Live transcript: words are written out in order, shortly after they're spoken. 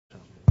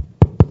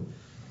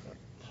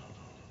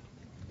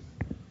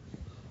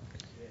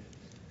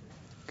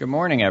Good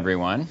morning,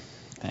 everyone.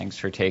 Thanks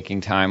for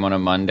taking time on a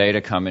Monday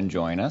to come and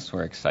join us.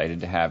 We're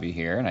excited to have you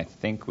here, and I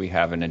think we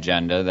have an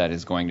agenda that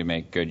is going to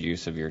make good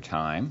use of your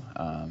time.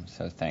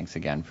 So thanks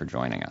again for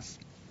joining us.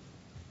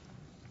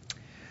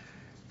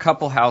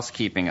 Couple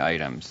housekeeping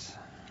items.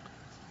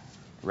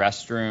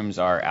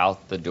 Restrooms are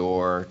out the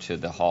door to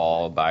the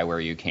hall by where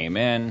you came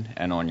in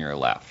and on your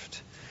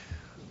left.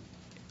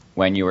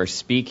 When you are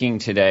speaking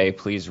today,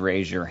 please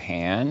raise your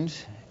hand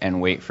and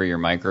wait for your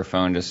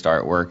microphone to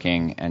start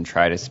working and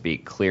try to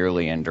speak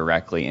clearly and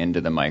directly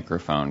into the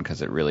microphone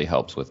because it really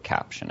helps with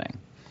captioning.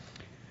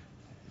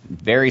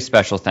 Very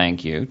special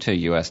thank you to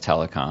US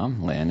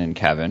Telecom, Lynn and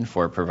Kevin,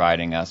 for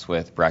providing us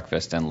with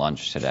breakfast and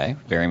lunch today.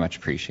 Very much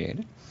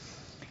appreciated.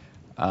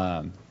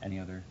 Any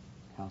other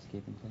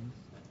housekeeping things?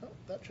 Oh,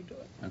 that should do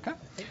it. Okay.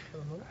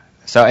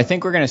 So I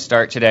think we're going to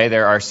start today.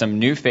 There are some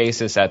new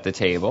faces at the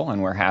table,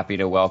 and we're happy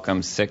to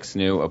welcome 6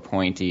 new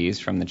appointees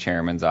from the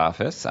chairman's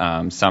office.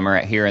 Some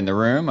are here in the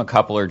room. A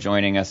couple are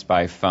joining us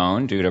by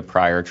phone due to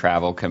prior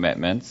travel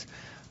commitments.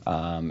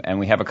 And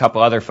we have a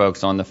couple other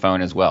folks on the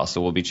phone as well,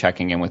 so we'll be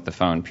checking in with the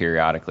phone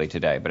periodically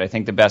today. But I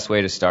think the best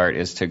way to start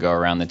is to go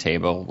around the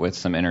table with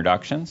some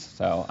introductions.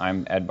 So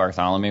I'm Ed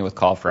Bartholomew with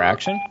Call for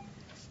Action.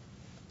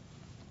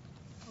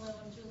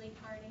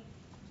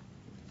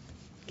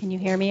 Can you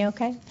hear me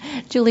okay?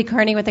 Julie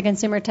Carney with the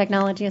Consumer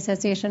Technology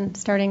Association,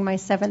 starting my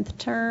 7th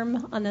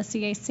term on the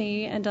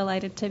CAC, and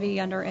delighted to be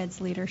under Ed's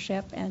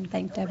leadership, and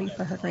thank Debbie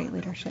for her great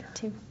leadership,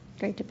 too.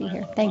 Great to be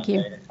here. Thank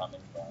you.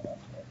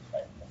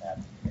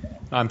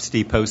 I'm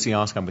Steve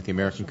Posiansk. I'm with the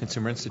American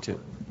Consumer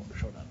Institute.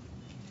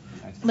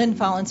 Lynn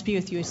Follensby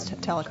with US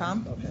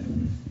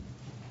Telecom.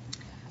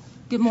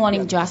 Good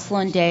morning,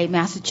 Jocelyn Day,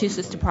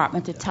 Massachusetts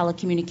Department of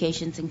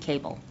Telecommunications and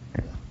Cable.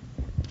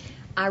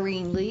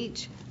 Irene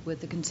Leach with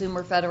the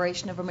Consumer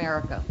Federation of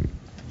America.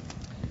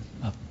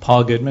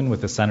 Paul Goodman with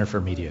the Center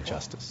for Media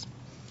Justice.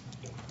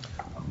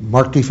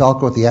 Mark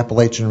DeFalco with the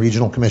Appalachian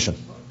Regional Commission.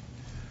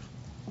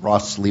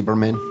 Ross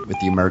Lieberman with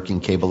the American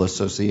Cable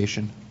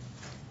Association.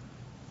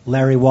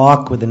 Larry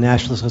Walk with the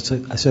National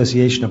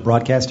Association of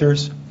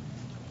Broadcasters.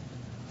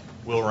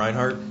 Will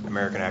Reinhart,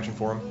 American Action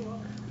Forum.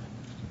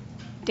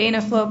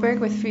 Dana Floberg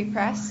with Free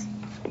Press.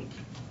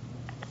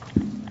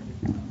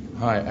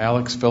 Hi,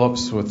 Alex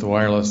Phillips with the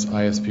Wireless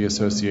ISP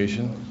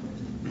Association.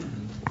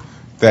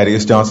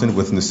 Thaddeus Johnson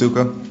with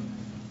Nasuka.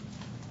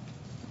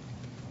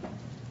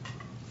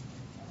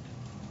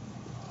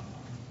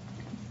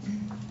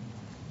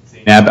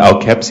 Zainab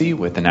Al-Kepsi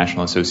with the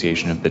National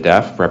Association of the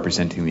Deaf,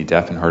 representing the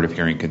Deaf and Hard of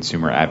Hearing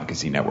Consumer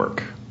Advocacy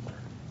Network.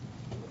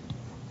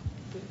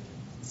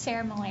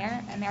 Sarah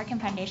Malaire, American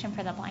Foundation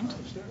for the Blind.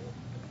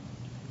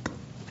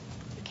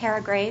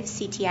 Kara Graves,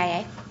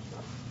 CTIA.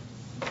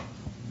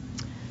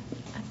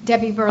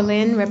 Debbie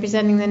Berlin,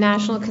 representing the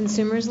National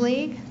Consumers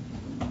League.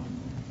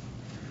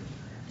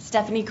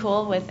 Stephanie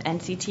Kuhl with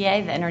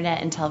NCTA, the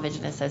Internet and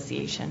Television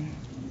Association.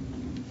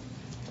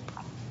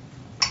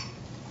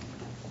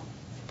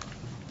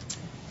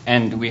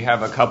 And we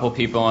have a couple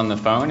people on the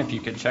phone, if you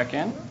could check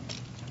in.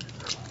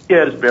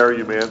 Yeah, it's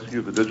Barry Umansky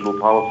of the Digital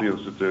Policy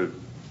Institute.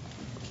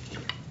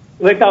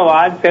 Rick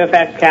Awad,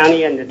 Fairfax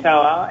County and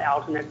Natoa,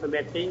 alternate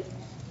committee.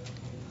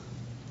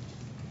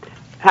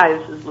 Hi,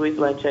 this is Luis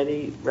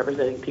Lanchetti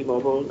representing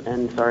T-Mobile,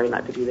 and sorry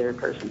not to be there in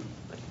person.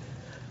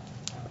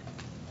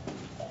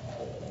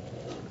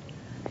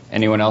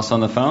 Anyone else on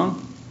the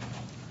phone?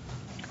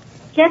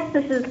 Yes,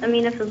 this is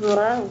Amina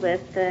Fazula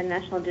with the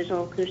National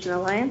Digital Inclusion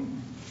Alliance.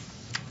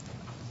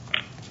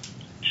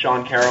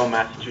 Sean Carroll,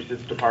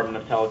 Massachusetts Department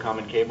of Telecom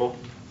and Cable.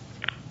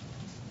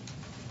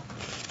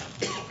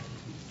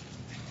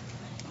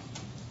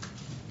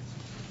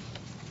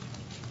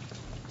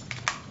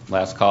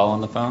 Last call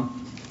on the phone.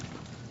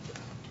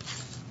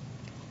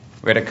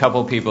 We had a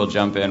couple people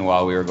jump in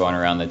while we were going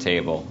around the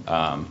table.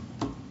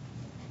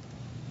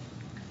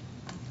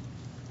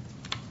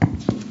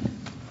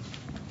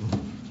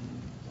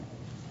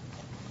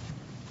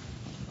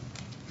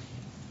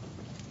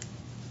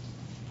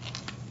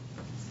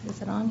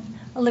 Is it on?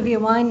 Olivia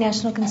Wine,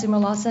 National Consumer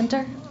Law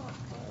Center.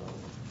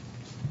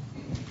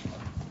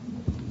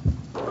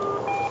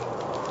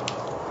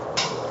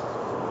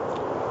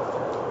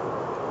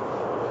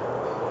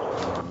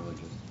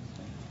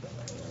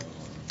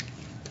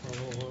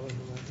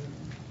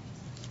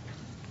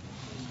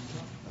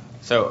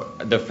 So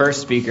the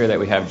first speaker that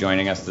we have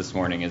joining us this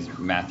morning is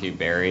Matthew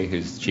Berry,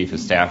 who's Chief of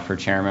Staff for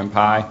Chairman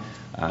Pai.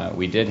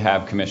 We did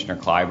have Commissioner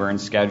Clyburn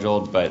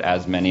scheduled, but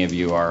as many of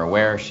you are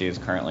aware, she is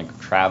currently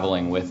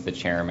traveling with the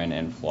chairman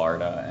in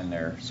Florida, and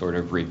they're sort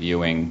of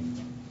reviewing,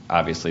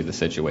 obviously, the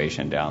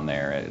situation down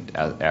there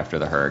after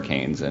the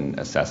hurricanes and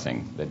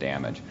assessing the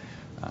damage.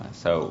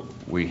 So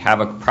we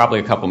have probably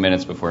a couple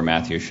minutes before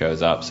Matthew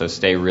shows up, so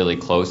stay really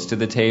close to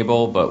the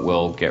table, but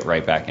we'll get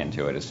right back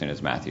into it as soon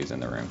as Matthew's in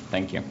the room.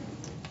 Thank you.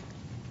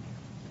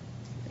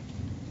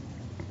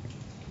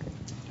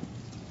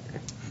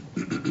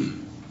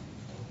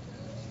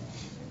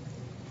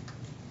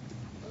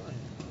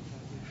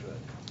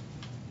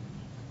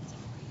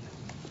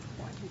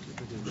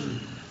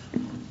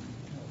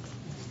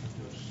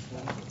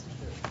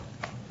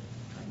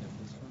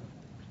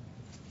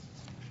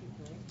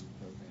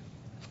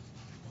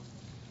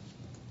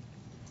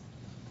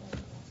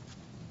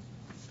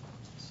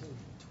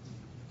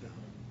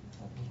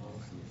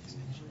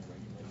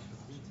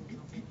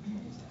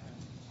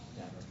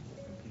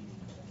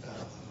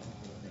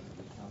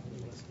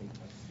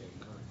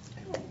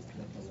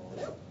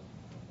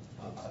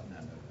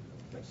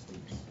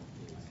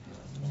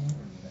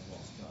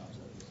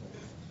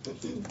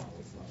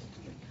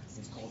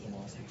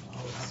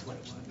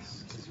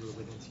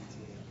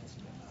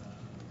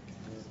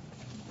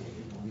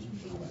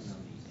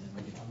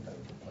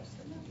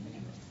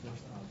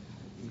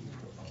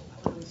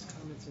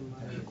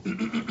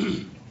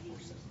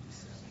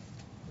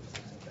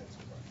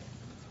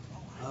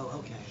 Oh,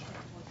 okay.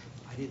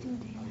 I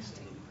didn't.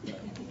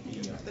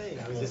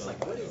 I was just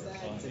like, what is that?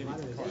 It's a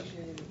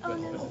modernization. Oh,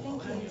 no,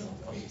 thank you.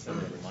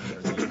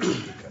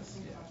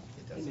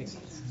 It makes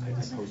sense. I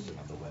just posted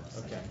on the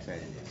website. Okay.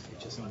 It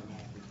just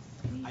automatically.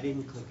 I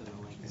didn't click on the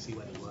link to see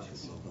what it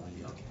was.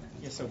 Okay.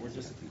 Yeah, so we're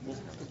just,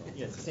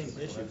 yeah, it's the same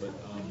issue, but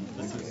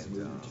this is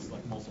just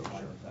like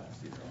multiplier effect.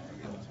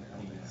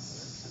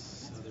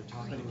 So they're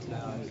talking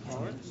about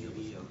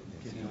maybe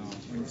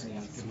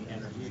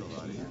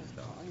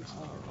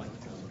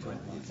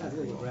it's not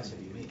really aggressive.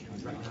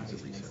 It's right now.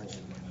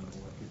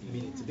 I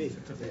mean, it's a big.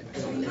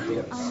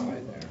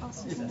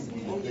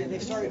 Yeah, they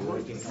started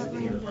working. So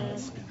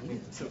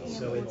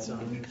it's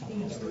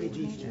 3D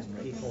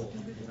people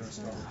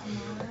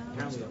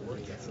apparently are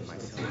working.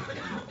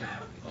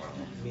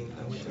 I mean,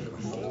 I went to the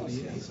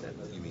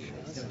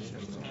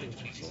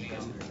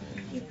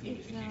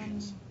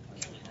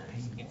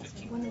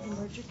It's one of the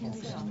merger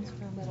conditions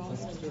from the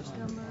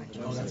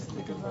merger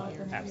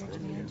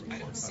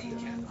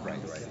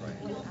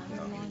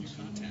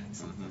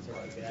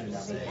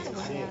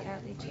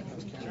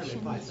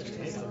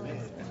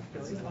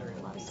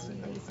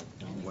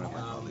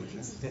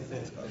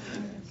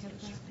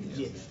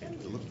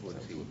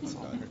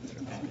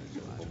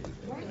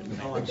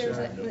I'm sure.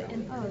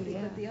 But the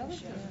other thing,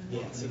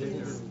 Yeah, so they're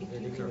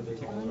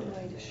one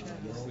way to show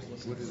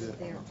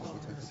their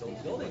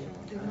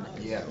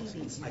yeah.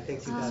 I think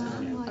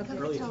well, I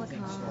cover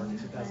telecom, and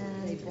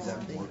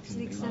to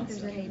the extent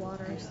there's any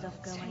water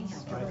stuff going,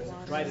 I cover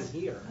water. Right in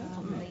here.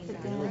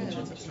 But then,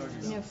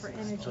 for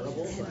energy,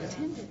 it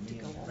tended to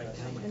go up.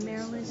 The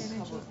Maryland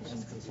Energy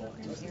Efficiency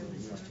Program,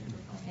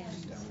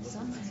 and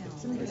somehow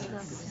some of the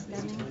stuff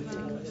stemming from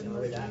the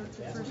merger,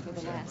 the first or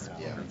the last.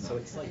 So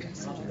it's like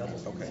double.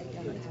 Okay.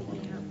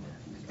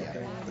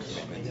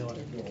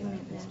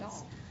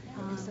 Commitments.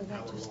 So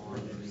that just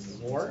leaves.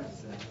 More?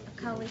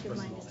 A colleague of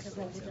mine is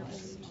covering the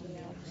WGA.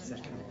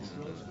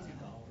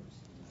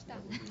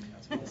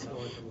 That's a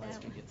whole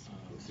other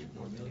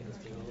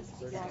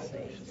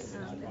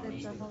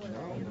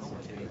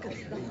because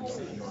the whole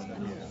system,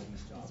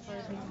 as far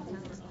as we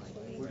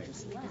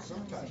can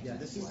tell, Yeah,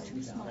 this is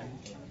too small.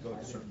 Go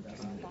to certain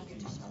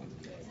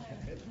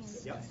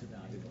Yep.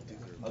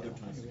 Other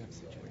times.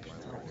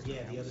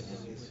 Yeah, the other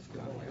thing is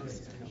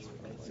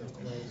so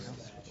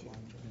close.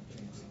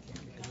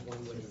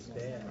 One way is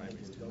bad,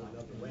 it's going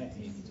another way.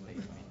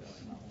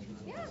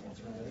 Yeah.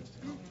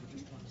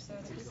 So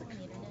the people on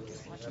the internet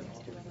just watching us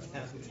do other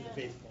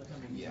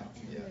Yeah,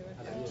 yeah.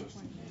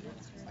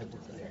 I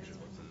work at Action.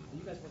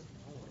 You guys work from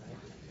home, right?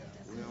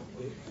 Yeah.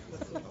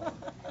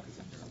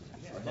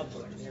 I love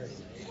working there.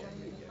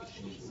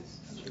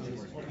 They're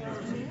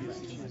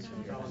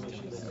bound by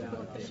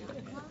law.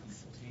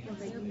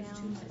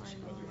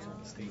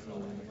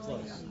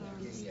 Close.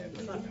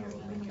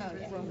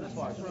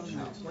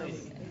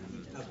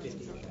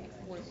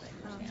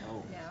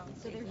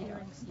 So they're here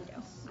in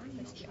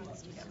Mosquito.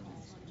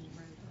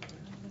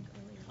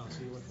 Oh, so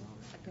you work from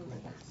home.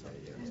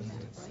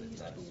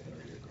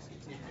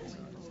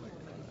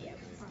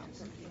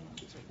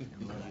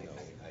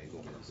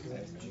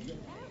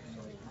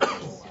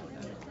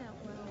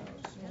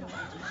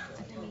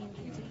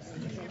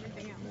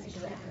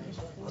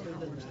 Other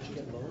than that, you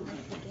get loans?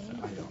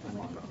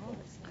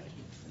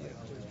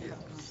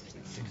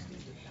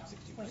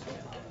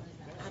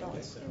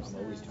 I'm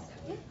always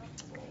talking.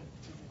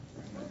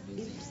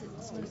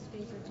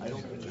 I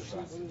don't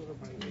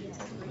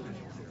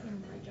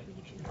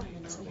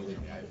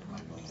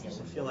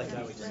I feel like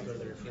I would just go to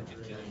the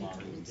refrigerator and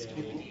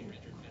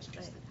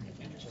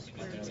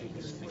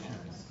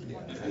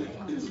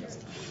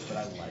but I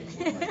like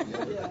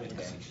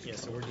yeah,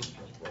 so we're just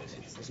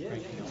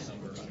cranking out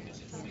number.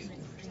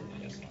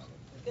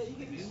 Yeah, you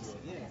get used to it,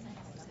 yeah.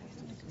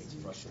 It's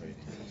frustrating.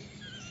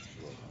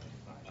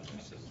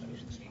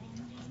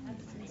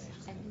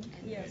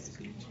 Yes.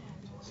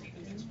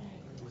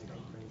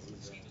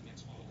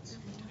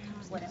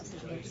 What else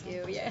is there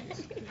to do? Yeah.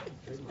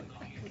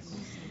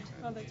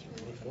 Oh, that's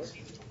really cool.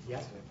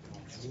 Yeah.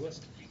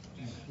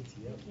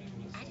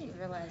 I didn't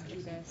realize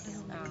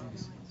this.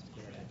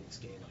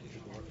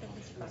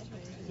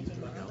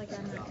 Like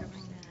I'm not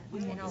covering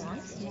that. In all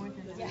honesty. More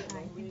than that.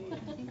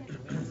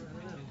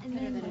 And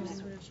then there's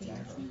sort of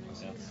changes.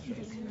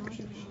 Either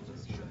commodities.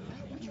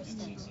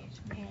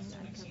 And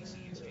I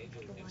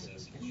cover the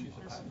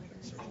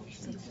line.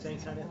 Same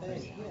kind of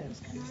thing, yeah.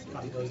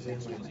 Probably goes in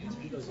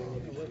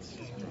maybe what's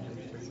 3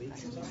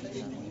 weeks or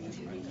something?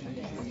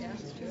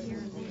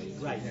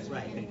 Right.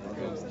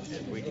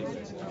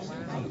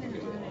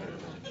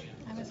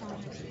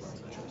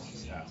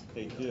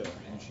 They do.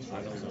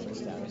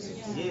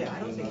 Yeah, I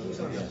don't think he's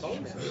on the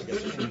phone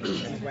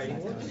now. He's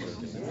writing orders. So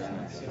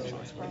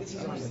I guess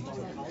he's on the phone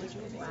in college.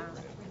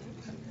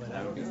 But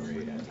I don't know.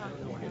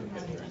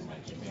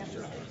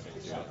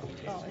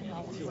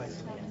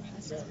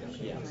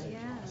 Yeah.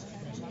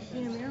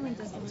 You know, Maryland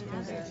doesn't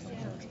have it.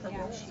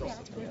 There's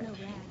no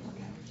red.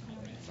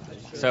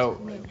 So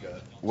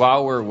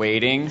while we're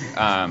waiting,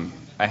 I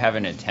have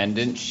an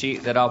attendance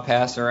sheet that I'll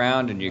pass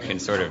around, and you can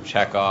sort of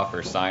check off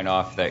or sign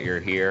off that you're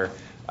here.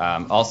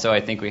 Also,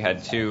 I think we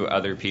had 2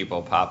 other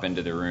people pop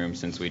into the room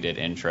since we did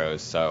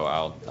intros, so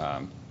I'll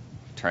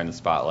turn the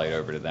spotlight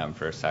over to them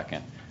for a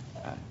second.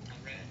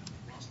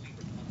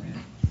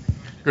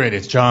 Great.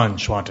 It's John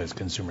Schwantes,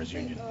 Consumers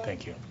Union.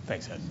 Thank you.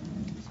 Thanks, Ed.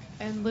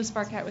 And Liz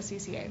Barquette with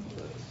CCA.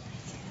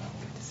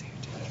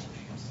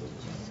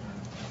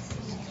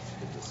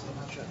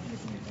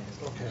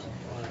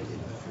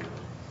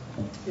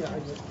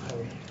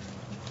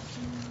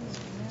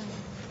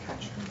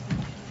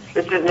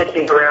 This is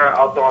Mitzi Herrera,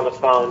 also on the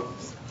phone.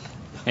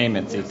 Hey,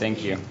 Mitzi.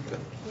 Thank you.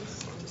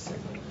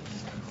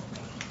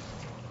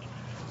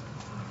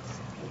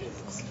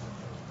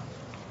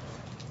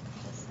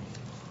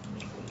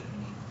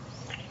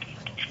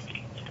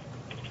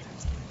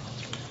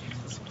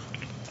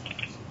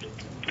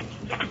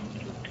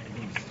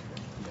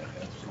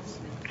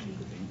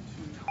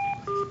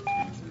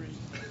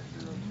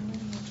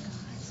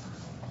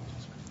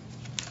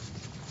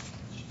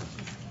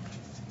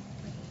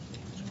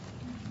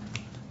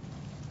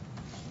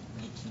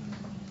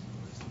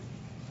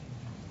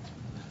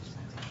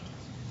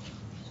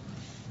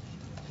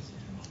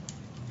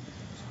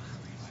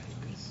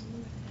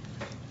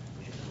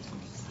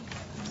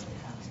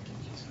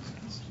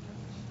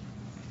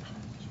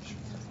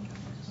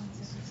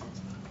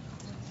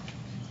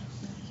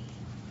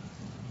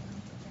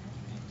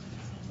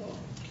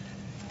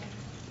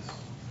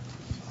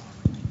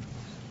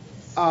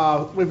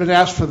 We've been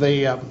asked for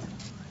the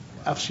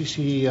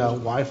FCC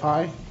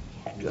Wi-Fi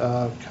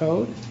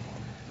code,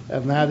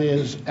 and that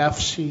is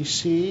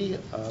FCC,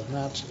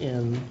 that's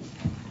in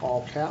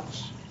all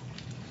caps,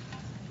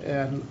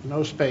 and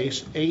no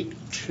space,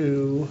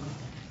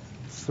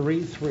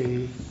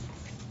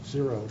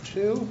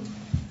 823302.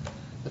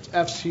 That's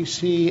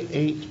FCC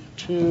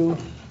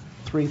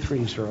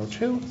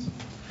 823302.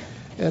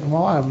 And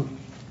while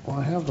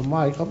I have the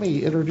mic, let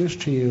me introduce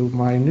to you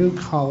my new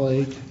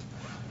colleague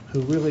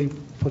who really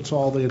puts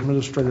all the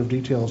administrative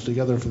details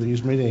together for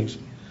these meetings,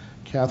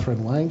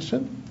 Catherine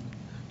Langston.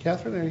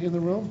 Catherine, are you in the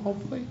room,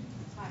 hopefully?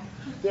 Hi.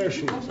 There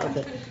she is,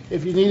 okay.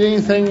 If you need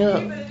anything,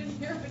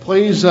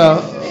 please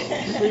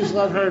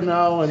let her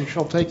know, and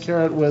she'll take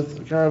care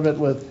of it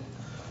with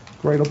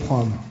great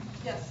aplomb.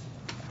 Yes.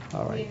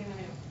 All right.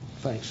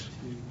 Thanks.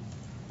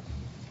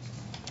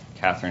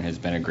 Catherine has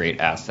been a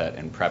great asset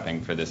in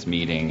prepping for this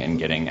meeting and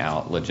getting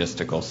out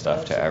logistical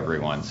stuff to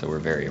everyone, so we're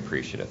very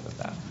appreciative of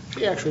that.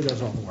 She actually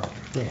does all the work,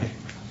 really.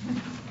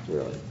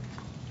 Really.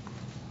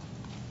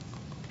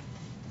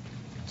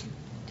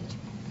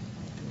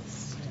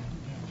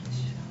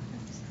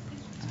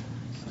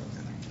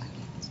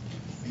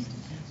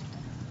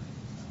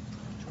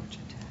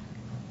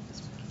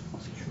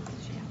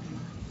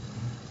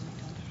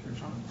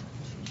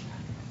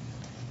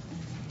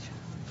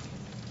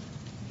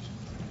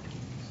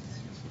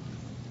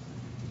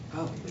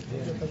 Oh,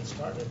 Get them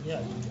started,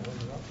 yeah. You can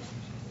hold it up.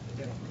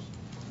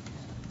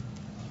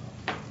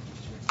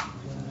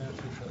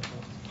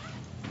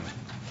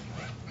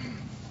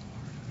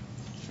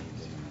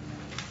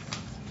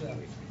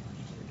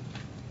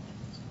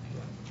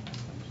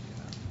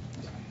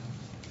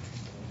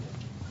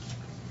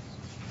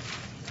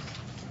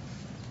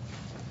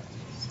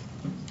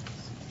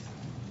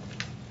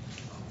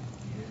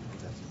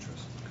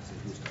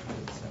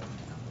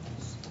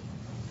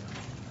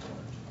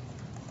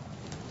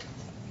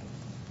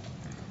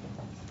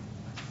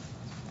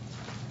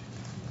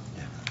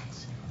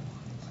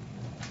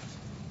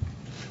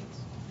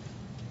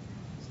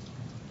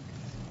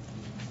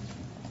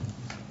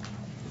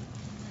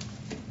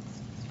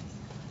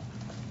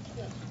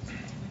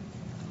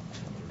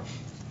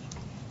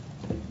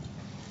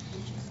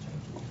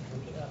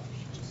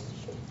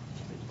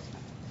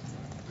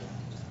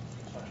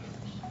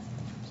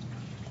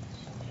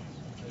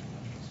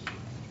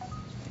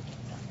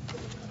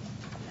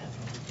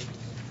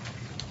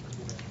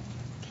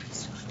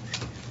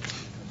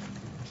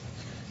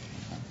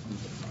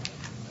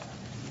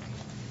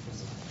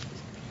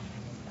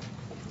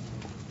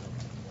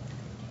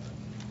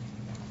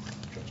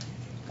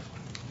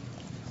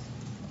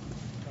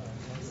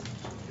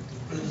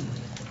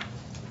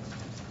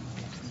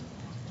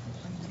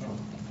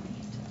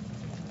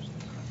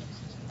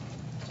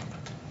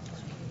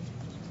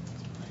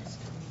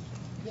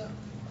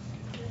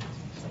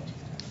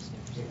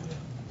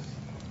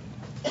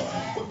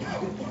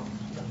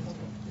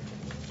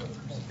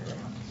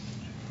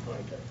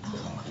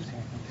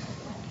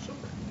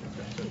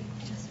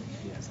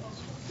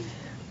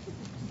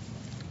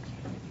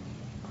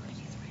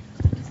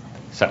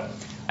 So,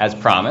 as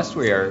promised,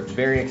 we are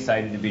very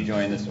excited to be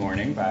joined this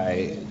morning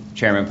by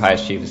Chairman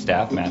Pai's Chief of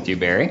Staff, Matthew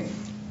Berry.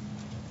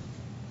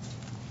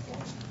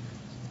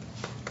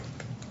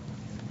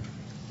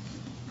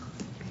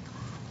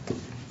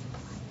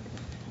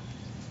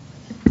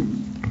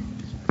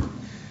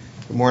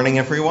 Good morning,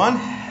 everyone.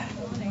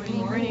 Good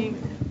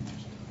morning.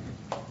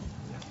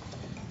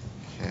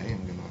 Okay,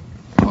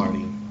 I've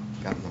already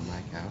gotten the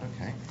mic out.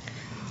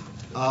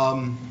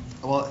 Okay.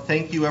 Well,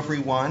 thank you,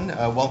 everyone.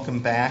 Welcome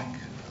back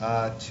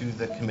to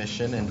the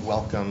commission, and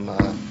welcome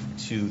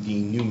to the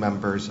new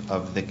members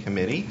of the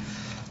committee.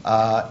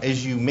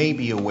 As you may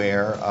be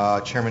aware,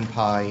 Chairman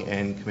Pai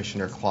and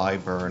Commissioner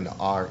Clyburn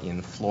are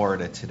in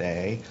Florida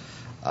today,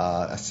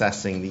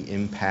 assessing the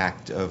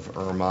impact of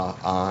Irma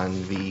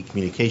on the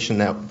communication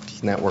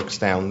networks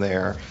down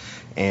there,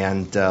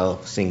 and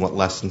seeing what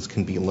lessons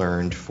can be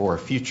learned for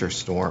future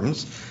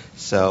storms.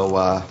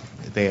 So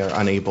they are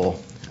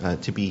unable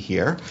to be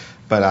here,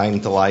 but I'm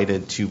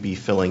delighted to be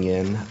filling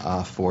in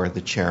for the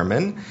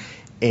chairman.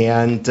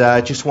 And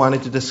just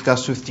wanted to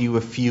discuss with you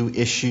a few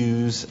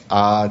issues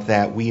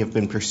that we have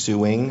been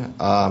pursuing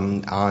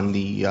on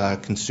the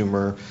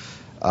consumer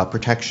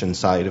protection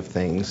side of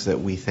things that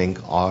we think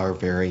are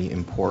very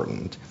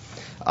important.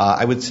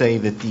 I would say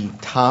that the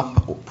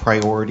top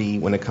priority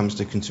when it comes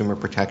to consumer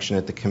protection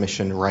at the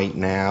Commission right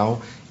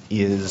now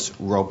is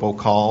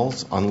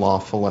robocalls,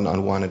 unlawful and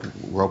unwanted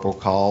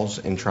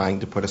robocalls, and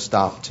trying to put a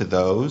stop to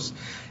those.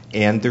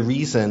 And the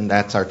reason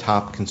that's our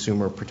top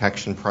consumer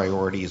protection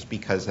priority is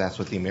because that's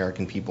what the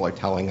American people are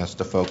telling us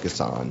to focus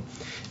on.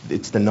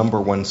 It's the number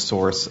one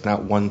source,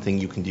 not one thing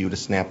you can do to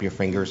snap your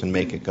fingers and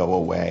make it go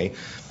away.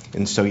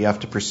 And so you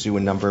have to pursue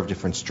a number of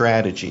different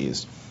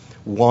strategies.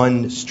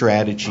 One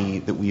strategy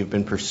that we have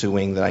been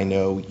pursuing that I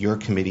know your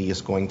committee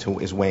is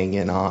weighing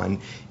in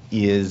on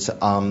is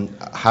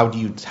how do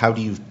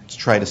you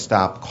try to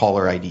stop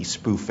caller ID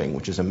spoofing,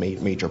 which is a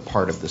major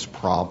part of this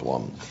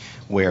problem,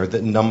 where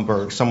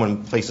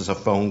someone places a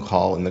phone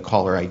call and the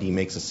caller ID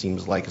makes it seem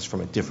like it's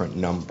from a different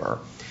number.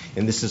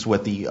 And this is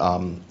what the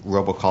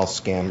robocall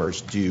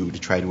scammers do to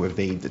try to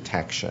evade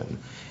detection.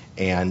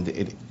 And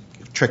it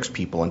tricks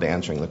people into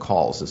answering the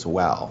calls as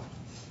well.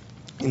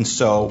 And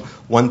so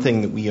one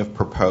thing that we have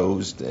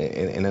proposed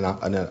in an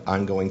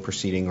ongoing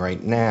proceeding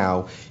right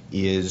now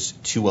is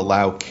to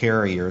allow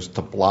carriers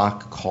to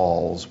block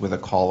calls where the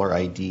caller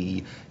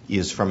ID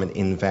is from an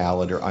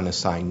invalid or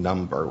unassigned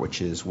number,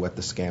 which is what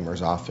the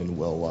scammers often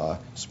will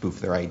spoof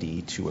their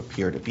ID to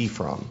appear to be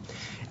from.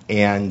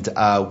 And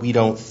we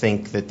don't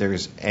think that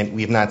and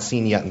we have not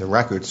seen yet in the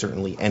record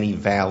certainly any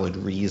valid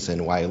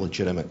reason why a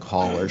legitimate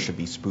caller should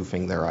be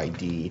spoofing their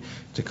ID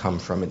to come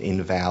from an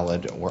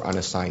invalid or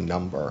unassigned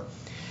number.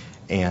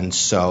 And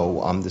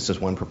so this is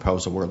one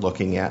proposal we're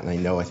looking at,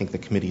 and I think the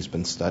committee's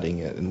been studying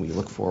it, and we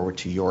look forward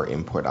to your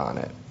input on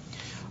it.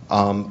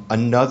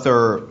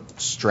 Another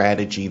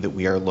strategy that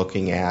we are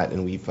looking at,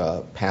 and we've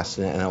passed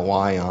an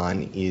NOI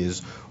on,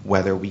 is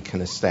whether we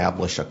can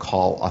establish a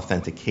call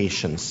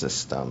authentication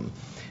system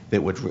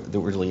that would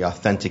really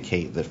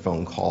authenticate that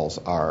phone calls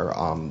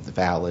are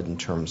valid in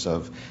terms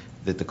of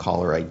that the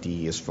caller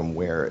ID is from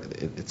where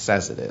it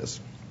says it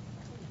is.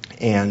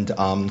 And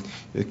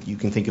you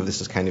can think of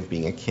this as kind of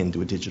being akin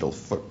to a digital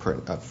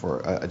footprint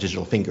a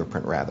digital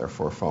fingerprint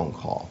for a phone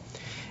call.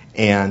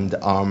 And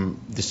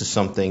this is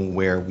something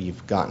where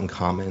we've gotten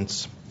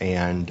comments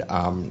and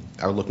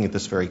are looking at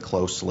this very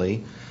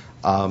closely.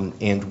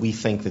 And we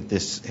think that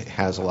this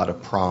has a lot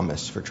of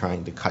promise for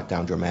trying to cut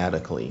down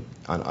dramatically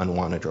on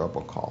unwanted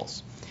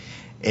robocalls.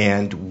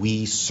 And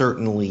we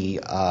certainly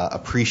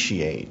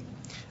appreciate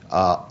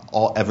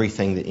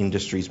everything the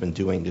industry's been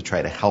doing to try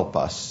to help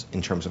us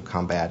in terms of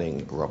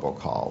combating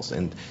robocalls.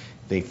 And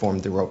they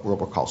formed the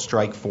Robocall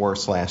Strike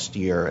Force last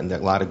year, and a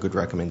lot of good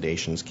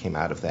recommendations came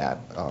out of that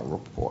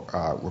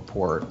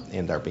report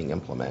and are being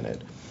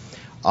implemented.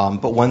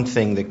 But one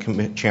thing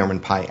that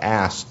Chairman Pai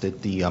asked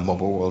at the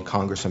Mobile World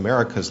Congress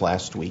Americas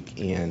last week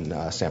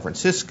in San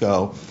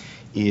Francisco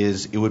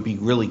is it would be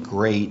really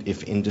great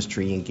if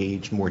industry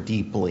engaged more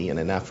deeply in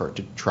an effort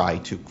to try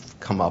to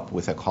come up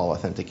with a call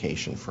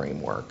authentication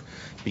framework,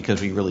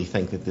 because we really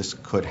think that this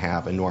could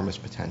have enormous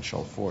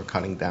potential for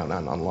cutting down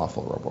on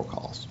unlawful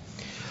robocalls.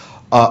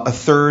 A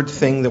third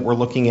thing that we're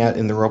looking at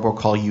in the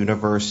robocall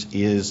universe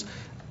is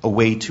a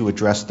way to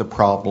address the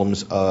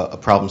problems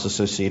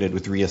associated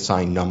with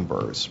reassigned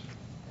numbers.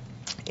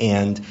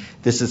 And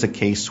this is a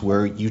case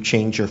where you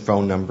change your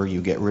phone number, you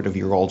get rid of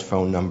your old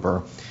phone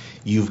number,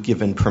 you've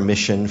given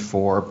permission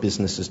for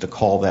businesses to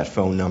call that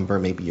phone number,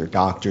 maybe your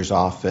doctor's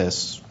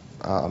office,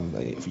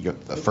 if you're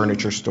a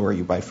furniture store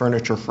you buy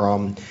furniture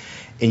from,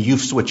 and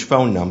you've switched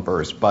phone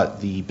numbers,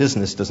 but the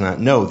business does not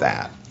know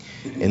that.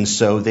 And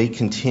so they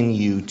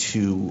continue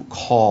to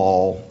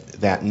call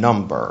that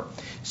number.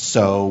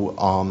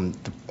 So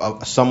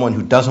someone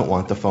who doesn't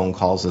want the phone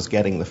calls is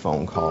getting the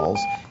phone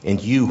calls,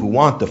 and you who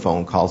want the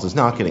phone calls are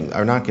not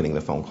getting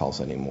the phone calls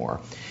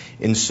anymore.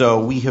 And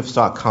so we have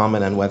sought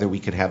comment on whether we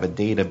could have a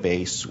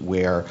database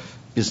where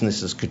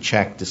businesses could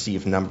check to see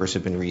if numbers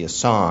have been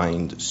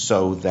reassigned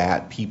so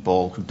that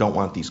people who don't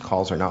want these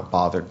calls are not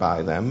bothered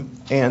by them,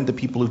 and the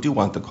people who do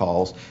want the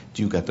calls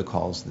do get the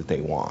calls that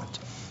they want.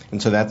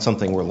 And so that's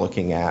something we're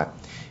looking at.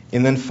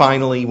 And then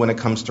finally, when it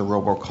comes to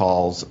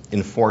robocalls,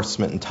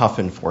 enforcement and tough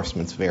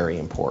enforcement is very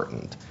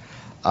important.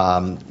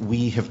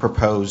 We have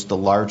proposed the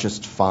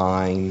largest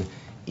fine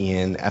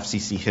in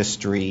FCC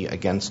history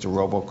against a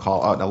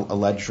robocall, an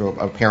alleged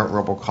apparent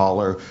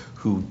robocaller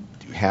who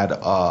had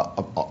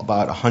about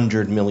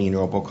 100 million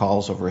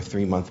robocalls over a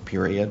 3-month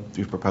period.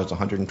 We've proposed a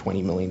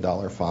 $120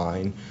 million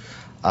fine.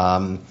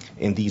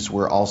 And these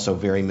were also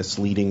very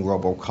misleading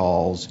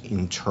robocalls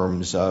in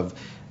terms of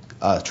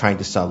trying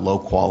to sell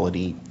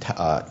low-quality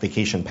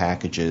vacation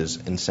packages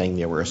and saying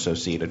they were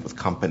associated with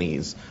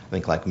companies, I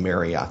think like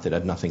Marriott, that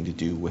had nothing to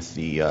do with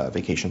the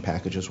vacation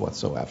packages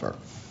whatsoever.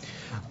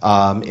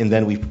 And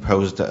then we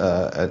proposed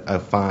a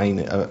fine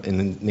in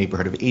the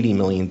neighborhood of $80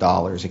 million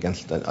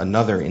against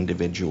another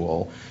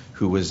individual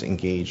who was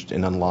engaged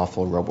in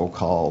unlawful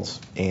robocalls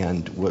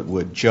and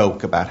would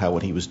joke about how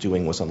what he was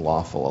doing was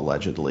unlawful,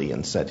 allegedly,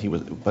 and said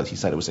but he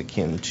said it was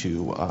akin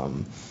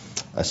to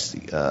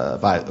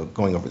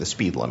going over the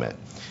speed limit.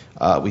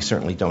 We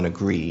certainly don't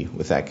agree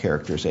with that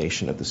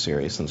characterization of the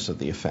seriousness of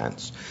the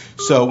offense.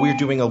 So we're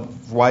doing a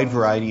wide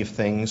variety of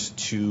things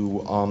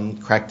to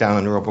crack down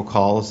on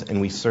robocalls,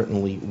 and we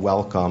certainly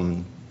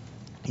welcome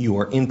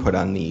your input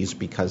on these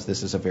because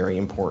this is a very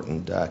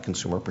important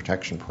consumer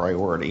protection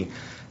priority,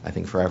 I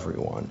think, for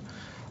everyone.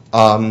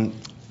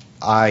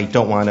 I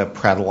don't want to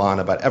prattle on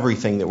about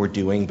everything that we're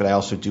doing, but I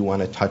also do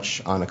want to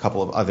touch on a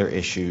couple of other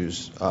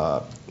issues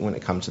when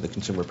it comes to the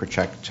consumer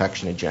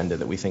protection agenda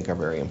that we think are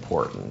very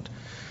important.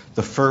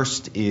 The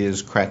first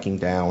is cracking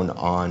down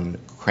on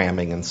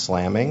cramming and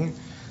slamming.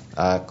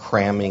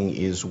 Cramming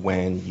is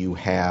when you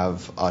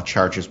have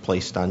charges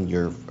placed on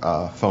your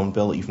phone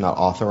bill that you've not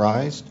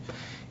authorized,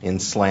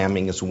 and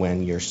slamming is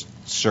when your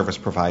service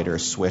provider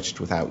is switched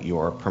without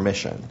your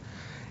permission.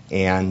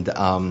 And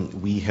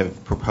we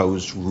have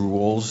proposed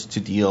rules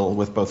to deal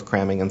with both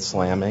cramming and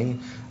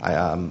slamming.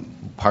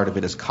 Part of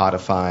it is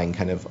codifying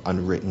kind of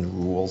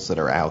unwritten rules that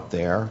are out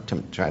there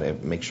to try to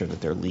make sure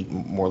that they're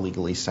more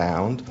legally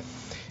sound.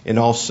 And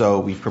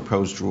also, we've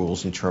proposed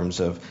rules in terms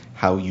of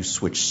how you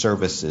switch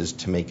services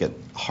to make it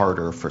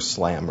harder for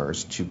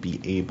slammers to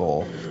be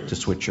able to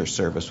switch your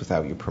service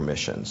without your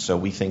permission. So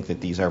we think that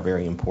these are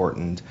very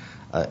important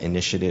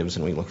initiatives,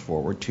 and we look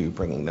forward to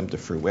bringing them to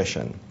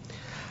fruition.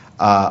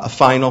 A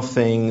final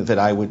thing that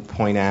I would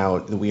point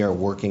out that we are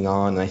working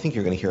on, and I think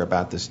you're going to hear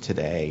about this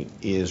today,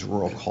 is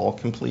rural call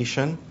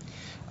completion.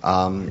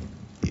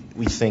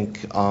 We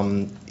think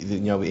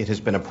it has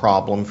been a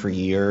problem for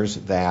years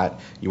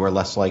that you are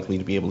less likely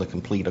to be able to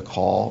complete a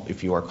call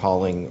if you are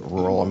calling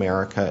rural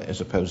America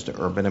as opposed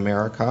to urban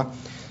America.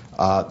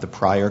 The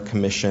prior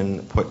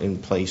commission put in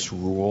place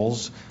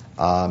rules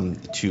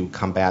to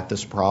combat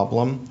this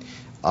problem.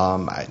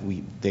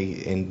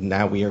 And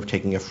now we are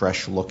taking a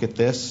fresh look at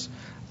this.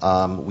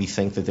 We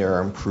think that there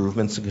are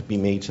improvements that could be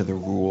made to the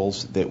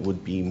rules that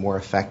would be more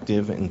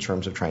effective in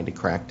terms of trying to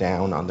crack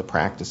down on the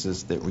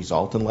practices that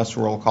result in less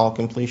rural call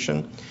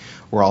completion.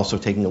 We're also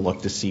taking a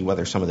look to see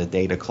whether some of the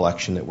data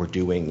collection that we're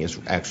doing is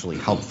actually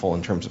helpful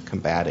in terms of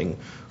combating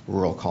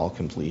rural call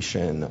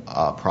completion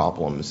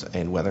problems,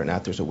 and whether or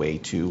not there's a way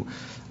to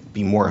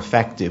be more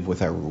effective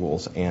with our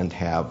rules and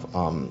have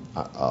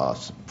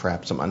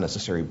perhaps some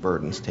unnecessary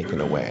burdens taken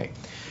away.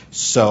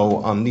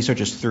 So these are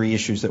just 3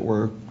 issues that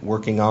we're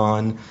working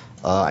on.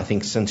 I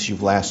think since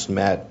you've last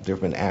met, there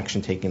have been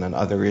action taken on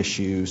other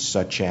issues,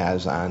 such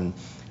as on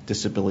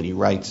disability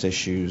rights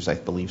issues. I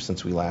believe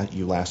since you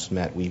last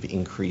met, we've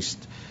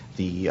increased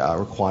the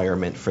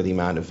requirement for the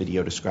amount of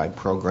video described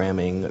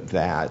programming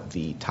that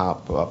the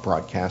top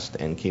broadcast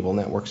and cable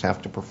networks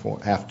have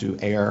to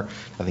air.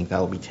 I think that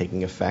will be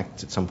taking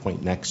effect at some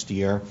point next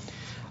year.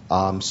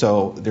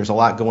 So there's a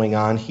lot going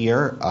on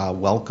here.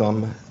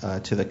 Welcome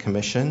to the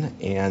commission,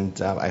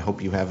 and I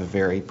hope you have a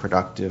very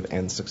productive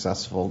and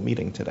successful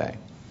meeting today.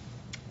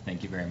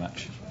 Thank you very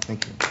much.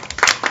 Thank you.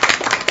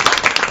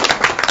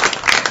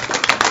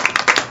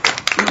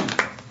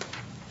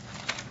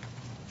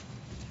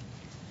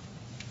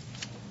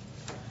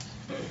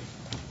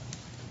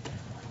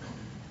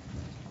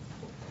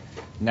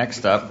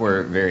 Next up,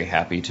 we're very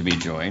happy to be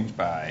joined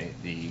by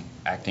the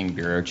Acting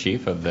Bureau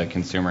Chief of the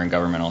Consumer and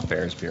Governmental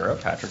Affairs Bureau,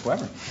 Patrick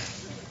Weber.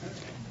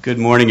 Good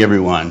morning,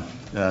 everyone.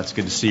 It's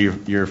good to see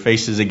your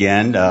faces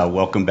again.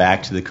 Welcome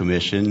back to the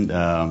Commission.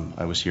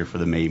 I was here for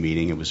the May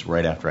meeting. It was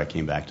right after I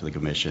came back to the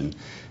Commission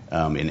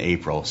in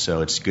April.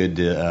 So it's good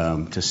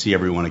to see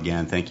everyone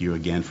again. Thank you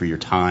again for your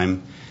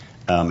time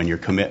and your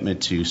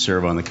commitment to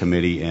serve on the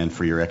committee and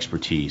for your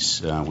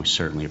expertise. We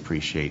certainly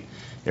appreciate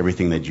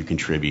everything that you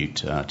contribute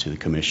to the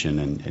Commission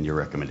and your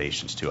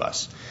recommendations to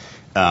us.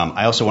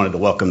 I also wanted to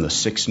welcome the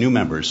 6 new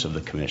members of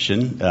the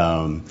Commission.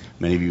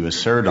 Many of you have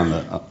served on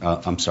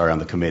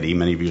the committee.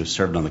 Many of you have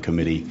served on the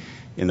committee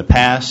in the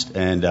past,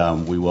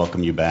 and we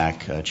welcome you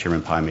back.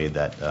 Chairman Pai made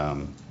that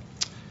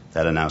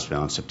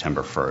announcement on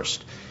September 1st.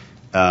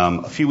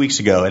 A few weeks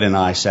ago, Ed and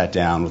I sat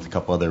down with a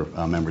couple other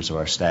members of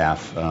our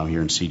staff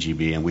here in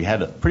CGB, and we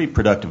had a pretty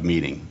productive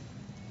meeting.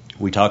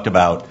 We talked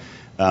about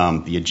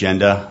the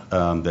agenda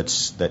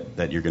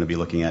that you're going to be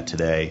looking at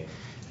today,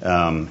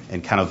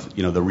 and kind of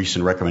the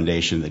recent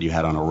recommendation that you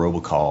had on our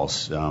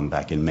robocalls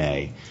back in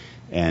May,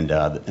 and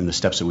the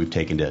steps that we've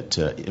taken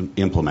to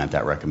implement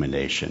that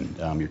recommendation.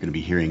 You're going to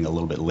be hearing a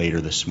little bit later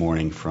this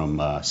morning from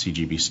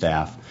CGB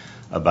staff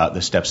about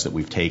the steps that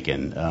we've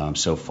taken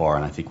so far,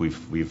 and I think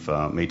we've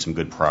made some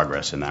good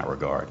progress in that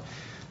regard.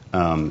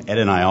 Ed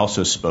and I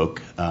also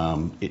spoke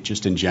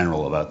just in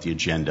general about the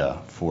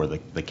agenda for the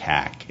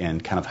CAC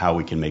and kind of how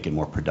we can make it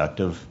more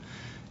productive.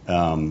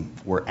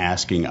 We're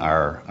asking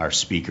our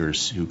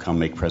speakers who come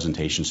make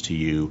presentations to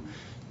you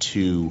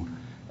to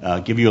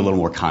give you a little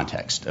more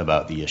context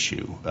about the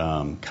issue,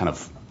 kind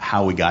of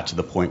how we got to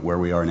the point where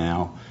we are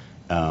now,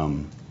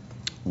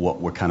 what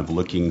we're kind of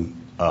looking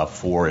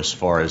for as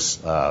far as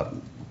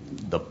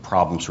the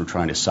problems we're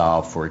trying to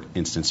solve. For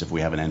instance, if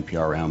we have an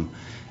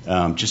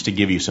NPRM, just to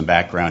give you some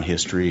background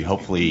history,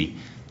 hopefully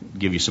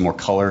give you some more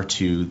color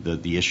to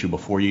the issue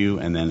before you,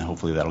 and then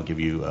hopefully that'll give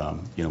you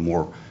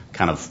more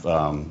kind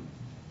of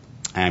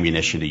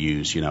ammunition to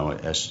use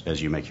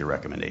as you make your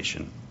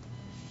recommendation.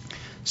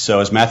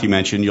 So as Matthew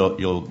mentioned,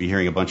 you'll be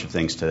hearing a bunch of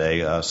things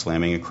today.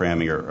 Slamming and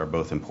cramming are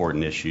both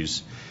important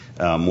issues.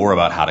 More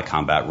about how to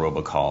combat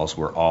robocalls.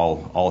 We're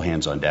all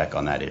hands on deck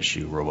on that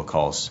issue.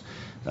 Robocalls.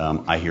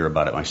 I hear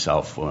about it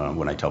myself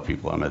when I tell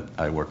people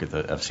I work at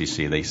the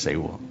FCC. They say,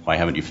 "Well, why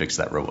haven't you fixed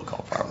that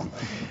robocall problem?"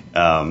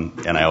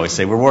 And I always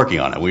say, "We're working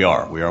on it. We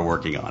are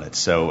working on it."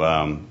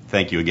 So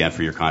thank you again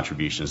for your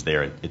contributions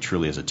there. It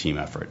truly is a team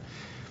effort.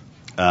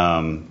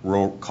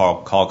 Roll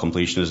call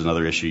completion is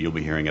another issue you'll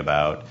be hearing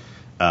about.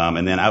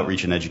 And then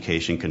outreach and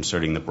education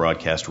concerning the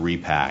broadcast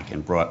repack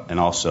and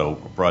also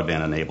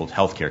broadband-enabled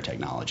healthcare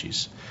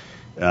technologies.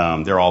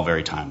 They're all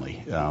very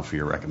timely for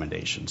your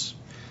recommendations.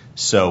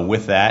 So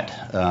with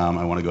that,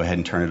 I want to go ahead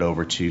and turn it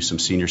over to some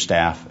senior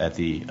staff at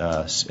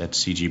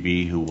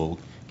CGB who will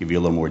give you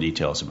a little more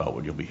details about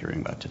what you'll be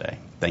hearing about today.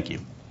 Thank you.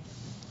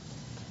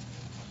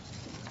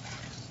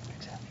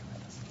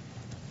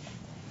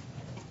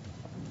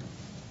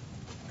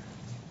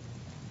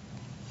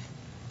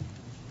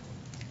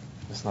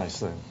 It's nice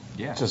to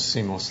Yeah. just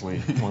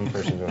seamlessly one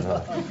person to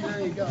another. There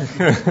you go. That's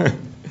the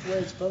way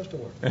it's supposed to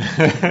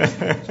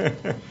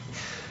work.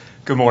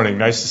 Good morning.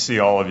 Nice to see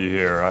all of you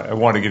here. I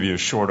want to give you a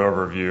short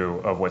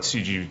overview of what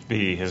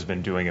CGB has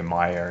been doing in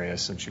my area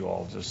since you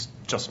all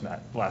just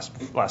met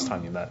last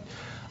time you met.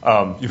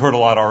 You've heard a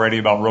lot already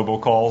about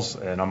robocalls,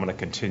 and I'm going to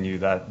continue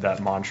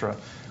that mantra.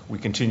 We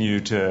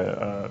continue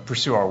to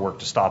pursue our work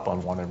to stop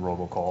unwanted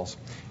robocalls.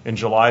 In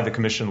July, the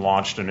Commission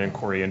launched an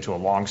inquiry into a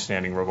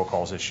long-standing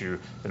robocalls issue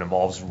that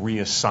involves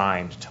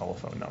reassigned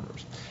telephone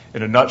numbers.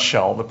 In a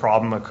nutshell, the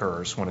problem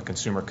occurs when a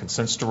consumer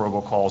consents to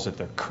robocalls at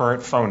their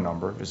current phone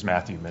number, as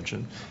Matthew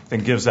mentioned,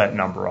 then gives that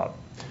number up.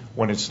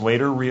 When it's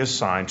later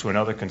reassigned to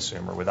another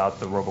consumer without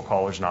the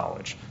robocaller's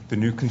knowledge, the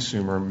new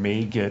consumer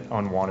may get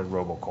unwanted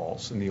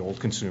robocalls, and the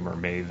old consumer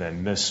may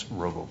then miss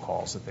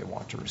robocalls that they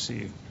want to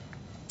receive.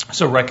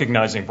 So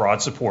recognizing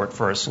broad support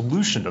for a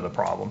solution to the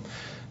problem,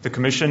 the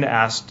Commission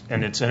asked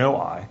in its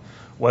NOI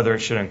whether it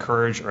should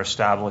encourage or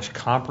establish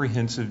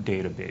comprehensive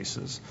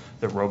databases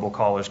that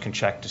robocallers can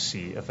check to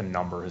see if a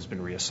number has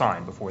been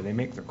reassigned before they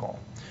make their call.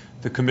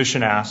 The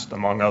Commission asked,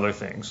 among other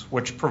things,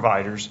 which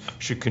providers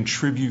should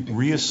contribute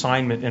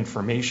reassignment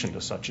information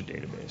to such a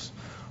database,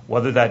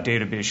 whether that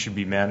database should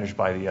be managed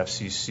by the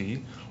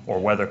FCC or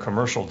whether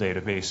commercial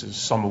databases,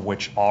 some of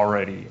which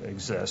already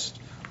exist,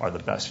 are the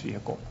best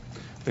vehicle.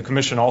 The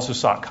Commission also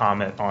sought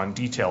comment on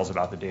details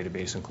about the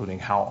database, including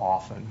how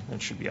often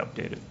it should be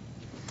updated.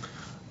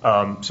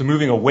 So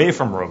moving away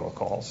from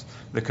robocalls,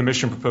 the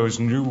Commission proposed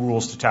new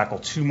rules to tackle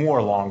two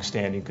more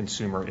long-standing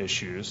consumer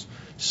issues,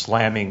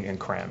 slamming and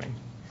cramming.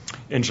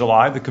 In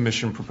July, the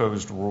Commission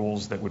proposed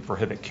rules that would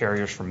prohibit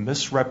carriers from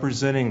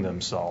misrepresenting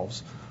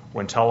themselves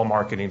when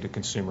telemarketing to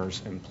consumers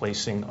and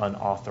placing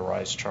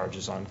unauthorized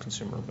charges on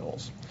consumer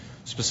bills.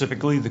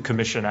 Specifically, the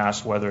Commission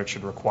asked whether it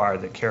should require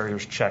that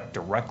carriers check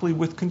directly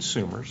with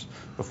consumers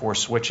before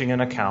switching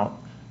an account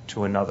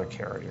to another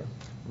carrier,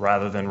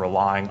 rather than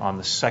relying on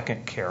the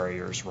second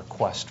carrier's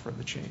request for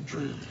the change.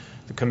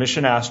 The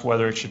Commission asked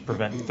whether it should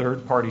prevent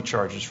third-party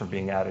charges from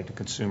being added to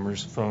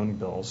consumers' phone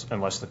bills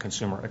unless the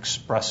consumer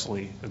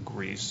expressly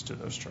agrees to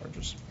those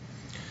charges.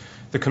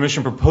 The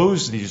Commission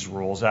proposed these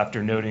rules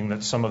after noting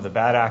that some of the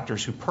bad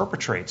actors who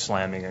perpetrate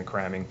slamming and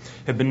cramming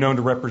have been known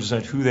to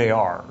represent who they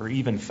are or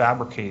even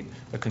fabricate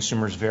a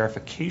consumer's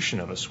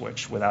verification of a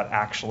switch without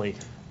actually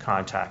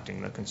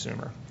contacting the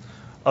consumer.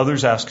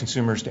 Others ask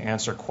consumers to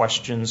answer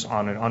questions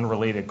on an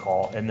unrelated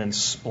call and then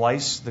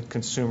splice the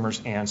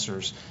consumer's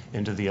answers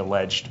into the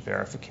alleged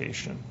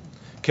verification.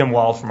 Kim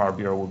Weld from our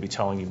Bureau will be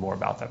telling you more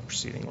about that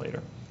proceeding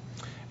later.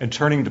 And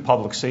turning to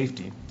public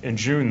safety, in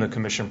June the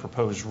Commission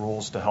proposed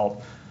rules to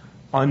help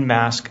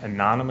unmask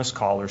anonymous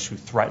callers who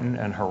threaten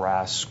and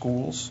harass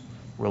schools,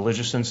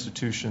 religious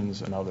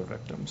institutions, and other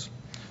victims.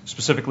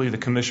 Specifically, the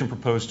Commission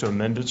proposed to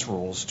amend its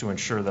rules to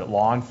ensure that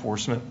law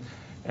enforcement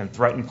and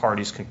threatened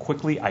parties can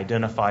quickly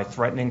identify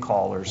threatening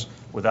callers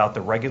without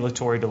the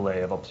regulatory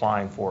delay of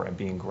applying for and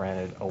being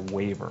granted a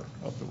waiver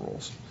of the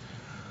rules.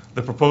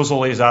 The proposal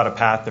lays out a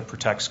path that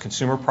protects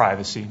consumer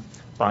privacy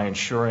by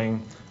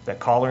ensuring that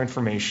caller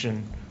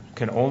information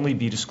can only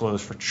be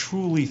disclosed for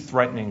truly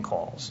threatening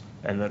calls,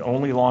 and that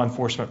only law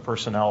enforcement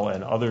personnel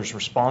and others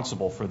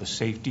responsible for the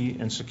safety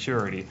and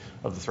security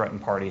of the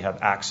threatened party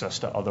have access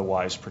to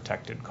otherwise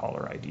protected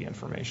caller ID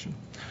information.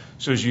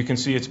 So as you can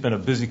see, it's been a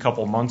busy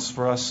couple months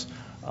for us.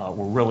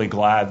 We're really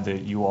glad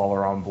that you all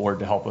are on board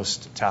to help us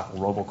to tackle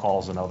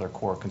robocalls and other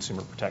core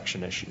consumer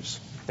protection issues.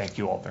 Thank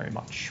you all very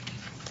much.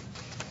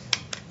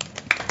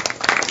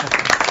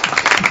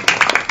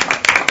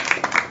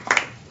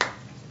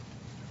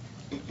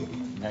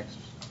 Next,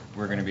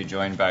 we're going to be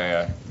joined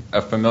by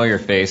a familiar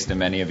face to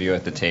many of you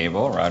at the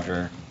table,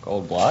 Roger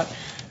Goldblatt.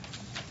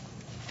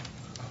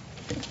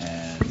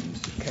 And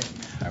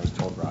I was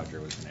told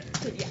Roger was going to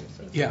introduce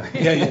us. Yeah.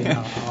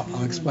 No,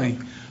 I'll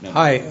explain.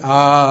 Hi.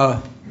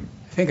 I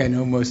think I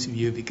know most of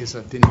you because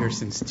I've been here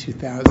since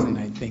 2000.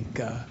 I think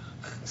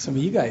some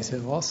of you guys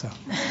have also.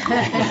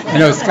 I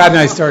know Scott and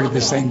I started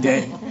the same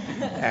day,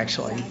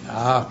 actually.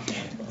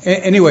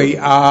 Anyway,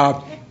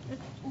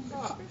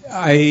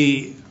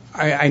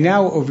 I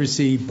now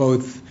oversee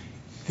both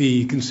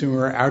the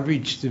Consumer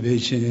Outreach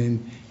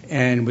Division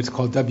and what's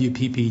called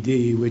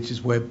WPPD, which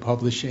is Web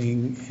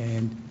Publishing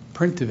and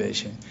Print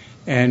Division.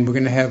 And we're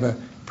going to have a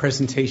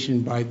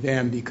presentation by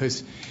them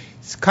because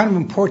it's kind of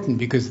important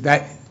because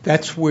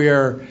that's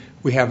where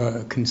we have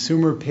a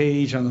consumer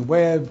page on the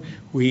web.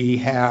 We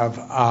have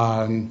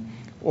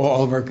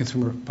all of our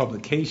consumer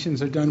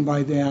publications are done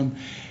by them.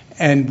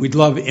 And we'd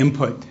love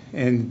input,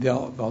 and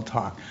they'll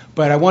talk.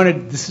 But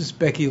this is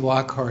Becky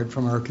Lockhart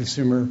from our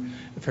Consumer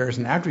Affairs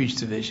and Outreach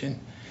Division.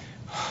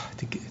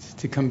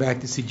 To come back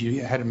to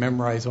CGB, I had to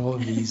memorize all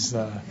of these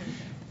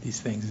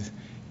things.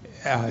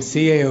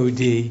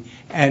 CAOD,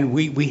 and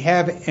we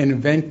have an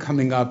event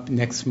coming up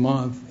next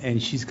month,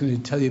 and she's going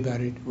to tell you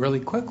about it really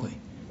quickly.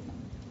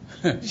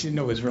 She didn't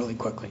know it was really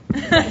quickly.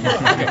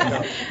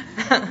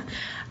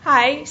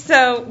 Hi,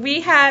 so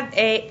we have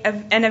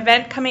an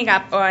event coming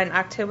up on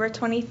October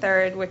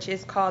 23rd, which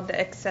is called the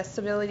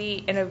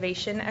Accessibility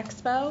Innovation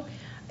Expo.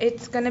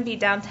 It's going to be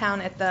downtown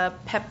at the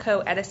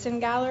Pepco Edison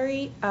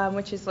Gallery,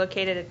 which is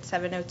located at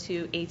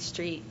 702 8th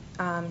Street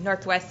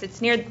Northwest.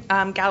 It's near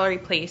Gallery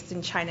Place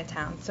in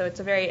Chinatown, so it's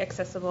a very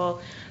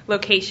accessible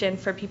location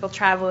for people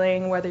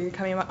traveling, whether you're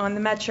coming on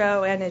the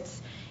metro, and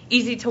it's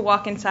easy to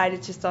walk inside.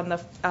 It's just on the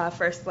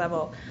first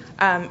level.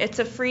 It's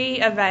a free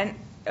event,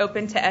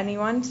 open to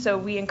anyone, so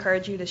we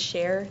encourage you to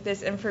share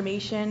this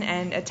information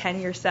and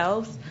attend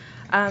yourselves.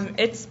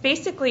 It's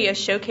basically a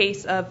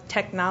showcase of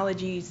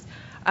technologies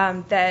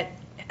that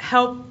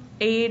help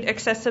aid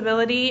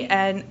accessibility,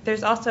 and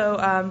there's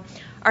also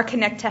our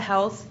Connect to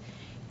Health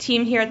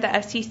team here at the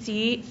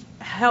FCC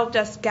helped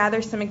us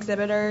gather some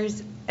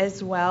exhibitors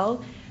as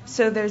well.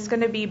 So there's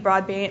going to be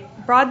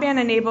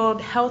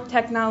broadband-enabled health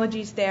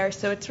technologies there,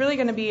 so it's really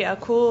going to be a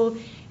cool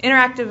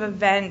interactive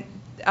event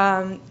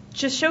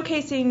just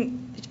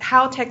showcasing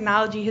how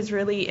technology has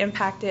really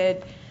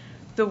impacted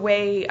the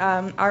way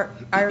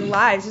our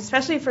lives,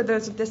 especially for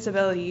those with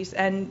disabilities,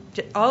 and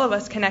all of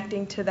us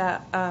connecting to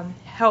the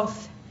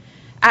health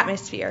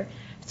atmosphere.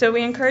 So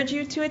we encourage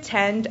you to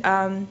attend.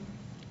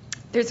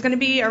 There's going to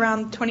be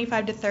around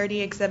 25 to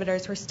 30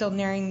 exhibitors. We're still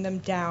narrowing them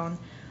down.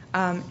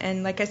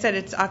 And like I said,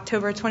 it's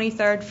October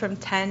 23rd from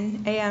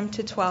 10 a.m.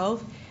 to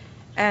 12.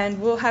 And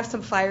we'll have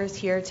some flyers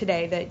here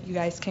today that you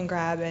guys can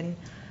grab. And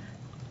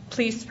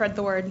please spread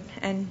the word.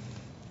 And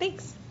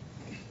thanks.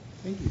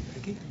 Thank you,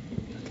 Becky.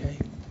 Okay.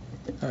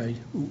 All right.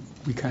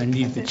 We kind of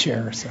need the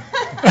chair, so.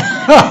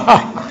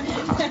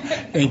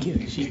 Thank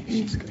you.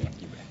 She's great.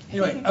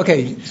 Anyway,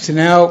 okay. So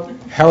now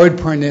Howard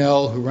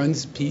Parnell, who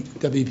runs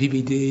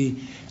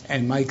WPPD,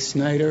 and Mike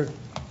Snyder,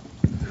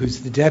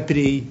 who's the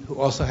deputy, who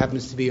also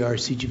happens to be our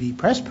CGV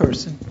press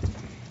person,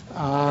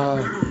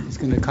 is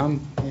going to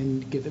come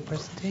and give the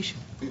presentation.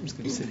 I'm just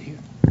going to sit here.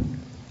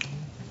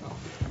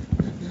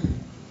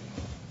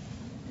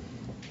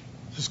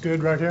 Is this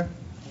good right here?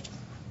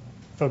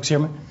 Folks hear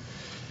me?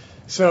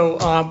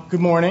 So,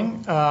 good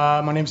morning.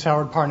 My name is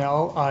Howard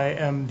Parnell. I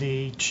am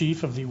the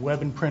chief of the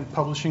Web and Print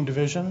Publishing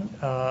Division.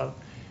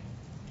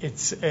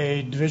 It's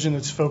a division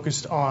that's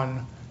focused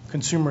on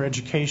consumer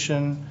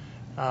education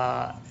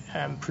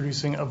and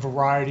producing a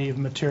variety of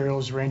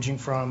materials ranging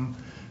from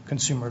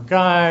consumer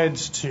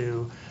guides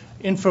to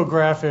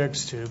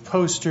infographics to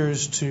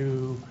posters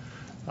to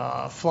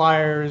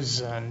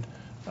flyers and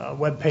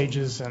web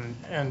pages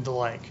and the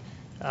like.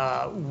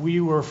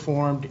 We were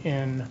formed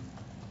in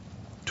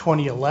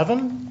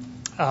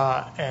 2011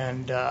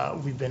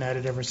 and we've been at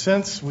it ever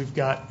since. We've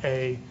got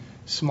a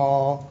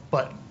small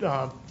but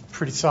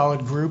pretty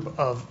solid group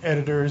of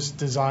editors,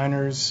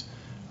 designers,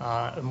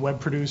 and web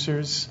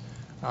producers.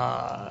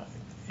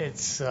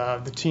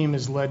 The team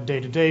is led day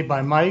to day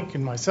by Mike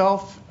and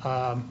myself,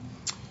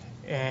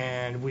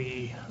 And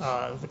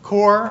the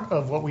core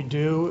of what we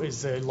do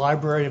is a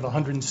library of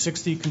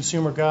 160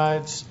 consumer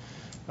guides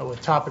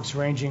with topics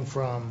ranging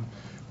from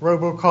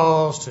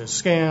robocalls to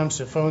scams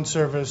to phone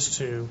service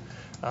to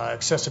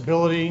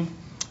accessibility.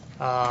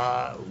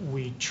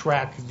 We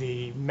track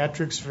the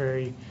metrics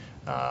very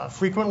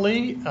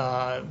frequently.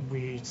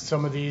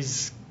 Some of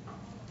these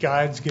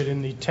guides get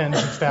in the tens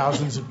of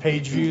thousands of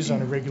page views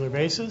on a regular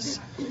basis.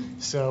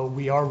 So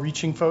we are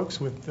reaching folks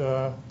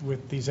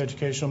with these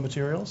educational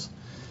materials.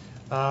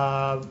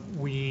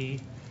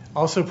 We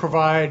also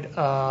provide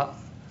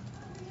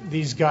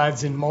these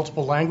guides in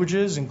multiple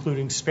languages,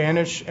 including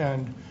Spanish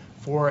and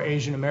 4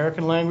 Asian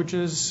American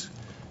languages,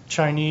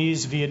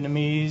 Chinese,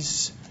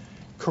 Vietnamese,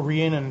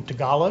 Korean, and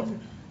Tagalog.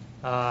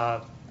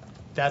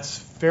 That's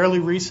fairly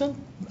recent,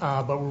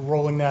 but we're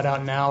rolling that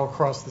out now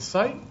across the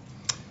site.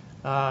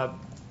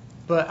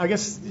 But I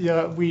guess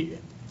we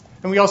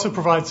also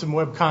provide some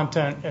web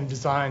content and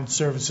design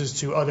services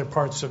to other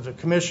parts of the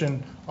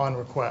commission on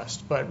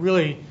request. But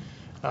really,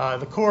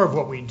 the core of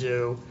what we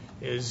do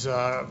is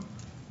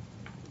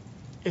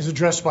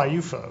addressed by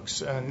you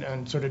folks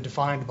and sort of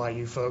defined by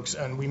you folks,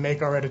 and we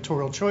make our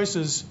editorial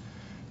choices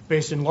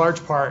based in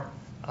large part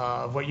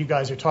of what you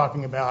guys are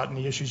talking about and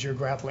the issues you're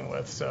grappling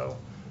with. So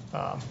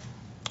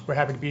we're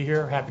happy to be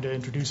here, happy to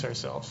introduce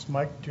ourselves.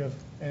 Mike, do you have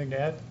anything to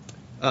add?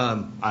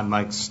 I'm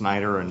Mike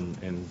Snyder,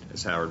 and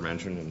as Howard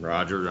mentioned, and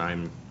Roger,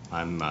 I'm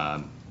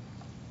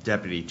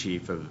deputy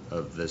chief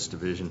of this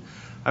division.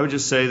 I would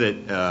just say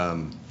that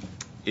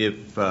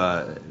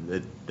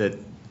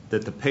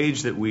that the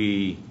page that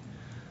we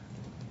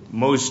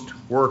most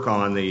work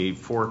on,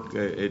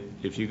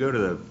 if you go to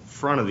the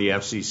front of the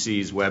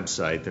FCC's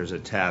website, there's a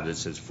tab that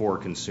says For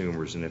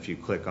Consumers, and if you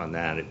click on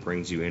that, it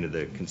brings you into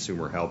the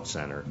Consumer Help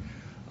Center.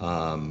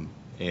 And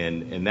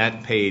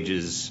that page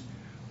is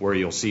where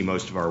you'll see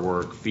most of our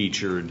work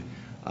featured.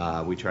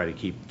 We try to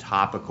keep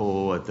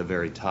topical. At the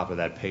very top of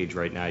that page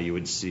right now, you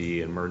would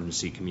see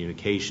emergency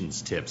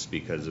communications tips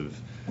because of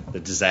the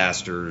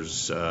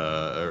disasters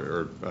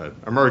or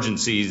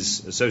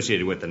emergencies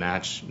associated with the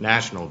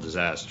natural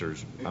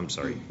disasters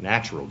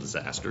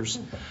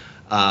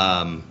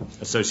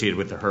associated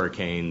with the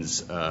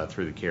hurricanes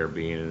through the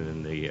Caribbean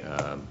and the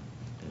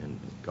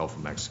Gulf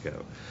of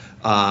Mexico.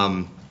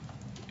 And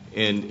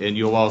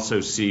you'll also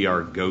see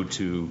our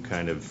go-to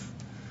kind of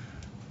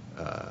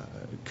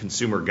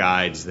consumer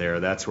guides there.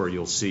 That's where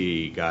you'll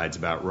see guides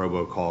about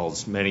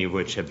robocalls, many of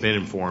which have been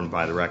informed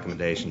by the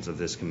recommendations of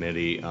this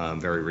committee.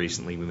 Very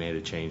recently, we made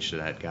a change to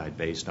that guide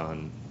based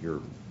on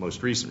your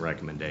most recent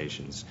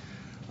recommendations.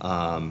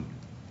 And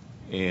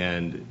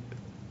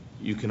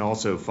you can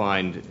also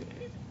find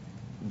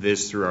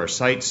this through our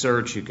site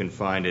search. You can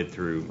find it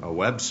through a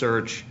web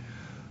search.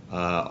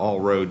 All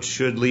roads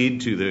should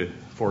lead to the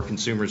For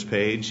Consumers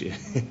page,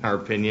 in our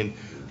opinion.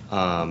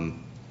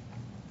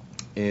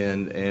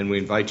 And we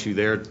invite you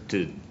there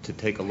to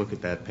take a look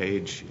at that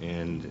page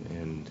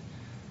and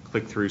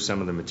click through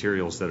some of the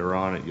materials that are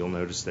on it. You'll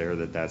notice there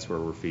that that's where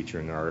we're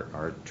featuring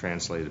our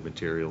translated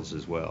materials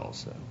as well.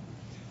 So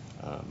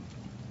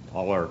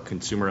all our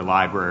consumer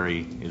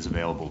library is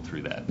available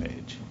through that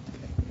page.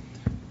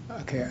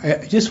 Okay,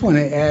 I just want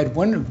to add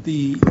one of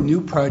the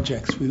new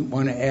projects we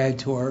want to add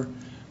to our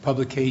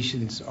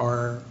publications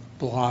are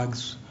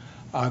blogs,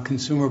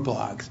 consumer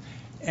blogs.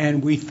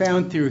 And we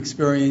found through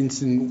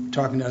experience and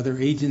talking to other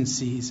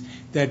agencies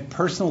that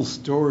personal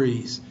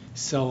stories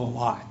sell a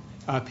lot.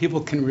 People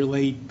can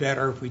relate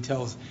better if we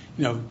tell,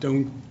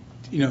 don't,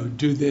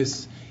 do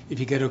this if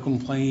you get a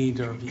complaint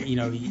or,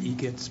 you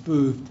get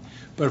spoofed.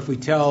 But if we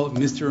tell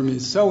Mr. and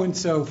Ms.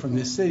 So-and-so from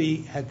this city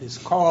had this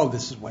call,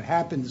 this is what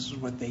happened, this is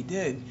what they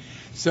did.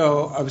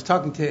 So I was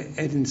talking to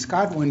Ed and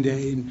Scott one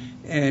day,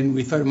 and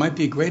we thought it might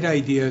be a great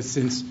idea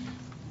since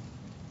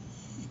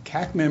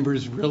CAC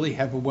members really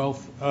have a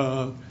wealth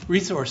of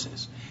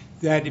resources,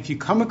 that if you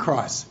come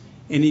across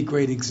any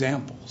great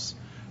examples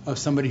of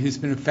somebody who's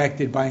been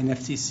affected by an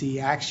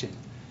FCC action,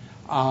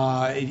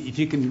 if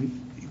you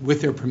can, with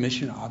their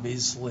permission,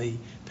 obviously,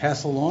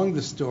 pass along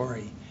the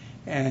story,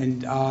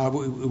 and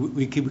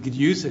we could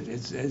use it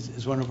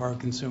as one of our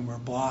consumer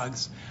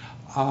blogs.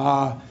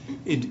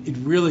 It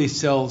really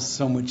sells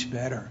so much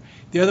better.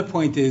 The other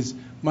point is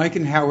Mike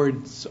and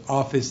Howard's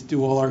office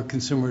do all our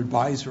consumer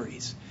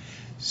advisories.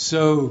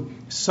 So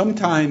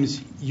sometimes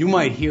you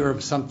might hear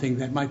of something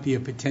that might be a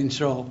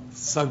potential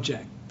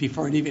subject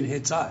before it even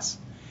hits us.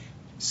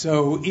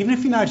 So even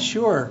if you're not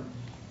sure,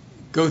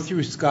 go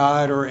through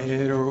Scott or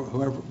Ed or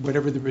whoever,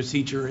 whatever the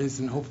procedure is,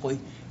 and hopefully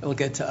it'll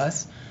get to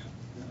us.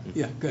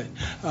 Yeah, good.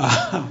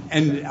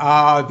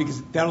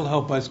 Because that'll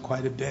help us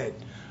quite a bit.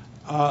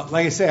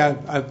 Like I say,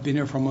 I've been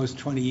here for almost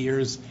 20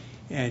 years,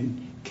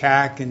 and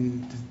CAC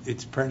and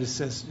its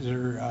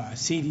predecessor,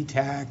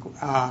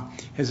 CDTAC,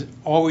 has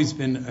always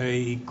been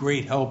a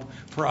great help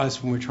for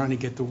us when we're trying to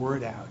get the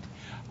word out.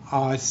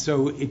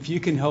 So if you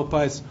can help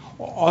us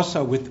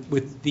also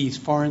with these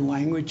foreign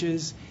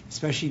languages,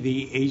 especially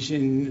the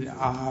Asian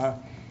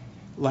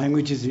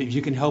languages, if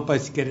you can help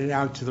us get it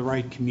out to the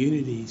right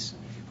communities,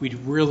 we'd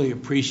really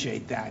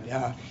appreciate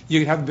that. You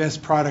can have the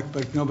best product,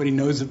 but if nobody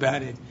knows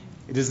about it,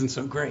 it isn't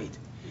so great.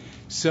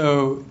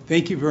 So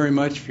thank you very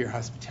much for your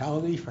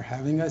hospitality, for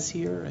having us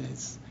here, and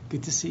it's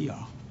good to see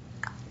y'all.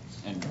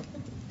 And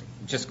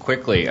just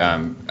quickly,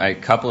 a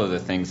couple of the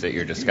things that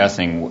you're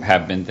discussing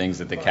have been things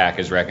that the CAC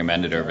has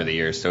recommended over the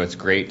years, so it's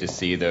great to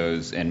see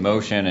those in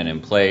motion and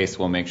in place.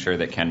 We'll make sure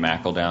that Ken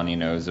McEldowney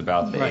knows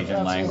about the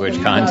Asian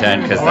language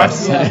content,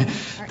 because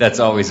that's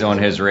always on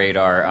his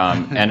radar.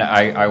 And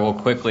I will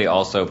quickly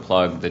also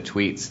plug the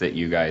tweets that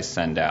you guys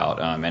send out,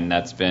 and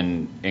that's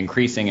been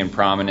increasing in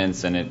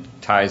prominence, and it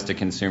ties to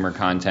consumer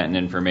content and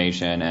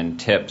information and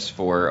tips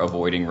for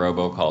avoiding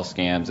robocall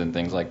scams and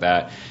things like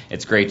that.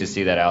 It's great to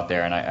see that out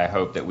there, and I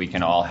hope that we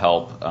can all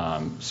help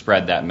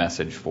spread that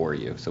message for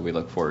you. So we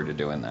look forward to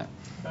doing that.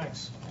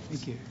 Thanks.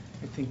 Thank you.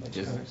 I think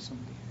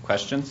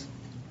Questions?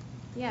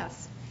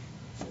 Yes.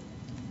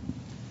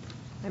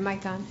 My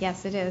mic on?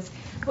 Yes, it is.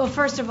 Well,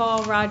 first of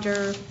all,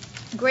 Roger,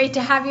 great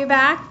to have you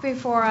back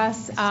before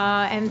us,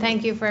 and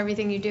thank you for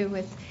everything you do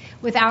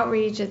with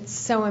outreach. It's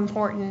so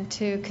important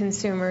to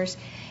consumers.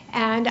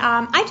 And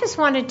I just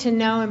wanted to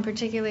know, and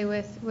particularly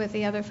with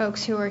the other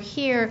folks who are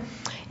here,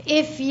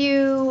 if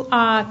you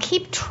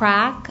keep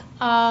track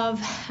of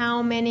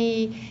how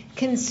many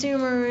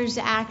consumers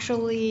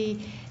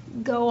actually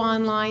go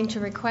online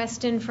to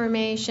request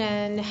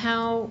information,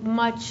 how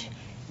much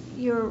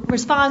your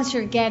response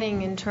you're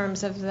getting in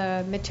terms of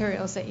the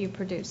materials that you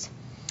produce.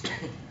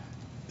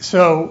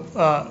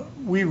 So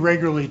we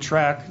regularly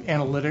track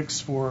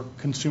analytics for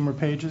consumer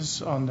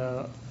pages on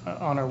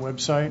our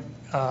website.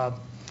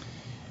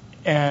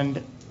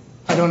 And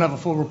I don't have a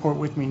full report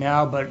with me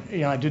now, but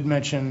I did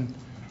mention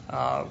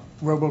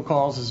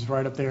robocalls is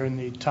right up there in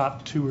the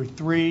top 2 or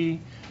 3.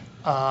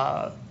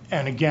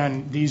 And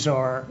again, these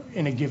are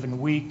in a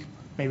given week,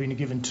 maybe in a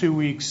given 2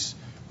 weeks.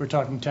 We're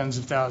talking tens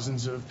of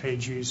thousands of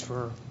page views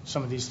for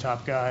some of these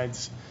top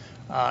guides.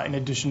 In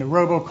addition to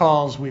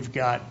robocalls, we've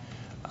got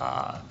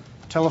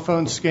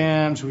telephone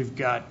scams, we've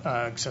got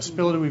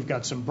accessibility, we've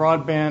got some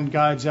broadband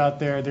guides out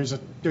there. There's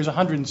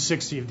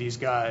 160 of these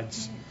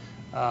guides.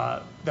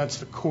 That's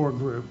the core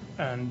group,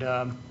 and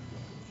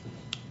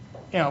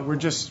we're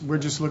just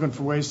looking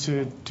for ways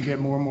to get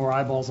more and more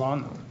eyeballs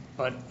on them.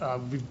 But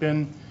we've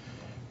been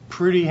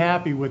pretty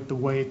happy with the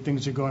way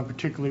things are going,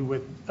 particularly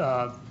with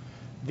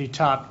the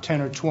top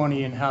 10 or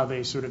 20 and how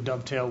they sort of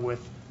dovetail with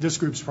this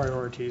group's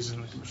priorities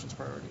and the Commission's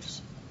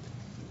priorities.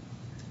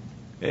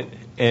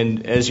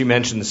 And as you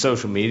mentioned, the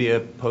social media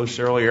posts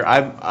earlier,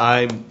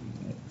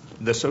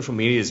 the social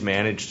media is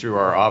managed through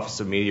our Office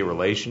of Media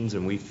Relations,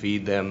 and we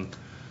feed them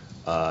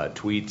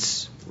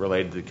tweets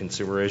related to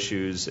consumer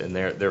issues, and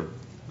they're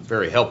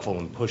very helpful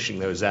in pushing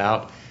those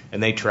out,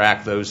 and they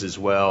track those as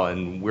well.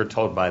 And we're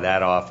told by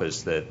that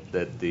office that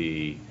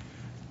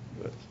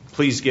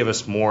please give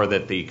us more,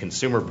 that the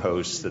consumer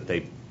posts that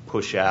they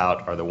push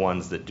out are the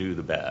ones that do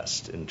the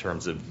best in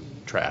terms of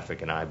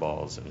traffic and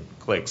eyeballs and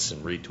clicks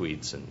and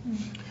retweets and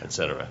et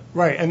cetera.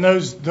 Right, and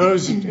those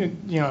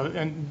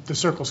and the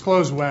circle's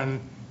closed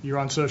when you're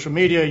on social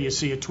media, you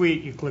see a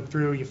tweet, you click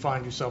through, you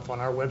find yourself on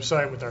our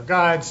website with our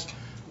guides.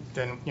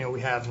 Then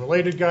we have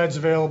related guides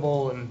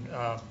available, and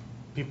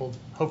people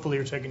hopefully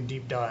are taking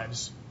deep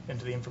dives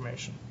into the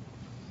information.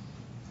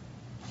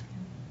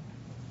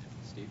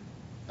 Steve?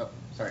 Oh,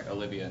 sorry,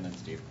 Olivia and then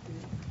Steve.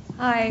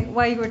 Hi,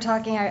 while you were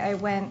talking, I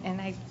went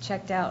and I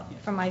checked out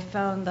from my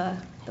phone the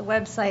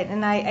website,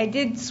 and I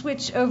did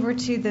switch over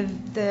to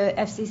the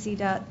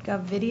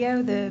FCC.gov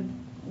video,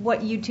 what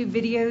YouTube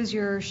videos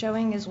you're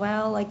showing as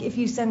well. Like if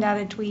you send out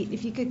a tweet,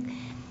 if you could,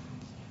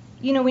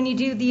 when you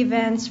do the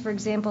events, for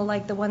example,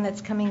 like the one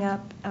that's coming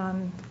up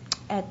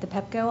at the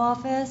PEPCO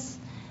office,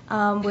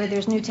 where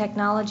there's new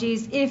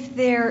technologies, if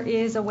there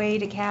is a way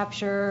to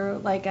capture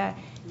like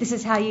this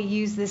is how you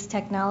use this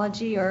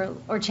technology,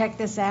 or check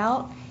this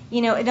out,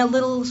 in a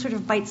little sort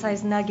of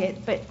bite-sized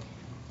nugget, but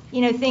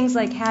things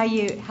like how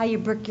you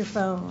brick your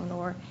phone,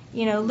 or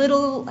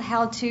little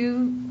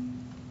how-to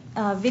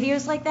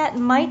videos like that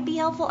might be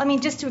helpful. I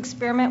mean, just to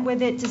experiment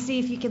with it, to see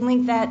if you can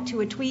link that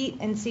to a tweet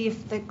and see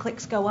if the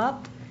clicks go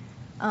up.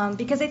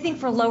 Because I think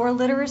for lower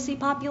literacy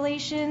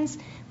populations,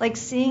 like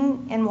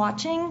seeing and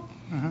watching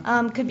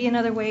could be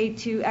another way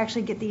to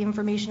actually get the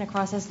information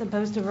across, as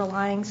opposed to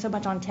relying so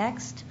much on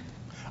text.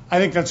 I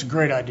think that's a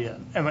great idea,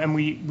 and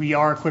we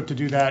are equipped to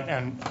do that.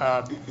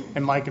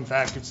 And Mike, in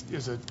fact,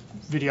 is a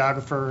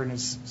videographer in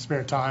his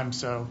spare time,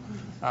 so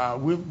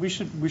we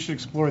should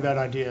explore that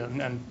idea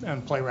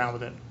and play around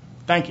with it.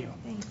 Thank you.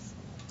 Thanks.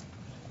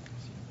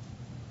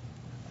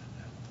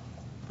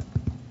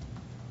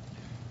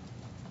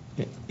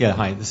 Yeah,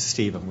 hi, this is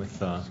Steve. I'm with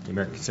the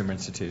American Consumer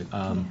Institute.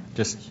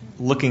 Just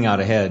looking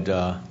out ahead,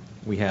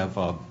 we have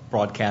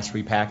broadcast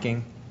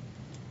repacking,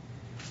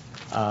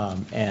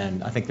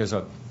 and I think there's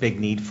a big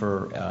need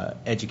for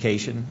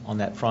education on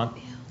that front,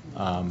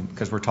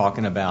 because we're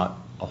talking about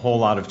a whole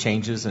lot of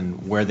changes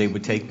and where they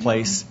would take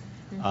place,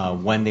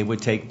 when they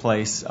would take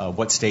place,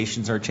 what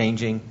stations are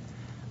changing,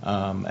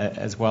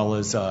 as well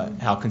as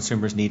how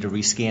consumers need to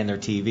rescan their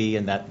TV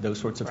and those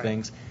sorts of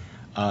things.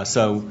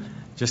 So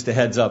just a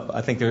heads up,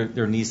 I think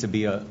there needs to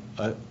be a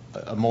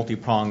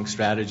multi-pronged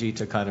strategy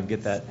to kind of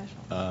get that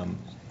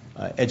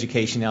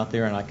education out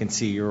there, and I can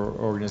see your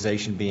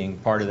organization being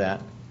part of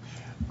that.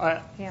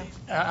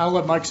 I'll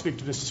let Mike speak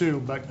to this too,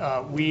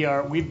 but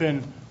we've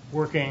been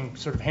working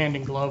sort of hand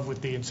in glove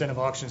with the incentive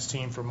auctions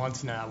team for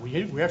months now.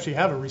 We actually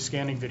have a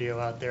rescanning video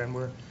out there, and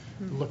we're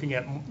looking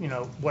at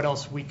what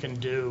else we can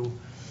do.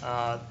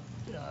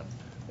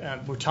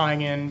 And we're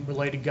tying in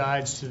related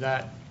guides to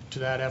that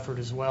effort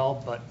as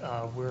well. But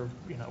we're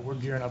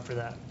gearing up for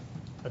that.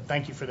 But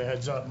thank you for the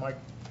heads up, Mike.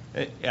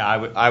 Yeah,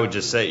 I would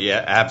just say,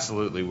 yeah,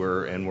 absolutely.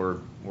 We're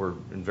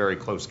in very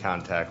close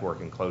contact,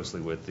 working closely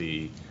with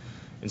the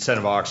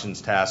Incentive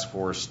Auctions Task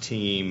Force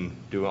team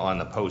on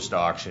the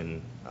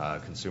post-auction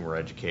consumer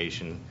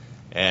education,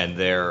 and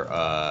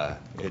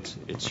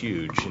it's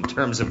huge in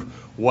terms of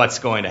what's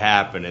going to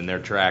happen, and they're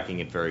tracking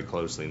it very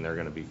closely, and they're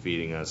going to be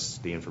feeding us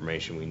the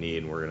information we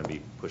need, and we're going to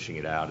be pushing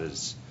it out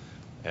as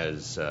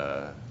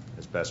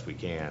best we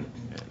can,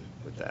 and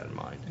with that in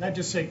mind. And I'd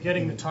just say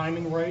getting the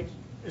timing right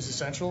is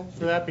essential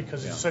for that,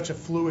 because it's such a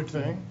fluid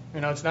thing.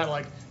 It's not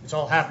like it's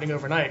all happening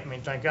overnight. I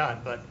mean, thank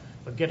God, but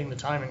getting the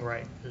timing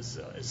right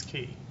is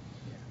key.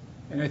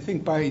 And I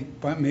think by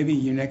maybe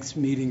your next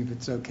meeting, if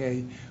it's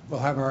okay, we'll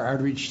have our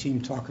outreach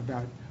team talk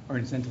about our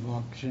incentive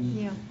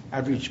auction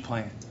outreach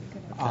plan.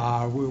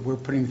 We're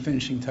putting the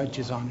finishing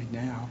touches on it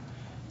now,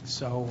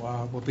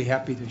 so we'll be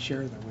happy to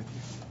share that with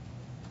you.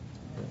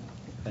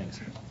 Thanks.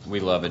 We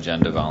love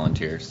agenda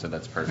volunteers, so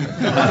that's perfect.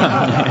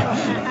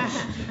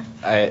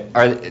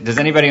 Does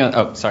anybody?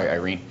 Oh, sorry,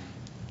 Irene.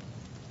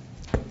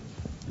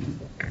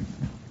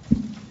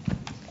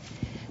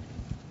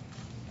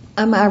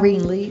 I'm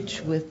Irene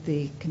Leach with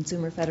the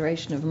Consumer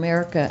Federation of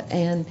America,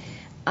 and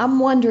I'm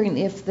wondering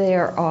if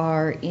there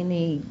are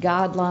any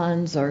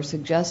guidelines or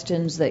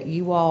suggestions that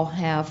you all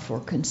have for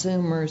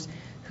consumers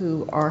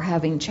who are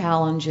having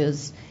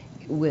challenges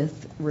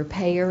with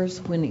repairs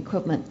when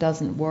equipment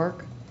doesn't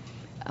work.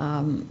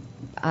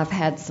 I've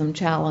had some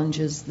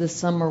challenges this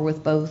summer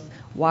with both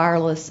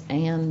wireless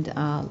and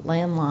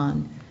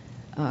landline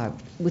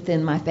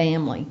within my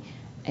family,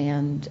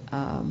 and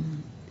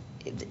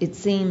it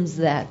seems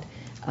that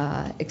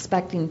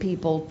expecting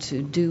people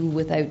to do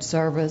without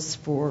service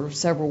for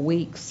several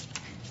weeks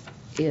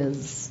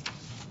is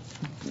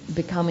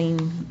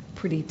becoming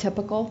pretty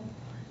typical,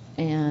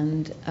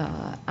 and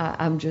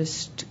I'm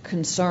just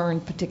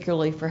concerned,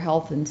 particularly for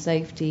health and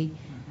safety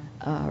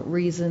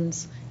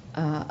reasons,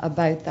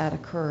 about that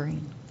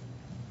occurring.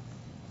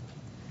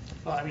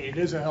 Well, I mean, it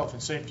is a health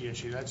and safety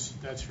issue,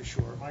 that's for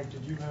sure. Mike,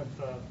 did you have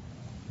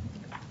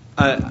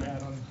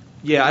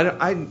Yeah,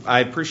 I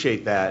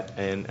appreciate that,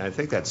 and I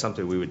think that's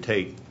something we would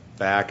take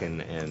back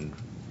and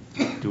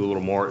do a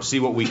little more, see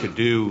what we could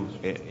do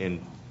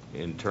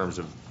in terms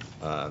of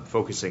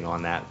focusing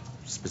on that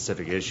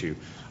specific issue.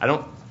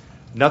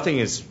 Nothing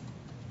is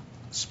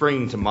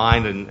springing to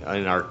mind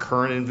in our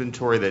current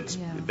inventory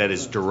that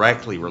is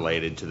directly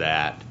related to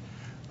that,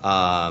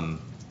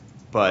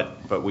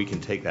 but we can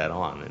take that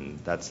on, and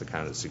that's the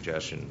kind of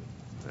suggestion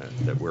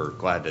that we're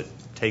glad to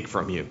take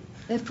from you.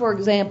 For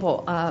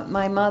example,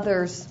 my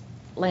mother's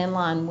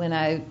landline went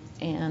out,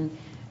 and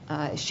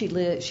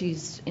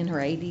she's in her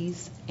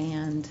 80s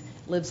and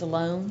lives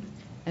alone,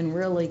 and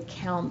really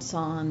counts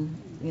on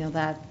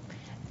that.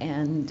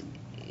 And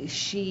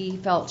she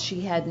felt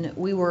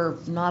we were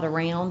not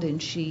around,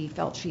 and she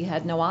felt she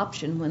had no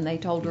option when they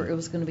told her it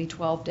was going to be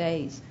 12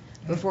 days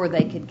before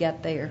they could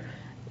get there,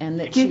 and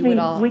that Excuse she would me,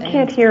 all. we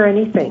can't hear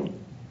anything.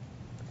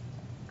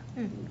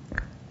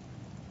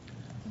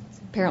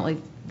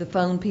 Apparently, the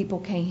phone people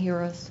can't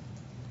hear us.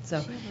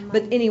 So,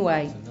 but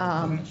anyway,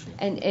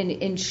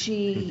 and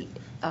she,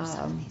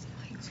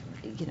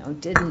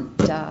 didn't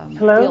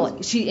feel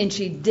it.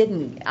 She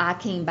didn't. I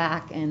came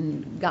back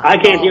and got. I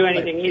can't do involved,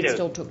 anything but either. It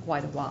still took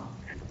quite a while.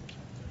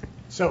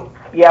 So.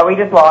 Yeah, we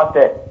just lost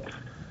it.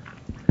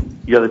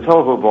 Yeah, the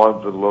telephone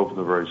volumes are low from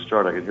the very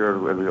start. I could hear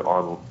everybody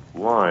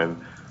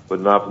online,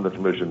 but not from the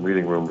commission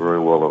meeting room very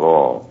well at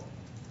all.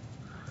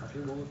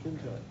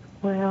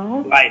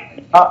 Well,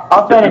 right.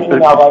 I'll send an email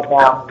right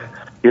now.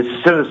 It's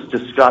send us to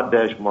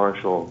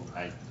Scott-Marshall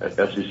at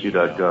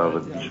fcc.gov,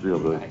 and you should be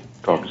able to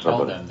talk to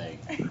somebody. Tell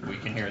them we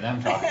can hear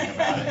them talking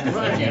about it. They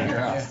can't hear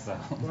us. So.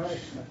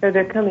 So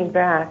they're coming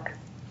back.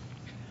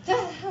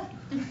 Let's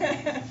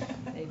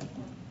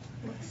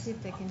see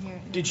if they can hear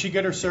it. Did she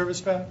get her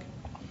service back?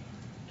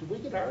 Did we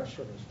get our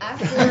service?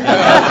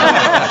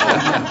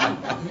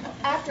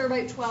 After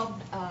about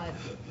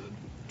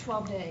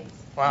 12 days.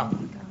 Wow.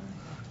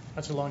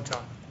 That's a long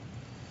time.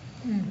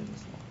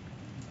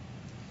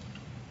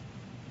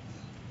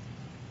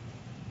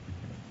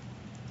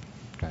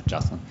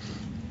 Jocelyn.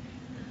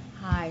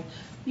 Hi.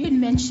 You had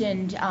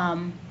mentioned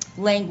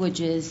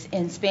languages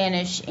in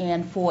Spanish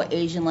and 4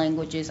 Asian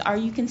languages. Are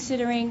you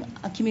considering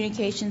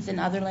communications in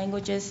other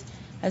languages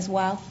as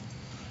well?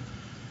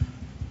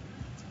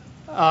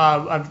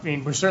 I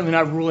mean, we're certainly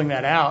not ruling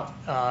that out.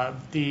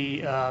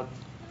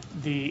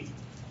 The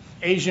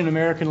Asian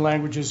American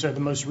languages are the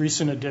most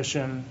recent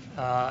addition,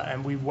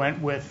 and we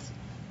went with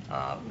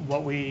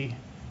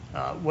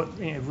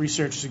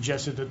Research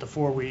suggested that the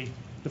four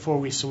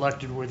we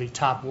selected were the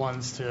top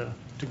ones to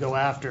go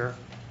after,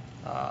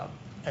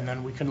 and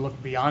then we can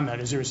look beyond that.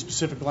 Is there a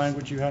specific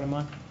language you had in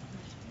mind?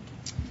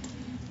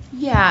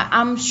 Yeah,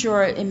 I'm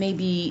sure it may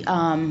be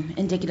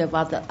indicative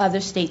of the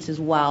other states as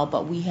well,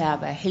 but we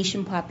have a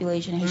Haitian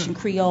population, Haitian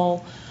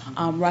Creole,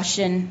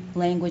 Russian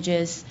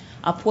languages.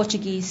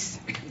 Portuguese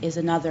is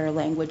another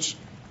language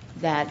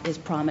that is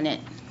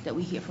prominent that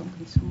we hear from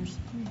consumers.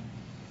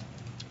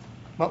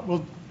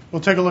 Well,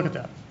 we'll take a look at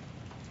that.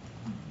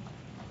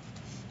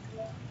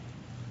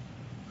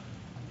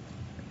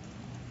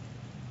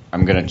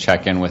 I'm going to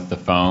check in with the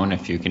phone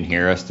if you can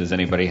hear us. Does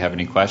anybody have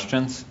any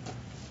questions?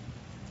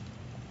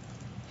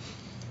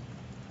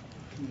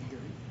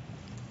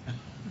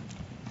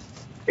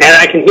 And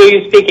I can hear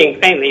you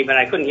speaking faintly, but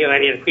I couldn't hear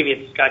any of the previous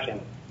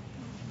discussion.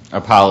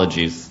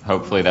 Apologies.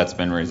 Hopefully that's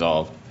been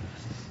resolved.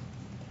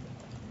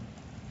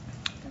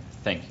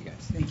 Thank you, guys.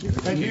 Thank you.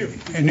 Thank you.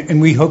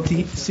 And we hope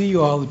to see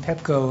you all at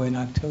PEPCO in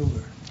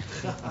October.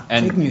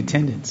 Taking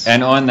attendance.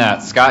 And on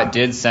that, Scott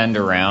did send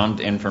around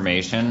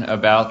information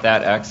about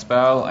that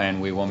expo,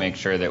 and we will make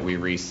sure that we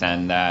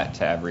resend that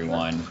to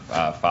everyone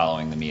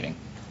following the meeting.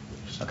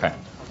 Okay.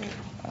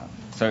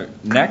 So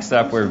next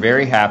up, we're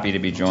very happy to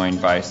be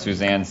joined by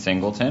Suzanne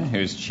Singleton,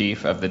 who's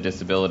Chief of the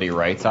Disability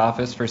Rights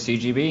Office for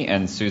CGB,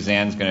 and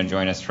Suzanne's going to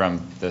join us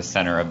from the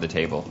center of the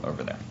table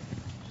over there.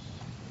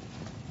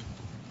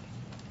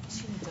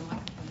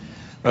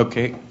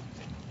 Okay.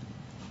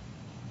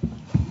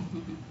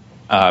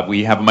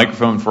 We have a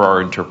microphone for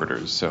our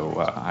interpreters, so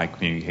I'm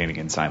communicating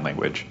in sign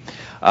language.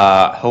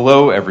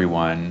 Hello,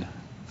 everyone.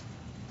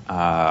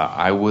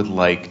 I would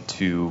like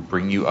to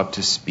bring you up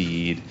to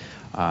speed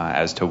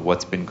as to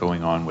what's been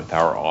going on with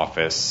our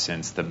office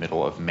since the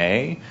middle of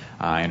May.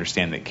 I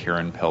understand that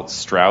Karen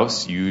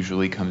Peltz-Strauss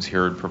usually comes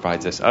here and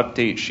provides us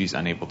updates. She's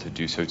unable to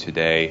do so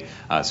today,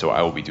 so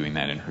I will be doing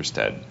that in her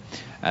stead.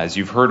 As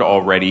you've heard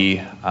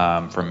already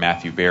from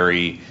Matthew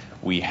Berry,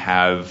 we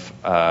have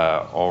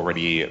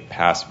already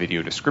passed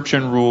video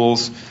description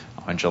rules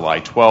on July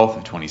 12th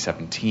of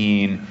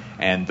 2017,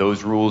 and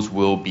those rules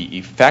will be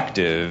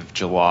effective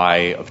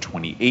July of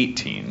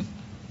 2018.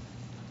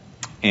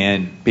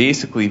 And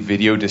basically,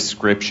 video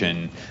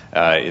description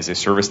is a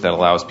service that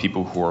allows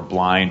people who are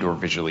blind or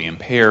visually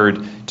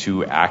impaired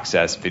to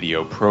access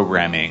video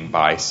programming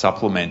by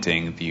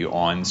supplementing the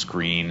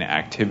on-screen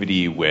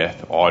activity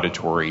with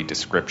auditory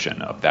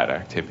description of that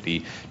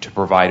activity to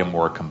provide a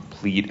more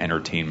complete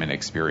entertainment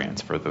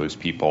experience for those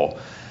people.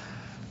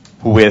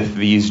 With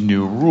these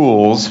new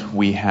rules,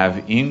 we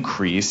have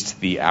increased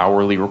the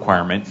hourly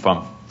requirement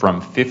from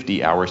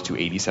 50 hours to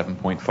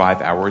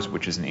 87.5 hours,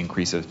 which is an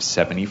increase of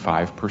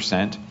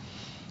 75%.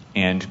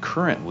 And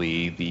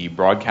currently, the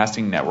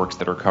broadcasting networks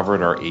that are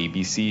covered are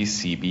ABC,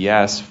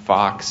 CBS,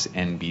 Fox,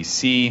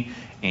 NBC,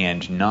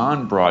 and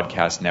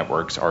non-broadcast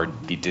networks are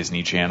the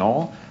Disney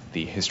Channel,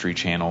 the History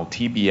Channel,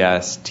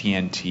 TBS,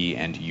 TNT,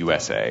 and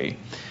USA.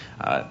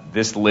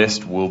 This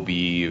list will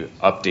be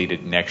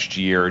updated next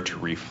year to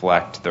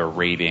reflect the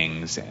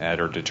ratings that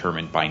are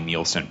determined by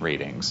Nielsen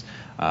ratings.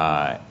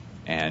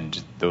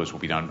 And those will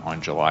be done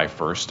on July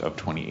 1st of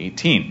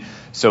 2018.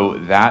 So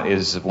that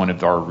is one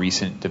of our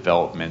recent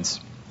developments.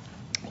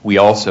 We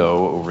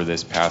also, over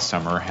this past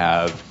summer,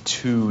 have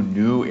two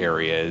new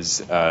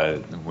areas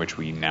in which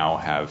we now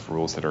have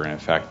rules that are in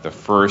effect. The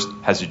first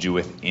has to do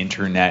with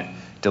internet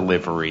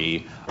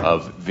delivery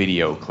of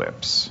video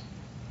clips.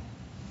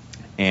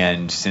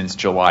 And since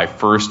July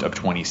 1st of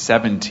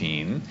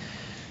 2017,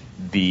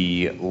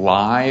 the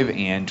live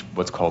and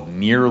what's called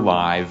near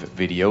live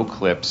video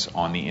clips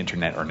on the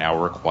internet are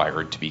now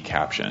required to be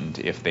captioned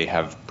if they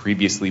have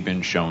previously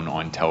been shown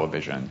on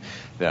television.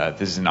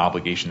 This is an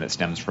obligation that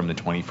stems from the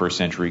 21st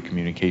Century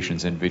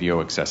Communications and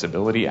Video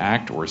Accessibility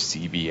Act, or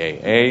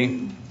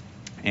CVAA,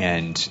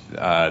 and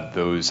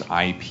those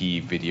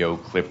IP video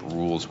clip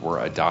rules were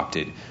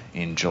adopted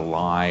in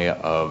July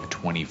of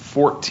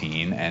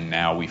 2014, and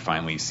now we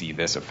finally see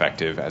this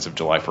effective as of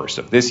July 1st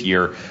of this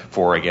year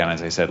for, again,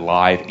 as I said,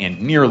 live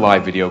and near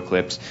live video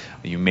clips.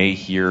 You may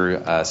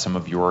hear some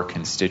of your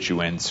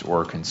constituents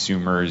or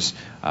consumers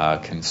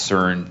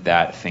concerned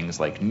that things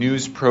like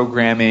news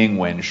programming,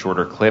 when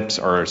shorter clips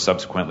are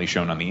subsequently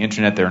shown on the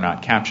internet, they're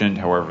not captioned.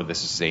 However,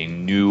 this is a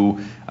new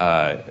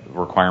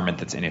requirement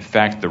that's in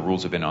effect. The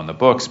rules have been on the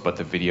books, but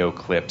the video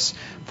clips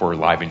for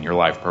live and near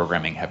live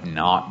programming have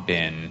not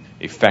been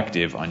effective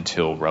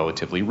until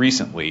relatively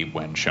recently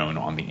when shown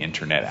on the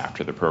internet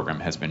after the program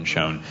has been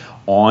shown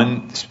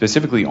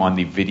specifically on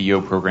the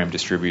video program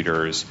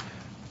distributor's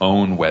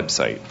own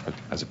website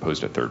as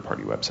opposed to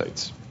third-party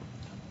websites.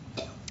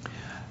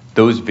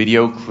 Those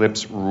video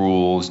clips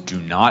rules do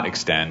not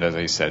extend, as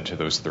I said, to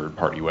those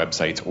third-party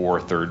websites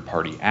or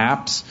third-party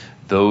apps.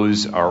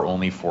 Those are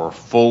only for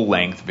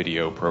full-length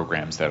video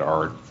programs that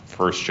are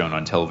first shown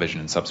on television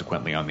and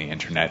subsequently on the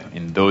internet.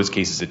 In those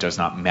cases, it does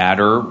not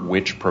matter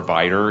which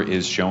provider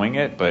is showing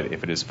it, but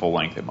if it is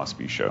full-length, it must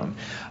be shown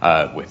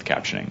with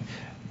captioning.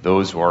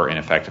 Those are in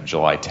effect of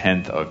July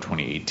 10th of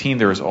 2018.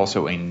 There is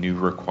also a new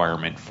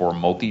requirement for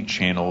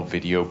multi-channel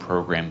video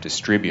program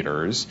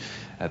distributors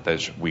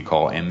that we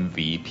call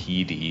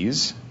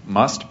MVPDs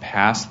must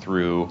pass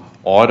through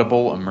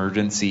audible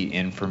emergency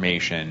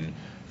information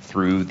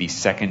through the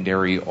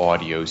secondary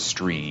audio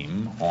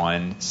stream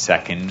on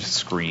second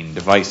screen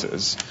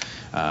devices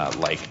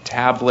like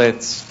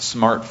tablets,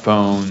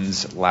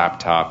 smartphones,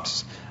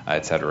 laptops,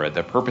 etc.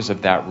 The purpose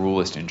of that rule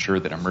is to ensure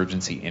that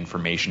emergency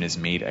information is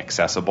made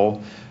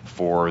accessible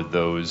for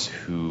those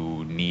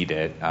who need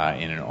it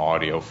in an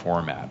audio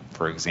format.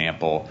 For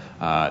example,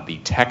 the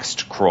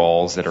text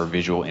crawls that are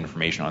visual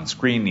information on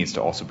screen needs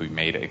to also be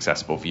made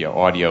accessible via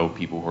audio.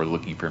 People who are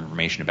looking for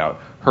information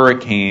about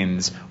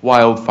hurricanes,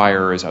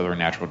 wildfires, other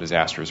natural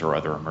disasters, or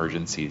other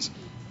emergencies.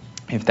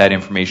 If that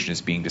information is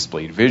being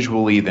displayed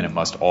visually, then it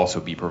must also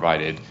be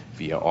provided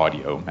via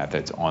audio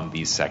methods on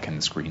these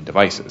second screen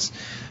devices.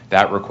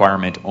 That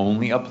requirement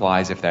only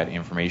applies if that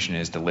information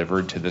is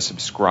delivered to the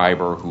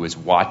subscriber who is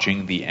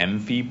watching the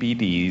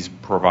MVPD's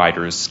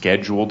provider's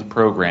scheduled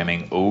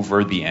programming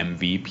over the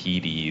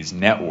MVPD's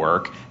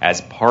network as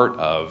part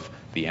of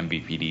the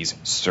MVPD's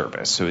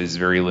service. So it is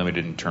very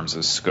limited in terms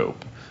of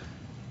scope.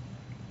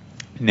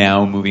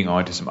 Now moving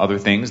on to some other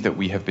things that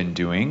we have been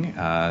doing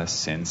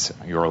since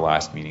your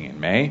last meeting in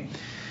May.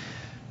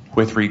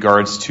 With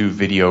regards to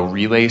video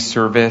relay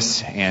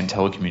service and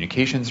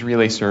telecommunications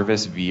relay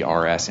service,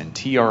 VRS and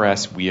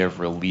TRS, we have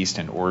released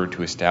an order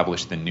to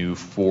establish the new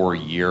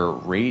 4-year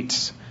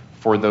rates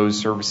for those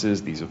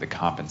services. These are the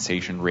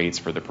compensation rates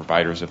for the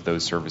providers of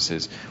those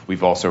services.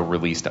 We've also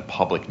released a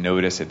public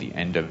notice at the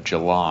end of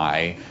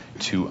July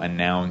to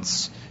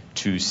announce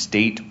to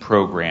state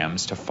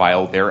programs to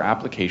file their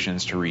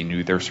applications to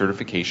renew their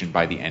certification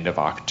by the end of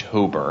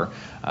October.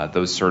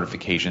 Those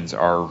certifications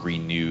are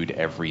renewed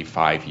every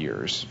 5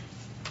 years.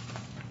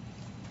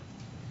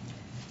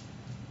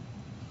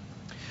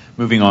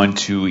 Moving on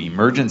to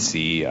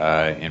emergency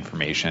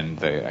information,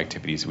 the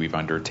activities we've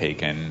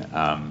undertaken.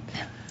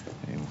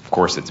 Of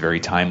course, it's very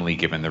timely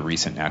given the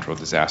recent natural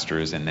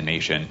disasters in the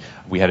nation.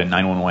 We had a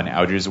 911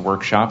 outages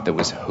workshop that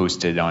was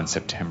hosted on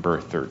September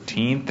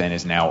 13th and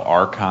is now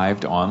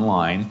archived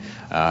online.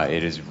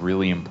 It is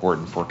really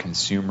important for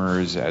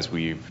consumers, as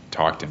we've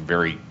talked in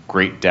very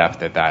great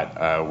depth at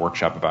that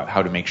workshop, about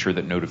how to make sure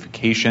that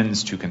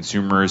notifications to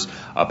consumers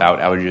about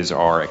outages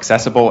are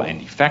accessible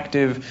and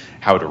effective,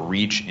 how to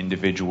reach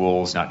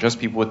individuals, not just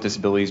people with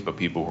disabilities, but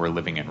people who are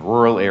living in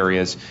rural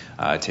areas,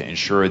 to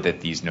ensure that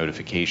these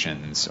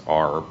notifications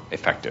are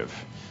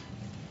effective.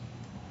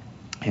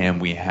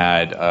 And we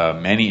had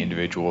many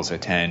individuals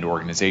attend,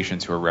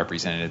 organizations who are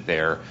represented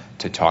there,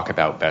 to talk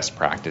about best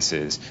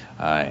practices,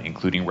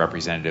 including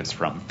representatives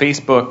from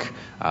Facebook,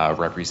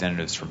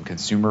 representatives from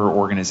consumer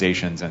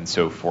organizations, and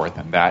so forth,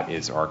 and that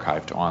is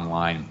archived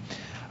online.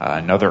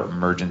 Another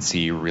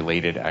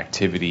emergency-related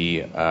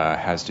activity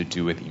has to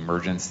do with the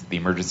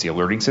Emergency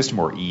Alerting System,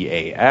 or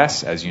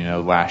EAS. As you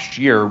know, last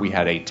year we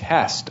had a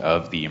test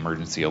of the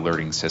Emergency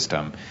Alerting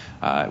System.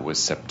 It was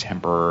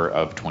September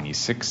of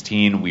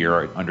 2016. We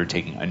are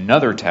undertaking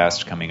another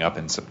test coming up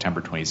in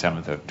September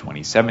 27th of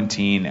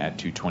 2017 at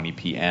 2:20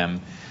 p.m.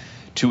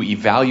 to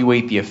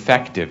evaluate the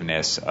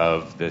effectiveness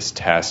of this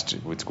test.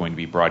 It's going to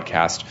be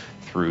broadcast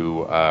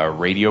through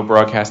radio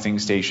broadcasting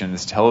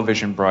stations,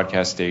 television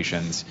broadcast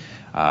stations,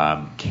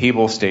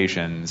 cable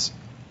stations,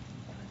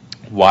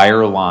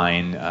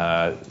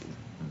 wireline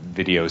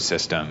video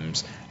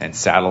systems, and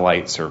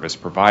satellite service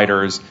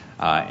providers,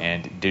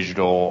 and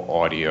digital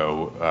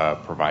audio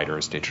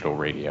providers, digital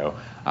radio.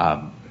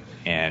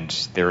 And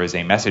there is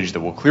a message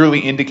that will clearly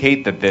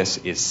indicate that this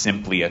is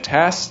simply a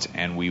test,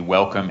 and we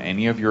welcome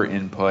any of your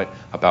input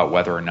about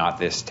whether or not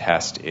this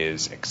test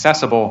is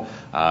accessible.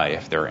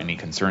 If there are any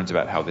concerns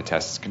about how the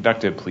test is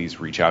conducted, please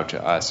reach out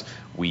to us.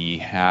 We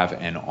have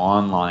an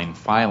online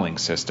filing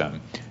system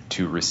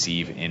to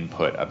receive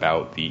input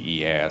about the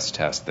EAS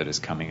test that is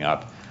coming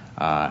up,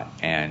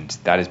 and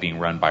that is being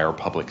run by our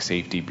Public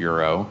Safety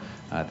Bureau.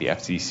 The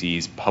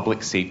FCC's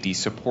Public Safety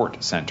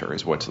Support Center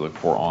is what to look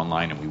for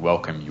online, and we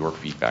welcome your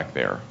feedback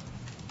there.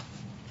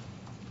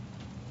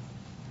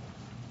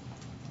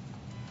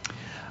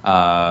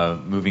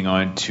 Moving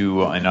on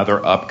to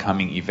another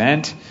upcoming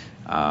event.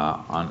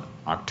 On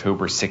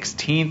October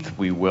 16th,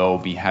 we will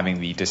be having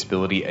the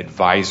Disability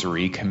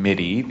Advisory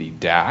Committee, the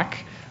DAC,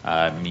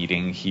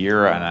 meeting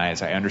here, and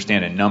as I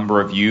understand, a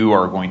number of you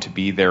are going to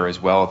be there as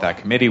well at that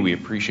committee. We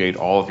appreciate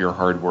all of your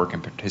hard work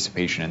and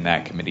participation in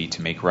that committee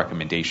to make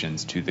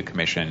recommendations to the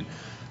Commission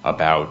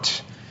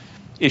about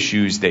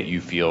issues that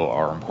you feel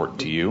are important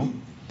to you.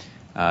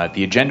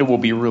 The agenda will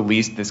be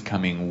released this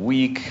coming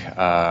week,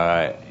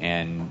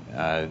 and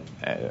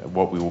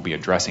what we will be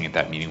addressing at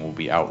that meeting will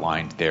be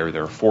outlined there.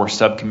 There are 4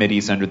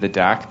 subcommittees under the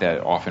DAC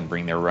that often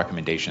bring their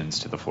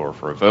recommendations to the floor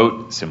for a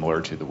vote, similar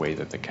to the way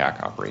that the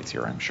CAC operates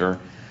here, I'm sure.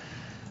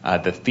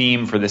 The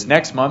theme for this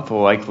next month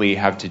will likely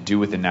have to do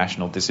with the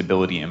National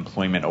Disability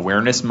Employment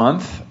Awareness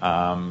Month.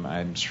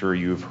 I'm sure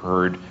you've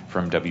heard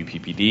from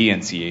WPPD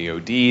and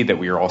CAOD that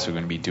we are also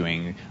going to be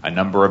doing a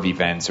number of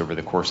events over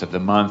the course of the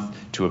month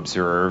to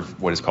observe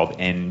what is called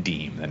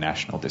NDEAM, the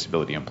National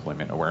Disability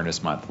Employment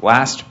Awareness Month.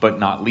 Last but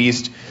not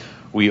least,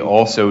 we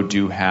also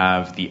do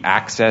have the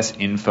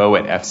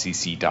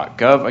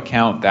accessinfo@fcc.gov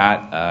account.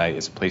 That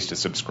is a place to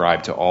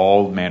subscribe to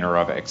all manner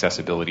of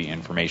accessibility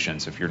information.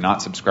 So if you're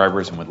not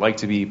subscribers and would like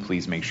to be,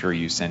 please make sure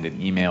you send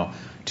an email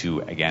to,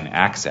 again,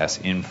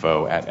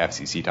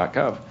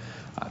 accessinfo@fcc.gov.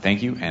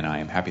 Thank you, and I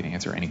am happy to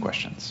answer any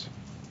questions.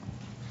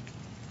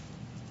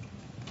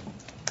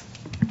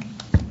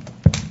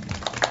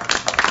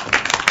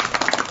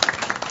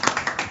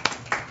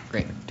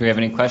 Great. Do we have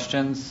any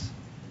questions?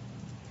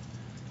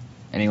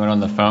 Anyone on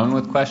the phone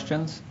with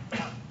questions?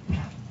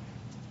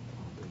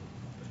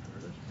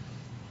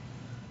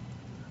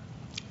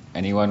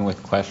 Anyone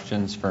with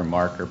questions for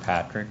Mark or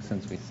Patrick,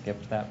 since we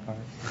skipped that part?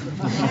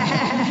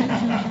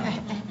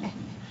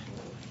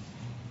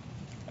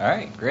 All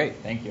right, great.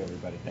 Thank you,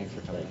 everybody. Thanks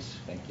for coming.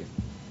 Thank you.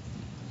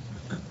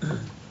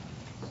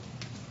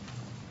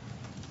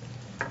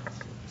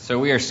 So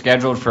we are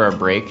scheduled for a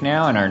break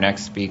now, and our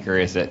next speaker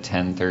is at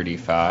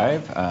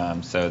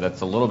 10:35. So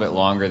that's a little bit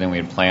longer than we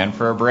had planned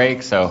for a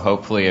break. So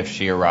hopefully if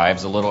she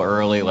arrives a little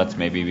early, let's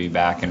maybe be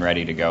back and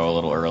ready to go a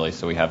little early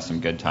so we have some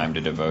good time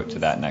to devote to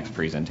that next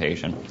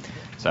presentation.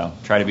 So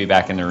try to be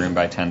back in the room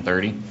by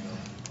 10:30.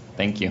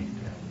 Thank you.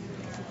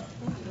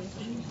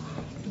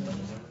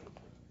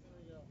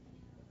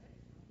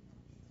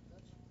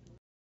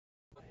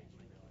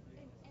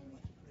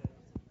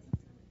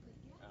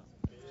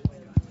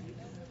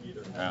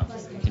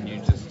 Can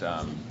you just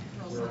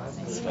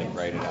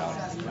write it out?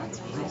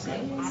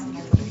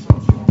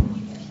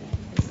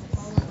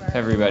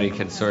 Everybody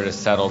could sort of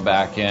settle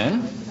back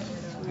in.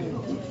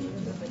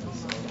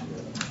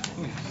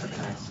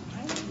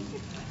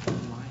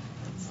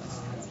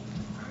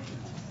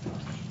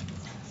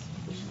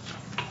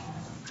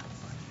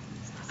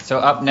 So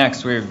up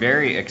next, we're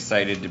very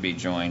excited to be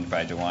joined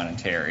by Dewana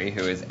Terry,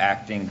 who is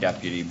Acting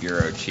Deputy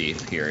Bureau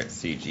Chief here at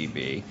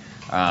CGB.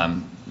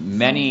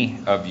 Many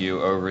of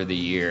you over the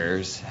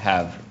years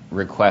have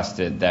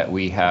requested that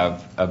we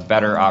have a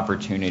better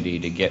opportunity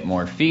to get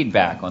more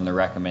feedback on the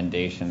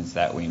recommendations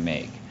that we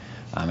make.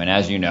 And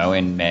as you know,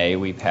 in May,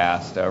 we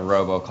passed a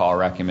robocall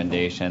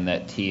recommendation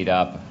that teed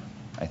up,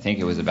 I think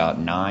it was about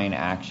 9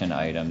 action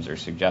items or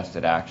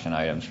suggested action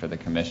items for the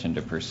Commission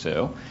to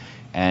pursue.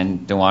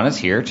 And Dewana's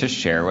here to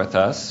share with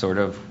us sort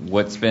of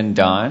what's been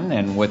done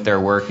and what they're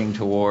working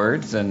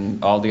towards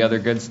and all the other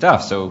good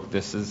stuff. So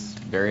this is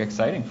very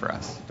exciting for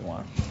us.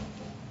 Dewana.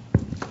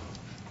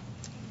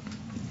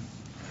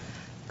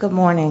 Good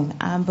morning.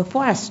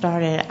 Before I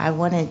started, I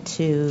wanted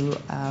to,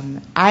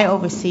 I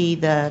oversee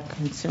the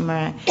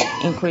Consumer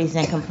Inquiries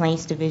and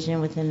Complaints Division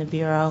within the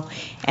Bureau,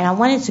 and I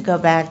wanted to go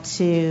back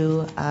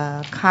to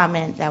a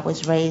comment that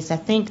was raised, I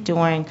think,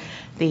 during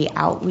the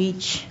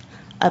outreach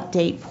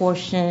update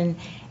portion,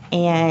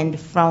 and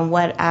from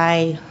what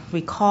I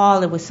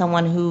recall, it was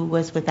someone who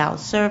was without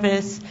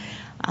service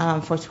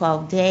for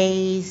 12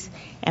 days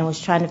and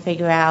was trying to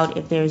figure out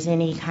if there's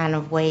any kind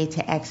of way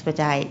to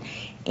expedite.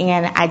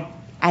 And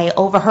I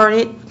overheard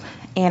it,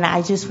 and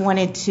I just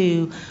wanted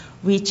to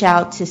reach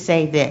out to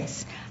say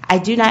this. I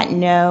do not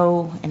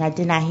know, and I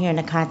did not hear in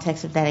the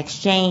context of that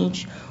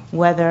exchange,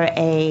 whether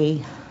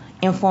a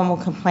informal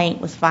complaint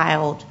was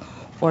filed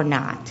or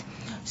not.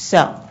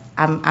 So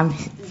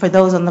for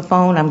those on the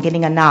phone, I'm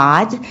getting a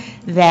nod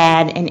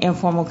that an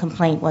informal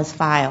complaint was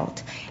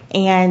filed.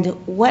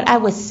 And what I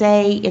would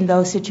say in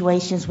those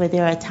situations where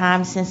there are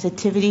time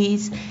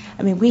sensitivities,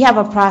 I mean, we have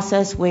a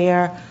process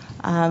where,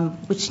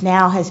 which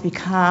now has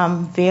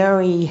become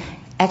very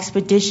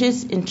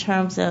expeditious in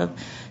terms of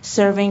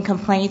serving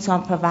complaints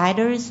on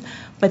providers,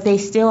 but they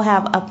still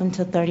have up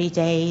until 30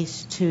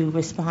 days to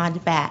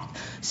respond back.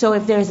 So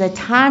if there's a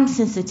time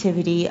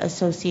sensitivity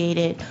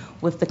associated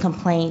with the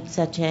complaint,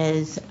 such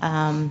as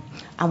I'm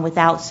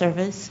without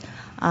service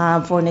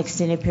for an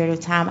extended period of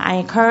time, I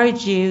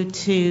encourage you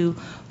to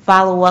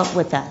follow up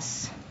with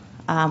us,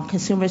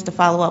 consumers to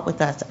follow up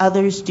with us.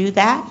 Others do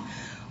that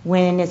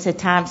when it's a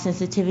time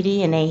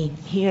sensitivity and they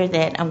hear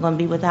that I'm going to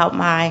be without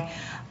my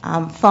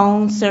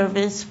phone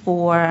service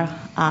for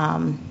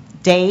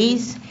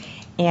days,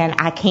 and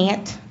I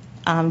can't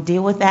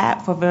deal with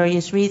that for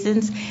various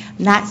reasons.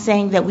 Not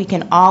saying that we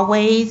can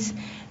always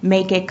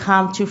make it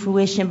come to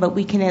fruition, but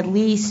we can at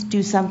least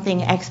do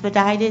something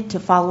expedited to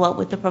follow up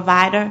with the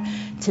provider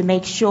to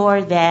make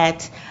sure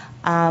that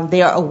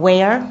they are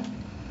aware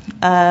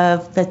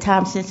of the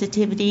time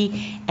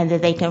sensitivity and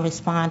that they can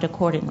respond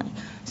accordingly.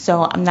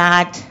 So I'm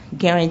not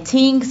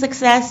guaranteeing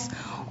success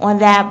on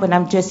that, but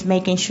I'm just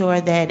making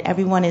sure that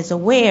everyone is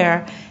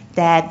aware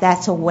that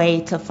that's a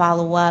way to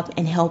follow up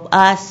and help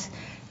us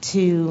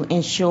to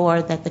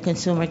ensure that the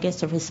consumer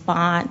gets a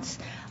response,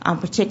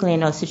 particularly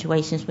in those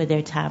situations where there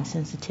are time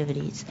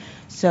sensitivities.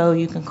 So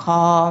you can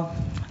call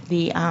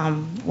the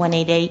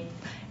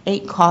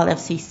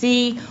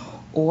 1-888-CALL-FCC,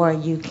 or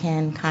you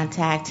can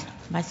contact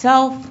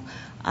myself,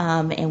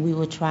 and we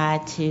will try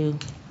to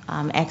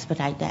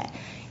expedite that.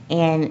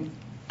 And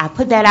I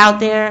put that out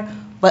there,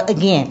 but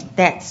again,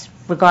 that's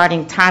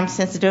regarding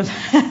time-sensitive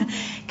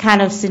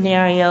kind of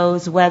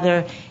scenarios,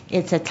 whether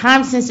it's a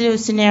time-sensitive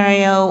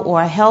scenario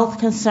or a health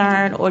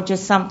concern or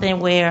just something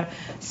where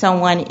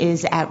someone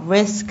is at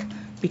risk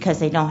because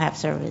they don't have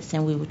service,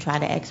 and we will try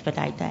to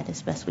expedite that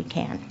as best we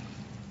can.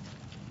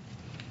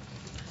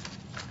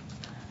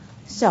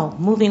 So,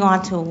 moving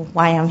on to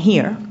why I'm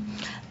here.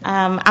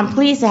 I'm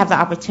pleased to have the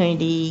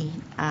opportunity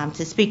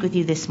to speak with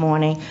you this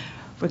morning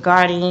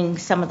regarding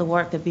some of the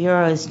work the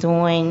Bureau is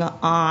doing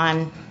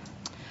on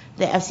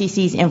the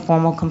FCC's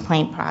informal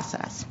complaint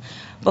process.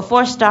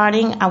 Before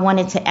starting, I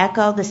wanted to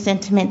echo the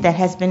sentiment that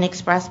has been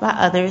expressed by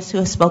others who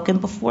have spoken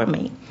before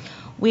me.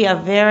 We are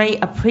very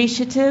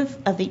appreciative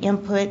of the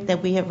input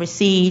that we have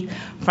received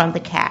from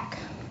the CAC.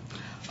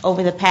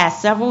 Over the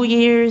past several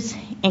years,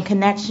 in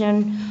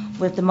connection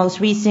with the most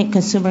recent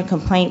Consumer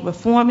Complaint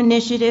Reform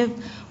Initiative,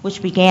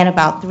 which began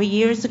about 3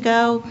 years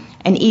ago,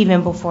 and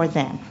even before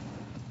then.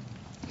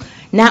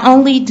 Not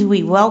only do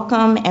we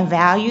welcome and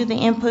value the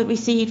input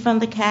received from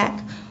the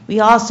CAC, we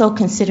also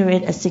consider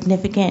it a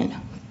significant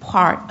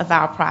part of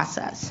our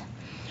process.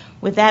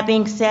 With that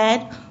being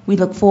said, we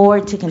look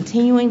forward to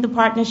continuing the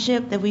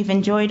partnership that we've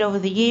enjoyed over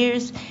the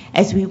years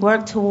as we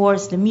work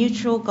towards the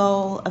mutual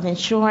goal of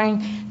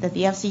ensuring that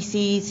the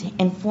FCC's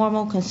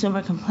informal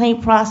consumer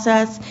complaint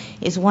process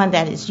is one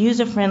that is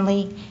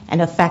user-friendly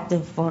and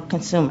effective for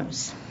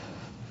consumers.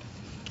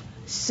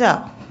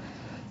 So,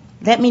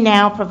 let me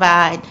now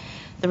provide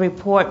the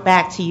report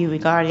back to you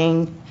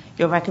regarding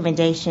your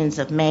recommendations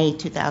of May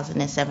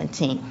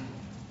 2017.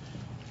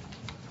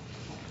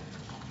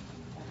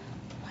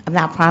 I'm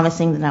not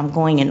promising that I'm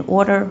going in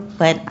order,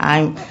 but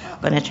I'm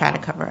going to try to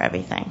cover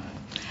everything.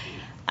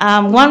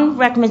 One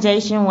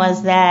recommendation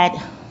was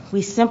that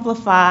we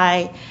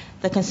simplify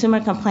the consumer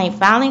complaint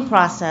filing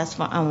process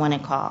for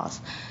unwanted calls,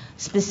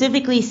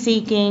 specifically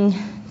seeking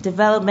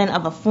development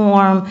of a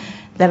form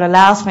that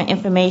allows for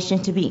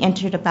information to be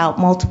entered about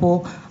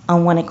multiple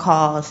unwanted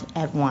calls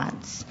at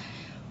once.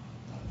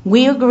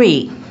 We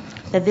agree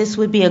that this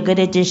would be a good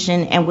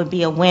addition and would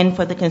be a win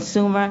for the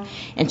consumer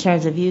in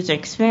terms of user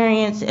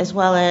experience as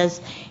well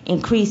as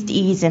increased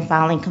ease in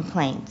filing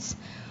complaints.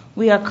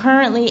 We are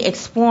currently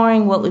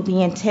exploring what would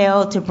be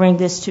entailed to bring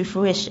this to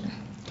fruition.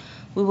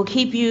 We will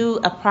keep you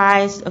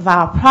apprised of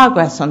our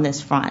progress on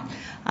this front.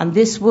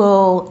 This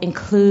will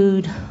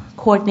include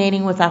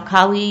coordinating with our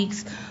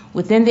colleagues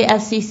within the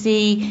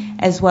FCC,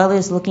 as well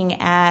as looking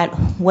at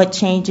what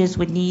changes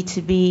would need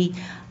to be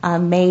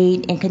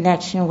made in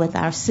connection with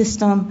our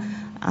system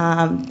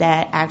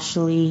that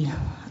actually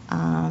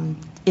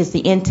is the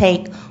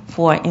intake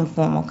for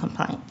informal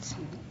complaints.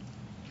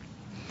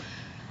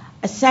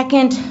 A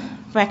second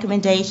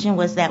recommendation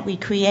was that we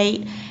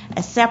create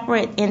a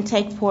separate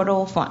intake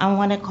portal for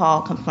unwanted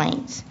call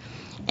complaints.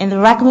 In the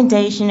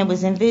recommendation, it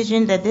was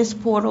envisioned that this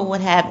portal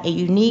would have a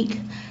unique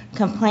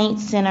complaint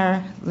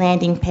center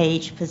landing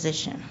page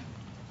position.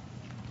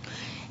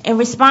 In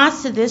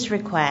response to this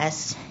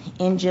request,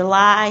 in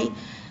July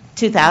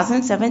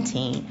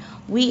 2017,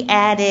 we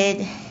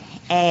added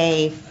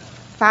a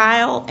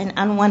file an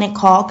unwanted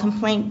call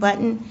complaint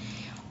button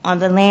on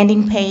the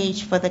landing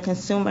page for the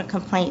Consumer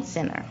Complaint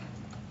Center.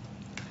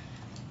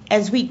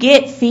 As we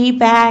get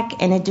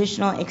feedback and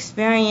additional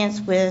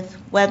experience with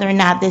whether or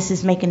not this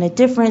is making a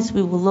difference,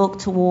 we will look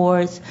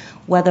towards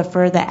whether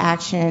further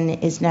action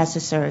is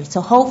necessary.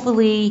 So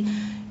hopefully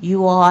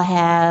you all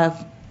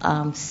have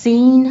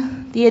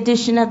seen the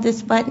addition of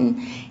this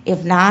button.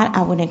 If not,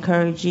 I would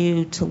encourage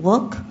you to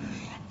look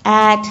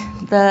at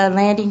the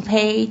landing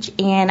page,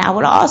 and I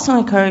would also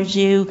encourage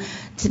you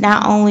to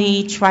not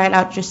only try it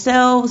out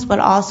yourselves, but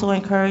also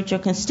encourage your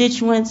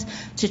constituents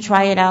to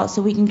try it out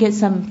so we can get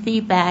some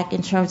feedback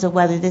in terms of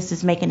whether this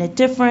is making a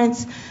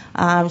difference.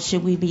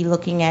 Should we be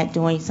looking at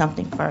doing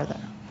something further?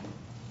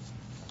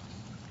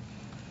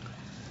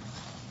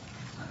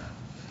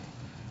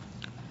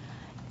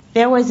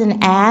 There was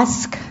an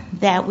ask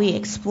that we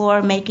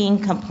explore making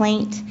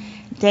complaint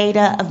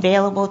data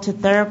available to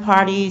third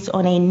parties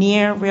on a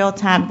near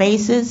real-time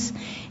basis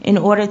in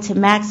order to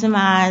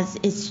maximize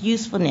its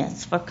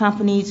usefulness for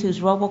companies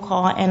whose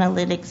robocall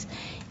analytics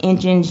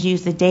engines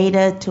use the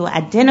data to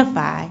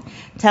identify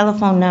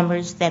telephone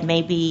numbers that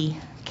may be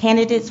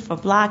candidates for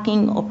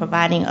blocking or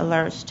providing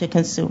alerts to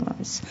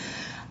consumers.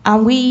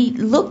 We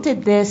looked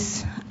at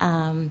this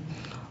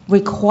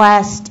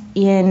request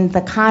in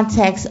the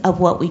context of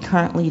what we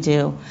currently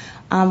do.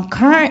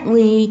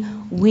 Currently,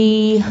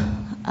 we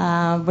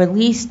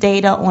release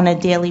data on a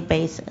daily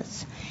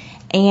basis.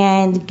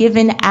 And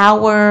given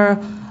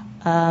our,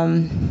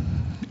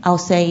 I'll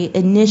say,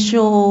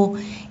 initial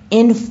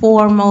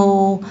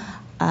informal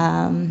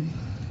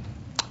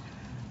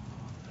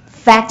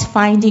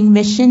fact-finding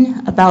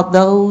mission about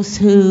those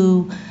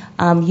who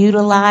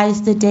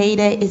utilize the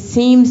data, it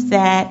seems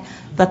that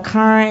the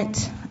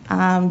current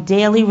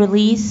daily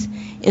release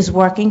is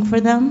working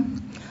for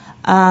them.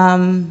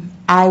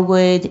 I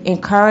would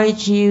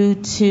encourage you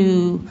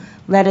to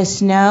let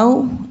us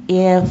know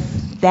if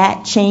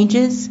that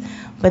changes.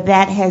 But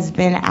that has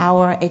been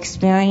our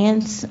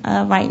experience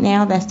right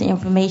now. That's the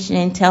information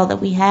and intel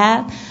that we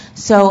have.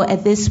 So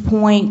at this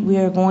point, we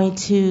are going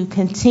to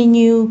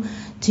continue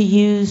to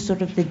use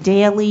sort of the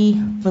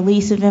daily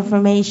release of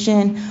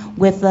information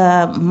with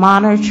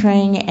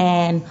monitoring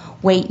and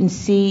wait and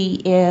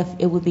see if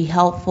it would be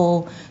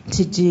helpful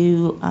to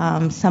do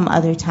some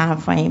other time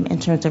frame in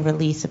terms of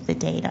release of the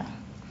data.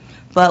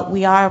 But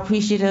we are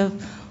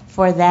appreciative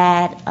for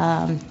that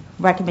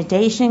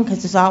recommendation,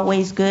 because it's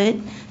always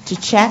good to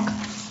check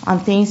on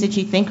things that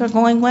you think are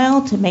going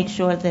well to make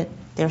sure that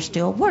they're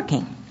still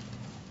working.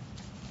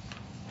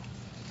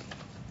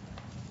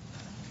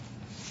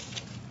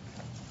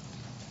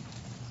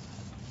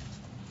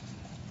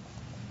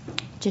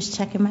 Just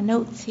checking my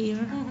notes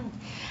here.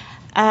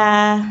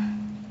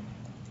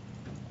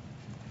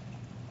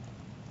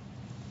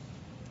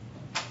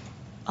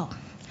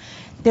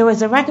 There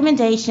was a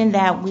recommendation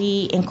that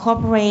we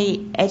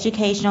incorporate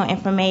educational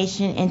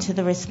information into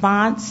the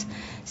response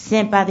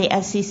sent by the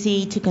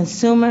FCC to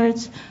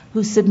consumers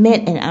who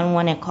submit an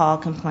unwanted call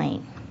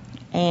complaint.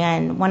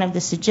 And one of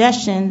the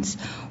suggestions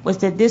was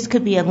that this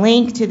could be a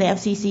link to the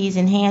FCC's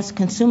enhanced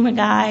consumer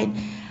guide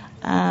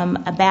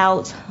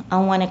about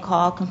unwanted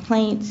call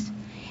complaints.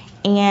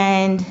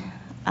 And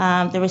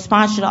the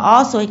response should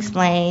also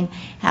explain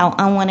how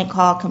unwanted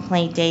call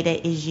complaint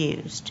data is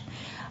used.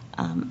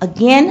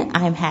 Again,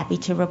 I'm happy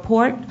to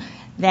report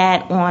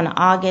that on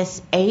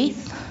August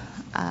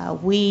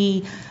 8th,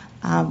 we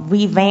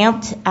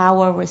revamped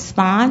our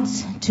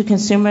response to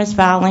consumers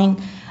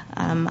filing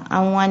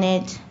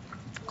unwanted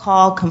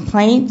call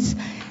complaints.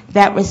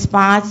 That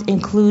response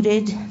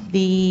included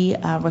the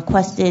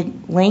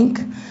requested link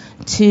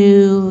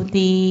to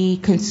the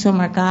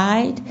consumer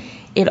guide.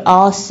 It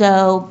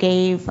also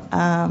gave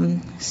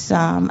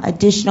some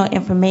additional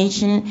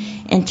information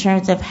in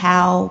terms of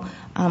how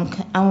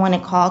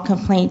unwanted call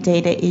complaint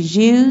data is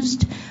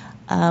used.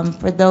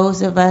 For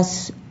those of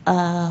us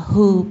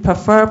who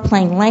prefer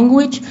plain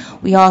language,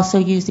 we also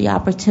use the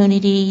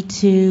opportunity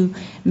to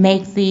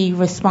make the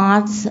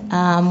response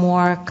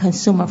more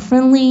consumer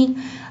friendly,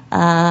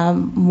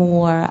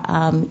 more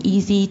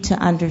easy to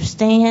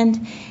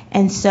understand.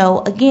 And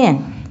so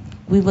again,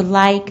 we would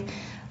like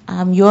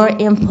your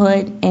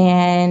input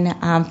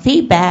and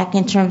feedback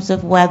in terms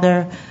of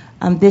whether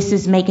this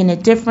is making a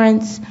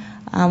difference,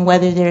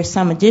 whether there's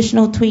some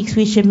additional tweaks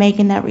we should make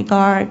in that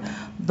regard.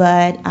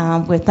 But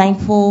we're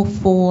thankful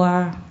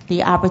for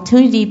the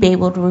opportunity to be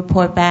able to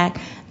report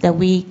back that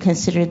we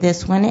consider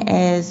this one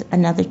as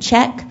another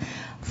check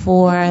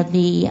for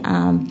the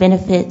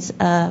benefits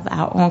of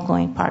our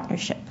ongoing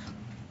partnership.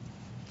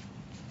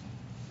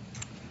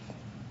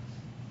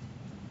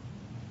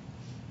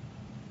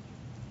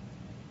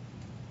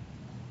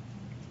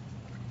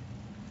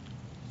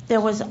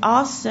 There was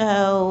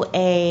also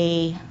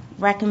a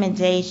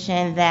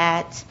recommendation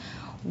that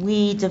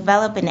we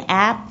develop an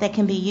app that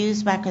can be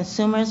used by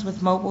consumers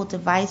with mobile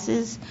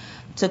devices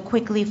to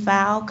quickly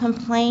file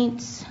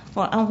complaints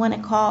for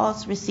unwanted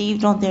calls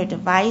received on their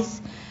device.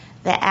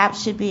 The app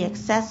should be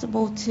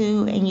accessible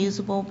to and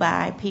usable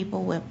by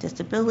people with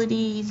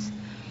disabilities,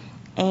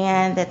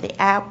 and that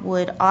the app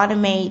would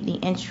automate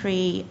the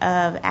entry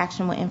of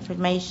actionable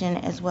information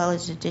as well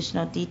as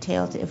additional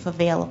details if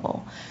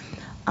available.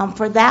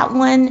 For that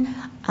one,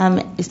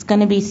 it's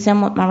going to be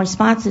similar. My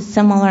response is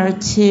similar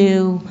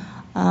to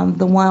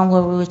the one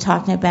where we were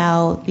talking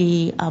about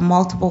the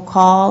multiple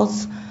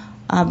calls,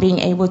 being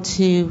able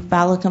to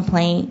file a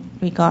complaint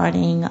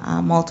regarding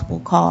multiple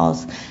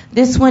calls.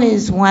 This one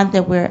is one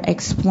that we're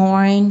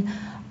exploring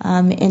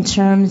in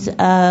terms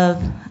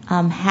of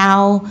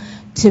how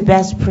to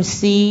best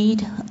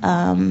proceed.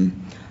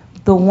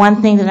 The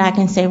one thing that I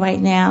can say right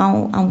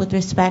now with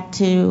respect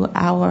to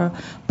our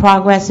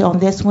progress on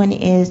this one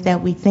is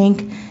that we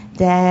think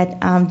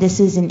that this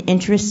is an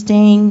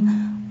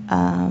interesting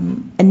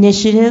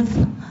initiative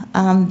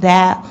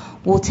that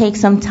will take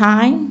some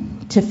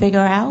time to figure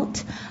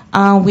out.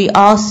 We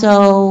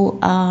also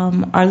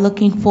are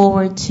looking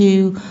forward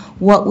to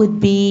what would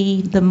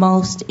be the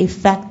most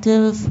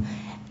effective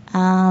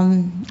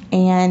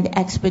and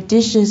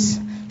expeditious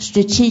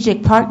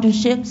strategic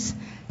partnerships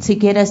to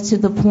get us to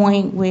the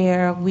point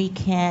where we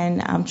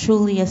can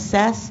truly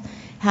assess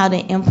how to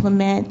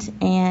implement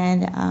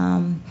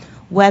and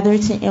whether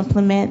to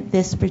implement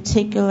this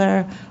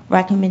particular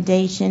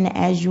recommendation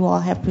as you all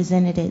have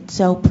presented it.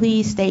 So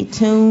please stay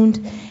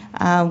tuned.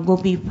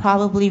 We'll be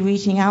probably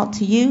reaching out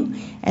to you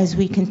as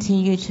we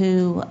continue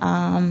to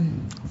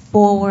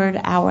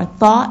forward our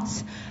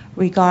thoughts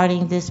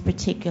regarding this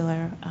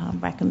particular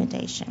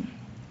recommendation.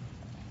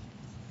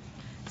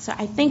 So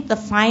I think the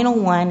final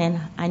one, and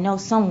I know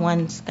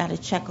someone's got a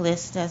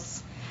checklist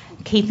that's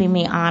keeping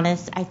me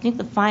honest, I think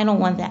the final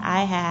one that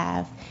I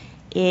have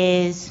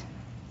is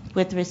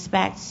with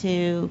respect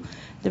to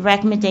the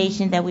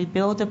recommendation that we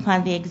build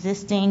upon the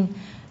existing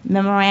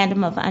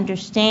memorandum of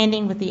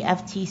understanding with the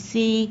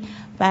FTC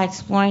by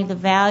exploring the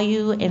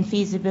value and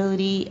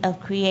feasibility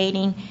of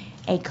creating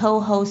a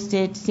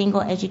co-hosted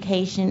single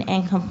education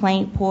and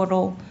complaint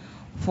portal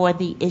for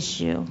the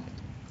issue.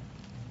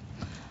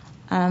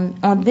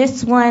 On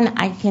this one,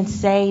 I can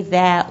say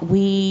that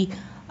we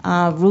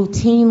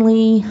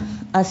routinely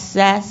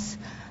assess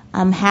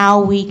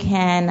how we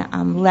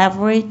can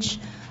leverage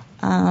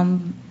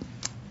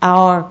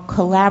our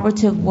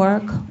collaborative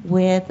work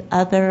with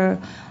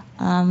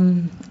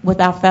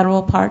with our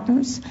federal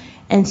partners.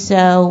 And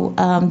so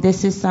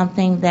this is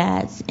something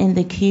that's in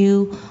the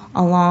queue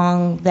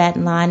along that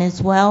line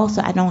as well.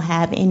 So I don't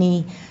have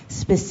any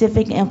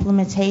specific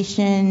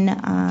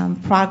implementation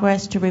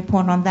progress to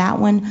report on that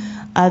one,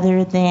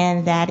 other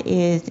than that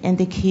is in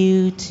the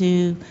queue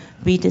to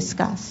be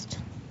discussed.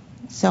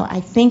 So I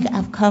think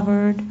I've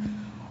covered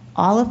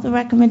all of the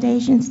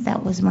recommendations.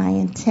 That was my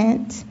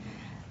intent.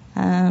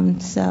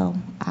 So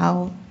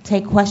I'll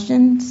take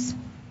questions,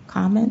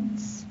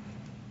 comments.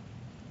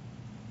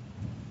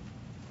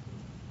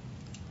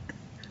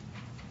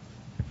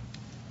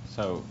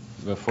 So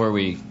before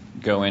we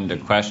go into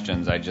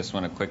questions, I just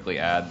want to quickly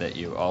add that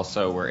you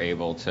also were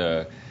able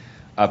to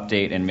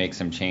update and make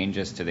some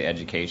changes to the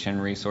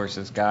education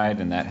resources guide,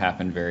 and that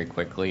happened very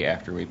quickly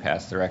after we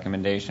passed the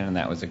recommendation, and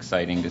that was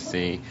exciting to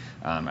see.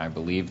 I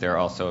believe they're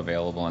also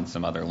available in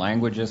some other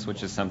languages,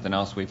 which is something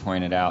else we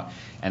pointed out,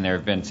 and there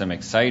have been some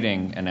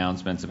exciting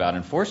announcements about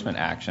enforcement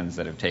actions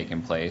that have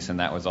taken place, and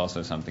that was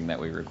also something that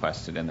we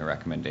requested in the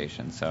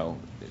recommendation. So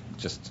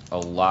just a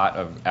lot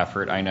of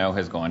effort, I know,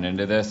 has gone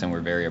into this, and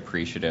we're very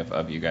appreciative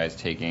of you guys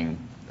taking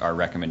our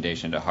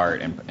recommendation to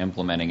heart and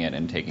implementing it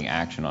and taking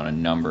action on a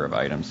number of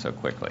items so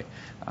quickly.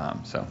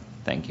 So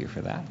thank you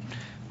for that.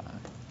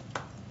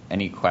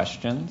 Any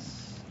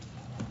questions?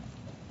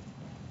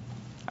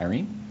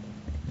 Irene?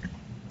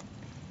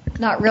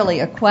 Not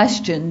really a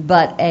question,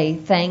 but a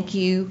thank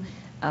you,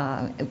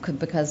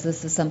 because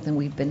this is something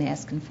we've been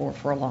asking for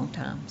a long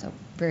time. So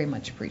very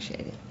much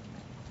appreciated.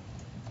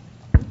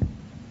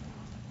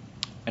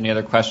 Any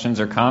other questions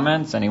or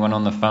comments? Anyone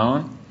on the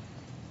phone?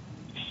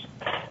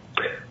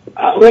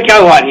 Rick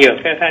Elrod here,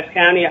 Fairfax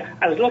County.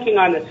 I was looking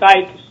on the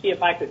site to see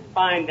if I could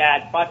find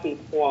that button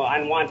for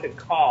unwanted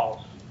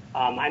calls.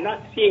 I'm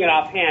not seeing it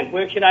offhand.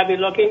 Where should I be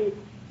looking?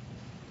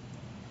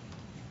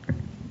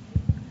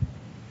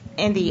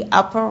 In the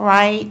upper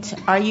right,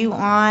 are you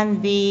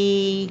on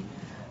the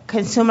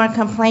Consumer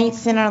Complaint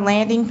Center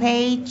landing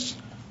page?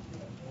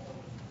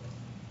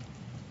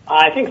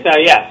 I think so,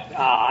 yes.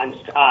 On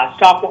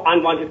stop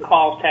unwanted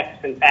calls,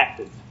 texts, and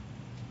faxes.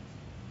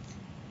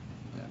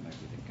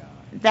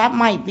 That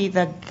might be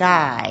the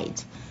guide.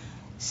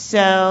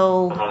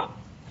 So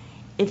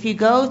if you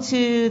go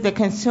to the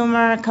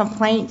Consumer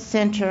Complaint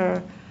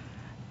Center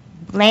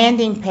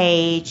landing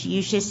page,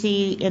 you should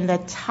see in the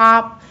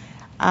top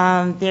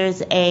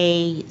there's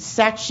a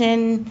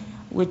section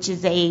which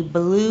is a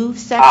blue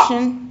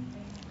section.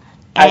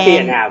 I see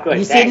it now. Good.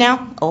 You see it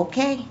now?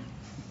 Okay.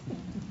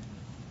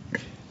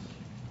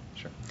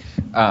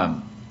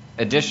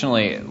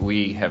 Additionally,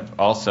 we have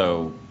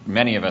also,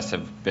 many of us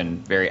have been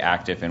very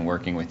active in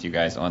working with you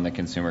guys on the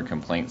Consumer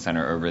Complaint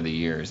Center over the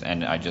years,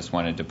 and I just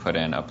wanted to put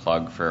in a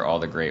plug for all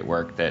the great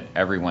work that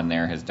everyone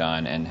there has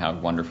done and how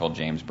wonderful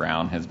James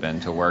Brown has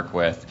been to work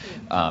with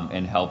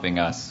in helping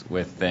us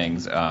with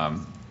things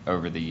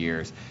over the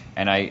years.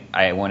 And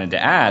I wanted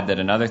to add that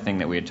another thing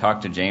that we had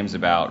talked to James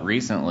about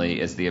recently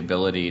is the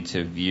ability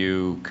to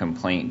view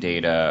complaint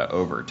data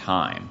over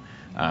time.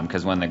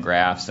 Because when the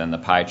graphs and the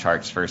pie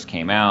charts first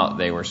came out,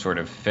 they were sort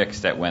of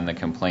fixed at when the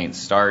complaints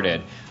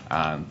started.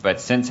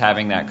 But since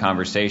having that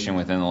conversation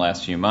within the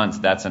last few months,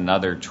 that's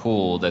another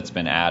tool that's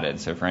been added.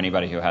 So for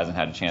anybody who hasn't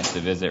had a chance to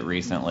visit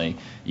recently,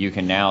 you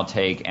can now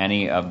take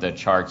any of the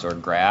charts or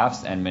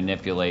graphs and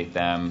manipulate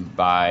them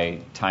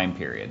by time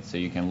period. So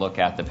you can look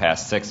at the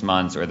past 6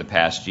 months or the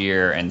past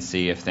year and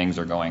see if things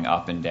are going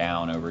up and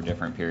down over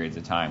different periods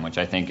of time, which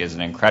I think is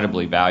an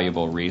incredibly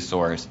valuable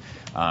resource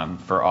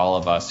for all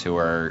of us who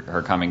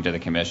are coming to the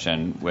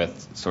commission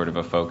with sort of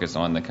a focus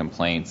on the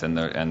complaints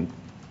and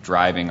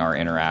driving our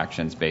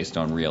interactions based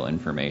on real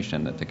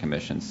information that the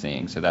commission's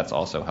seeing. So that's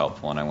also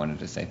helpful, and I wanted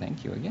to say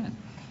thank you again.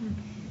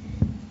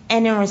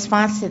 And in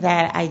response to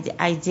that,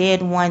 I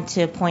did want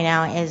to point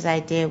out, as I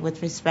did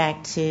with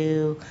respect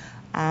to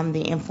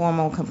the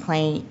informal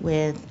complaint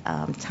with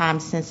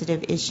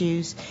time-sensitive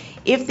issues,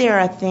 if there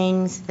are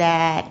things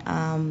that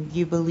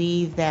you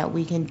believe that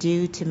we can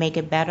do to make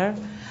it better,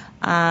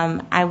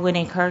 I would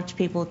encourage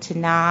people to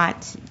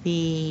not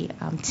be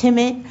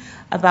timid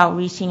about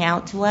reaching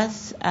out to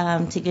us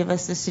to give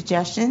us the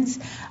suggestions.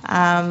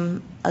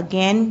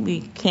 Again,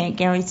 we can't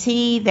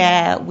guarantee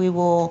that we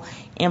will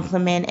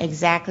implement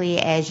exactly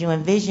as you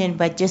envision,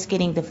 but just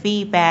getting the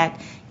feedback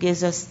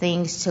gives us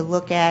things to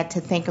look at,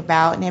 to think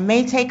about, and it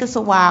may take us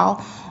a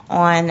while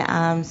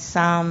on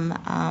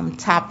some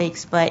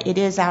topics, but it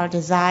is our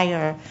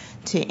desire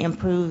to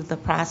improve the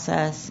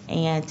process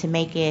and to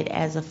make it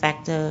as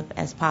effective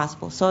as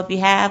possible. So if you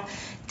have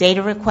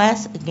data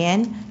requests,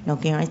 again, no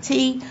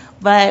guarantee,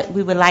 but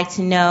we would like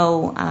to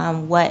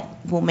know what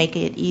will make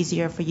it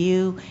easier for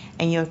you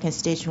and your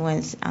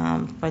constituents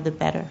for the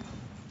better.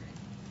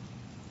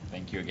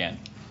 Thank you again.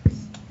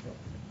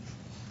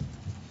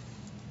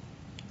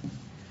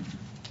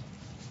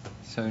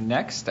 So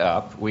next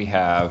up, we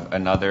have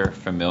another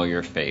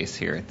familiar face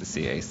here at the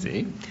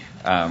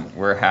CAC.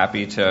 We're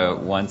happy to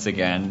once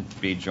again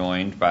be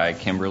joined by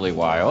Kimberly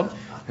Wild,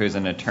 who's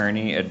an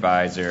attorney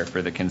advisor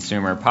for the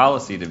Consumer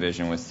Policy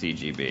Division with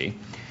CGB.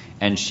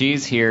 And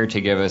she's here to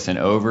give us an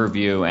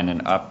overview and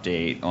an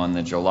update on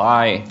the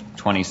July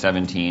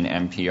 2017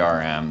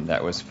 NPRM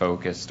that was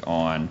focused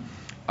on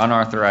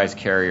unauthorized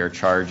carrier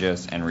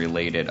charges and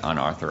related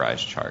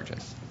unauthorized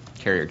charges.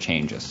 Carrier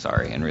changes,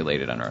 and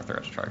related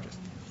unauthorized charges.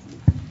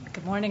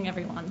 Good morning,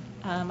 everyone.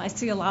 I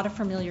see a lot of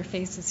familiar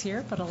faces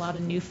here, but a lot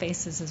of new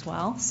faces as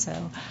well.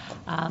 So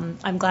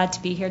I'm glad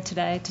to be here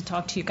today to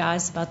talk to you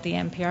guys about the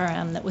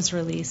NPRM that was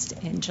released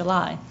in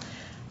July.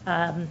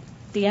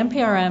 The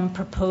NPRM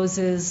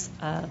proposes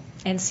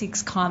and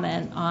seeks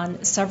comment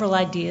on several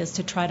ideas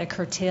to try to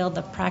curtail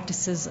the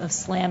practices of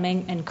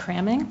slamming and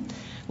cramming,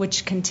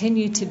 which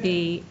continue to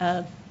be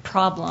a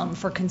problem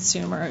for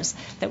consumers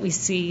that we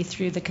see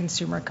through the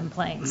consumer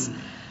complaints.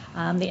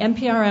 The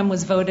NPRM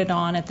was voted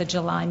on at the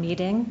July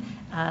meeting.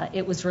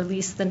 It was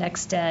released the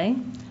next day.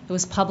 It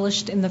was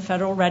published in the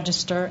Federal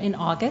Register in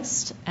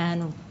August,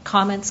 and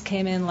comments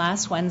came in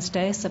last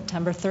Wednesday,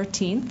 September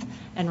 13th,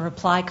 and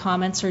reply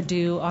comments are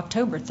due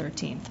October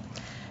 13th.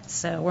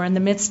 So we're in the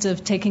midst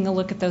of taking a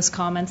look at those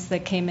comments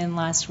that came in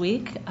last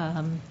week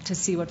to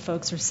see what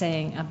folks are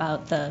saying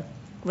about the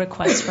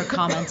requests for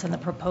comments and the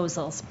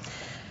proposals.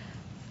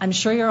 I'm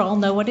sure you all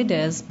know what it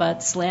is,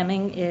 but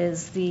slamming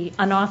is the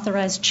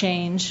unauthorized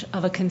change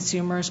of a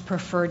consumer's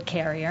preferred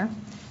carrier,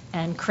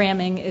 and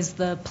cramming is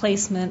the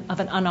placement of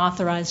an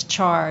unauthorized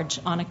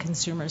charge on a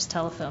consumer's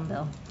telephone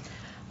bill.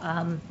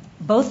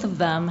 Both of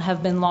them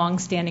have been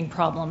long-standing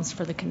problems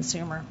for the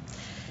consumer.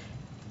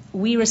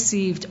 We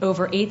received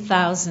over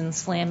 8,000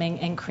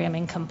 slamming and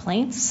cramming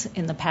complaints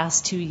in the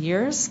past 2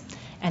 years,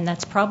 and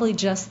that's probably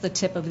just the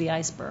tip of the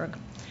iceberg.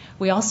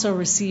 We also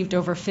received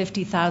over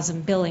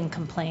 50,000 billing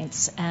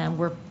complaints, and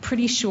we're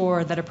pretty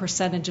sure that a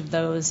percentage of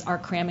those are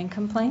cramming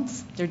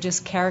complaints. They're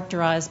just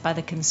characterized by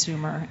the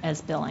consumer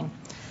as billing.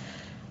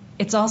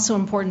 It's also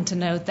important to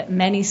note that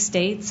many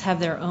states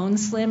have their own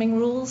slamming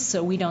rules,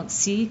 so we don't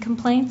see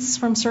complaints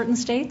from certain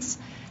states,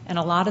 and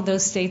a lot of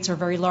those states are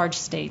very large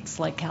states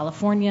like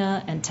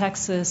California and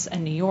Texas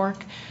and New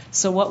York.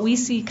 So what we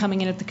see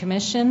coming in at the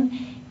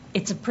Commission,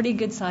 it's a pretty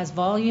good-sized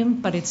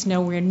volume, but it's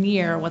nowhere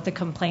near what the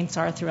complaints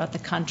are throughout the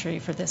country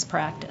for this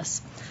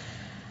practice.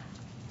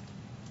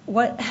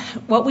 What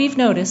we've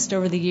noticed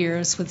over the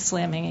years with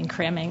slamming and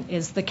cramming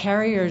is the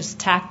carriers'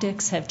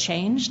 tactics have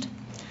changed.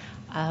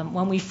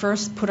 When we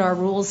first put our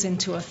rules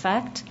into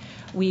effect,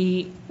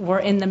 we were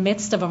in the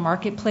midst of a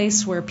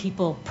marketplace where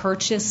people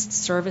purchased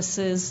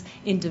services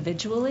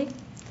individually.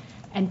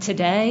 And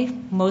today,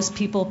 most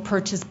people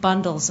purchase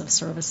bundles of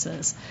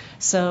services.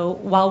 So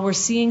while we're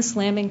seeing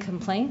slamming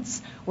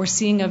complaints, we're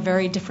seeing a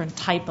very different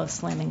type of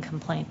slamming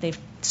complaint. They've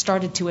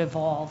started to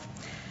evolve.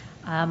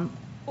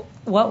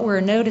 What we're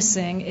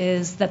noticing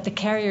is that the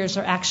carriers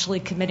are actually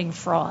committing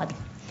fraud.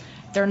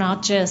 They're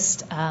not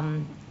just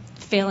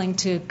failing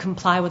to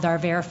comply with our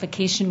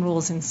verification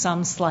rules in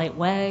some slight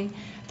way.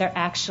 They're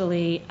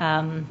actually,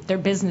 their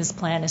business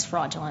plan is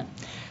fraudulent.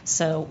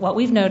 So what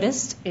we've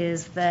noticed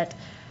is that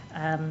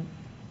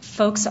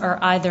folks are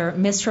either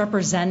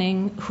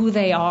misrepresenting who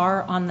they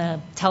are on the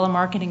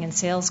telemarketing and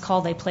sales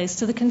call they place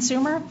to the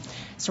consumer.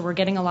 So we're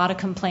getting a lot of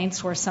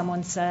complaints where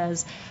someone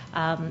says,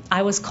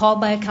 I was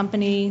called by a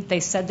company, they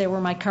said they were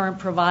my current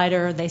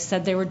provider, they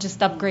said they were just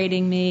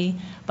upgrading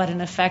me, but in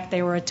effect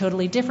they were a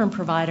totally different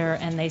provider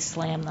and they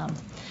slammed them.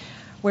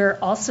 We're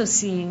also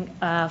seeing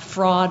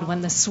fraud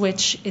when the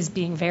switch is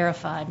being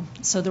verified.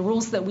 So the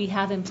rules that we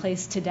have in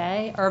place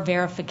today are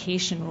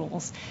verification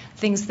rules,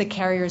 things the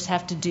carriers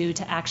have to do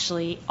to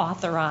actually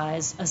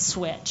authorize a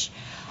switch.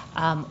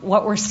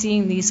 What we're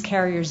seeing these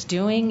carriers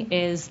doing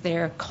is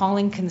they're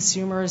calling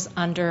consumers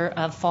under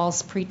a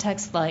false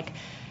pretext like,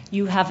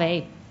 you have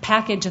a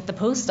package at the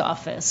post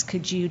office.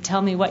 Could you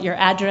tell me what your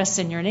address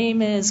and your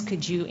name is?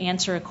 Could you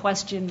answer a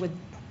question with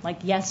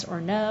like yes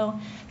or no?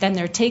 Then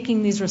they're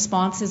taking these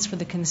responses for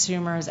the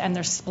consumers and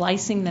they're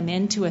splicing them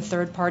into a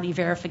third-party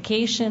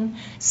verification,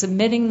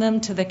 submitting them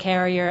to the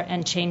carrier,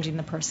 and changing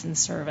the person's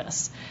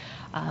service.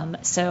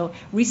 So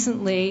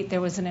recently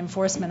there was an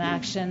enforcement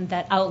action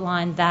that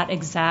outlined that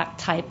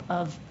exact type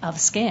of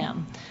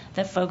scam,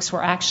 that folks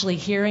were actually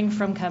hearing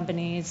from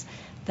companies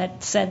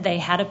that said they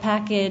had a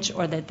package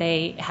or that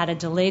they had a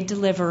delayed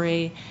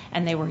delivery,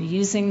 and they were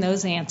using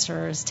those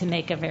answers to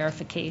make a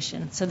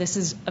verification. So this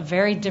is a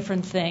very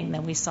different thing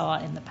than we saw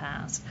in the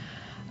past.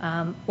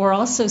 We're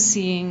also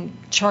seeing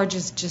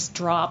charges just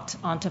dropped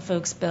onto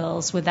folks'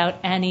 bills without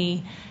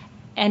any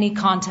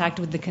contact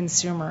with the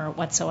consumer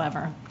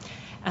whatsoever.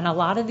 And a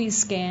lot of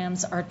these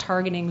scams are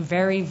targeting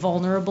very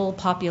vulnerable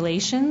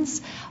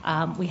populations.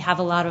 We have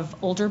a lot of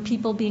older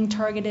people being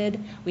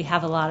targeted. We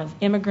have a lot of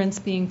immigrants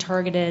being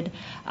targeted.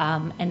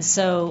 And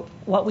so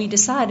what we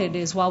decided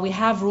is, while we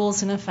have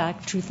rules in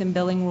effect, truth in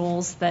billing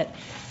rules that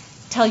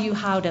tell you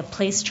how to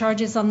place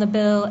charges on the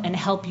bill and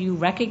help you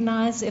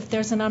recognize if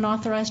there's an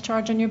unauthorized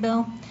charge on your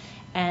bill,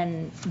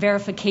 and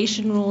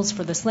verification rules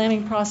for the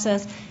slamming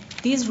process,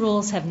 these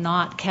rules have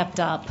not kept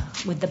up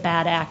with the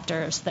bad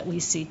actors that we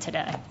see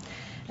today.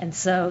 And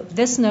so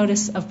this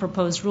notice of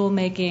proposed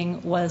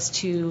rulemaking was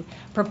to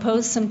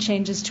propose some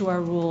changes to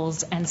our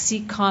rules and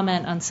seek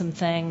comment on some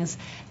things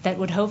that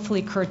would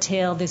hopefully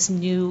curtail this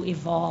new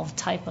evolved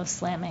type of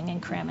slamming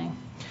and cramming.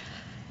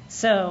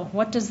 So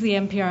what does the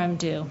NPRM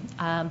do?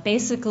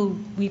 Basically,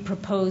 we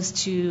propose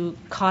to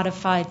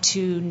codify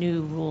 2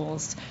 new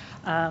rules.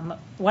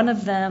 One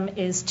of them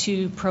is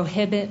to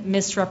prohibit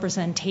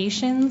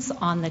misrepresentations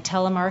on the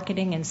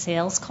telemarketing and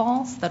sales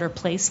calls that are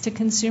placed to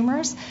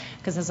consumers,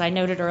 because as I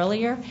noted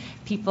earlier,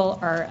 people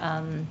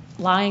are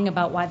lying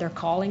about why they're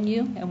calling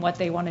you and what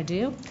they want to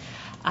do.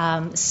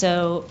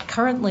 So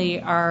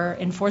currently our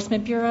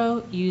Enforcement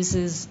Bureau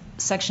uses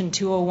Section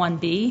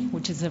 201B,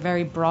 which is a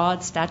very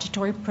broad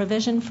statutory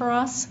provision for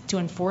us to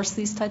enforce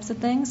these types of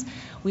things.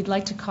 We'd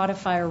like to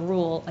codify a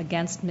rule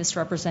against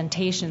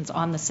misrepresentations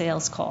on the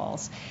sales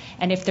calls.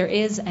 And if there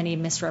is any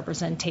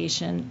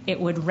misrepresentation, it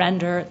would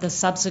render the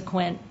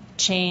subsequent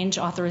change,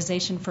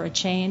 authorization for a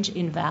change,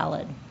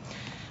 invalid.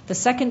 The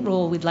second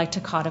rule we'd like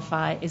to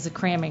codify is a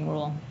cramming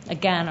rule.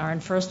 Again, our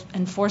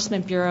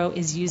Enforcement Bureau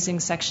is using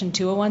Section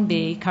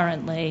 201B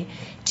currently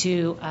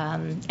to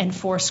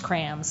enforce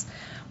crams.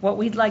 What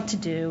we'd like to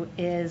do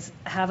is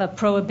have a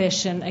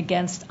prohibition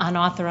against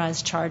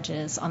unauthorized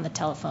charges on the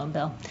telephone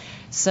bill.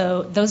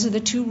 So those are the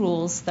 2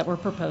 rules that we're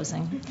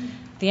proposing.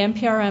 The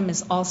NPRM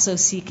is also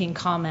seeking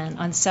comment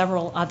on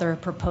several other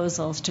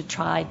proposals to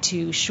try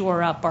to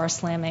shore up our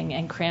slamming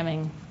and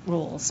cramming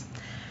rules.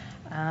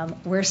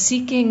 We're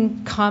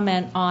seeking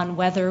comment on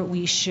whether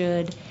we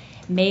should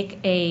make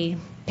a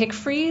pick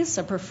freeze,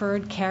 a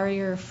preferred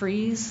carrier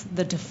freeze,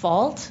 the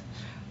default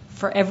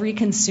for every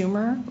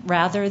consumer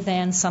rather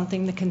than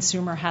something the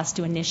consumer has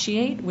to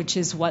initiate, which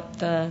is what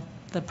the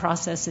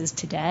process is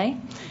today.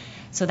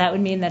 So that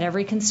would mean that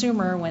every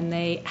consumer, when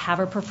they have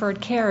a preferred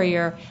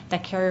carrier,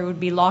 that carrier would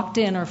be locked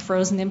in or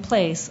frozen in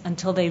place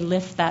until they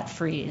lift that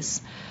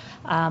freeze.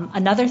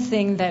 Another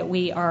thing that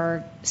we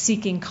are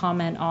seeking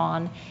comment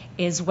on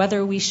is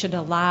whether we should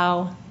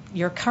allow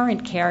your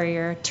current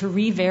carrier to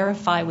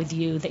re-verify with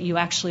you that you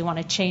actually want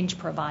to change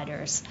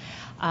providers.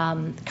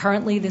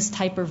 Currently, this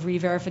type of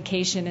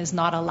re-verification is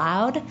not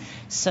allowed.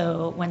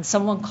 So when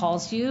someone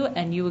calls you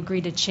and you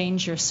agree to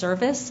change your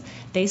service,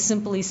 they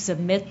simply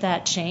submit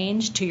that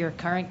change to your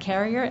current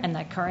carrier, and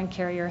that current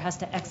carrier has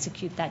to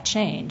execute that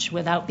change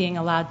without being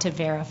allowed to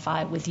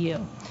verify with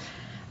you.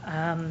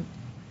 Let's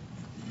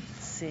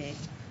see.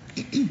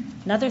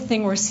 Another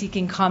thing we're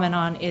seeking comment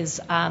on is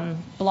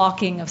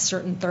blocking of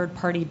certain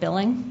third-party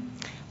billing.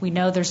 We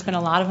know there's been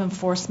a lot of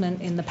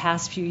enforcement in the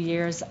past few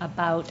years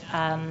about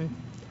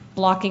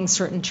blocking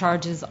certain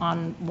charges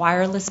on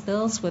wireless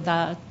bills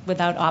without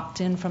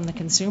opt-in from the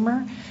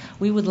consumer.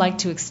 We would like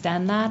to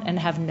extend that and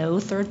have no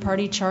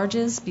third-party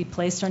charges be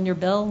placed on your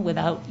bill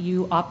without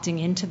you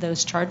opting into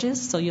those charges,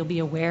 so you'll be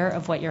aware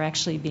of what you're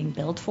actually being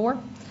billed for.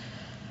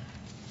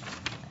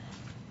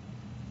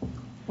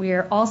 We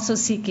are also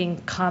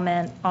seeking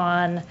comment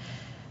on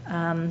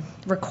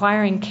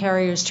requiring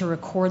carriers to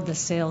record the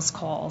sales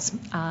calls.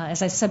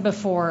 As I said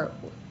before,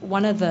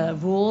 one of the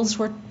rules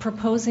we're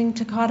proposing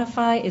to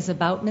codify is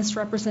about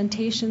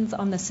misrepresentations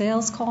on the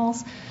sales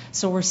calls.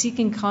 So we're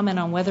seeking comment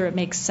on whether it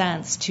makes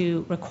sense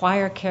to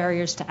require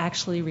carriers to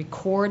actually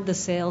record the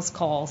sales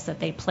calls that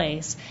they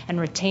place and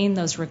retain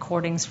those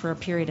recordings for a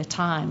period of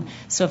time.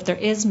 So if there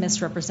is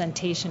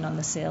misrepresentation on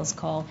the sales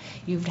call,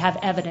 you have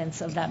evidence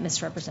of that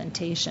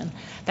misrepresentation.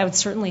 That would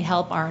certainly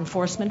help our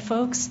enforcement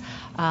folks,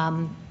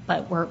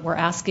 but we're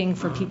asking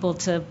for people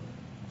to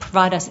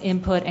provide us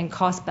input and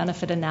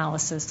cost-benefit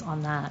analysis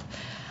on that.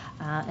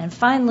 And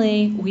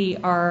finally, we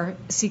are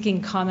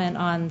seeking comment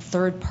on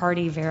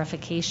third-party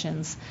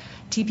verifications.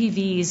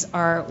 TPVs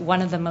are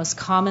one of the most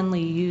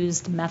commonly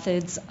used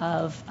methods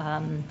of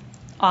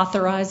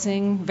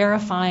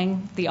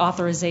verifying the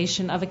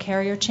authorization of a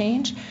carrier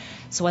change.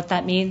 So what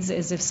that means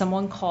is if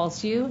someone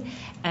calls you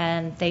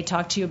and they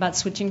talk to you about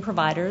switching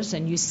providers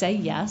and you say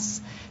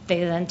yes, they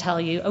then tell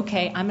you,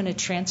 okay, I'm going to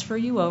transfer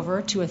you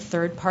over to a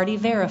third-party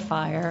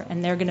verifier,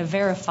 and they're going to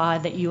verify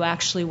that you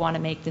actually want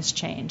to make this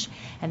change.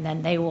 And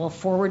then they will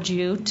forward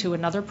you to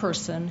another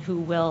person who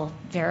will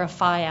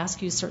verify,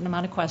 ask you a certain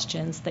amount of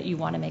questions that you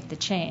want to make the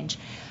change.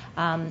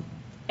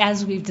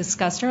 As we've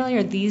discussed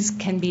earlier, these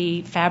can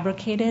be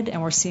fabricated,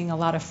 and we're seeing a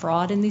lot of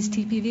fraud in these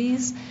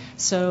TPVs.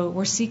 So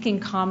we're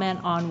seeking comment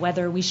on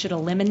whether we should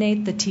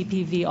eliminate the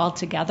TPV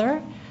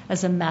altogether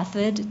as a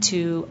method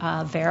to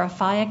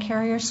verify a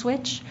carrier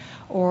switch,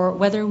 or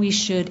whether we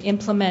should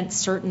implement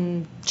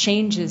certain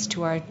changes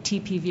to our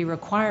TPV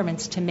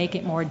requirements to make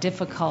it more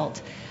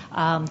difficult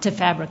to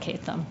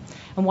fabricate them.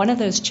 And one of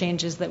those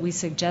changes that we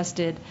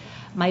suggested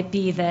might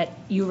be that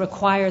you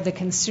require the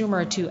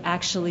consumer to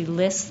actually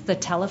list the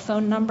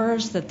telephone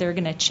numbers that they're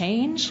going to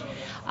change,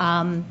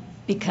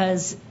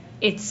 because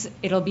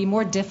it'll be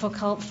more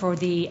difficult for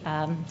the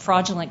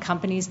fraudulent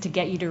companies to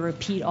get you to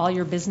repeat all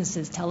your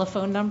business's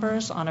telephone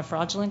numbers on a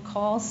fraudulent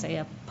call, say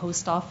a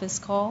post office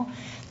call,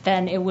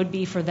 than it would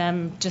be for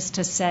them just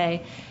to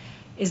say,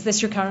 is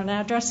this your current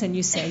address? And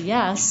you say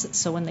yes.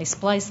 So when they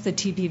splice the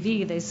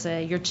TPV, they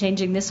say, you're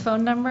changing this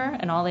phone number,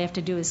 and all they have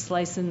to do is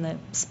splice in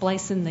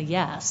the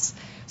yes.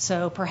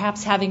 So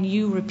perhaps having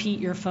you repeat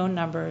your phone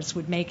numbers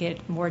would make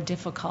it more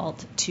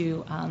difficult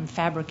to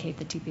fabricate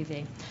the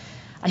TPV.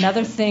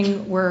 Another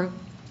thing we're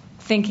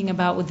thinking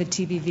about with the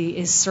TPV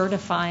is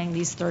certifying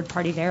these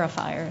third-party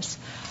verifiers,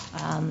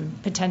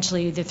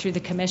 potentially either through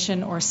the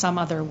commission or some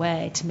other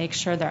way to make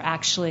sure they're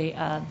actually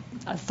a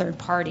third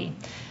party.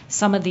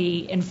 Some of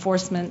the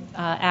enforcement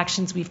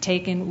actions we've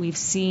taken, we've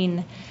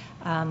seen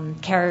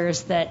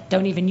carriers that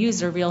don't even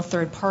use a real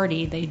third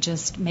party. They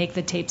just make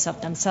the tapes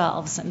up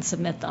themselves and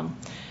submit them.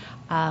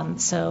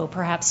 So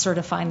perhaps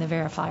certifying the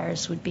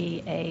verifiers would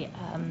be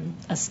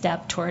a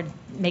step toward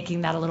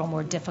making that a little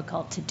more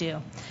difficult to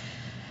do.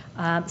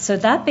 So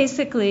that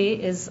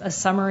basically is a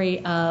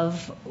summary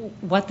of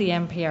what the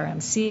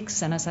NPRM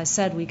seeks. And as I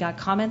said, we got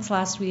comments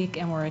last week,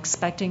 and we're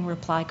expecting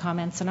reply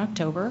comments in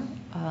October.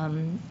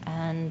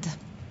 And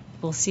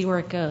we'll see where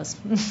it goes.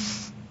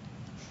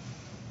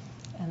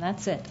 And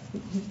that's it.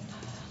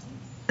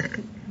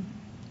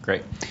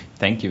 Great.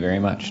 Thank you very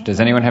much. Does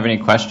anyone have any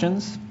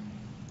questions?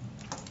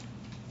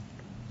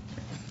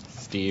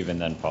 Steve and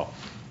then Paul.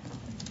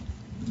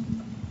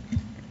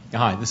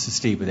 Hi, this is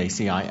Steve with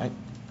ACI.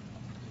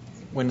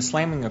 When the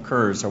slamming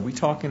occurs, are we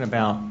talking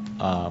about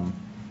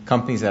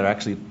companies that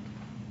actually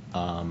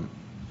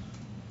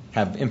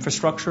have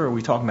infrastructure, or are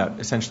we talking about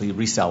essentially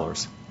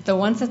resellers? The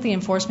ones that the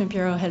Enforcement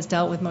Bureau has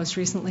dealt with most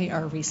recently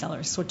are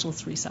resellers,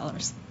 switchless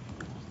resellers.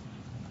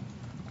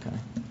 Okay.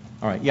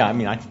 All right. Yeah, I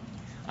mean, I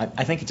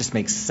think it just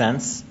makes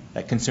sense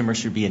that consumers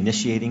should be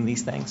initiating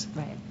these things.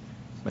 Right.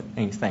 But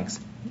anyways, thanks.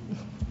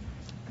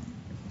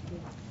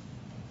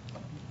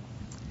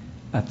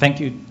 Thank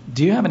you.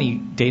 Do you have any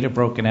data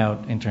broken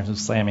out in terms of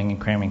slamming and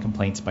cramming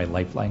complaints by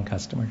Lifeline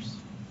customers?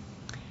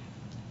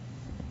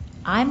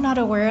 I'm not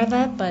aware of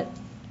that, but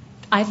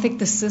I think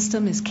the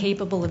system is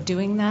capable of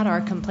doing that,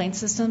 our complaint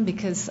system,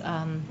 because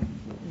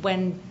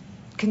when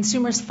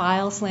consumers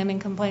file slamming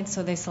complaints,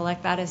 so they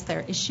select that as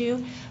their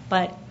issue,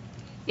 but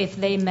if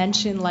they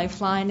mention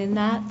Lifeline in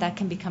that, that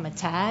can become a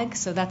tag,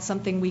 so that's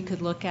something we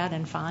could look at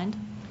and find.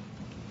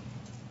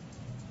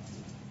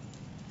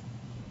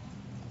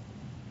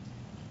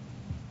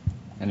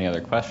 Any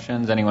other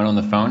questions? Anyone on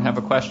the phone have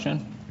a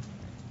question?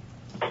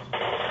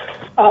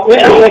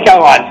 Rick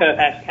Elrod,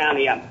 Fairfax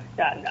County.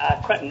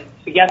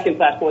 Suggestion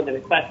plus more than a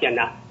question.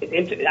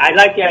 I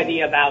like the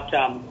idea about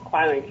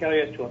requiring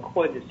carriers to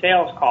record the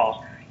sales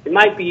calls. It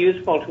might be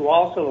useful to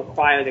also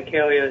require the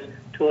carriers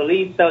to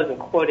release those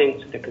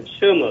recordings to the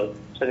consumer,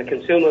 so the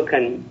consumer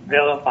can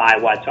verify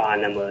what's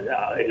on them or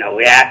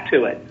react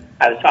to it.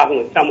 I was talking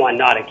with someone,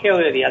 not a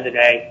carrier, the other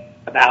day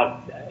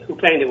about who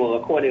claimed they were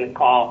recording the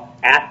call,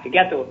 asked to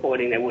get the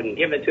recording, they wouldn't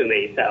give it to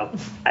me. So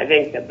I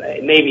think that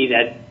maybe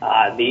that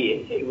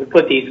it would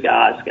put the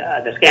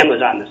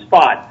scammers on the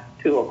spot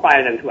to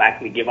require them to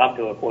actually give up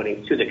the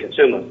recordings to the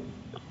consumer.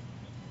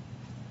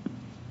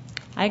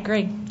 I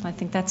agree. I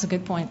think that's a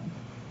good point.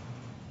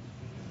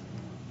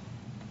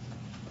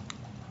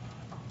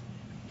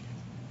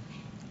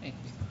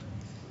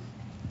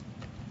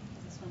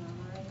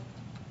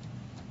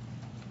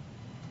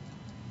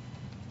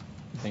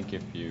 I think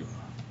if you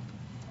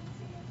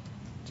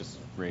just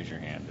raise your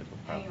hand, it'll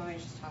probably. You want me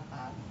to just talk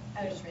loud?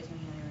 I was just raising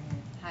my hand over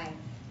here. Hi.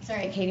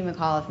 Sorry, Katie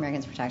McCall of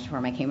Americans Protection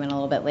Forum. I came in a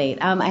little bit late.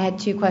 I had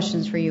two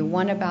questions for you.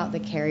 One about the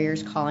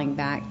carriers calling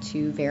back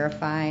to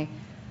verify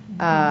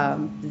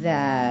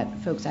that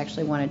folks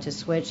actually wanted to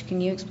switch. Can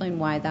you explain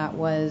why that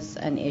was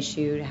an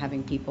issue,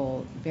 having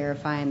people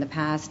verify in the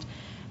past?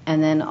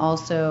 And then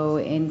also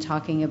in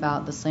talking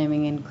about the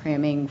slamming and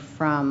cramming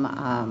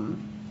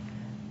from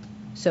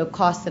so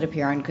costs that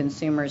appear on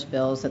consumers'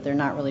 bills that they're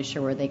not really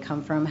sure where they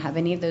come from. Have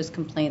any of those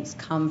complaints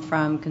come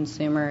from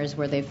consumers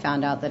where they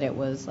found out that it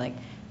was like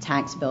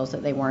tax bills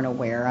that they weren't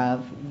aware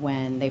of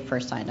when they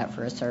first signed up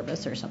for a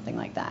service or something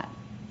like that?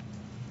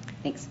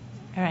 Thanks.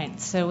 All right.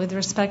 So with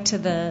respect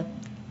to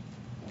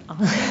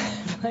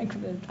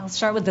I'll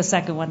start with the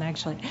second one,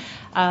 actually.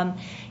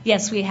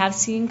 Yes, we have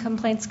seen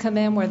complaints come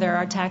in where there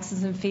are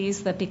taxes and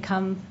fees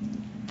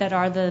that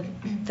are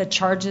the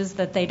charges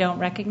that they don't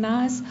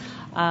recognize.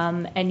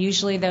 And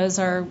usually those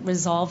are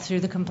resolved through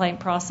the complaint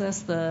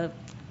process. The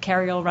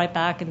carrier will write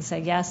back and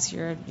say, yes,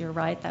 you're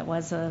right, that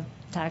was a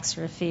tax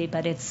or a fee,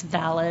 but it's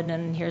valid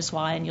and here's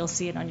why, and you'll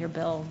see it on your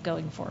bill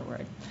going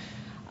forward.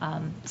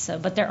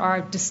 But there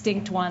are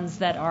distinct ones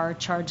that are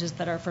charges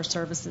that are for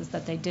services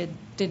that they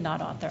did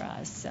not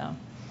authorize. So,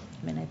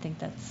 I mean, I think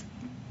that's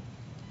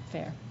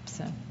fair.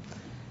 So, all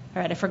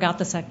right, I forgot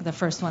the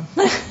first one.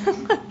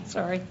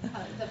 Sorry.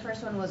 The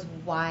first one was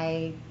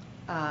why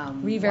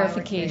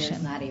re-verification. Why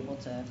were not able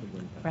to.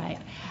 Right.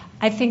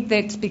 I think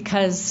that's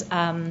because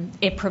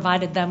it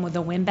provided them with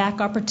a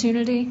win-back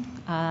opportunity,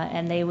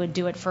 and they would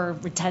do it for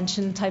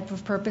retention type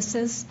of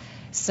purposes.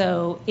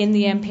 So in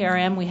the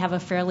NPRM, we have a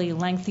fairly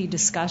lengthy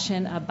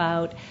discussion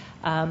about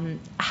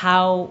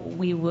how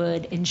we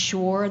would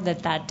ensure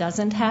that that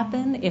doesn't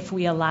happen if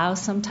we allow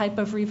some type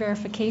of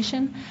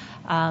re-verification.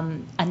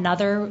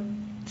 Another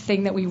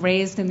thing that we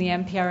raised in the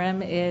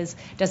NPRM is,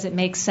 does it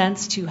make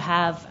sense to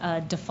have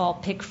a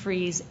default pick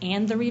freeze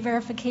and the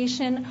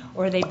re-verification,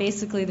 or are they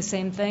basically the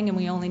same thing and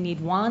we only need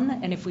one?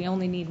 And if we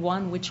only need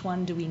one, which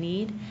one do we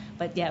need?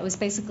 But yeah, it was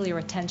basically a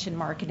retention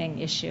marketing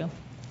issue.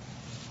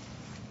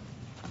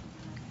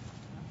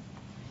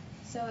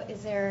 So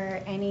is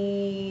there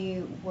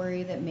any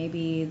worry that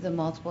maybe the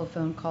multiple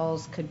phone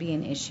calls could be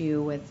an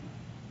issue with,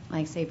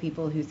 like, say,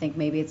 people who think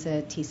maybe it's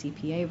a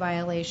TCPA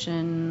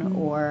violation,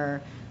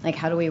 or like,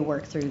 how do we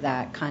work through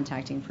that,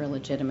 contacting for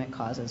legitimate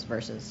causes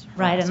versus harassment?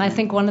 Right, and I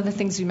think one of the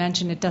things you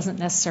mentioned, it doesn't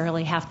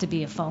necessarily have to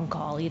be a phone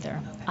call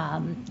either.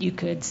 You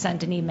could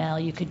send an email,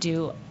 you could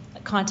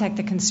contact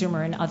the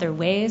consumer in other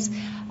ways,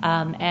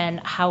 and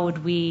how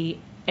would we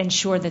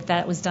ensure that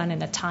that was done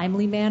in a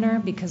timely manner?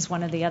 Because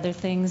one of the other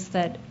things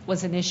that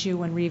was an issue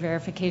when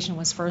re-verification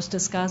was first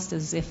discussed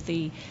is if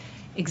the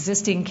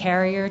existing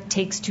carrier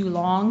takes too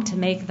long to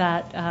make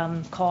that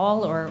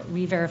call or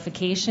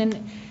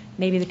re-verification,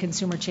 maybe the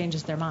consumer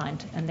changes their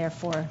mind, and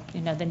therefore,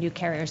 the new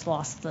carrier's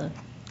lost the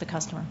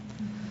customer.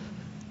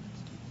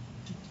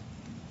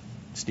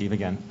 Steve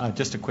again.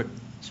 Just a quick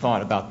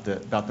thought about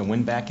the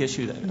win-back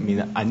issue. I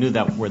mean, I knew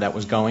where that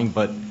was going,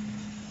 but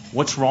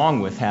what's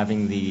wrong with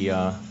having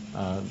the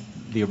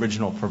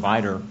original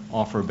provider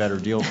offer a better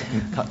deal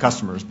to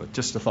customers? But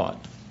just a thought.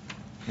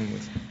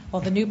 Anyways.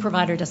 Well, the new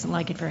provider doesn't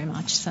like it very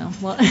much, so.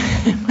 Well.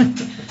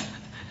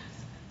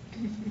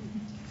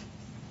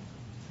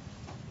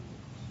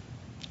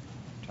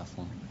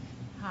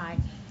 Hi.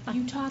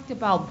 You talked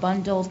about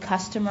bundled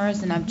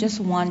customers, and I'm just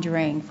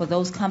wondering, for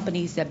those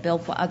companies that bill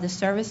for other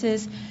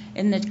services,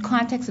 in the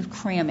context of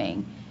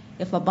cramming,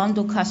 if a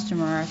bundled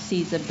customer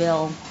sees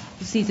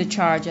a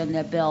charge on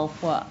their bill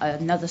for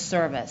another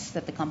service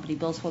that the company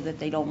bills for that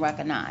they don't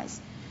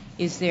recognize,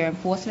 is there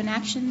enforcement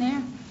action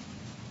there?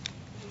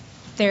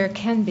 There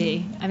can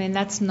be. I mean,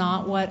 that's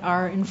not what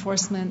our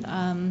enforcement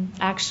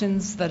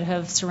actions that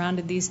have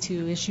surrounded these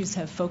two issues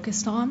have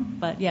focused on,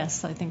 but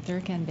yes, I think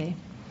there can be.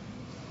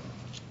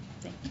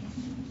 Thank you.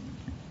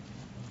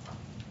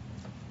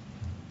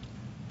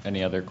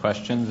 Any other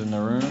questions in the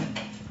room?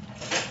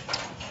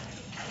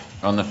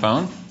 On the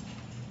phone?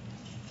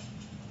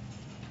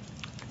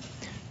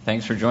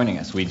 Thanks for joining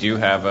us. We do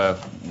have a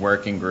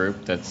working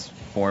group that's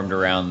formed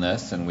around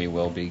this, and we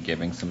will be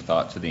giving some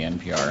thought to the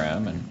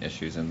NPRM and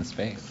issues in the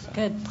space. So.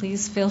 Good.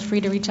 Please feel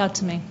free to reach out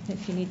to me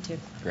if you need to.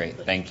 Great.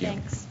 Thank you.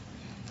 Thanks.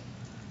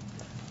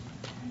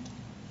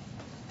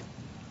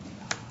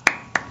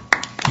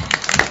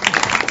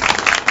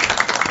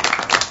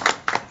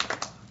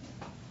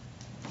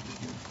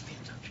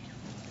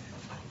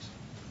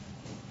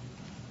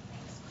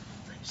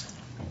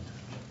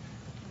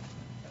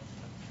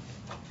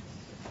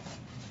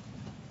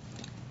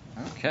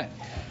 Okay.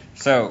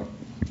 So,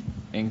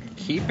 in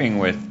keeping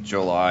with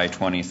July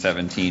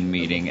 2017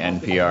 meeting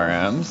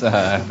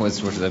NPRMs,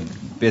 was a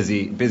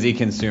busy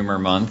consumer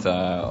month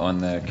on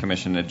the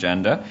commission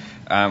agenda.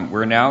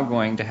 We're now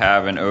going to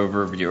have an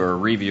overview or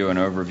review an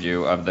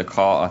overview of the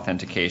Call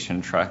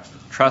Authentication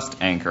Trust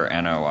Anchor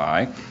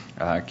NOI.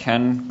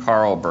 Ken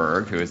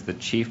Carlberg, who is the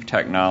Chief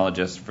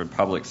Technologist for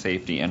Public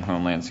Safety and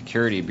Homeland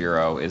Security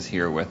Bureau, is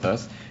here with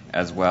us,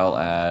 as well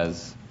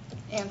as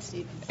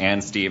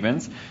Ann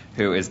Stevens,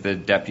 who is the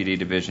Deputy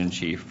Division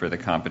Chief for the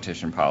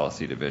Competition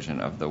Policy Division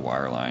of the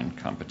Wireline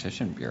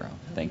Competition Bureau.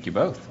 Thank you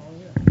both.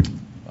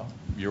 Well,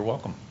 you're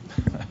welcome.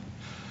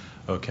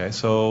 Okay,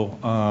 so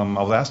I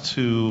was asked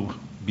to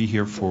be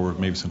here for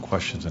maybe some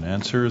questions and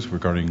answers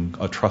regarding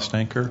a trust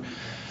anchor.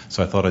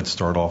 So I thought I'd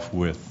start off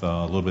with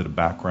a little bit of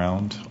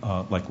background,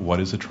 like what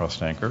is a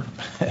trust anchor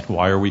and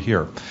why are we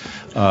here?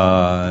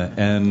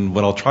 And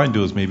what I'll try and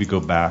do is maybe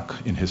go back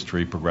in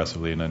history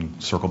progressively and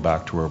then circle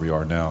back to where we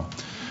are now.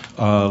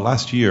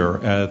 Last year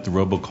at the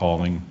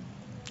robocalling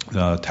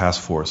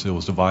task force, it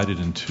was divided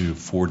into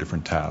 4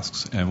 different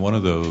tasks, and one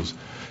of those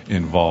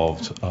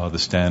involved the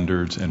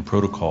standards and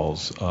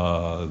protocols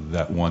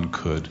that one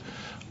could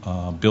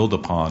build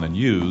upon and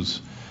use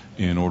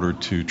in order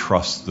to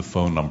trust the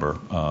phone number,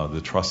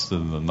 the trust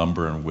in the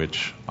number in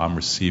which I'm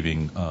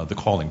receiving the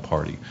calling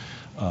party.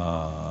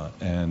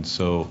 And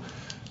so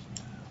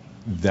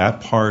that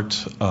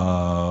part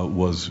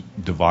was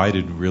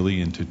divided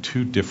really into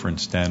 2 different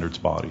standards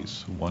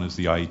bodies. One is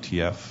the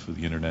IETF,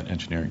 the Internet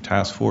Engineering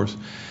Task Force,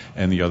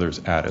 and the other is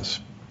ATIS.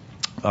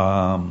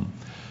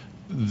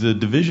 The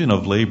division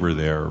of labor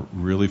there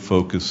really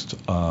focused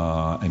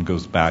and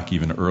goes back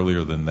even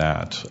earlier than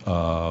that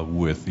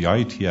with the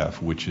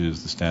IETF, which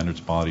is the standards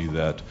body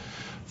that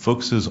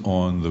focuses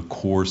on the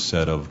core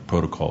set of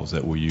protocols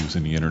that we use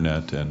in the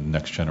internet and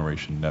next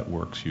generation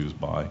networks used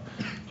by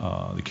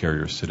the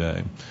carriers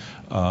today.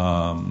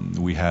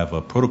 We have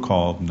a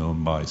protocol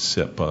known by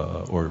SIP,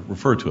 or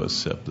referred to as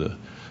SIP, the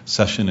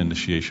Session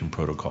Initiation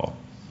Protocol.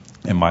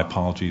 And my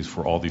apologies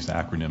for all these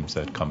acronyms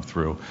that come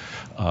through.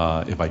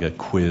 If I get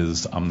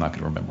quizzed, I'm not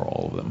going to remember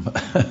all of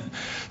them.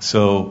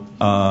 So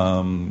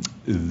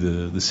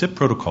the SIP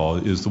protocol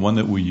is the one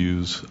that we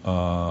use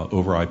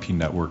over IP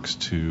networks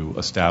to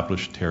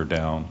establish, tear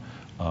down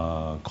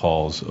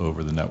calls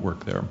over the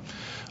network there.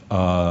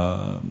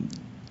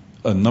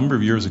 A number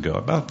of years ago,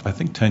 about I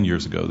think 10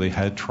 years ago, they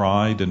had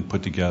tried and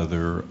put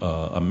together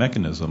a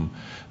mechanism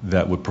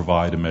that would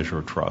provide a measure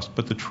of trust.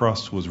 But the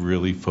trust was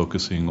really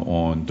focusing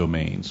on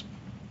domains,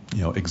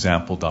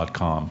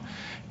 example.com.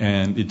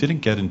 And it didn't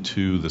get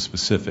into the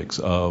specifics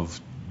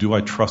of, do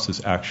I trust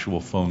this actual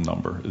phone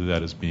number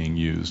that is being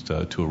used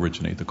to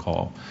originate the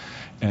call?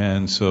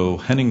 And so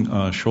Henning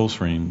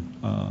Scholzring,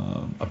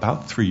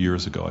 about 3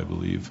 years ago, I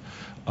believe,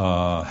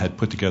 had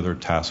put together a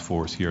task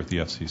force here at the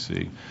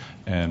FCC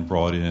and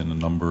brought in a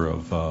number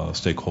of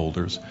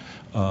stakeholders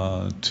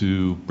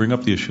to bring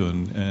up the issue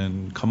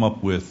and come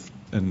up with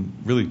and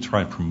really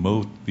try and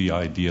promote the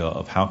idea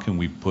of how can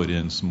we put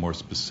in some more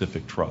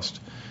specific trust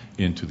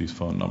into these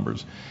phone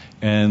numbers.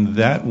 And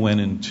that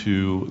went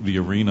into the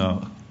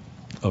arena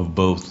of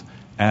both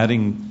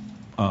adding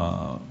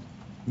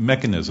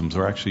mechanisms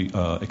or actually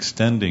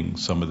extending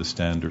some of the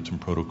standards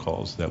and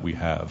protocols that we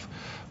have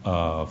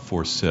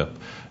for SIP,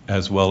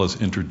 as well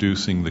as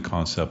introducing the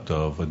concept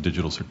of a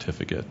digital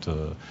certificate,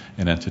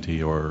 an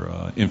entity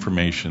or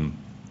information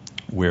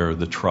where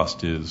the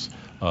trust is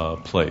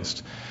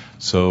placed.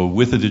 So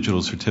with a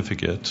digital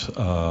certificate,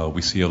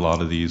 we see a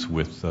lot of these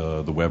with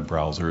the web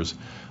browsers.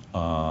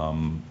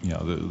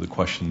 The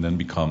question then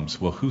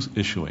becomes, well, who's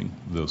issuing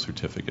those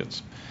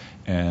certificates?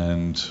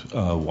 And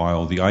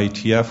while the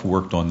IETF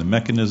worked on the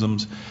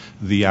mechanisms,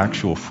 the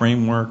actual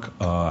framework,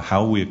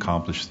 how we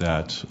accomplish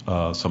that,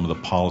 some of the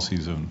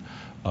policies and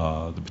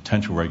the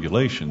potential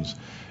regulations,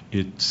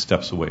 it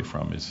steps away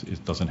from.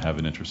 It doesn't have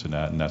an interest in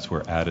that, and that's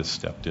where ADIS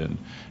stepped in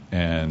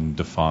and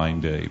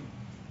defined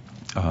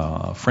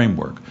a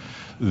framework.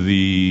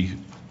 The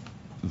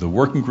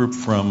working group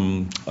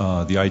from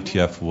the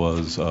IETF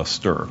was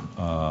STIR,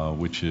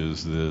 which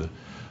is the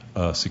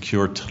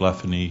Secure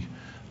Telephony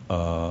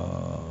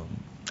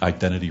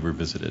Identity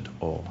Revisited.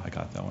 Oh, I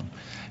got that one.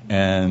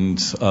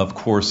 And of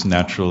course,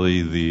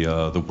 naturally,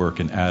 the work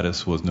in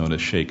ADIS was known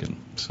as Shaken.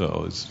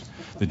 So it's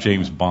the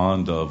James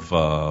Bond of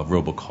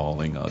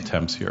robocalling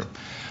attempts here.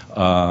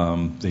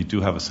 They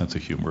do have a sense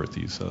of humor at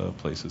these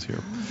places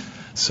here.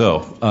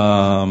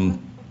 So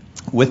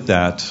with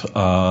that,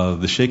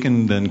 the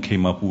Shaken then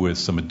came up with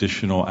some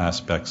additional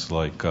aspects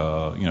like,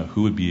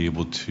 who would be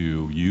able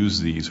to use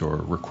these or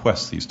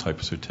request these type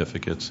of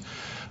certificates.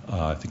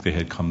 I think they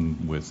had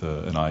come with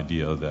an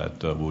idea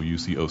that we'll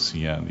use the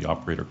OCN, the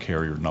operator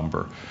carrier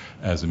number,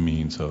 as a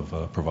means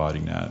of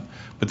providing that.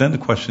 But then the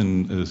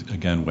question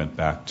again went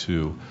back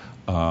to,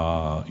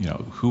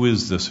 who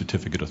is the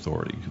certificate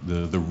authority,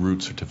 the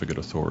root certificate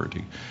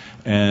authority?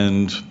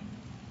 And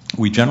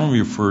we generally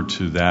refer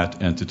to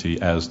that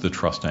entity as the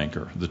trust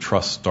anchor. The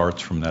trust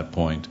starts from that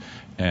point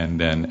and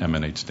then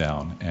emanates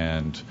down.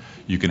 And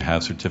you can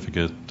have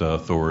certificate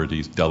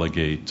authorities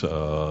delegate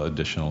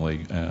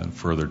additionally and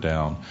further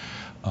down.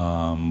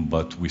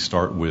 But we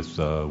start with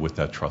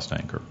that trust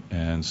anchor.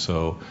 And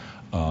so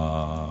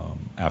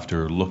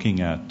after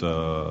looking at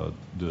the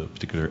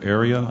particular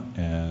area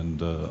and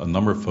a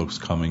number of folks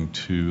coming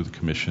to the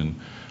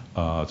commission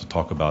to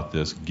talk about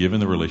this,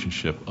 given the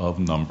relationship of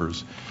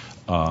numbers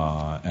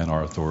and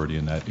our authority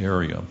in that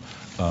area,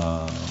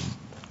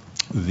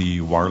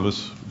 the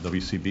wireless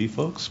WCB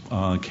folks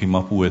came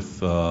up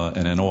with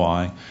an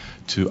NOI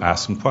to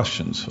ask some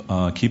questions,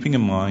 keeping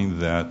in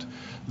mind that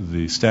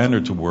the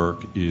standard to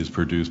work is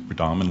produced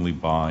predominantly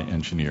by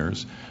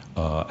engineers.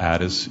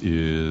 ADIS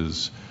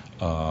is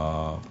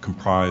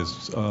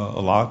comprised a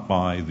lot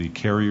by the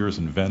carriers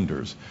and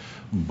vendors.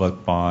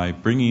 But by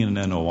bringing in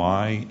an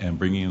NOI and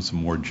bringing in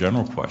some more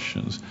general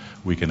questions,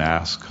 we can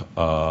ask,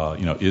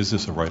 is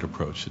this a right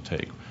approach to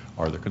take?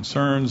 Are there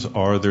concerns?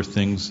 Are there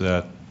things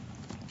that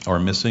are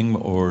missing,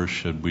 or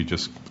should we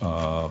just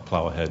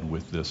plow ahead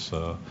with this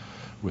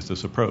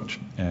approach?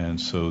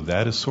 And so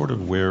that is sort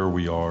of where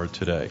we are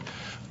today.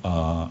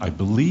 I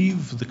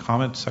believe the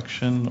comment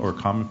section or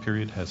comment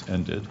period has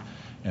ended,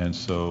 and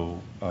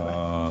so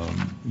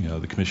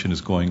the commission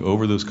is going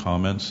over those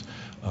comments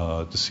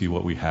to see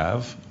what we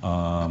have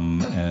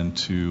and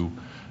to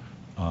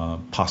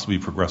possibly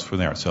progress from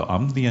there. So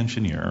I'm the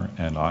engineer,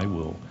 and I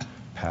will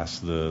pass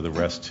the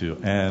rest to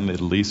Anne,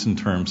 at least in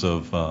terms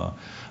of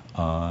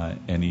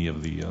any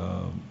of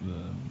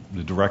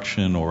the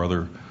direction or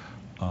other,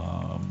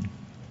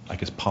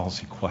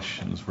 policy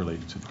questions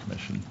related to the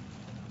commission.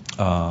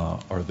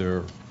 Are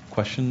there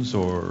questions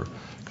or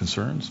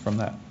concerns from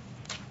that?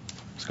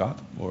 Scott,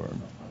 or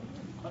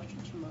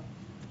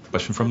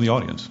question from the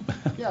audience?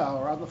 Yeah,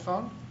 or on the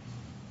phone?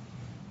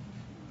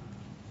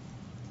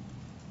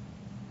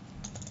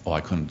 Oh, I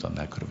couldn't have done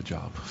that good of a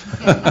job.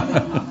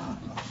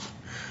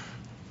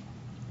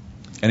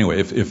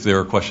 Anyway, if there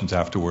are questions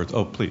afterwards,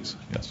 please,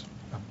 yes.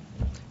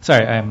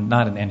 Sorry, I'm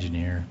not an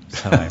engineer,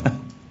 so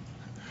I'm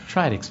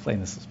try to explain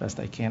this as best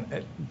I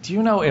can. Do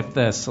you know if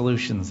the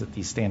solutions that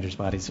these standards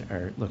bodies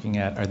are looking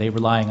at, are they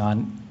relying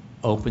on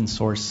open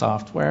source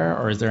software,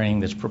 or is there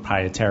anything that's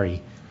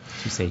proprietary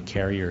to, say,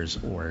 carriers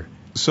or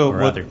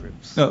other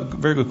groups? No,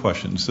 very good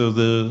question. So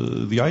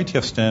the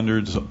IETF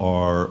standards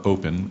are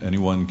open.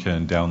 Anyone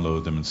can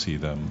download them and see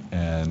them.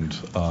 And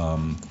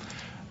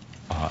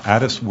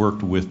ATIS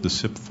worked with the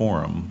SIP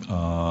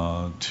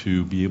Forum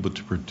to be able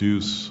to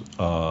produce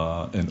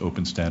an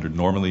open standard.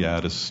 Normally,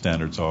 ATIS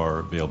standards are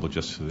available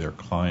just to their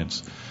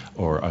clients,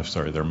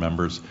 their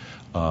members,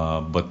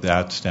 but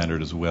that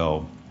standard as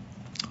well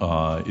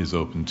is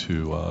open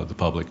to the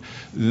public.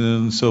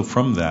 And so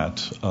from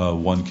that,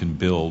 one can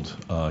build,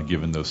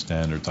 given those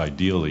standards,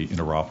 ideally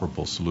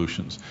interoperable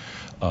solutions.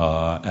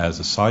 As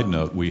a side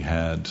note, we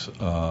had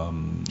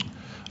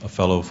a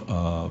fellow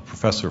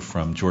professor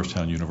from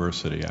Georgetown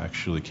University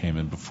actually came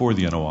in before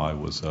the NOI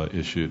was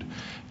issued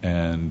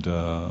and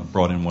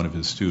brought in one of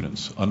his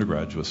students,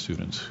 undergraduate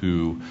students,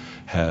 who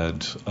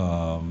had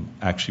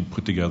actually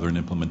put together an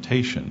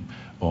implementation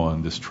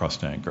on this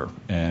trust anchor.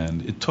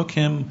 And it took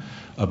him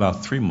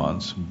about 3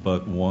 months,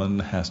 but one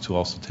has to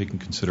also take in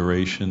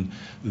consideration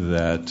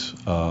that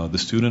the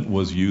student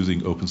was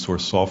using open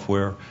source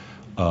software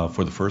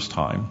for the first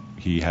time.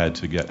 He had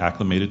to get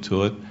acclimated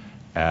to it,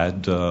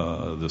 add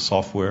the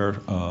software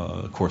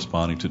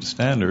corresponding to the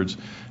standards,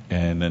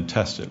 and then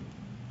test it.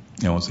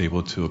 And was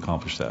able to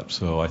accomplish that.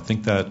 So I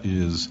think that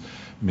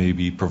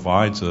maybe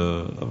provides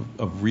a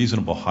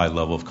reasonable high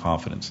level of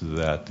confidence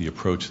that the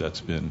approach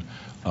that's been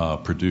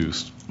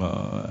produced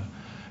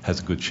has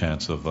a good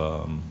chance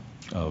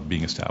of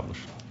being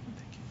established.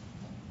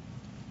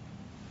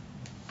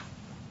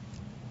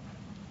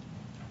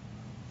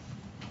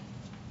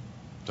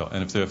 So,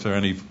 and if there are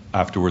any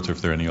afterwards, or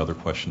if there are any other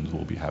questions,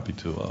 we'll be happy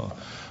to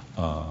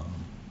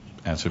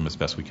answer them as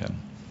best we can.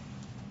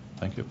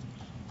 Thank you.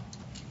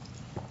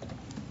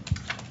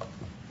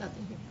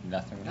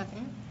 Nothing.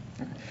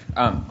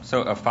 Okay.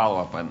 So a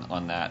follow-up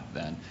on that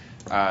then.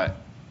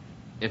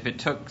 If it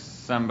took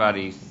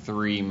somebody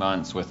 3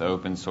 months with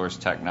open source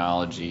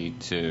technology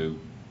to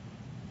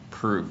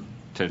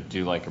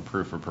do like a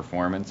proof of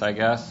performance, I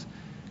guess.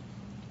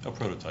 A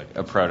prototype.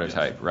 A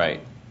prototype, yes.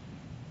 Right.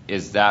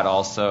 Is that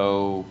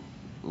also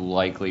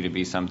likely to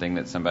be something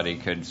that somebody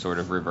could sort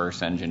of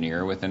reverse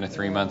engineer within a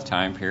 3-month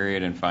time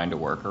period and find a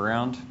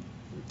workaround?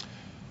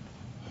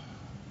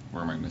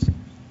 Or am I missing?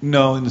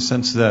 No, in the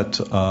sense that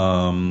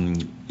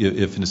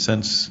if in a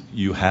sense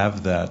you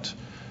have that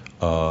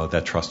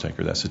trust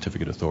anchor, that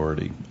certificate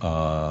authority,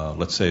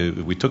 let's say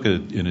we took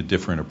it in a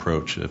different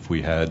approach. If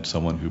we had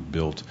someone who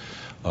built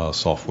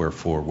software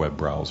for web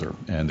browser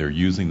and they're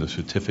using the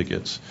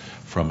certificates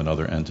from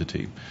another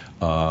entity,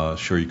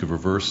 sure, you could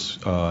reverse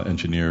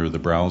engineer the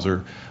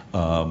browser,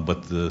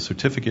 but the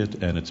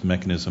certificate and its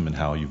mechanism and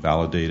how you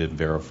validate it,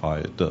 verify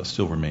it,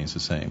 still remains the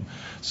same.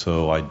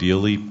 So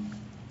ideally,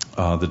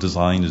 the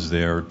design is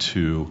there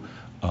to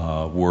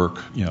work,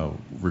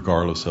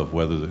 regardless of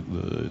whether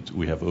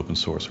we have open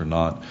source or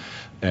not.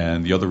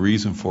 And the other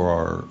reason for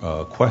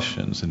our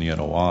questions in the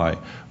NOI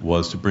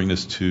was to bring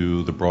this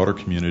to the broader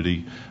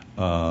community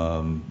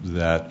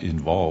that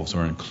involves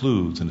or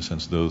includes, in a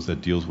sense, those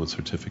that deals with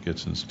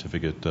certificates and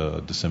certificate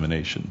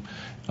dissemination.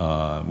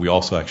 We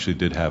also actually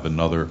did have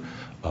another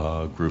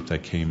group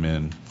that came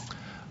in.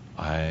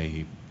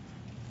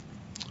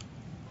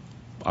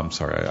 I'm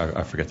sorry,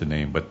 I forget the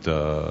name, but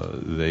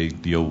they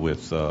deal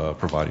with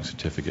providing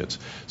certificates.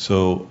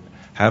 So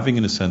having,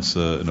 in a sense,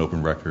 an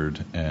open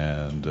record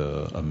and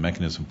a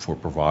mechanism for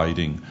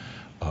providing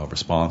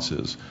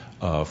responses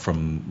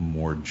from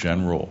more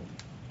general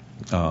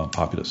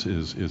populace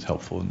is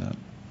helpful in that.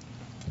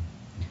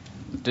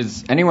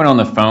 Does anyone on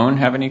the phone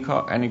have any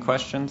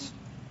questions?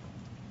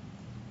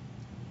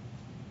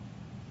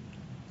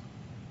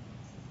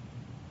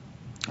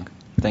 Okay.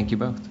 Thank you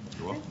both.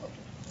 You're welcome.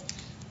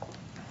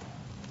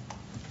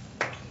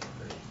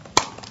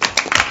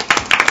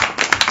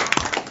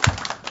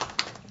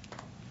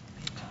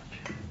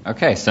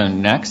 Okay, so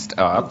next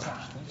up,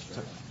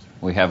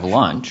 we have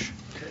lunch,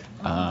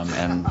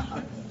 and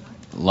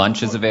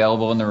lunch is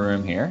available in the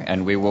room here,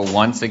 and we will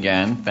once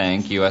again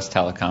thank U.S.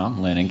 Telecom,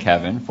 Lynn and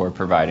Kevin, for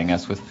providing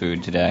us with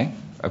food today.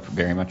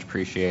 Very much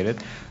appreciated.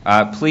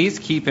 Please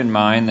keep in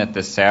mind that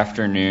this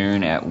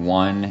afternoon at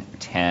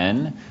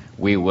 1:10,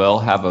 we will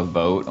have a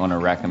vote on a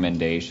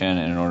recommendation,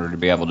 and in order to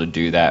be able to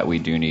do that, we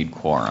do need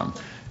quorum.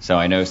 So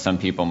I know some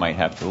people might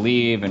have to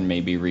leave and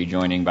may be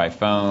rejoining by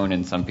phone,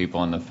 and some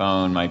people on the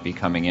phone might be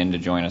coming in to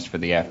join us for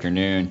the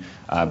afternoon.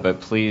 But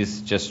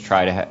please just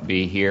try to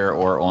be here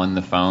or on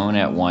the phone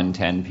at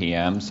 1:10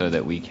 p.m. so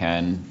that we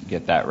can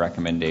get that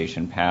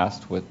recommendation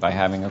passed by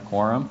having a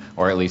quorum,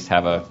 or at least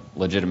have a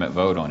legitimate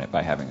vote on it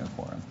by having a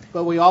quorum.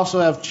 But we also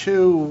have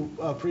two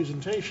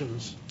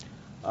presentations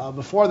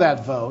before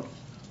that vote,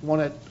 one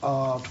at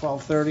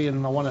 12:30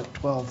 and one at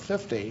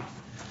 12:50.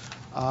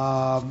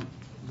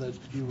 that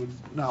you would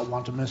not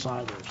want to miss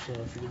either. So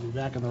if you could be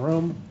back in the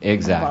room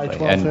Exactly.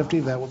 by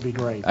 12:50, that would be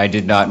great. I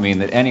did not mean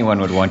that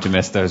anyone would want to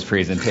miss those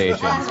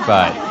presentations,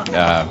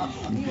 but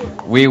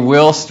we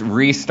will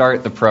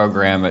restart the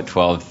program at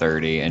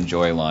 12:30.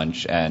 Enjoy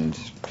lunch, and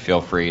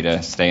feel free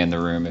to stay in the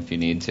room if you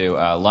need to.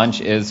 Lunch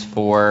is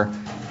for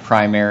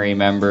primary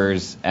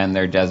members and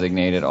their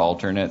designated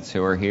alternates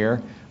who are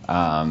here.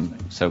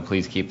 So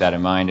please keep that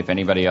in mind. If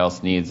anybody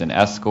else needs an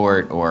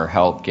escort or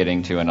help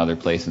getting to another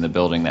place in the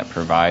building that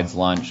provides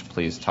lunch,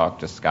 please talk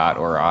to Scott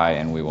or I,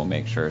 and we will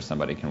make sure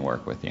somebody can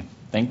work with you.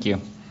 Thank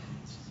you.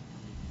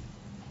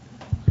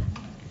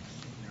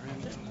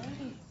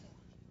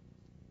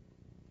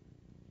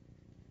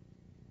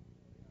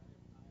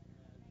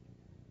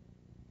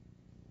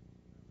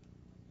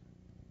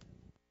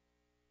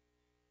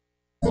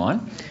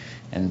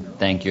 And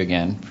thank you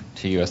again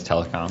to U.S.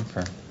 Telecom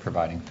for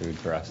providing food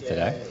for us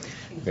today.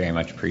 Very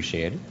much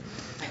appreciated.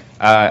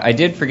 I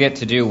did forget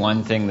to do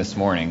one thing this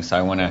morning, so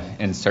I want to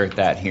insert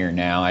that here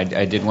now.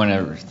 I did want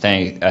to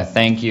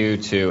thank you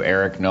to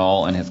Eric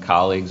Knoll and his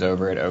colleagues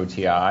over at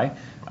OTI.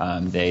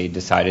 They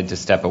decided to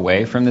step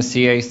away from the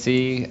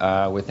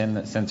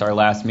CAC since our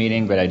last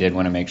meeting, but I did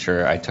want to make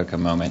sure I took a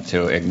moment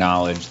to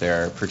acknowledge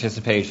their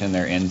participation,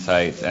 their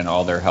insights, and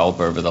all their help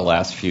over the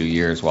last few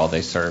years while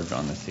they served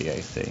on the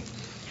CAC.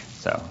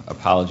 So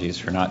apologies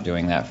for not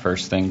doing that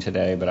first thing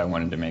today, but I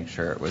wanted to make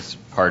sure it was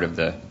part of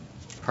the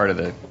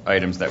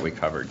items that we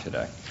covered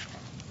today.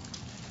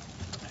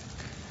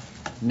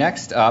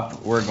 Next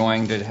up, we're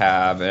going to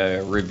have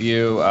a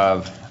review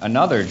of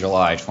another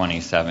July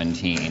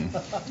 2017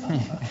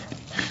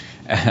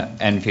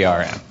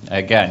 NPRM.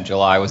 Again,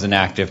 July was an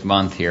active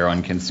month here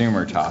on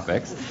consumer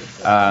topics.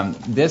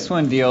 This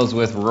one deals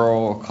with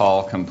rural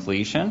call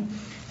completion.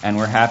 And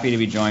we're happy to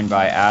be joined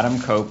by Adam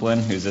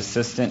Copeland, who's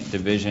Assistant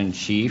Division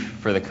Chief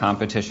for the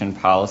Competition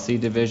Policy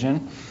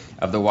Division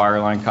of the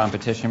Wireline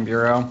Competition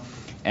Bureau,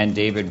 and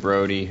David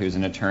Brody, who's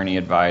an Attorney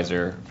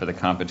Advisor for the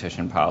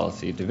Competition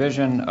Policy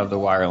Division of the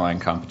Wireline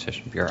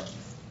Competition Bureau.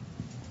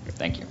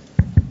 Thank you.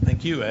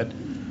 Thank you, Ed.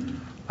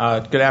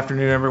 Good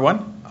afternoon,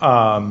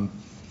 everyone.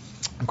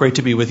 Great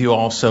to be with you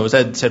all. So as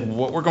Ed said,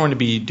 what we're going to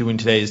be doing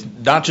today is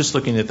not just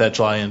looking at that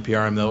July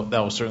NPRM, though that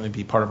will certainly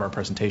be part of our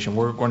presentation.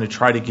 We're going to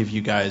try to give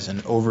you guys an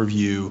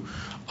overview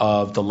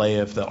of the lay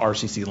of the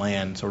RCC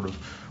land, sort of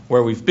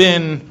where we've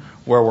been,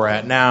 where we're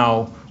at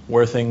now,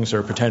 where things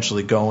are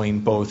potentially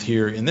going, both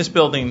here in this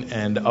building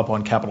and up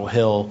on Capitol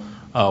Hill,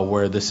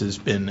 where this has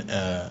been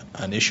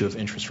an issue of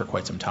interest for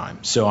quite some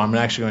time. So I'm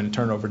actually going to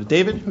turn it over to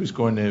David, who's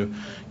going to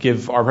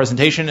give our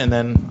presentation, and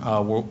then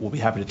we'll be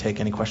happy to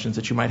take any questions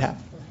that you might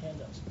have.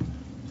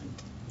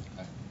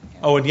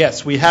 Oh, and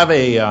yes, we have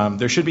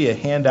there should be a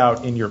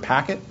handout in your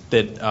packet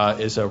that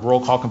is a roll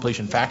call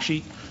completion fact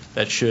sheet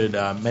that should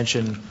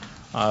mention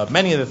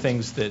many of the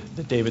things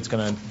that David's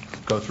going to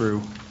go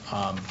through,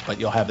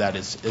 but you'll have that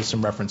as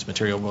some reference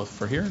material both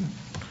for here and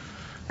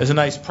as a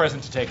nice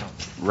present to take home.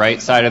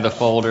 Right side of the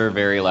folder,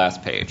 very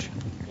last page.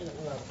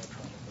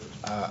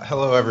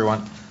 Hello,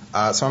 everyone.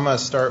 So I'm going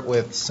to start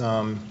with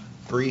some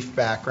brief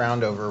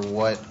background over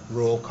what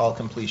roll call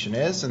completion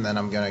is, and then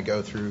I'm going to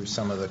go through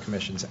some of the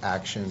Commission's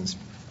actions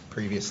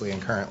previously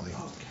and currently.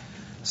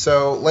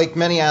 So, like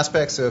many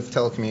aspects of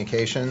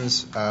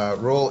telecommunications,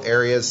 rural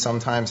areas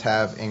sometimes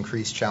have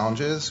increased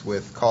challenges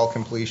with call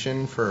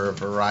completion for a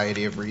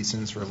variety of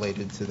reasons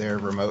related to their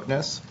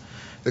remoteness.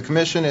 The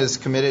Commission is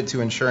committed to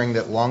ensuring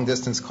that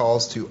long-distance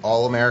calls to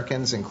all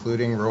Americans,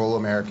 including rural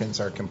Americans,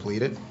 are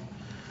completed.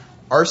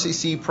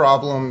 RCC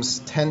problems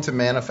tend to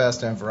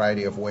manifest in a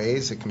variety of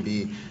ways. It can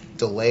be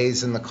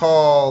delays in the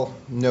call,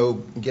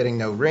 getting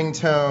no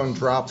ringtone,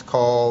 dropped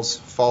calls,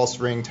 false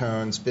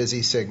ringtones,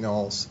 busy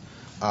signals,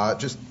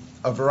 just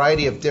a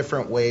variety of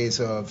different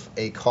ways of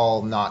a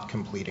call not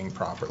completing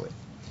properly.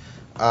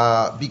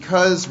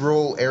 Because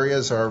rural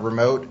areas are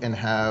remote and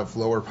have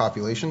lower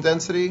population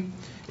density,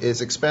 it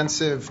is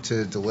expensive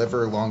to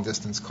deliver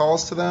long-distance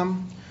calls to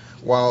them.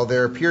 While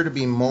there appear to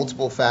be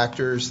multiple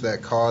factors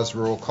that cause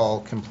rural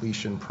call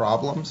completion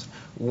problems,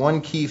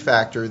 one key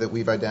factor that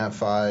we've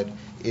identified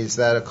is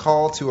that a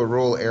call to a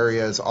rural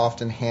area is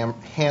often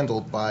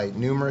handled by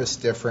numerous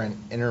different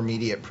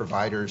intermediate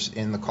providers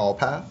in the call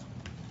path.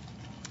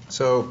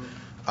 So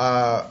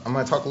I'm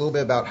going to talk a little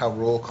bit about how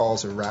rural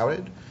calls are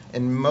routed.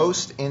 In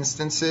most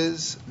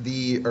instances,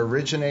 the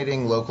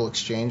originating local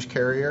exchange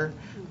carrier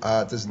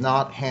does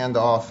not hand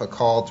off a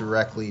call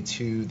directly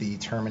to the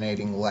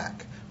terminating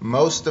LEC.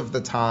 Most of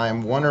the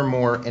time, one or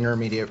more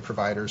intermediate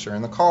providers are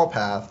in the call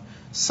path.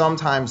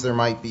 Sometimes there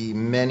might be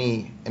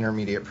many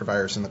intermediate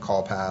providers in the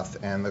call path,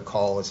 and the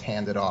call is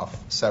handed off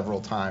several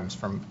times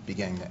from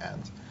beginning to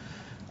end.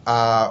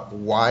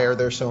 Why are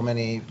there so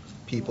many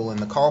people in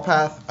the call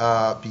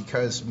path?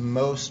 Because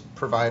most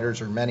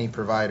providers, or many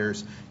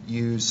providers,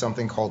 use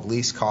something called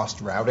least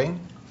cost routing.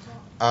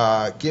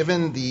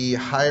 Given the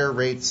higher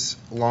rates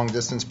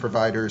long-distance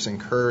providers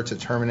incur to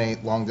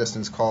terminate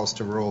long-distance calls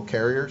to rural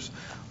carriers,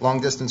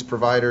 long-distance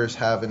providers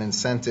have an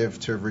incentive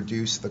to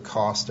reduce the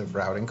cost of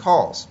routing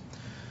calls.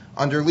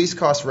 Under least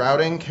cost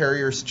routing,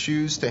 carriers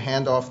choose to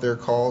hand off their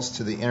calls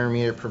to the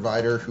intermediate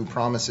provider who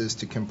promises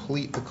to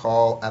complete the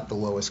call at the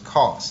lowest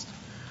cost.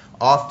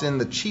 Often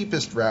the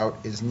cheapest route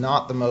is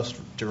not the most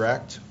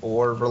direct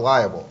or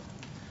reliable.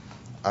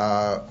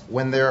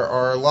 When there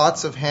are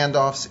lots of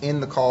handoffs in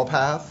the call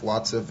path,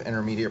 lots of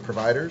intermediate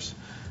providers,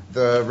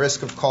 the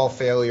risk of call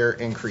failure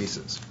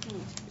increases.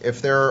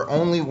 If there are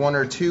only one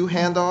or two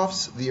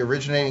handoffs, the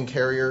originating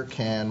carrier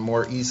can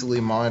more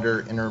easily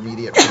monitor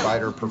intermediate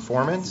provider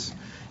performance.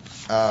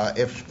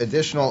 If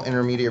additional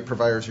intermediate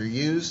providers are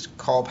used,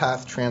 call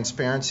path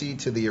transparency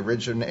to the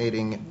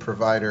originating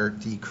provider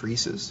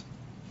decreases.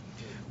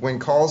 When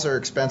calls are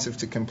expensive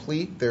to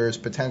complete, there is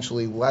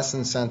potentially less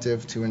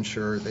incentive to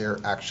ensure they are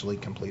actually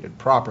completed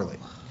properly.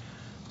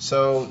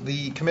 So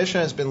the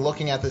Commission has been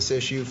looking at this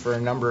issue for a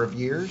number of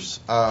years,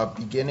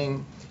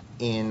 beginning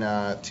in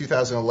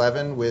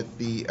 2011 with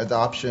the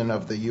adoption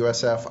of the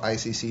USF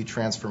ICC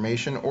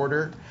Transformation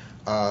Order.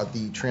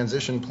 The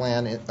transition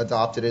plan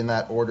adopted in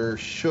that order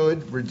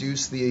should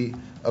reduce the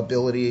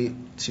ability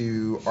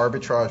to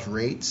arbitrage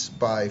rates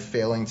by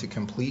failing to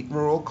complete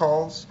rural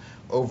calls.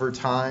 Over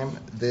time,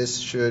 this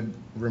should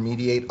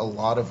remediate a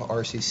lot of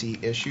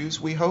RCC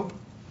issues, we hope.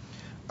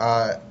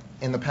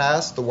 In the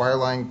past, the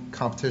Wireline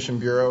Competition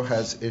Bureau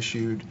has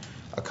issued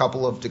a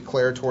couple of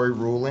declaratory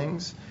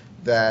rulings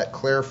that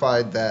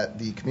clarified that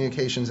the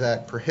Communications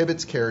Act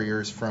prohibits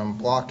carriers from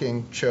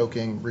blocking,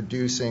 choking,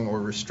 reducing,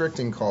 or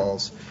restricting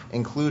calls,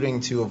 including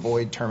to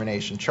avoid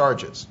termination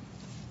charges.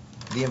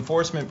 The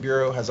Enforcement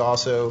Bureau has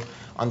also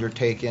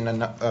undertaken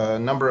a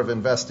number of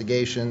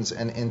investigations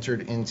and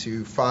entered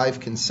into 5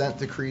 consent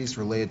decrees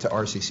related to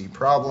RCC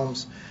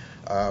problems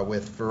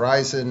with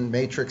Verizon,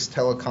 Matrix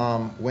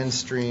Telecom,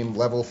 Windstream,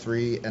 Level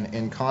 3, and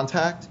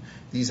InContact.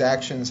 These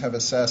actions have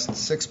assessed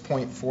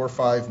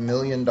 $6.45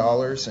 million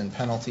in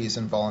penalties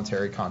and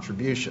voluntary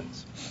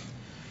contributions.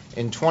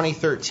 In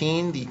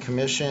 2013, the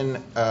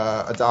Commission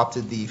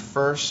adopted the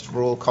first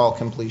rural call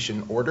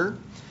completion order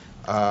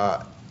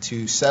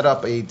to set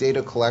up a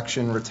data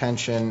collection,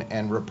 retention,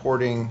 and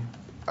reporting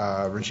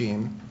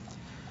regime.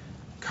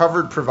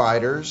 Covered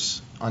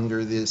providers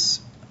under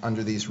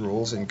these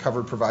rules, and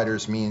covered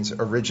providers means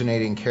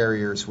originating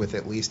carriers with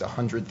at least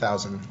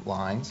 100,000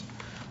 lines.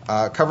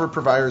 Covered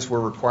providers were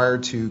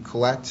required to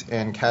collect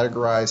and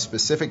categorize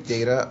specific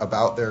data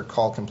about their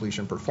call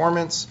completion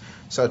performance,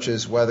 such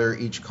as whether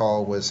each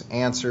call was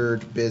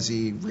answered,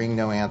 busy, ring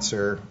no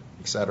answer,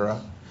 etc.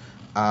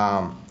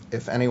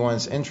 If anyone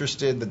is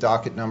interested, the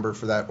docket number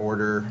for that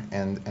order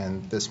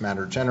and this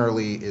matter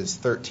generally is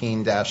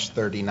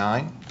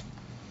 13-39.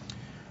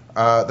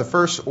 The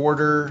first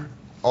order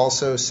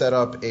also set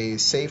up a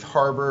safe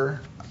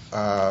harbor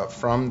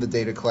from the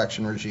data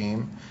collection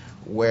regime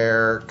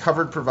where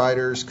covered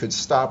providers could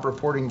stop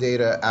reporting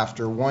data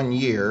after 1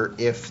 year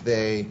if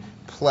they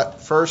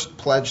first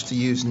pledged to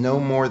use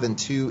no more than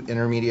 2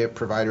 intermediate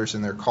providers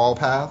in their call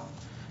path,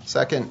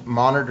 second,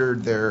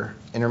 monitored their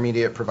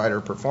intermediate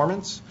provider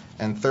performance,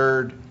 and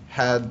third,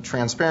 had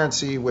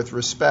transparency with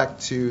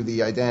respect to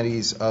the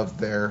identities of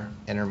their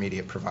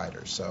intermediate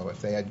providers. So if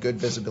they had good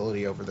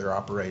visibility over their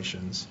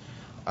operations,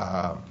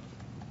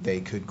 they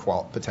could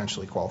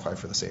potentially qualify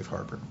for the safe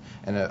harbor.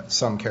 And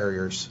some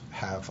carriers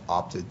have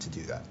opted to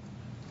do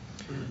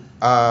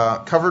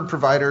that. Covered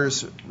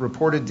providers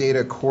reported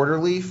data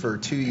quarterly for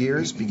 2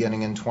 years,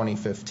 beginning in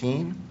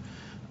 2015.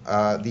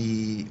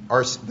 The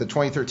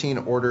 2013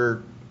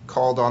 order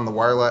called on the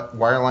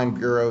Wireline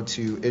Bureau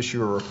to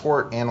issue a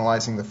report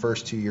analyzing the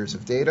first 2 years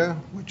of data,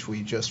 which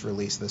we just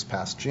released this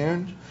past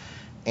June.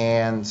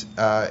 And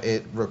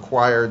it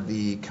required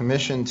the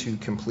Commission to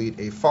complete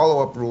a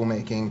follow-up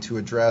rulemaking to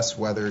address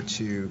whether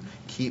to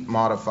keep,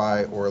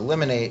 modify, or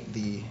eliminate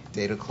the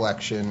data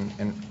collection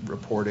and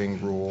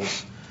reporting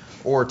rules,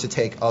 or to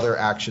take other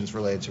actions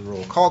related to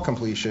rural call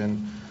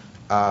completion,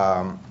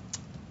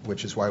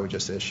 which is why we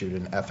just issued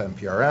an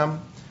FMPRM.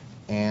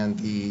 And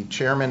the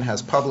chairman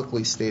has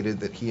publicly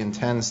stated that he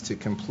intends to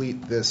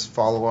complete this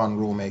follow-on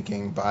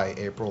rulemaking by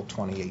April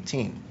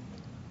 2018.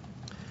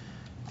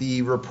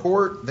 The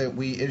report that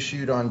we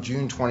issued on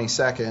June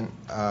 22nd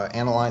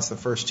analyzed the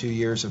first 2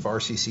 years of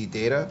RCC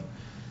data.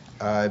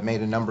 It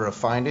made a number of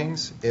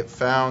findings. It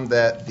found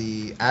that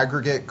the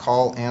aggregate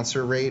call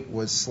answer rate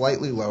was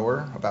slightly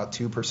lower, about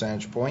 2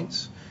 percentage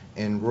points,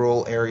 in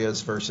rural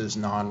areas versus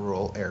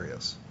non-rural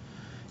areas.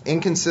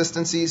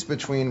 Inconsistencies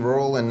between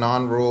rural and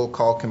non-rural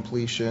call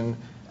completion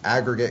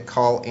aggregate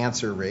call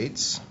answer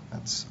rates,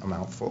 that's a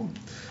mouthful,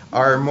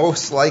 are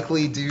most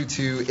likely due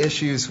to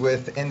issues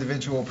with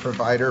individual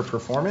provider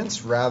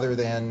performance rather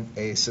than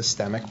a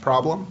systemic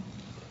problem.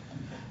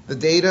 The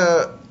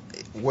data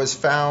was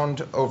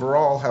found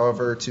overall,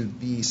 however, to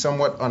be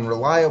somewhat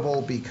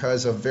unreliable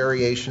because of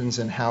variations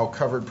in how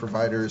covered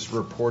providers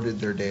reported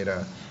their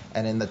data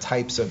and in the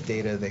types of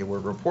data they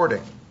were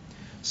reporting.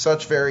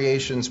 Such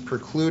variations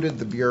precluded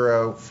the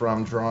Bureau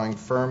from drawing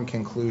firm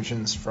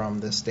conclusions from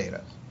this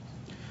data.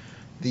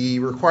 The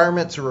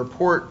requirement to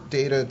report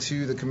data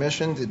to the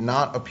Commission did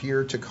not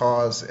appear to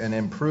cause an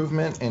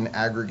improvement in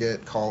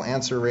aggregate call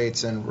answer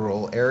rates in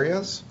rural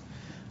areas.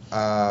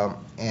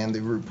 And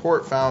the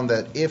report found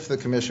that if the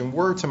commission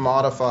were to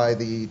modify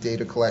the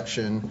data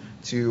collection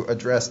to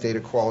address data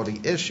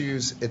quality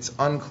issues, it's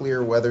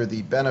unclear whether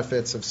the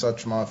benefits of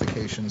such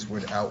modifications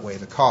would outweigh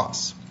the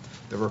costs.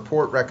 The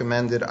report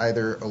recommended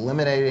either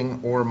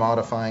eliminating or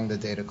modifying the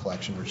data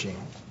collection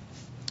regime.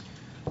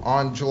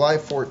 On July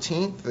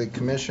 14th, the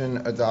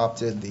commission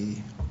adopted the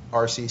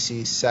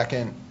RCC's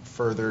second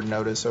further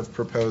notice of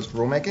proposed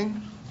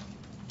rulemaking,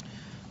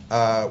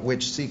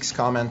 which seeks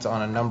comment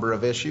on a number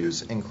of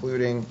issues,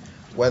 including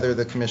whether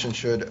the commission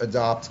should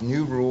adopt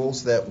new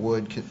rules that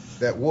would,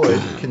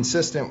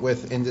 consistent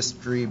with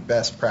industry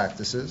best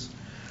practices,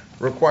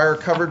 require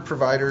covered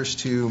providers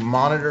to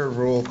monitor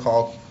rural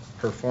call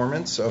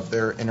performance of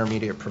their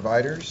intermediate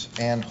providers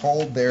and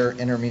hold their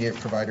intermediate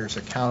providers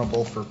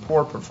accountable for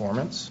poor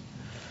performance.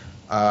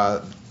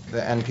 The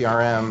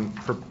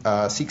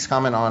NPRM seeks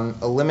comment on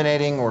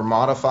eliminating or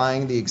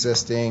modifying the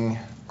existing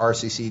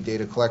RCC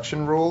data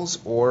collection rules,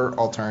 or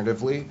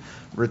alternatively,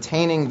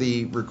 retaining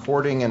the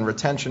recording and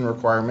retention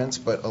requirements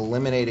but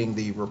eliminating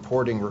the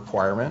reporting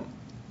requirement.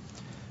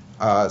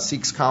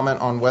 Seeks comment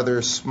on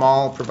whether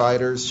small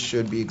providers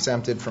should be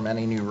exempted from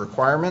any new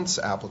requirements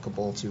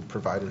applicable to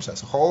providers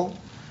as a whole,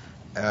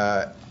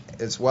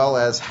 as well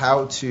as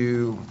how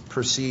to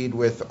proceed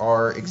with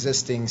our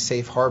existing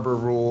safe harbor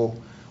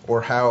rule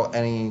or how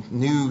any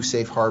new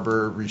safe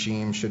harbor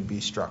regime should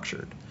be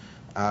structured.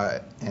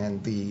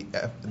 And the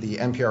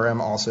NPRM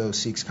also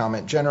seeks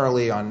comment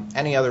generally on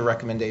any other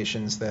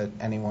recommendations that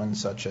anyone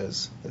such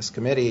as this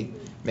committee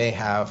may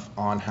have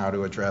on how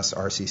to address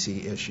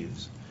RCC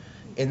issues.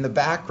 In the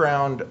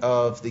background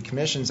of the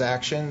Commission's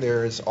action,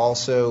 there is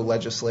also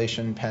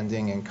legislation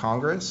pending in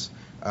Congress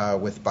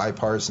with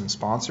bipartisan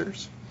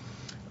sponsors.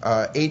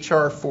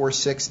 H.R.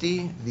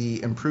 460,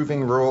 the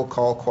Improving Rural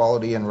Call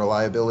Quality and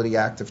Reliability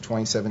Act of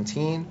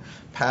 2017,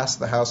 passed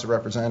the House of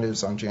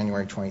Representatives on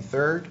January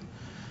 23rd.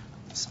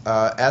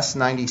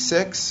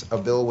 S-96, a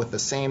bill with the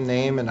same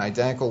name and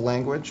identical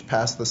language,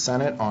 passed the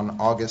Senate on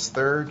August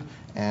 3rd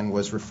and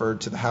was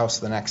referred to the House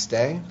the next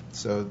day,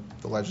 so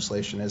the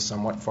legislation is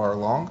somewhat far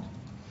along.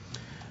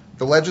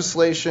 The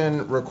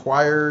legislation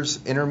requires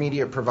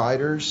intermediate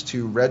providers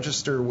to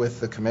register with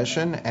the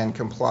Commission and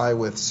comply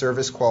with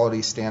service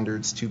quality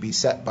standards to be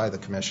set by the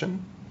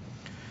Commission.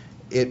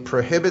 It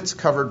prohibits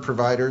covered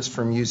providers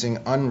from using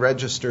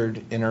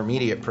unregistered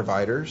intermediate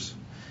providers,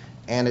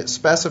 and it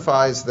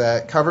specifies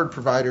that covered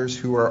providers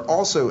who are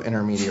also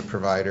intermediate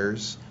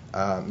providers,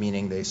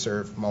 meaning they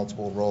serve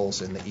multiple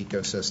roles in the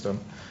ecosystem,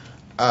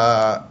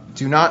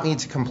 do not need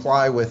to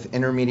comply with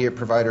intermediate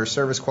provider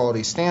service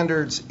quality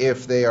standards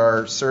if they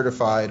are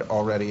certified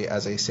already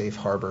as a safe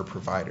harbor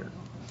provider.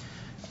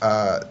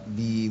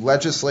 The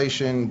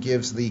legislation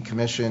gives the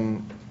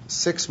Commission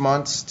 6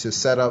 months to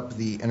set up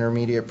the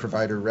intermediate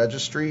provider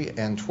registry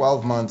and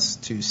 12 months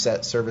to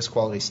set service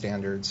quality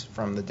standards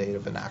from the date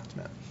of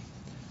enactment.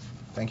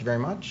 Thank you very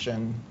much,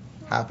 and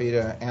happy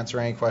to answer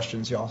any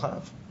questions you all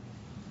have.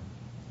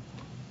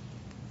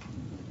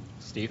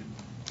 Steve?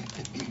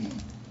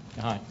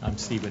 Hi, I'm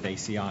Steve with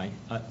ACI.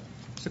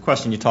 It's a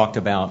question you talked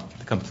about,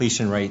 the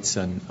completion rates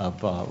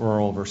of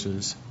rural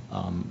versus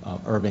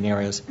urban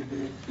areas.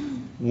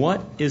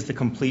 What is the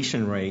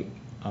completion rate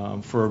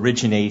for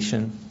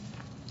origination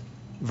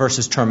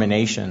versus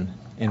termination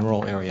in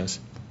rural areas?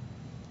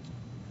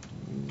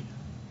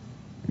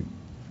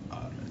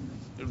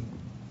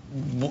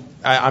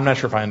 I'm not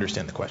sure if I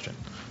understand the question.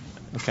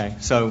 Okay,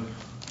 so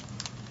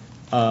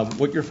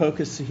what your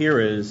focus here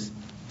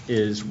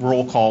is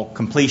rural call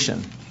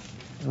completion.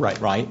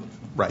 Right.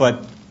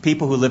 But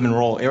people who live in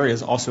rural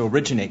areas also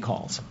originate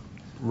calls.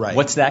 Right.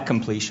 What's that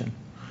completion?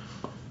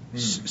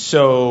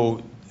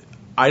 So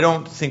I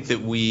don't think that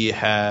we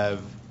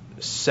have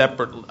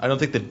I don't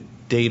think the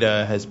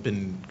data has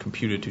been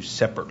computed to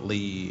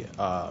separately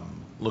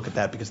look at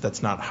that, because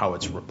that's not how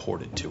it's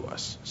reported to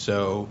us.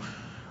 So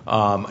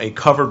a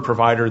covered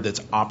provider that's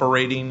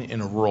operating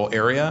in a rural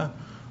area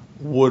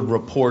would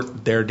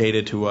report their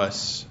data to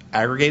us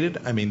aggregated.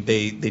 I mean,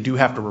 they do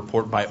have to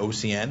report by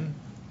OCN,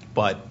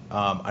 but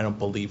I don't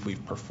believe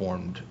we've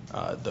performed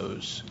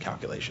those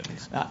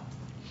calculations.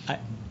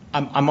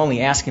 I'm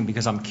only asking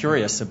because I'm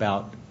curious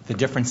about the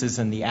differences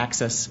in the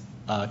access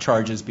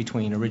charges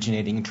between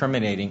originating and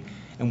terminating,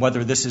 and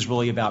whether this is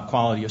really about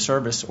quality of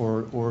service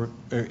or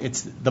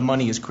it's the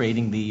money is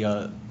creating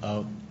the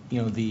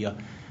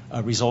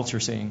results you're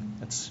seeing.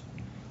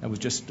 I was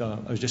just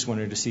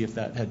wondering to see if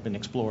that had been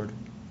explored.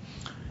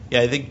 Yeah,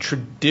 I think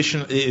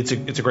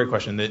it's a great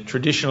question. That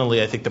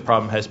traditionally, I think the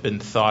problem has been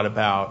thought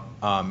about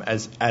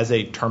as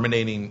a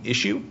terminating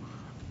issue.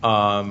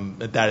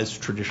 That has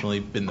traditionally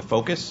been the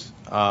focus.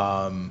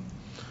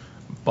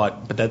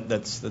 But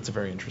that's a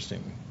very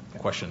interesting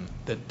question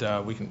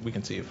that we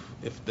can see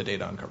if the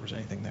data uncovers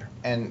anything there.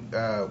 And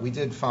we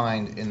did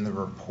find in the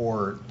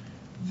report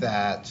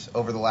that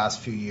over the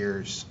last few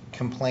years,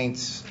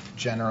 complaints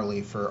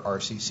generally for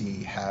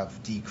RCC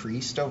have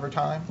decreased over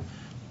time.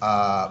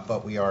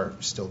 But we are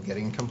still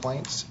getting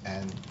complaints,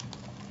 and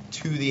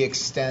To the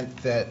extent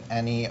that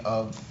any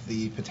of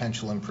the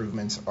potential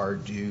improvements are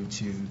due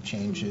to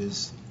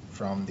changes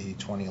from the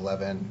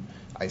 2011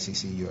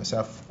 ICC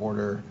USF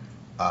order,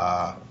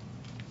 that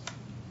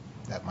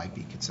might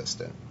be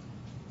consistent.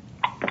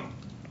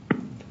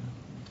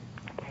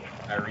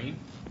 Irene?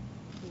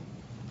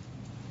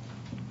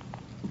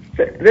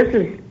 So this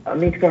is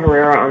Mitsuko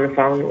Herrera on the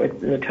phone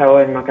with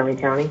NATOA in Montgomery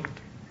County.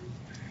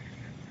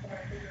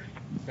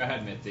 Go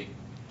ahead, Mitzi.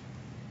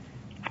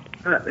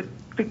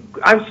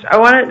 I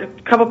wanted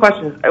a couple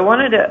questions. I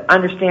wanted to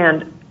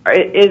understand,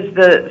 is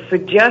the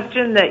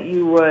suggestion that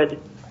you would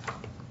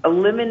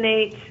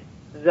eliminate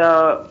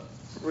the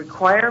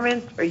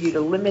requirements or you'd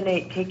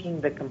eliminate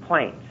taking the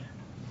complaints?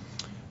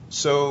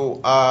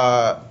 So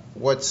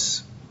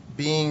what's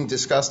being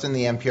discussed in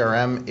the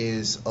NPRM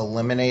is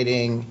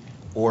eliminating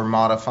or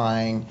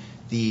modifying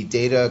the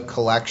data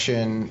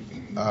collection,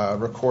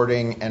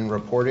 recording, and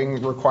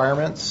reporting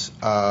requirements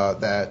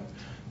that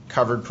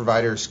covered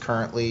providers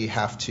currently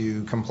have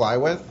to comply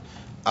with.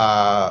 The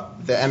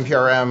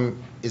NPRM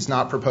is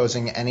not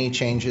proposing any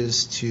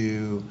changes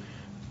to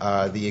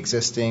the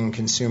existing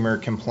consumer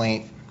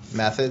complaint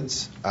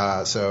methods,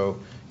 so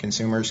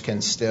consumers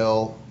can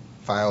still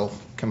file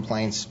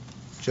complaints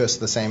just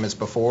the same as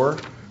before.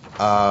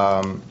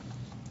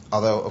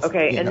 Although,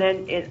 okay, and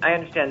then I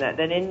understand that.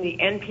 Then in the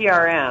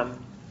NPRM,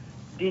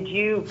 did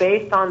you,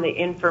 based on the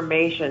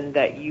information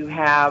that you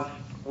have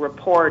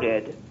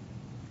reported,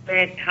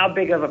 how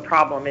big of a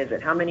problem is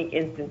it? How many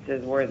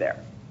instances were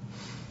there?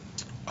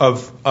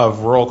 Of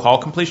rural call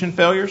completion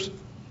failures?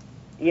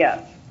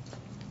 Yes.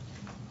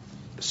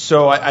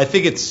 So I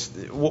think it's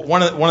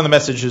one of the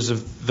messages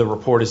of the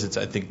report is it's,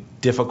 I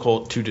think,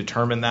 difficult to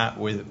determine that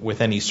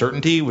with any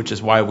certainty, which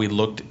is why we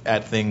looked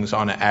at things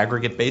on an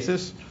aggregate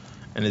basis.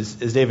 And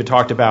as David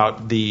talked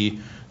about, the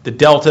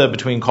delta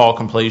between call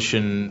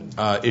completion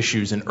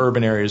issues in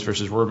urban areas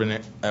versus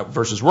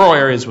rural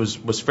areas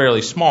was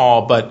fairly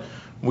small, but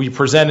we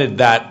presented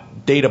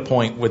that data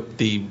point with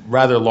the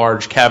rather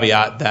large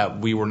caveat that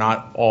we were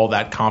not all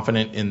that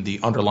confident in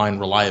the underlying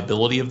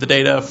reliability of the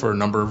data for a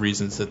number of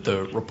reasons that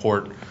the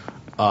report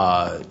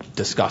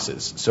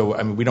discusses. So,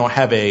 I mean, we don't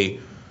have a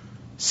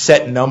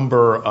set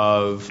number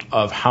of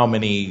how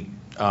many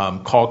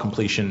call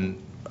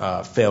completion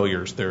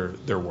failures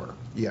there were.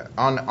 Yeah,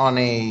 on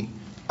a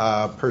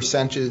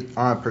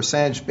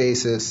percentage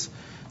basis,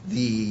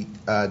 the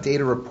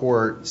data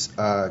reports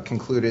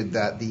concluded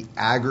that the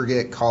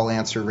aggregate call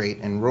answer rate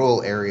in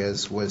rural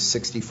areas was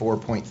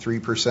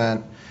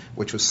 64.3%,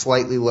 which was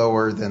slightly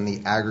lower than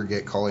the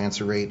aggregate call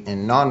answer rate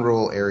in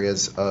non-rural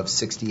areas of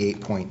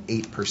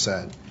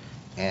 68.8%.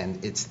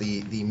 And it's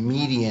the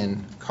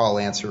median call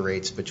answer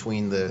rates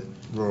between the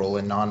rural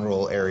and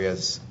non-rural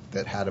areas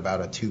that had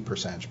about a 2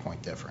 percentage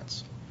point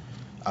difference.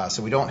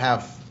 So we don't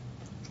have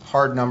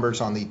hard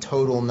numbers on the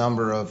total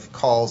number of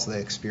calls that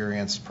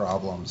experienced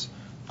problems,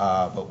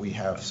 but we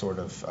have sort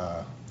of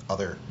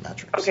other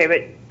metrics.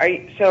 Okay,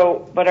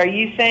 but are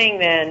you saying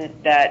then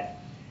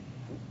that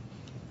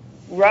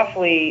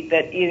roughly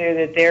that either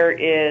that there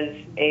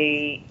is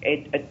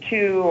a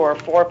 2 or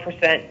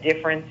 4%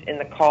 difference in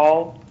the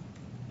call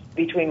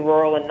between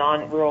rural and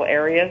non-rural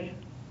areas?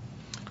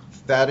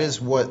 That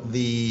is what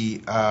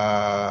the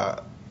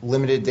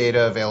limited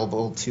data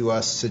available to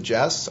us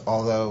suggests,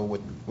 although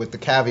with the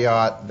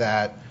caveat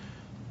that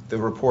the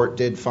report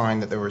did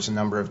find that there was a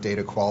number of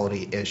data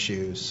quality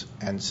issues,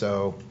 and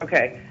so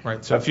okay,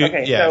 right. So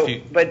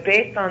but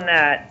based on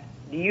that,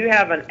 do you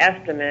have an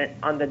estimate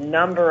on the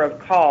number of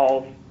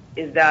calls?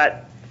 Is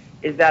that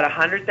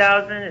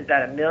 100,000? Is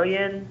that 1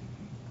 million?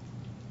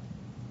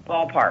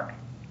 Ballpark.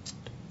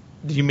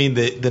 Do you mean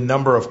the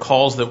number of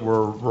calls that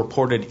were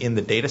reported in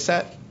the data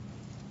set?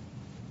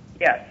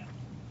 Yes.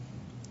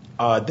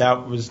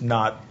 That was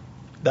not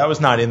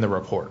in the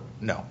report.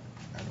 No.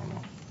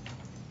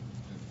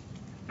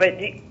 But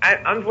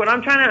what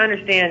I'm trying to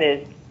understand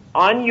is,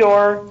 on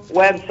your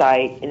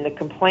website, in the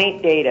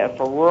complaint data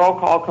for rural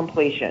call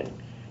completion,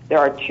 there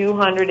are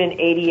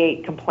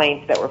 288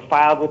 complaints that were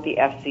filed with the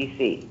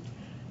FCC.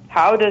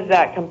 How does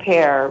that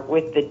compare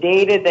with the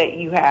data that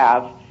you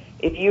have?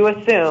 If you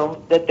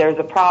assume that there's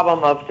a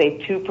problem of, say,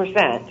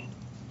 2%,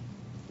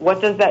 what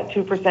does that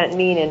 2%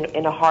 mean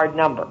in a hard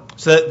number?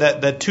 So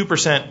that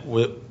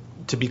 2%,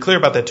 to be clear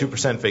about that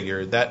 2%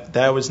 figure,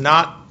 that was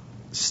not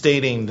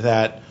stating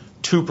that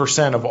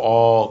 2% of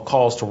all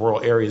calls to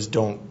rural areas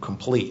don't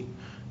complete.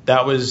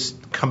 That was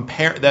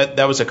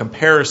a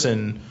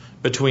comparison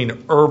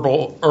between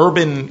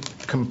urban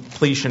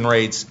completion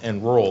rates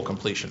and rural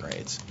completion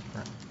rates.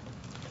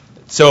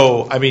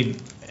 So, I mean,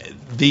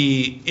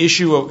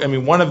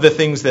 one of the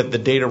things that the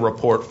data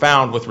report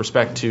found with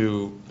respect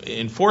to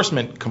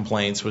enforcement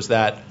complaints was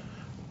that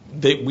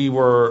we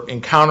were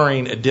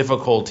encountering a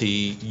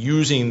difficulty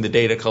using the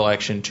data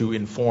collection to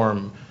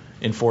inform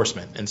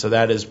enforcement, and so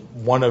that is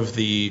one of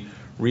the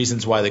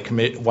reasons why the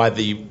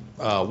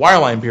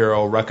Wireline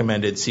Bureau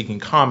recommended seeking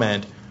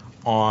comment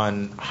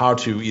on how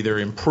to either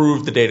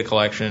improve the data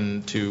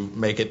collection to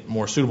make it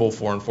more suitable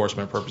for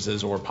enforcement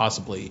purposes, or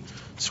possibly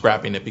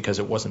scrapping it because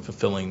it wasn't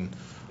fulfilling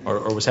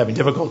or was having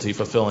difficulty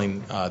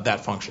fulfilling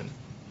that function.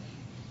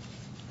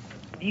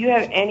 Do you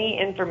have any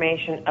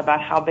information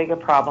about how big a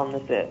problem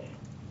this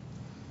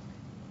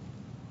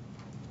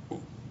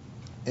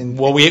is?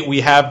 Well, we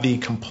have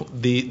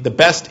the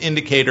best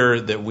indicator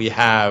that we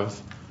have,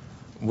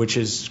 which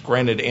is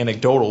granted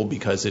anecdotal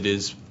because it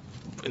is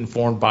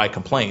informed by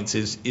complaints,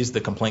 is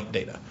the complaint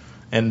data.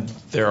 And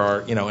there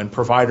are, and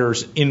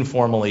providers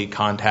informally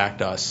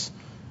contact us,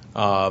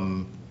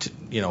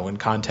 and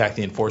contact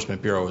the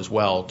Enforcement Bureau as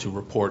well to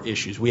report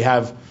issues. We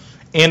have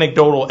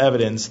anecdotal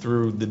evidence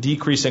through the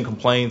decrease in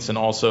complaints, and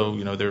also,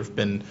 there have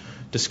been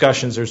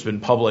discussions. There's been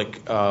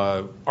public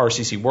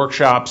RCC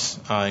workshops,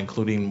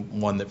 including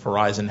one that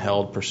Verizon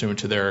held pursuant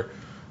to their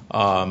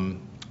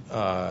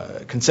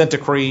consent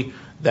decree,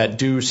 that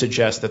do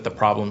suggest that the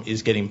problem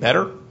is getting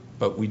better,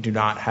 but we do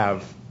not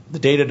have, the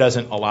data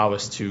doesn't allow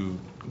us to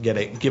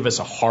give us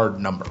a hard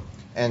number.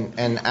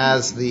 And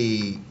as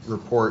the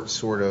report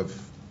sort of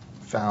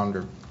found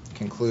or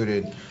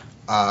concluded,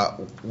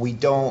 we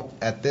don't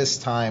at this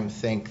time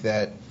think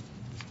that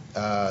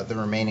the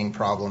remaining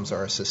problems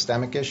are a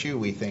systemic issue.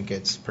 We think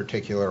it's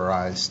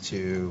particularized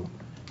to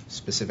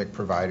specific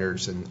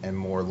providers and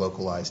more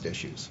localized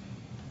issues.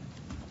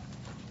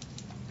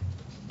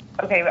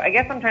 Okay, I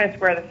guess I'm trying to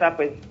square this up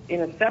with,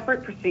 in a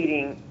separate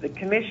proceeding, the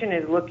commission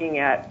is looking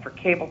at, for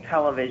cable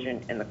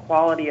television, and the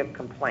quality of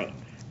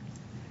complaints,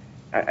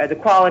 the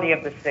quality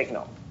of the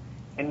signal,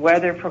 and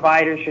whether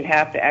providers should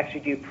have to actually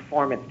do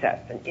performance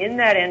tests. And in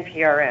that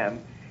NPRM,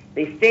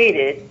 they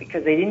stated,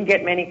 because they didn't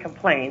get many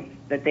complaints,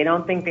 that they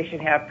don't think they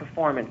should have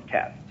performance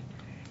tests.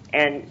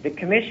 And the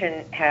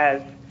commission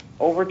has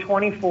over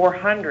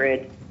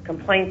 2,400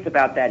 complaints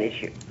about that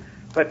issue.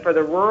 But for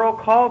the rural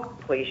call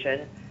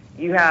completion,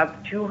 you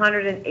have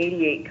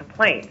 288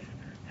 complaints.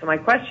 So my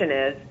question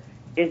is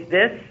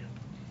this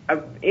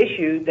an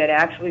issue that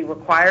actually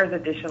requires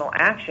additional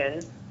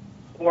action,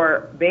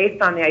 or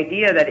based on the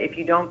idea that if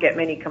you don't get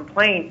many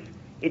complaints,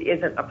 it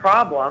isn't a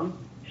problem,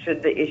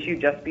 should the issue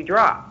just be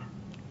dropped?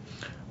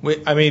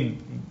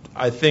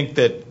 I think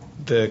that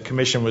the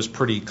commission was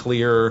pretty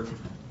clear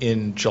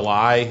in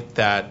July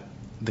that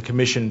the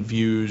commission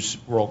views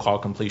rural call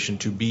completion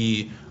to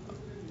be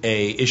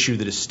a issue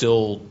that is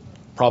still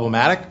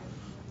problematic.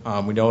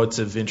 We know it's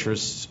of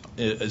interest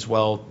as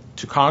well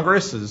to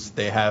Congress, as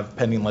they have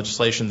pending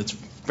legislation that's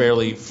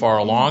fairly far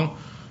along.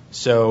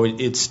 So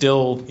it's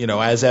still,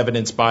 as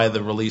evidenced by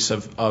the release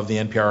of the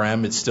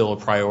NPRM, it's still a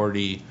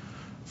priority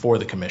for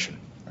the commission.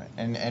 Right.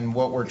 And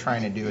what we're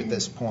trying to do at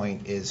this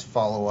point is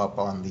follow up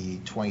on the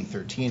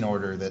 2013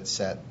 order that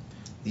set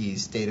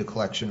these data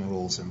collection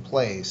rules in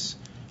place.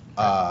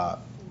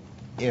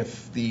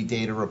 If the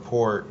data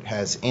report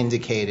has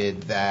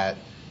indicated that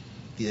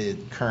the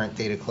current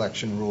data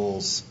collection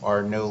rules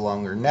are no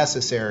longer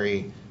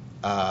necessary,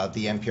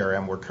 the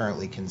NPRM we're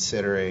currently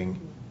considering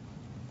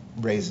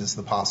raises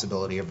the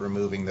possibility of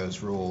removing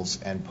those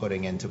rules and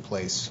putting into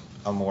place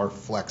a more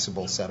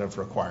flexible set of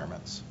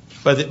requirements.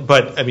 But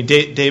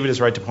David is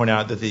right to point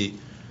out that the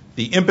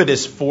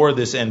impetus for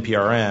this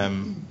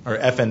NPRM, or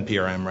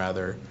FNPRM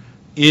rather,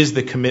 is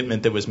the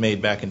commitment that was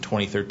made back in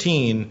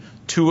 2013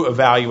 to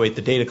evaluate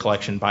the data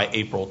collection by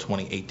April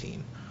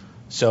 2018.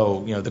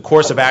 So, the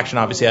course of action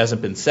obviously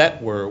hasn't been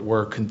set.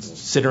 We're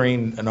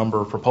considering a number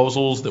of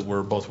proposals that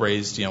were both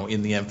raised,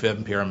 in the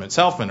FNPRM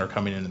itself and are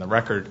coming in the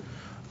record.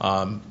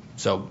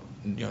 So,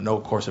 no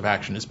course of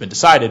action has been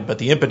decided, but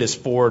the impetus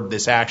for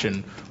this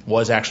action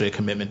was actually a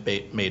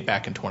commitment made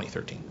back in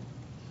 2013.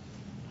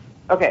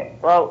 Okay,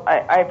 well,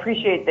 I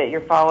appreciate that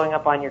you're following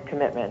up on your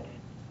commitments.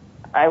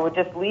 I would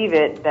just leave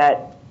it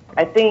that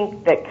I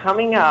think that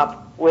coming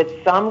up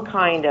with some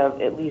kind of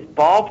at least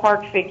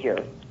ballpark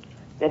figure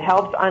that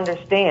helps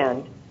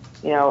understand,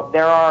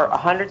 there are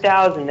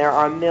 100,000, there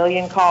are 1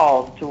 million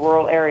calls to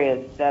rural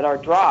areas that are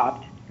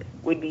dropped,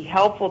 would be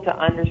helpful to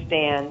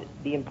understand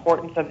the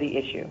importance of the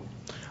issue.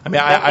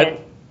 I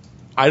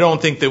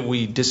don't think that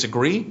we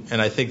disagree,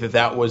 and I think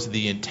that was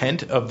the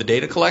intent of the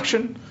data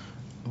collection.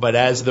 But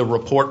as the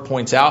report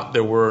points out,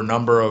 there were a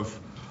number of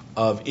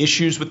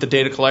issues with the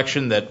data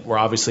collection that were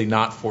obviously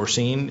not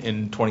foreseen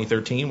in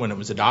 2013 when it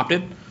was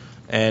adopted.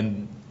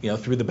 And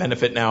through the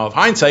benefit now of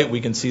hindsight, we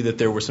can see that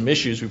there were some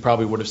issues. We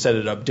probably would have set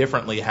it up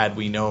differently had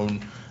we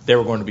known there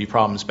were going to be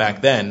problems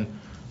back then.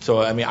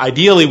 So,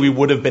 ideally, we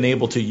would have been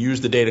able to use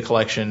the data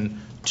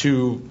collection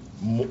to,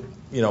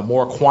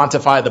 more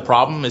quantify the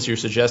problem, as you're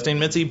suggesting,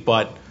 Mitzi.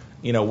 But,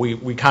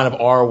 we kind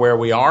of are where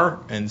we are.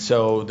 And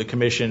so the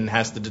commission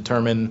has to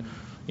determine,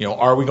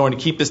 are we going to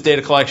keep this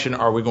data collection?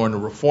 Are we going to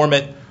reform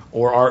it?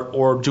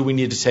 Or do we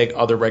need to take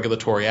other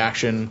regulatory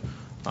action?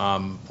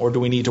 Or do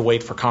we need to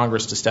wait for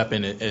Congress to step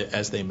in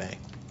as they may?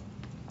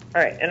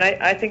 All right, and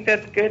I think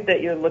that's good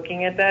that you're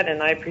looking at that,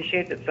 and I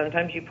appreciate that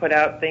sometimes you put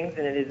out things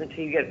and it isn't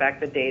until you get back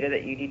the data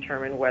that you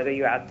determine whether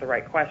you ask the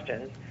right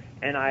questions,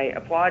 and I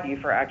applaud you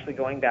for actually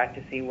going back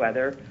to see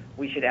whether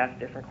we should ask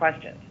different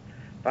questions.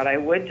 But I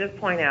would just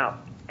point out,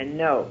 and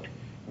note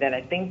that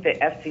I think the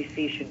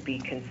FCC should be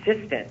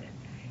consistent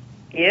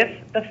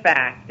if the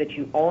fact that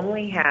you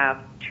only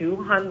have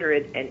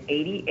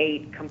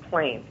 288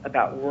 complaints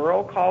about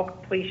rural call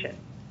completion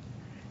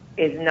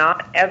is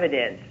not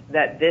evidence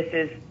that this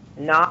is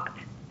not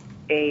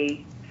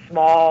a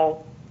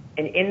small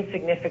and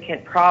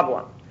insignificant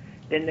problem,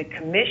 then the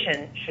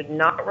Commission should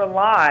not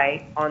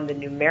rely on the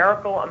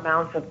numerical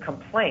amounts of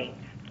complaints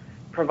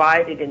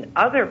provided in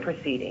other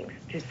proceedings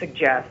to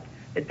suggest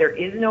that there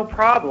is no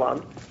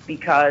problem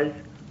because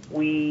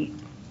we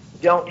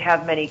don't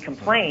have many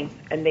complaints,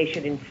 and they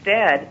should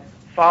instead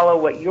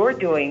follow what you're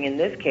doing in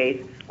this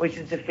case, which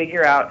is to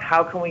figure out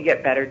how can we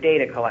get better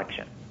data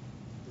collection.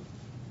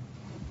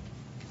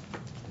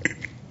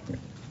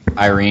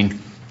 Irene.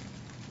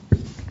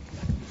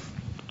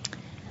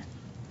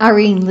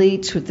 Irene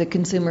Leach with the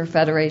Consumer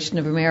Federation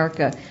of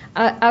America.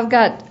 I've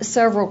got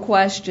several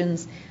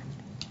questions.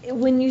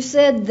 When you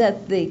said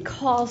that the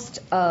cost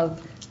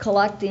of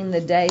collecting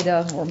the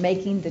data or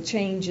making the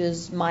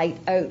changes might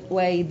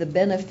outweigh the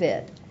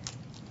benefit,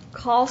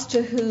 cost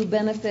to who,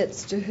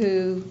 benefits to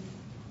who,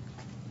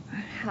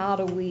 how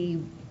do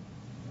we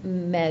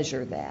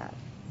measure that?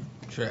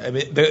 Sure. I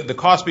mean, the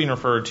cost being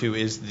referred to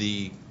is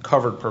the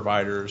covered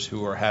providers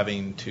who are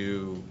having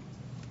to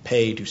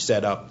pay to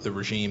set up the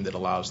regime that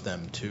allows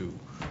them to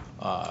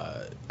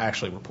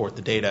actually report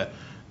the data.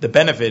 The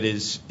benefit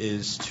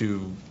is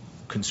to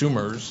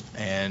consumers,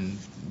 and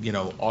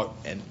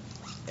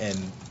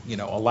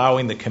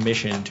allowing the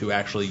Commission to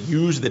actually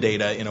use the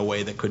data in a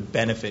way that could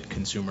benefit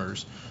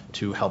consumers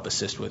to help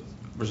assist with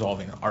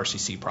resolving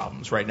RCC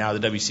problems. Right now,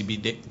 the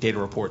WCB data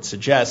report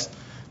suggests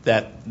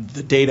that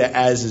the data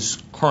as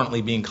is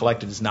currently being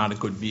collected is not a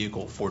good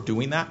vehicle for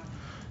doing that.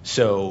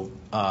 So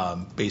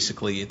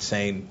basically it's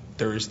saying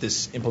there is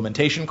this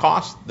implementation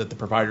cost that the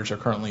providers are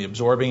currently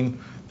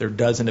absorbing. There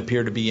doesn't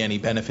appear to be any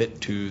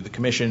benefit to the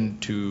Commission,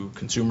 to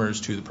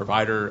consumers, to the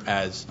provider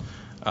as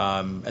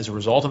a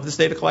result of this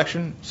data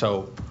collection.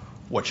 So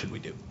what should we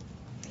do?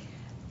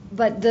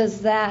 But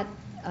does that,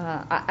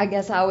 I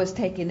guess I was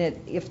taking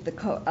it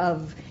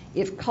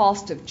if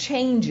cost of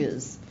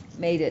changes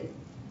made it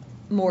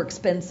more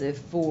expensive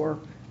for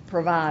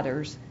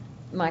providers.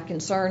 My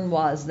concern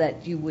was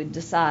that you would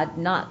decide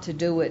not to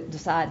do it,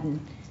 deciding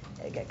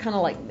kind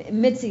of like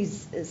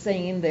Mitzi's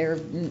saying there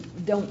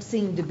don't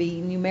seem to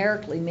be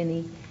numerically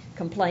many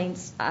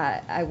complaints.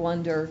 I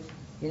wonder,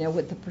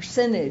 with the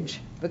percentage,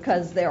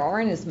 because there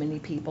aren't as many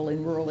people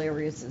in rural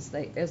areas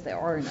as there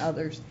are in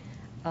others,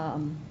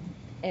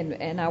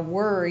 and I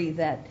worry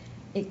that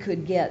it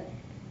could get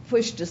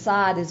pushed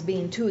aside as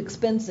being too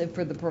expensive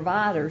for the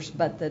providers,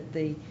 but that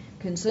the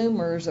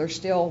consumers are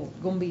still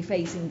going to be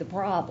facing the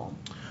problem.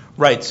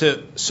 Right.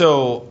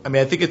 So I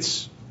mean, I think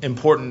it's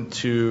important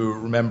to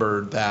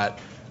remember that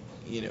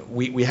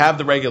we have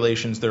the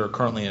regulations that are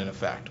currently in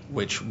effect,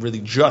 which really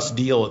just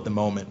deal at the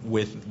moment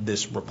with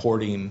this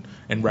reporting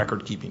and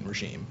record-keeping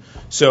regime.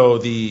 So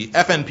the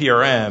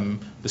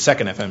FNPRM, the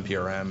second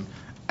FNPRM,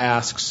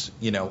 asks,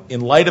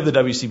 in light of the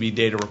WCB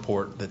data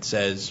report that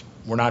says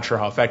we're not sure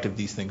how effective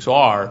these things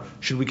are,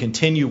 should we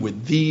continue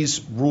with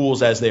these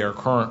rules as they are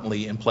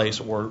currently in place,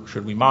 or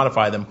should we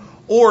modify them,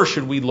 or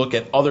should we look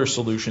at other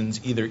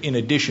solutions either in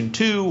addition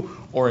to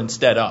or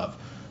instead of?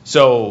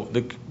 So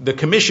the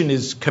Commission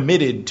is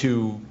committed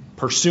to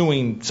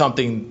pursuing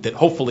something that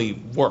hopefully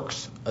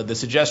works. The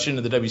suggestion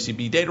of the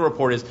WCB data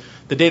report is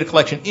the data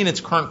collection in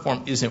its current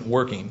form isn't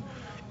working.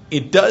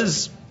 It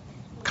does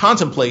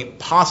contemplate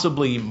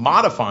possibly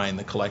modifying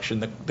the collection.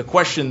 The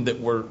question that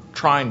we're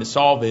trying to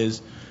solve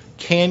is,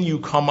 can you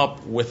come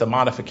up with a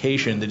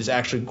modification that is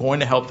actually going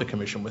to help the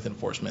Commission with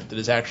enforcement, that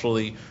is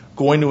actually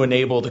going to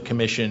enable the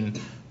Commission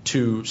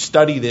to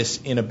study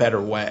this in a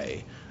better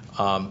way?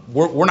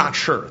 We're not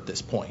sure at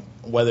this point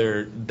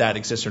whether that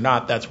exists or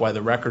not. That's why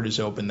the record is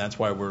open. That's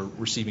why we're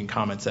receiving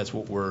comments. That's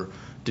what we're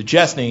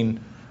digesting.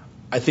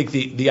 I think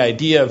the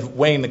idea of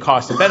weighing the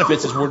cost and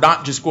benefits is we're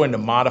not just going to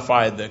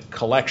modify the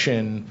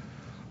collection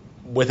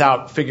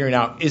without figuring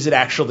out, is it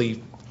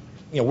actually,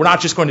 we're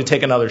not just going to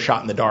take another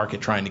shot in the dark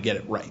at trying to get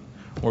it right.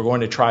 We're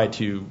going to try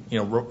to,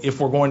 if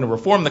we're going to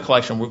reform the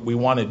collection, we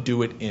want to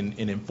do it in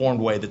an informed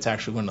way that's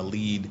actually going to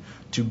lead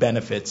to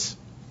benefits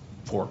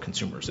for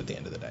consumers at the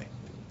end of the day.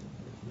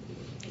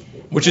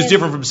 Which is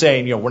different from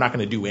saying, we're not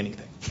going to do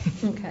anything.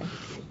 Okay.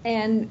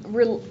 And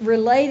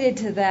related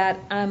to that,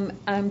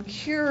 I'm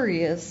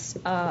curious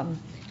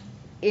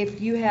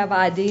if you have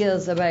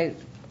ideas about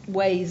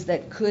ways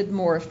that could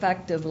more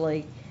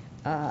effectively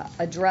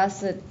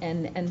address it,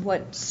 and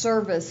what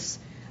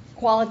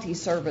quality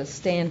service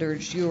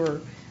standards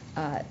you're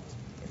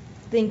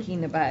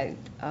thinking about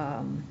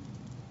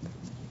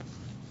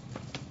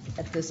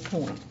at this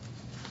point.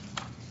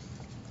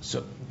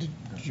 So, did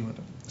you want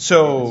to?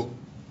 So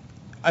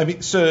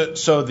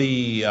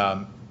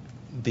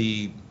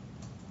the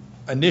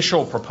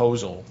initial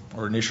proposal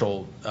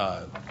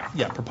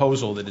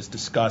proposal that is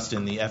discussed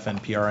in the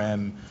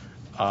FNPRM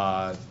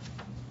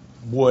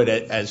would,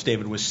 as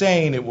David was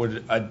saying, it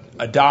would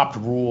adopt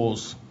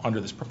rules under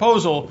this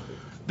proposal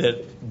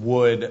that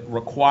would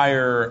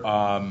require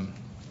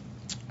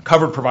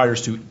covered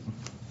providers to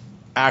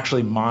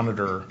actually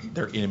monitor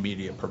their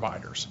intermediate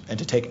providers and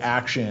to take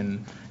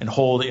action and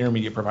hold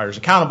intermediate providers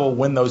accountable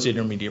when those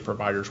intermediate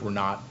providers were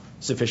not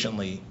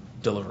sufficiently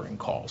delivering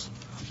calls,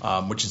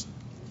 which is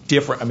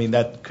different. I mean,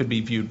 that could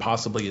be viewed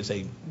possibly as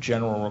a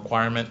general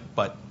requirement,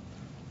 but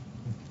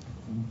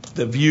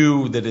the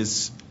view that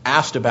is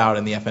asked about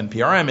in the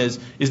FNPRM is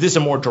this a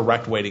more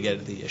direct way to get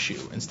at the issue?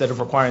 Instead of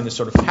requiring this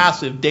sort of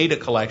passive data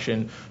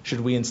collection, should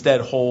we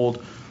instead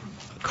hold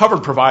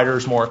covered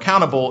providers more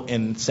accountable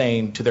in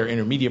saying to their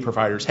intermediate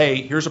providers,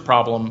 hey, here's a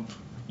problem,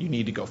 you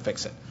need to go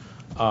fix it?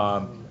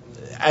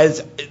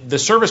 As the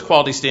service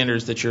quality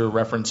standards that you're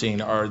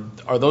referencing,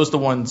 are those the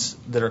ones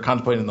that are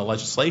contemplated in the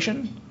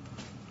legislation,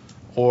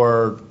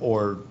 or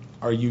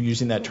are you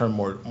using that term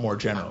more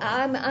generally?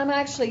 I'm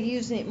actually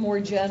using it more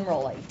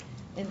generally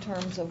in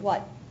terms of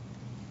what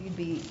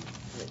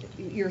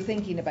you're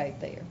thinking about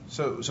there.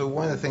 So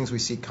one of the things we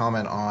see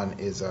comment on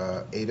is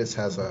ADIS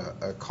has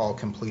a call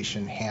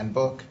completion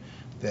handbook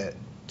that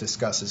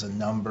discusses a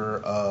number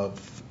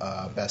of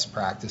best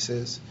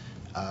practices.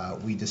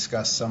 We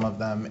discussed some of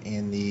them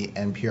in the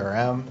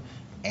NPRM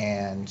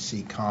and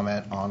see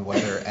comment on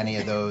whether any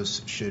of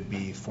those should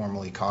be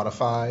formally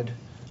codified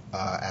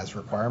as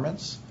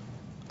requirements.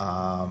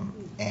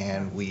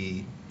 And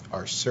we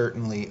are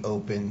certainly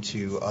open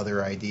to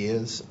other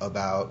ideas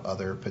about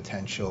other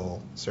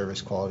potential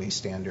service quality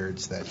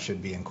standards that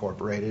should be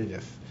incorporated.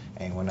 If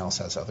anyone else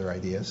has other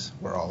ideas,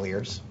 we're all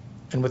ears.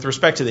 And with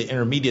respect to the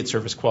intermediate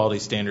service quality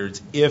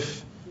standards,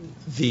 if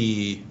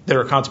that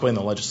are contemplated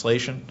in the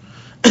legislation,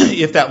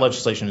 if that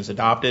legislation is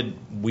adopted,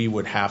 we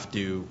would have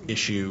to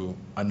issue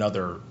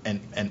another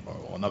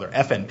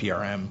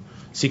FNPRM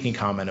seeking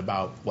comment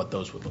about what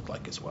those would look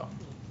like as well.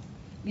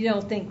 You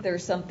don't think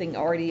there's something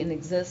already in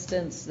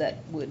existence that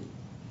would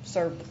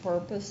serve the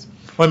purpose?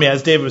 Well, I mean,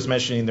 as David was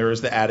mentioning, there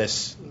is the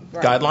ADIS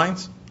Right.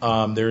 guidelines.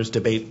 There is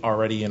debate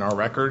already in our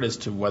record as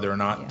to whether or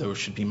not those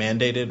should be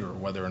mandated or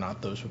whether or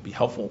not those would be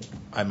helpful.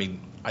 I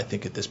mean, I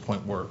think at this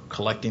point we're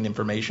collecting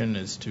information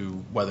as to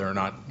whether or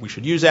not we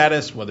should use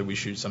ADIS, whether we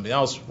should use something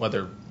else,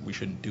 whether we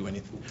shouldn't do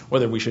anything,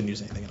 whether we shouldn't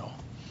use anything at all.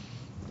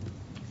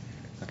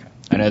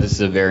 I know this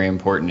is a very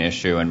important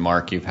issue, and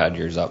Mark, you've had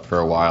yours up for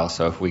a while,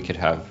 so if we could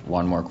have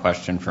one more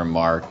question from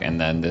Mark,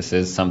 and then this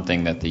is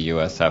something that the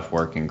USF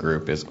working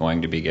group is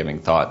going to be giving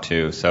thought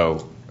to,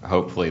 so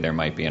hopefully there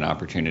might be an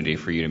opportunity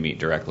for you to meet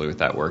directly with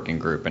that working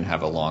group and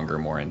have a longer,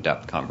 more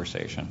in-depth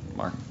conversation.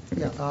 Mark?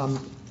 Yeah,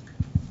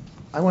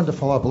 I wanted to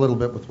follow up a little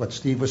bit with what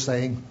Steve was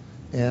saying,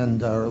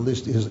 and or at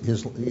least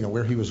his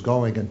where he was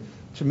going, and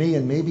to me,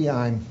 and maybe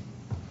I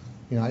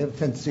have a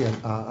tendency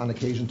on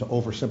occasion to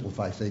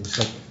oversimplify things,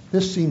 but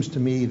this seems to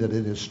me that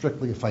it is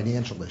strictly a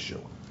financial issue.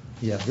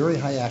 You have very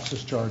high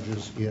access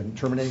charges in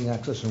terminating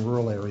access in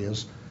rural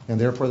areas, and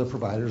therefore the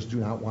providers do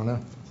not want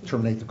to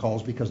terminate the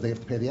calls because they have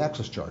to pay the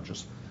access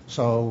charges.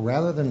 So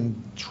rather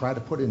than try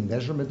to put in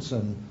measurements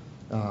and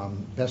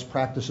best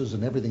practices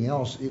and everything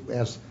else,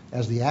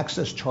 as the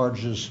access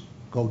charges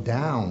go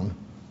down,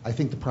 I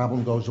think the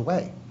problem goes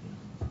away.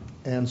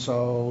 And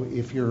so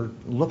if you're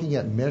looking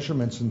at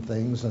measurements and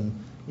things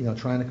and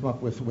trying to come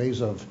up with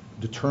ways of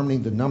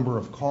determining the number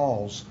of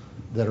calls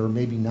that are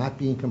maybe not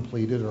being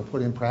completed or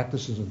put in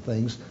practices and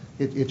things,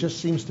 it just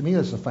seems to me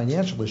as a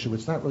financial issue.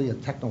 It's not really a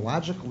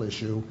technological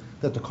issue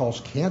that the calls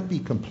can't be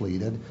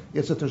completed.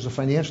 It's that there's a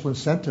financial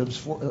incentive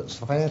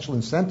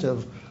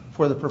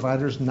for the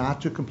providers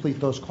not to complete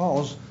those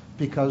calls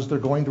because they're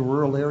going to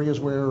rural areas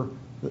where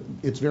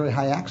it's very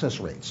high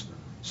access rates.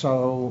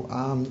 So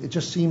it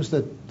just seems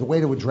that the way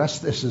to address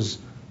this is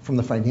from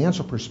the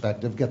financial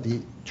perspective, get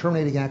the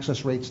terminating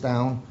access rates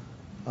down,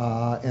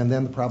 and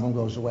then the problem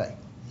goes away.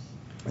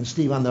 And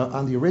Steve, on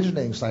the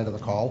originating side of the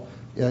call,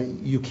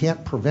 you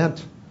can't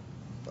prevent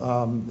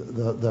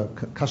the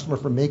customer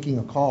from making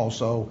a call,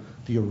 so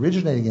the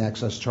originating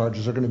access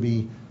charges are going to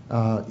be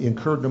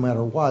incurred no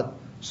matter what.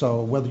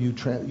 So whether you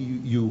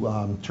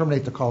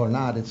terminate the call or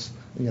not,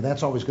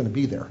 that's always going to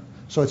be there.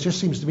 So it just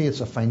seems to me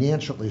it's a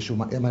financial issue.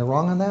 Am I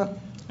wrong on that?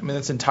 I mean,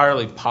 that's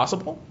entirely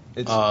possible.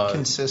 It's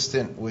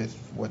consistent with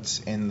what's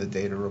in the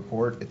data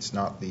report. It's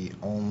not the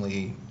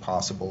only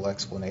possible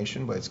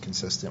explanation, but it's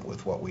consistent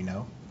with what we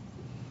know.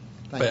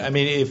 But I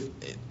mean,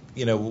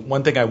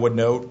 one thing I would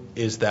note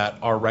is that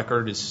our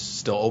record is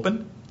still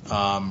open.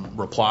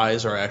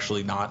 Replies are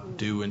actually not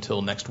due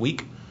until next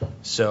week.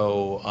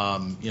 So,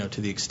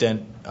 to the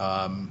extent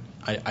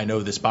I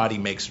know this body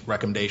makes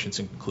recommendations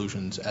and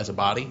conclusions as a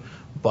body,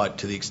 but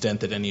to the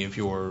extent that any of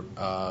your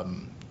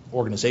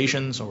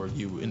organizations or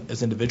you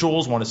as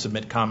individuals want to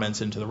submit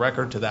comments into the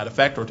record to that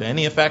effect or to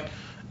any effect,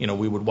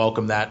 we would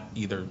welcome that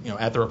either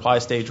at the reply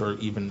stage or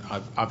even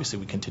obviously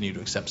we continue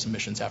to accept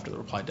submissions after the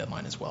reply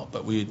deadline as well.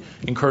 But we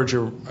encourage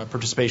your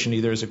participation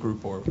either as a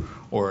group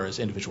or as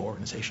individual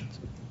organizations.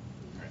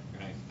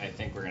 I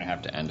think we're going to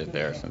have to end it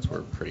there since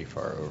we're pretty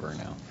far over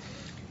now.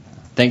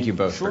 Thank you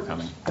both for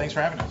coming. Thanks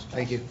for having us.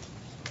 Thank you.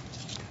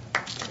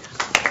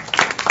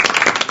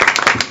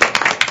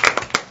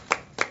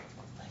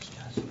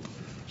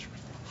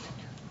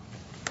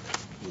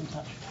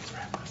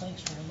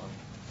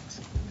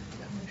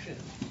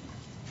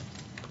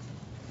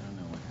 don't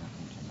know what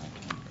happened to my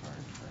time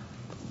card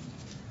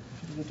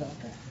For the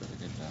doctor? for the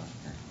good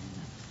doctor.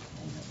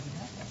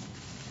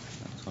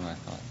 That's what I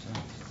thought too.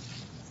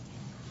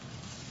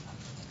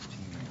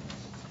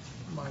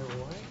 My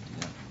right?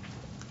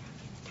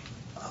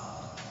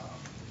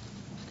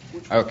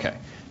 Okay.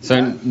 So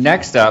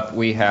next up,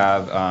 we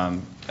have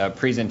a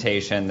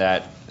presentation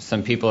that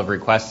some people have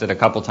requested a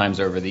couple times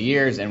over the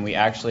years, and we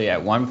actually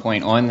at one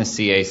point on the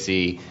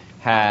CAC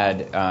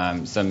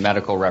had some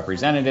medical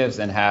representatives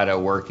and had a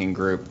working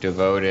group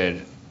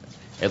devoted,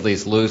 at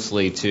least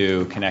loosely,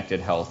 to connected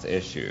health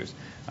issues.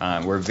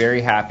 We're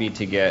very happy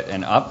to get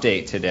an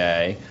update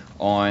today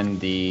on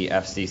the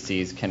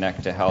FCC's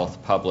Connect to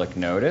Health public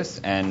notice,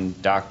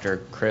 and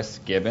Dr. Chris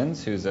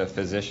Gibbons, who's a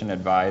physician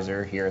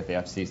advisor here at the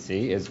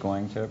FCC, is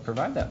going to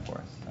provide that for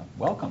us. So,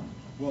 welcome.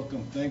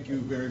 Welcome. Thank you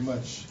very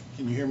much.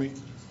 Can you hear me?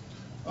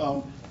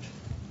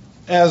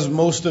 As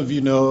most of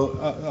you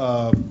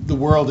know, the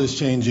world is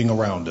changing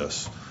around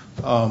us.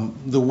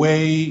 The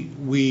way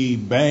we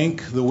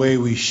bank, the way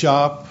we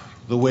shop,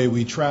 the way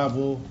we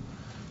travel,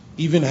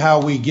 even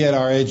how we get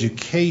our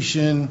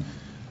education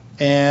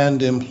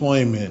and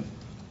employment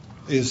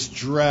is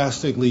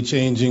drastically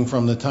changing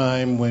from the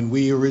time when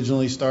we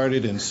originally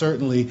started, and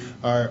certainly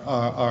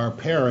our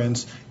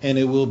parents, and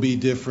it will be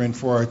different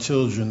for our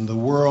children. The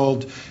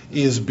world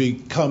is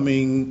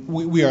becoming,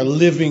 we are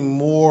living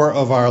more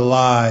of our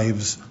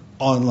lives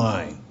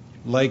online,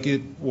 like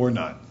it or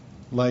not.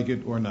 Like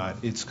it or not,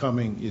 it's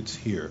coming, it's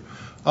here.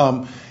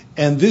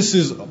 And this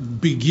is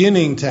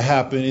beginning to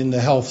happen in the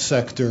health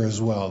sector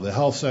as well. The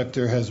health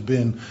sector has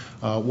been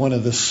one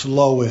of the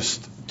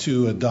slowest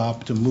to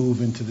adopt, to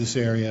move into this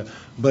area,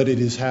 but it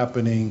is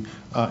happening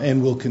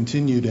and will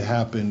continue to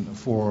happen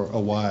for a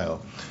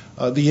while.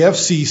 The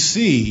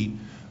FCC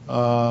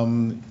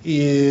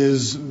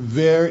is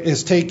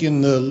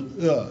taking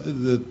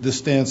the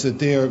stance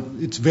that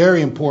it's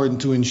very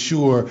important to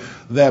ensure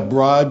that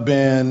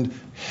broadband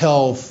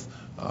health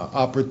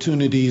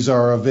opportunities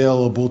are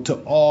available to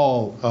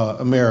all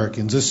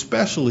Americans,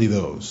 especially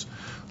those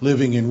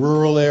living in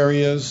rural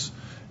areas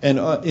and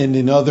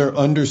in other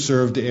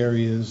underserved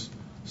areas,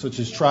 such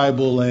as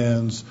tribal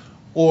lands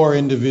or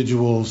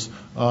individuals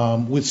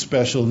with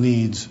special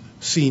needs,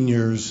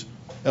 seniors,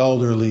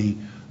 elderly,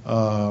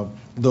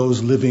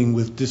 those living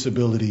with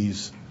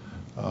disabilities.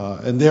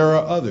 And there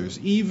are others,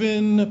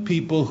 even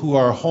people who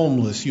are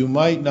homeless. You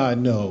might not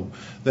know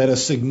that a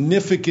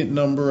significant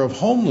number of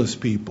homeless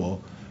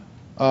people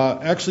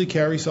actually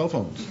carry cell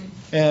phones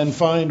and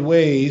find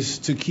ways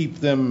to keep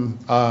them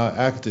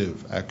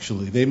active,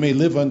 actually. They may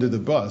live under the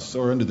bus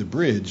or under the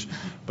bridge,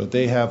 but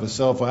they have a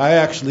cell phone. I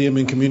actually am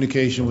in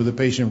communication with a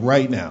patient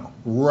right now,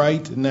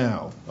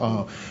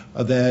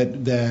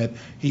 that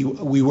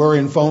we were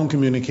in phone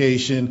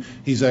communication.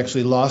 He's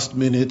actually lost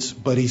minutes,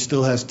 but he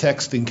still has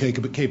texting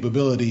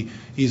capability.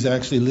 He's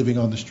actually living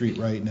on the street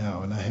right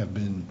now, and I have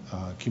been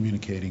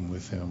communicating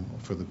with him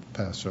for the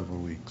past several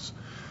weeks.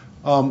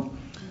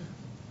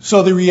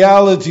 So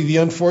the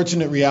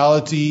unfortunate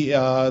reality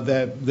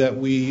that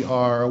we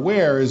are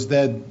aware is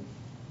that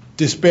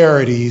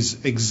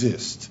disparities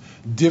exist,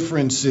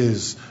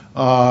 differences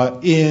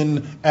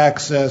in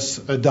access,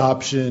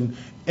 adoption,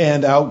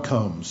 and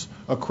outcomes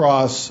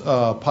across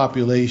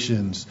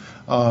populations.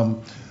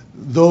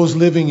 Those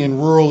living in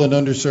rural and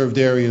underserved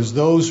areas,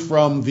 those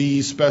from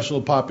these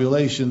special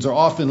populations, are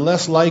often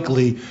less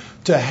likely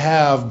to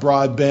have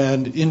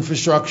broadband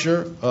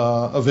infrastructure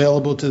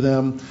available to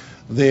them.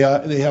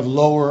 They have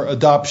lower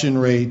adoption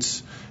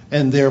rates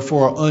and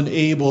therefore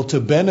unable to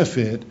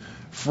benefit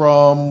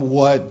from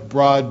what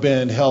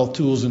broadband health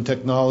tools and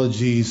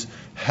technologies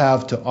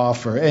have to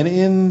offer. And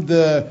in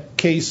the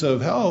case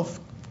of health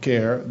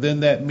care,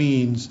 then that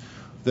means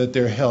that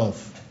their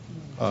health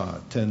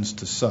tends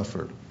to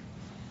suffer.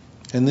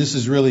 And this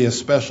is really a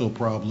special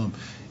problem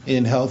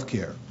in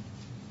healthcare.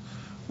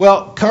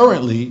 Well,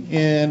 currently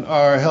in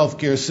our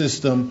healthcare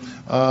system,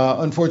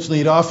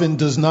 unfortunately, it often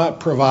does not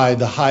provide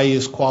the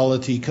highest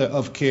quality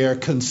of care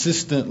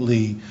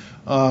consistently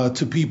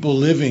to people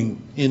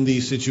living in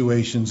these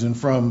situations and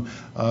from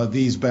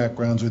these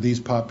backgrounds or these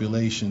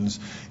populations.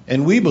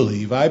 And we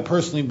believe, I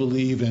personally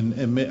believe,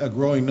 and a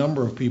growing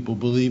number of people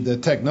believe,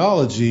 that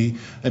technology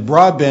and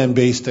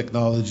broadband-based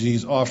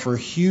technologies offer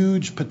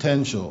huge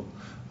potential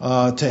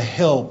to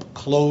help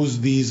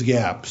close these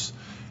gaps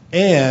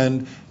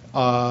and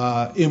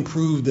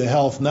improve the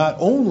health not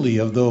only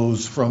of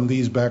those from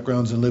these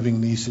backgrounds and living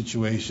in these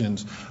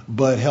situations,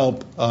 but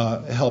help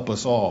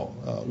us all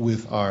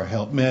with our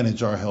health,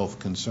 manage our health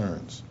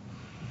concerns.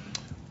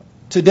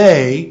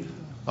 Today,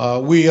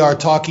 we are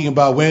talking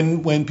about,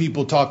 when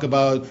people talk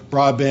about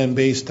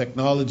broadband-based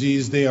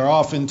technologies, they are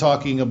often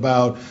talking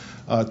about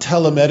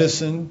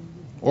telemedicine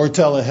or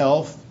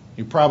telehealth.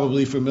 You're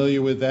probably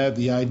familiar with that,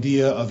 the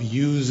idea of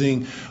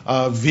using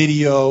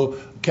video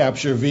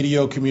capture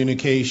video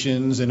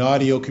communications and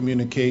audio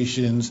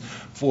communications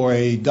for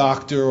a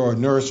doctor or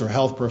nurse or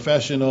health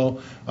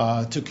professional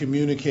to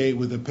communicate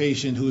with a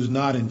patient who's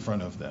not in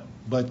front of them,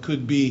 but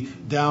could be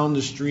down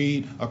the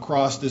street,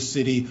 across the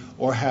city,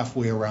 or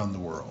halfway around the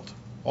world.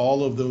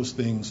 All of those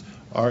things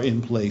are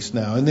in place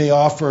now, and they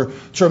offer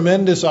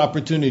tremendous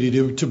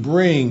opportunity to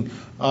bring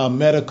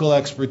medical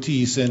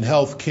expertise and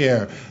health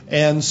care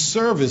and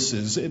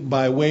services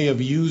by way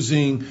of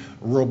using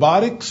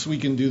robotics. We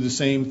can do the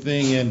same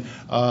thing, and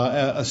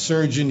a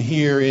surgeon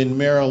here in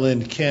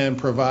Maryland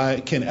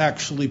can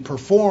actually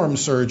perform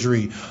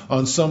surgery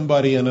on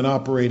somebody on an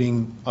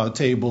operating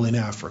table in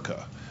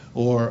Africa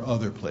or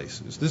other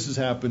places. This is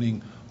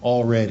happening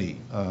already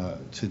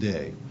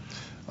today.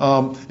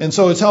 And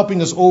so it's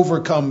helping us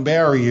overcome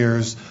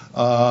barriers,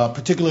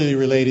 particularly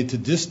related to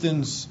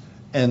distance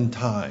and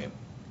time.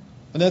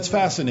 And that's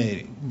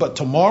fascinating. But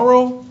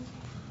tomorrow,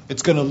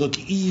 it's going to look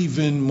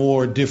even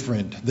more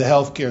different, the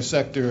healthcare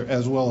sector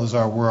as well as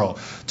our world.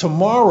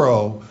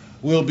 Tomorrow,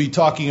 we'll be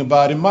talking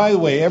about, and by the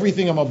way,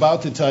 everything I'm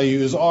about to tell you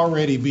is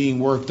already being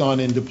worked on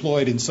and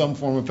deployed in some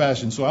form or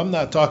fashion. So I'm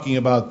not talking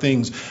about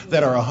things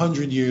that are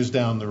 100 years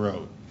down the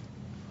road.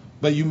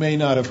 But you may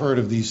not have heard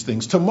of these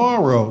things.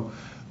 Tomorrow,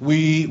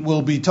 we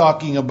will be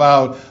talking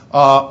about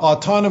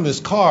autonomous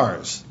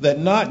cars that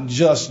not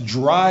just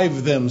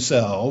drive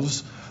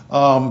themselves,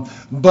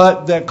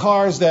 but that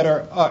cars that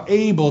are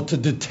able to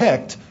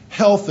detect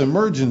health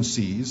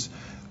emergencies,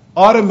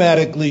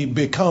 automatically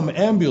become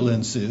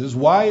ambulances,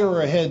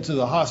 wire ahead to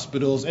the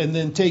hospitals, and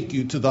then take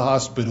you to the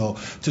hospital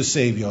to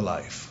save your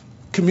life.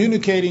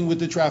 Communicating with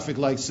the traffic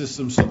light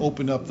systems to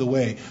open up the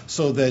way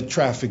so that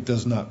traffic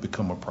does not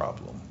become a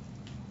problem.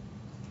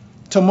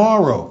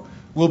 Tomorrow,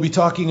 we'll be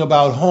talking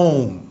about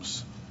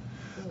homes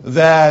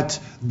that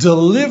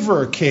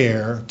deliver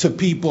care to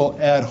people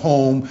at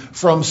home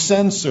from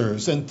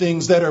sensors and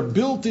things that are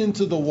built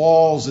into the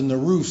walls and the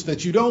roofs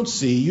that you don't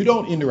see, you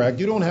don't interact,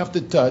 you don't have to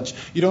touch,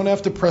 you don't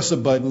have to press a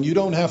button, you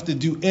don't have to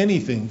do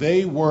anything.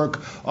 They work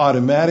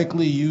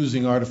automatically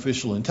using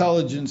artificial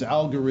intelligence,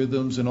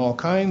 algorithms, and all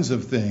kinds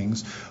of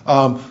things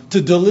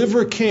to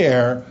deliver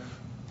care,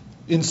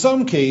 in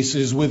some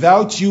cases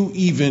without you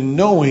even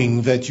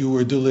knowing that you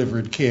were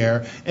delivered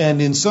care,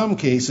 and in some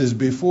cases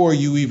before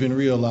you even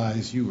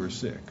realize you were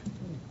sick.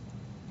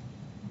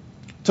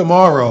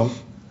 Tomorrow,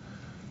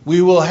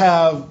 we will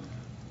have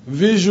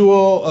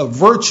virtual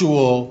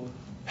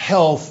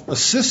health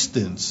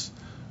assistants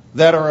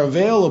that are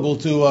available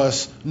to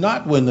us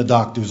not when the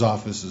doctor's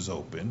office is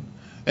open,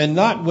 and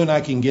not when I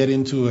can get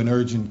into an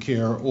urgent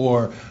care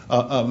or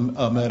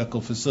a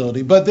medical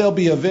facility, but they'll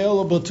be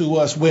available to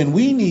us when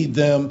we need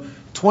them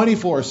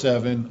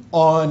 24/7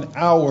 on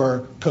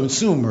our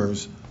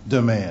consumers'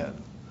 demand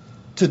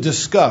to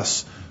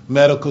discuss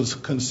medical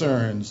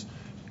concerns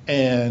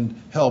and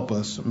help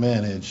us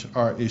manage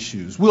our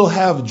issues. We'll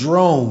have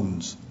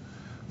drones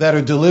that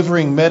are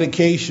delivering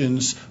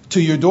medications to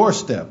your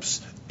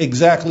doorsteps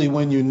exactly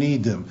when you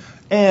need them,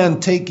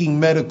 and taking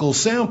medical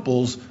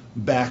samples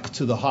back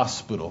to the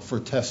hospital for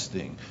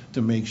testing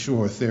to make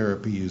sure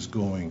therapy is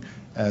going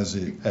as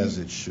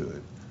it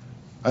should.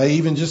 I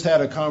even just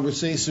had a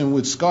conversation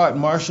with Scott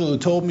Marshall, who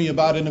told me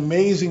about an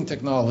amazing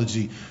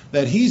technology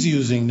that he's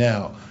using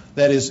now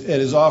that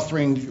is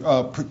offering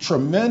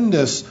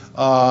tremendous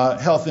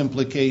health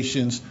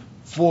implications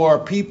for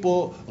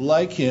people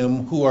like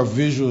him who are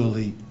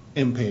visually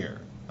impaired.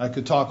 I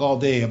could talk all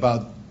day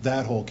about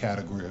that whole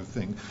category of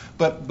thing.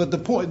 But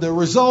the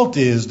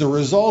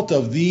result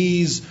of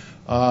these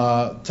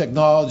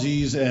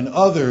technologies and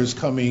others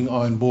coming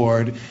on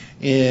board,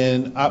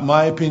 in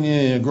my opinion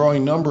and a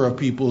growing number of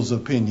people's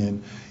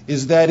opinion,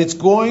 is that it's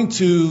going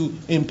to,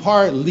 in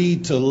part,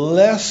 lead to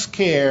less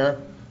care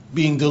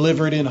being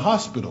delivered in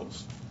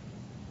hospitals.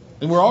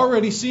 And we're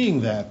already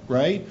seeing that,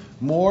 right?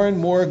 More and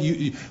more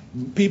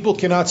people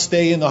cannot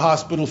stay in the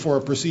hospital for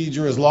a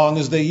procedure as long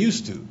as they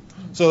used to.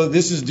 So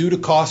this is due to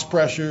cost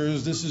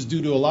pressures, this is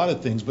due to a lot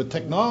of things, but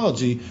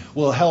technology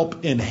will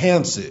help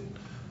enhance it.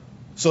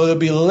 So there'll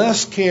be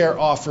less care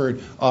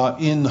offered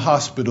in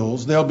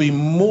hospitals. There'll be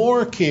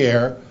more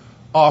care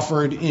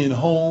offered in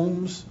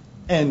homes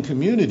and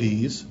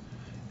communities,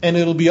 and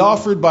it'll be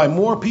offered by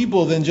more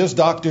people than just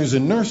doctors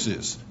and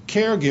nurses.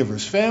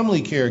 Caregivers,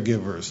 family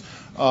caregivers,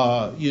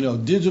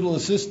 digital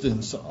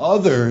assistants,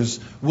 others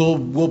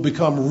will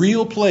become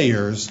real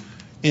players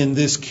in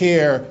this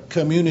care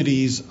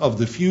communities of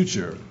the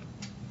future.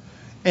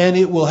 And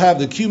it will have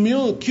the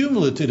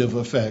cumulative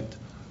effect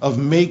of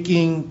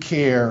making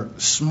care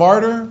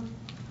smarter,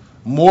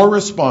 more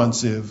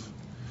responsive,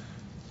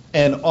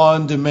 and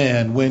on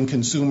demand when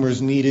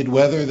consumers need it,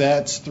 whether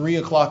that's 3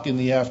 o'clock in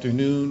the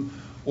afternoon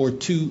or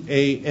 2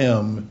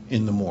 a.m.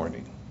 in the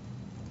morning.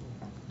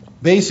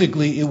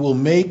 Basically, it will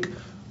make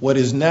what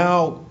is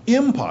now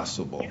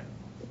impossible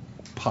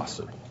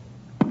possible.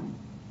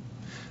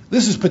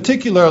 This is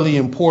particularly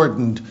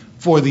important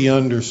for the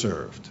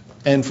underserved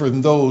and for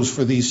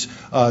these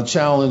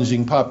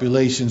challenging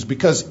populations,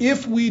 because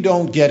if we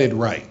don't get it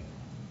right,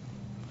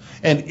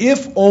 And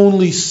if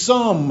only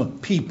some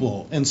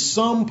people and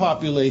some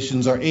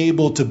populations are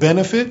able to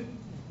benefit,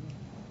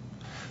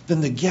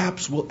 then the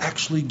gaps will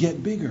actually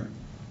get bigger.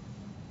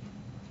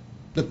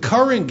 The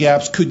current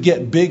gaps could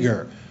get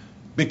bigger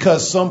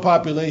because some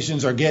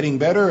populations are getting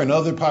better and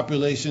other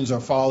populations are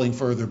falling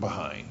further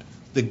behind.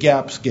 The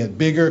gaps get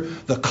bigger.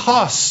 The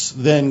costs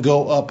then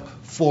go up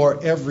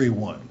for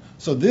everyone.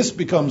 So this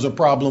becomes a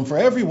problem for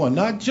everyone,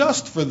 not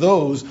just for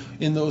those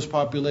in those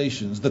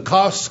populations. The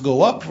costs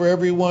go up for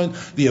everyone,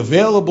 the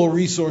available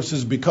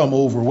resources become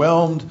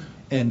overwhelmed,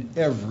 and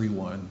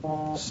everyone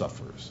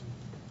suffers.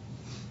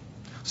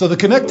 So the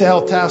Connect to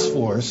Health Task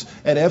Force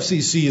at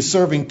FCC is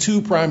serving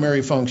two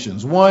primary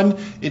functions. One,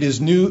 it is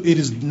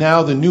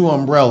now the new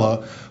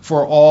umbrella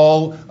for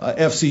all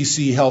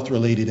FCC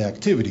health-related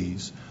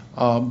activities.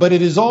 But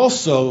it is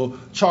also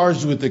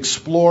charged with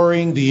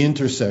exploring the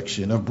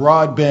intersection of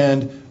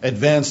broadband,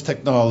 advanced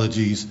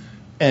technologies,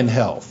 and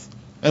health.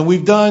 And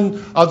we've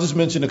done, I'll just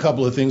mention a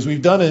couple of things.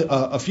 We've done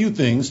a few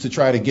things to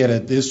try to get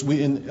at this.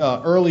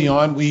 Early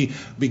on, we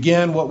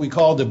began what we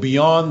called the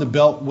Beyond the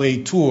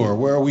Beltway tour,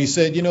 where we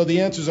said,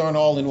 the answers aren't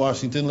all in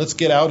Washington. Let's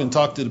get out and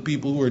talk to the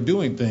people who are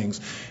doing things.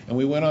 And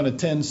we went on a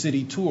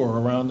 10-city tour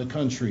around the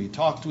country,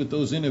 talked with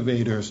those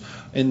innovators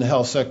in the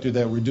health sector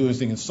that were doing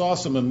things, and saw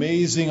some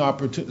amazing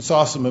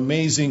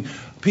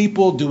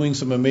people doing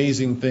some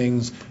amazing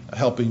things,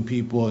 helping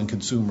people and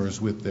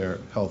consumers with their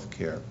health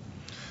care.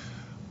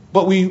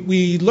 But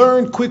we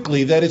learned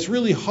quickly that it's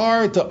really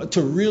hard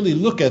to really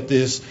look at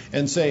this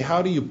and say,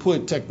 how do you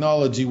put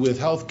technology with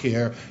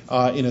healthcare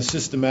in a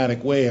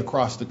systematic way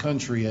across the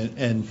country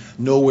and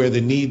know where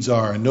the needs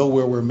are and know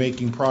where we're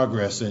making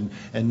progress and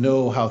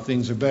know how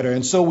things are better.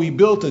 And so we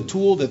built a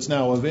tool that's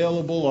now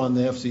available on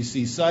the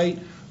FCC site,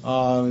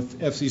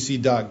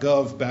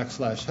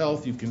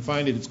 fcc.gov/health. You can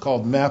find it. It's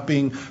called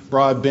Mapping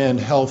Broadband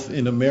Health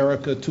in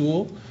America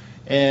tool.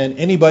 And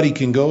anybody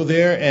can go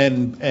there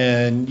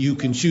and you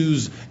can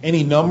choose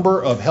any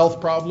number of health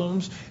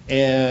problems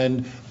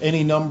and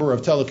any number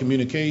of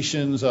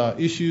telecommunications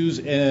issues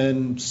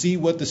and see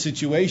what the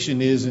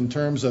situation is in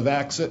terms of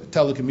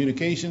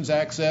telecommunications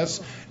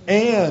access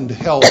and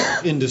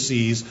health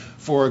indices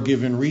for a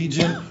given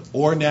region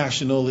or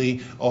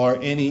nationally or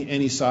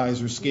any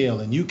size or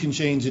scale. And you can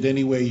change it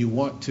any way you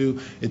want to.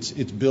 It's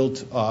built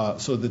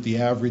so that the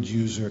average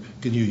user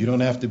can use. You don't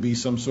have to be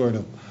some sort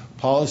of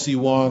policy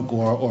wonk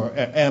or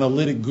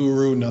analytic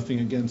guru,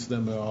 nothing against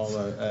them at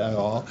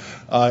all.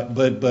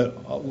 But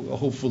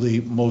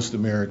hopefully most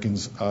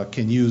Americans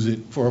can use it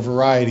for a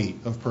variety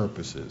of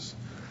purposes.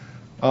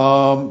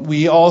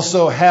 We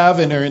also have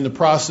and are in the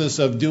process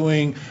of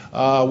doing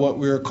what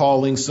we're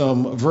calling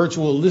some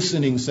virtual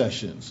listening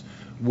sessions,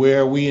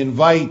 where we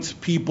invite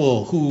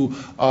people who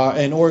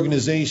and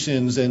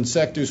organizations and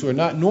sectors who are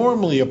not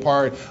normally a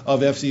part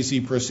of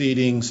FCC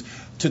proceedings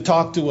to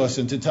talk to us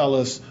and to tell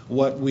us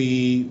what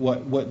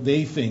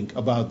they think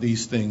about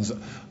these things.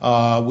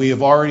 We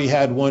have already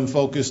had one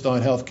focused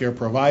on healthcare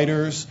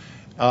providers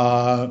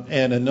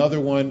and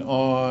another one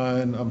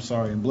on, I'm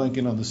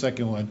blanking on the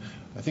second one.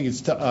 I think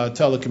it's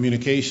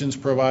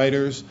telecommunications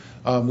providers.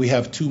 We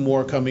have two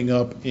more coming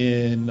up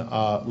in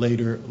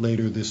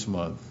later this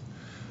month.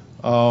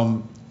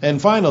 And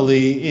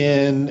finally,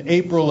 in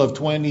April of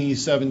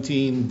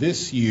 2017,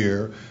 this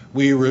year,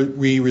 we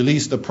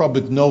released a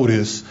public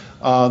notice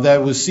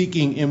that was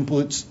seeking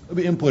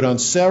input on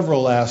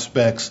several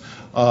aspects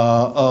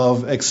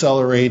of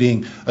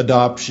accelerating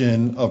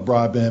adoption of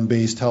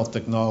broadband-based health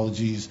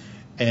technologies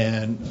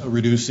and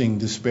reducing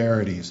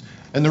disparities.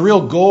 And the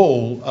real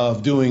goal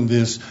of doing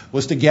this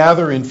was to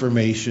gather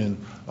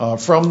information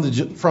from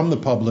the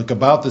public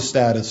about the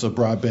status of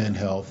broadband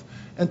health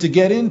and to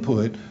get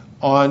input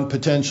on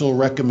potential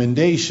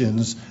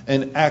recommendations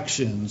and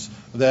actions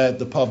that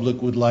the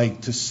public would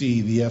like to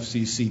see the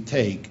FCC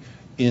take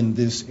in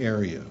this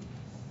area.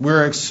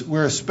 We're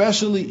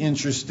especially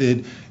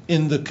interested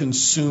in the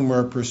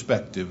consumer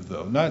perspective,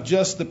 though, not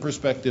just the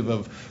perspective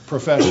of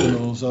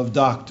professionals, of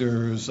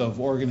doctors,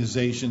 of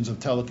organizations, of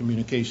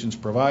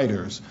telecommunications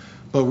providers,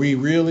 but we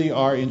really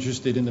are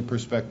interested in the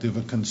perspective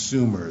of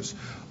consumers.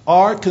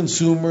 Are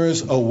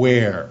consumers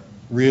aware,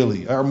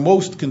 really? Are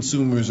most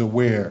consumers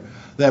aware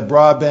that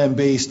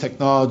broadband-based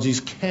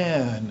technologies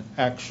can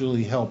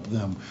actually help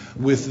them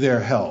with their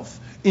health?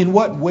 In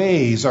what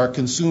ways are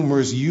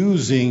consumers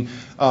using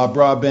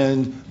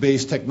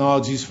broadband-based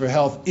technologies for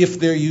health, if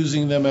they're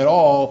using them at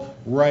all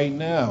right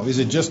now? Is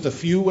it just a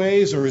few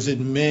ways, or is it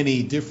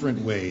many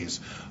different ways?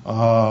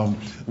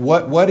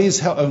 What is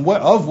and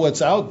what of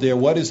what's out there?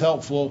 What is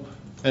helpful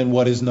and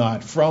what is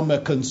not from a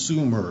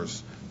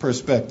consumer's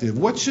perspective?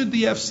 What should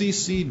the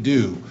FCC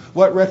do?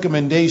 What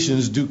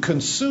recommendations do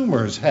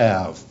consumers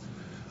have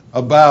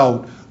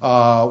about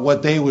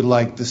what they would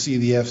like to see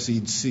the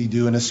FCC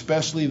do, and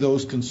especially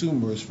those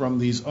consumers from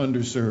these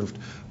underserved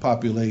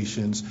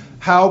populations?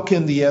 How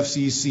can the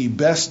FCC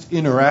best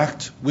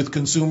interact with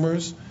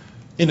consumers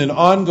in an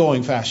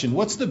ongoing fashion?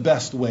 What's the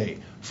best way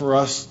for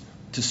us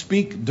to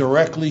speak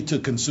directly to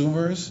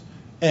consumers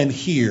and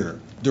hear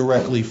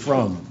directly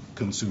from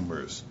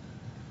consumers?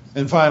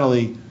 And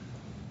finally,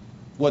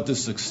 what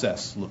does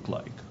success look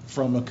like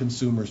from a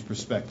consumer's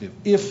perspective?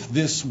 If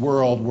this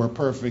world were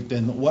perfect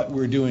and what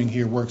we're doing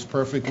here works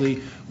perfectly,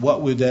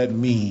 what would that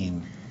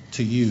mean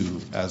to you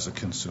as a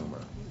consumer?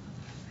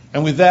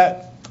 And with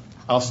that,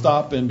 I'll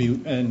stop and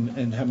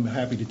I'm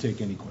happy to take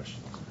any questions.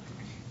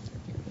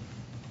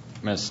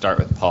 I'm going to start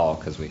with Paul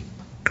because we.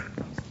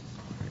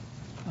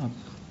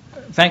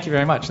 Thank you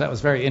very much. That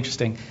was very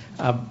interesting.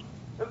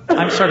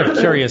 I'm sort of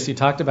curious. You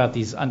talked about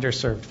these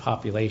underserved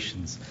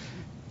populations.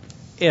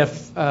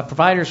 If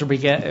providers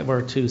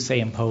were to, say,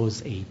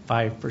 impose a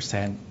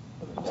 5%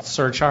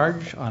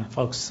 surcharge on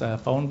folks'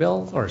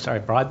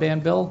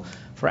 broadband bill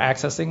for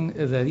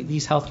accessing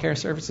these healthcare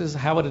services,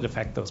 how would it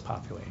affect those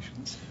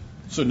populations?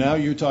 So now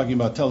you're talking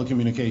about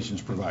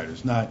telecommunications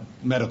providers, not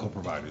medical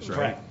providers, right?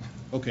 Correct.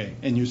 Okay,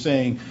 and you're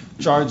saying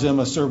charge them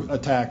a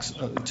tax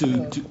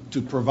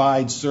to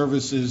provide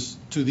services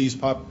to these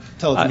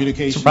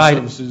telecommunications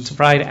services? To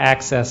provide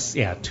access,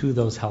 to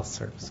those health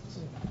services.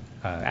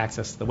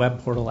 Access to the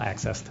web portal,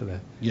 access to the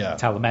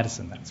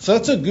telemedicine. So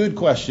that's a good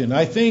question.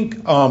 I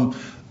think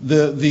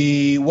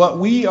what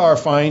we are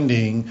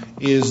finding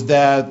is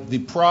that the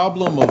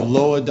problem of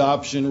low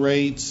adoption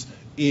rates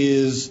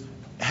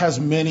has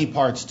many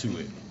parts to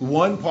it.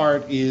 One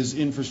part is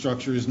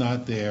infrastructure is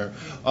not there.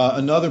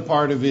 Another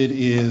part of it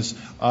is,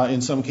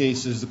 in some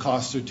cases, the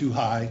costs are too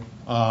high,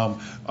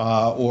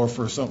 or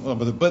for some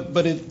other.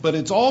 But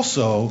it's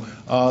also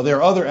there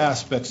are other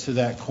aspects to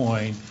that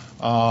coin.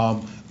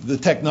 The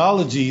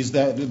technologies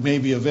that may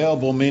be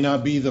available may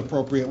not be the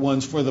appropriate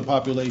ones for the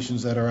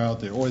populations that are out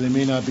there, or they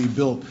may not be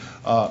built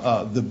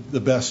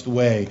the best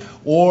way,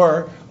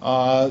 or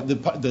the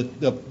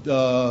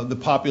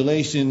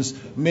populations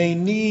may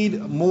need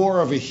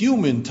more of a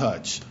human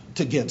touch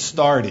to get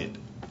started.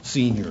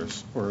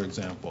 Seniors, for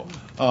example,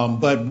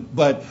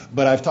 but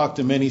I've talked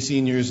to many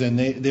seniors, and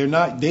they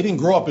didn't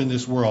grow up in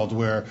this world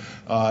where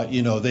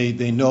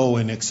they know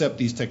and accept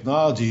these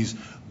technologies.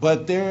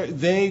 But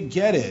they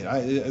get it.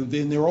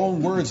 In their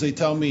own words, they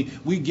tell me,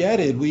 we get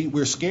it.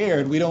 We're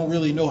scared. We don't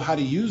really know how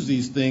to use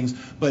these things.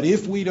 But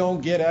if we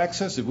don't get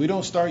access, if we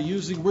don't start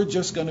using, we're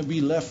just going to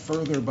be left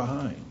further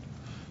behind.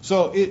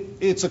 So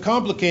it's a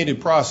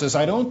complicated process.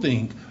 I don't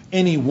think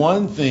any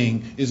one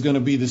thing is going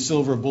to be the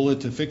silver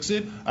bullet to fix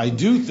it. I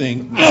do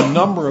think a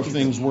number of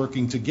things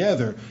working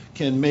together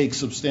can make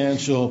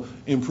substantial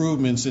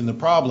improvements in the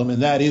problem,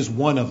 and that is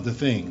one of the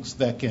things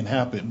that can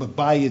happen. But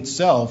by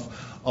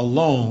itself,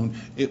 alone,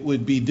 it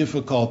would be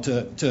difficult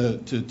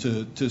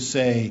to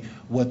say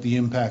what the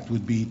impact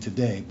would be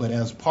today. But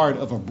as part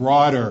of a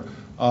broader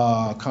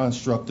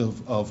construct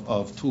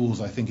of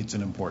tools, I think it's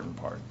an important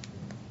part.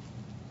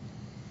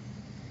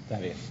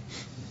 David.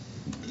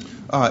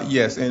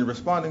 Yes, and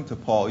responding to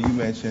Paul, you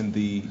mentioned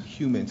the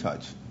human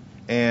touch.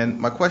 And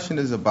my question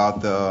is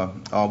about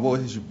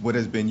what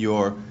has been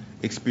your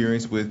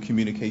experience with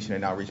communication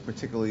and outreach,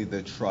 particularly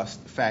the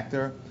trust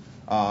factor.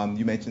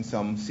 You mentioned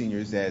some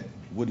seniors that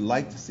would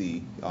like to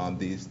see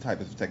these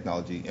types of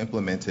technology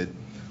implemented.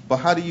 But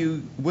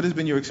what has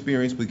been your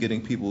experience with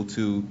getting people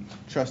to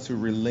trust to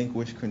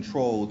relinquish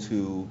control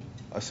to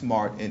a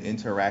smart and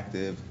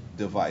interactive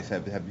device?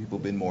 Have people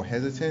been more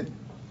hesitant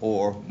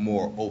or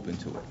more open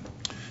to it?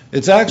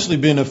 It's actually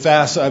been I've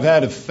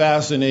had a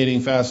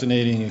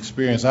fascinating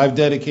experience. I've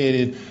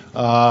dedicated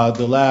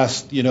the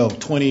last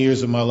 20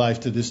 years of my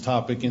life to this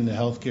topic in the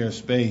healthcare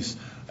space.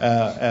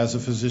 As a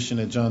physician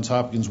at Johns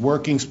Hopkins,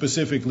 working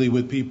specifically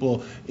with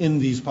people in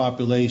these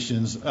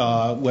populations,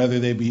 whether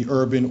they be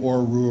urban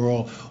or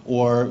rural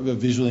or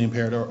visually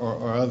impaired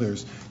or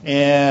others.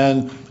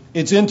 And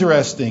it's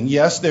interesting.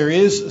 Yes, there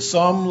is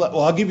some.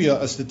 Well, I'll give you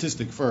a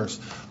statistic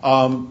first.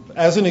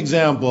 As an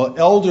example,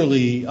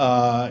 elderly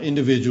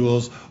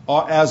individuals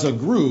as a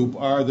group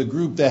are the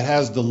group that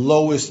has the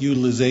lowest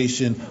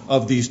utilization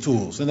of these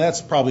tools. And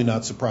that's probably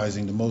not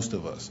surprising to most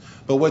of us.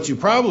 But what you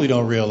probably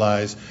don't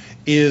realize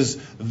is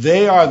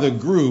they are the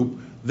group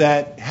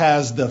that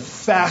has the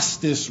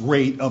fastest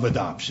rate of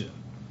adoption.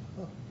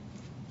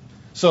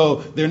 So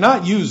they're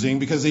not using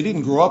because they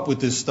didn't grow up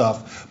with this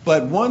stuff.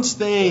 But once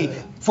they,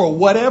 for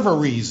whatever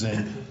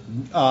reason,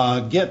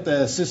 get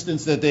the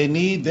assistance that they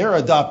need, they're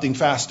adopting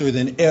faster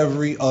than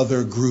every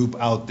other group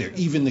out there,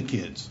 even the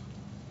kids.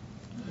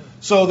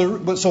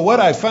 So what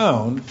I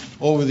found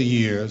over the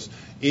years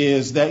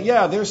is that,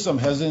 there's some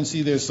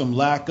hesitancy, there's some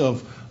lack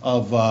of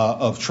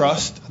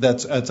trust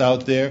that's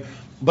out there.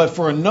 But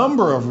for a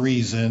number of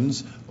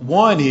reasons,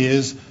 one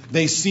is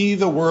they see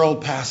the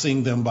world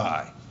passing them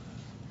by.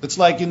 It's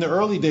like in the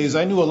early days,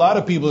 I knew a lot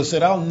of people that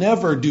said, I'll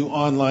never do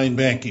online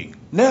banking.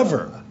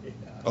 Never.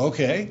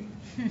 Okay.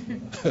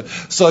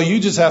 So you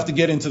just have to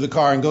get into the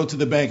car and go to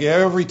the bank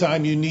every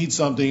time you need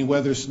something,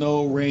 whether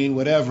snow, rain,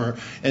 whatever,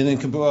 and then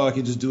I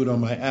can just do it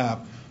on my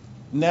app.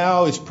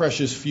 Now it's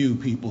precious few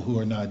people who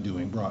are not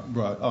doing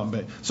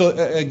broadband. So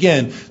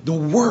again, the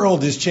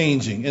world is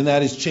changing, and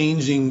that is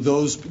changing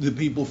the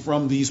people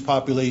from these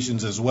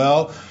populations as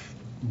well.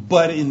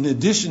 But in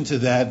addition to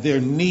that, their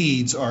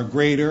needs are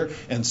greater,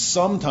 and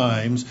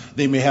sometimes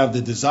they may have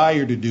the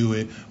desire to do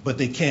it, but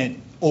they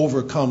can't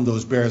overcome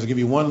those barriers. I'll give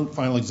you one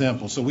final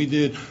example. So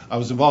I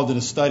was involved in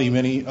a study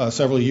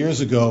several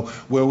years ago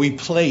where we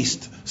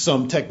placed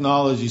some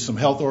technology, some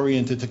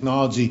health-oriented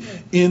technology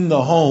in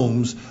the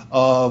homes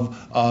of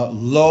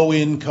low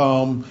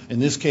income, in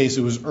this case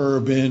it was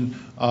urban,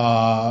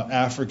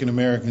 African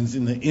Americans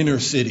in the inner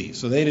city.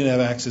 So they didn't have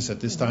access at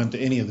this time to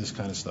any of this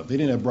kind of stuff. They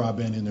didn't have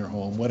broadband in their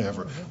home,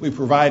 whatever. We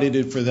provided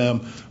it for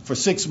them for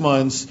 6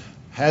 months,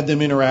 had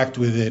them interact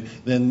with it,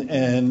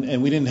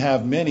 and we didn't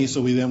have many, so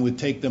we then would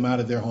take them out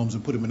of their homes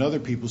and put them in other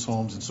people's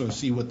homes and sort of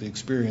see what the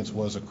experience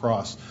was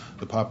across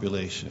the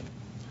population.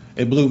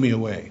 It blew me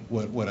away,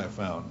 what I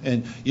found.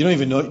 And you don't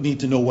even need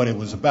to know what it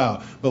was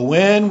about. But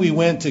when we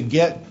went to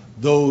get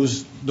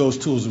those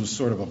tools, it was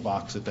sort of a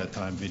box at that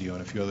time, video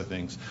and a few other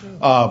things,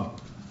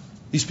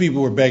 these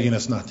people were begging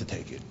us not to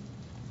take it.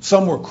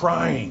 Some were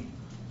crying.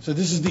 So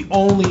this is the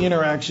only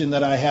interaction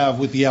that I have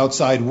with the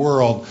outside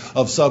world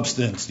of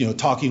substance,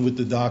 talking with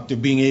the doctor,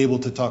 being able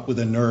to talk with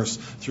a nurse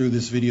through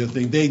this video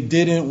thing. They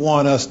didn't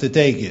want us to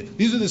take it.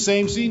 These are the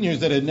same seniors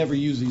that had never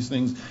used these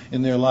things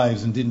in their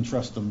lives and didn't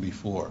trust them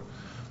before.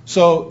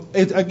 So,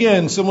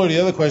 again, similar to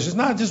the other questions,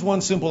 not just one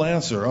simple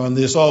answer on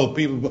this,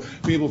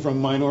 people from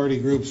minority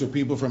groups or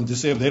people from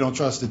disabled, they don't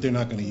trust it, they're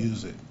not going to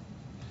use it.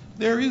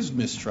 There is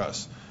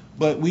mistrust.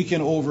 But we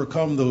can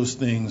overcome those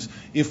things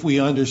if we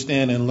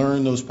understand and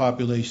learn those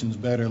populations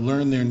better,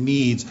 learn their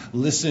needs,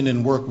 listen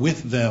and work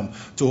with them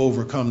to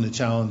overcome the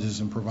challenges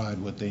and provide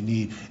what they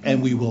need.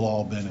 And we will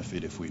all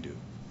benefit if we do.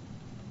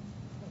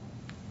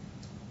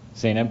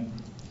 Zainab?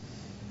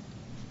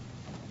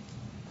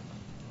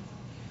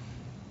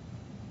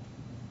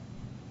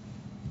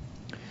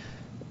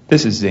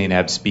 This is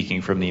Zainab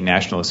speaking from the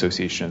National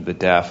Association of the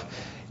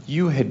Deaf.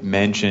 You had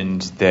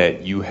mentioned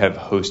that you have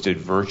hosted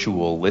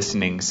virtual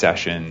listening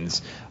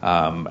sessions,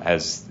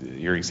 as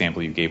your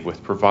example you gave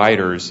with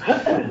providers.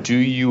 Do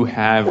you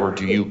have or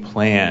do you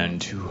plan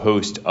to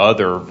host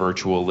other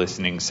virtual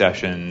listening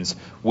sessions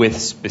with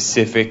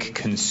specific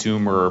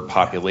consumer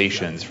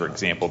populations, for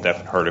example, deaf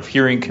and hard of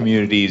hearing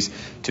communities,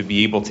 to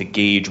be able to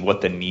gauge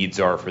what the needs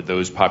are for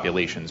those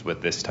populations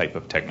with this type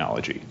of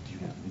technology?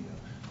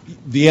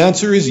 The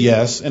answer is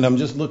yes, and I'm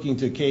just looking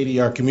to Katie,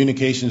 our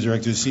communications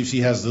director, to see if she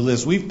has the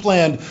list. We've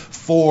planned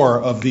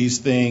 4 of these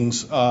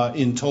things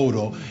in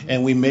total,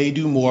 and we may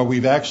do more.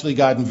 We've actually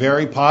gotten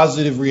very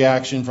positive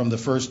reaction from the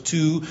first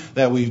 2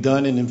 that we've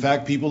done, and in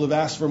fact, people have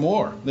asked for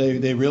more.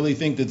 They really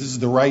think that this is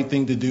the right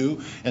thing to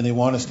do, and they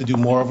want us to do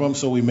more of them,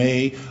 so we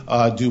may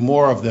do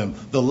more of them.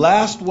 The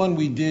last one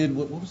we did,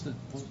 what was the...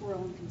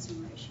 Rural and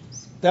consumer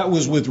issues. That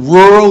was with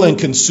rural and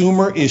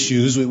consumer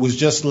issues. It was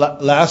just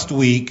last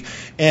week,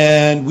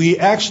 and we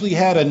actually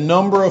had a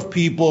number of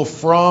people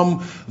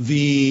from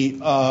the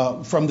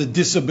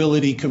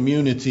disability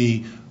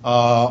community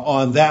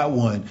on that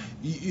one.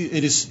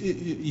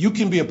 You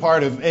can be a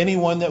part of any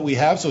one that we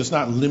have, so it's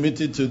not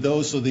limited to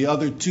those. So the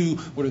other 2,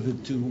 what are the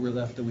 2 we're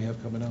left that we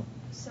have coming up?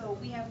 So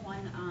we have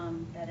one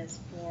that is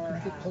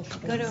for.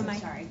 Go to a mic.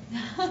 Sorry.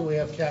 So we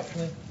have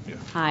captioning? Yeah.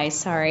 Hi,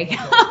 sorry.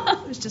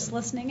 I was just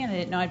listening and I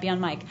didn't know I'd be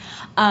on mic.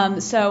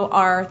 So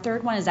our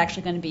third one is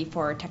actually going to be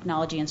for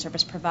technology and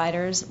service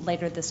providers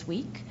later this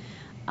week.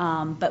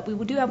 But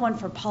we do have one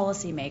for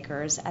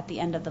policymakers at the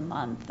end of the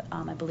month.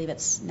 I believe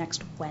it's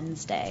next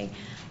Wednesday,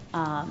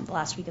 the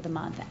last week of the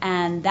month.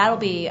 And that'll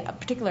be a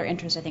particular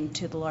interest, I think,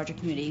 to the larger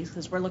communities,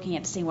 because we're looking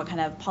at seeing what kind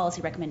of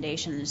policy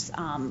recommendations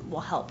will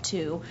help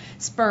to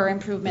spur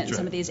improvement in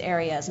some of these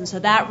areas. And so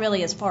that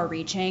really is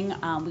far-reaching.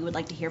 We would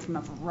like to hear from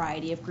a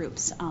variety of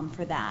groups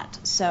for that.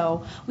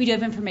 So we do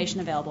have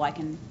information available.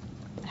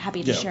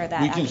 Happy to share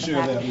that. We can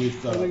share that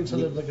with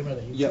the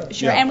committee. Yeah,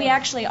 sure, and we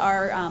actually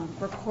are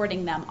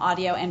recording them,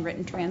 audio and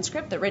written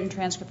transcript. The written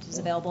transcript is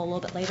available a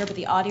little bit later, but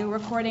the audio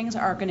recordings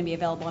are going to be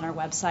available on our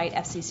website,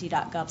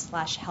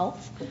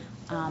 fcc.gov/health.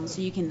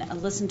 So you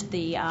can listen to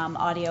the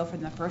audio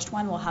from the first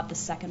one. We'll have the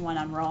second one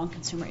on rural and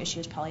consumer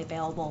issues probably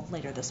available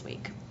later this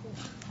week.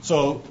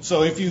 So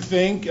if you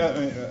think,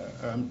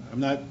 I'm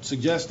not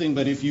suggesting,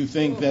 but if you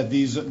think that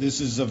this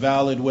is a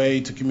valid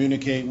way to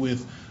communicate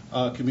with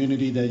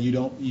community that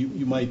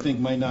you might think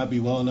might not be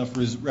well enough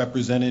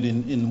represented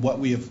in what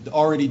we have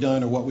already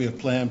done or what we have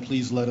planned,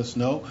 please let us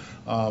know.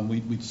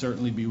 We'd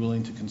certainly be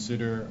willing to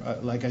consider,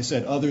 like I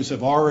said, others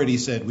have already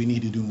said we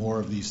need to do more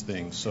of these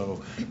things.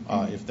 So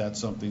if that's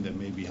something that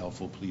may be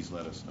helpful, please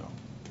let us know.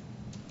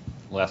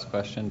 Last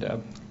question,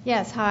 Deb.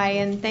 Yes, hi,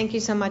 and thank you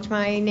so much.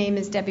 My name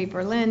is Debbie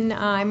Berlin.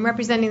 I'm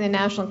representing the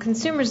National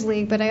Consumers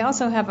League, but I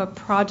also have a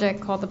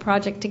project called the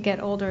Project to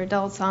Get Older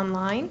Adults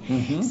Online.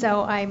 Mm-hmm.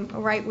 So I'm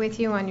right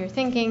with you on your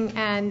thinking,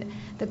 and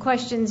the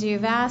questions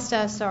you've asked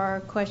us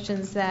are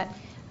questions that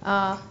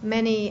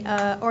many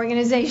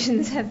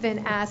organizations have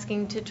been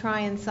asking to try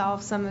and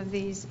solve some of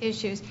these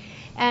issues.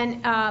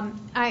 And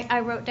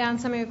I wrote down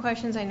some of your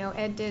questions. I know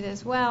Ed did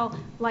as well.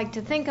 Like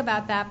to think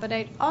about that, but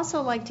I'd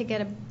also like to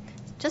get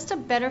just a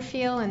better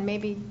feel, and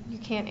maybe you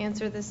can't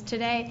answer this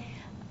today,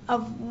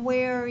 of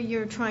where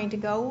you're trying to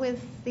go with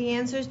the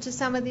answers to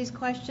some of these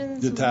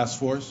questions? The task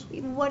force?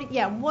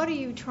 What are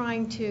you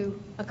trying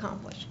to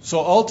accomplish? So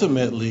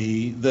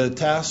ultimately, the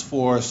task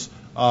force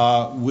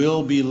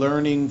will be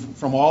learning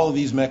from all of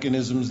these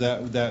mechanisms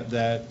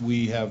that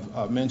we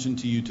have mentioned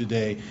to you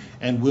today,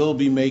 and will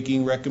be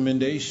making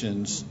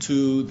recommendations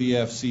to the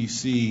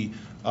FCC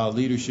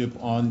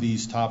leadership on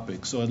these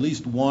topics. So at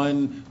least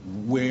one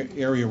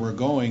area we're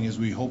going is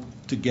we hope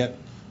to get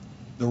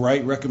the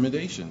right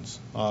recommendations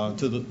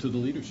to the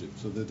leadership,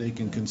 so that they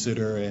can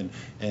consider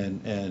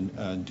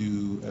and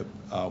do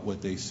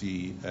what they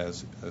see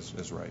as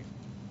right.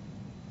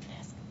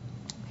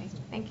 Okay,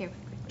 thank you.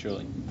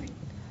 Julie.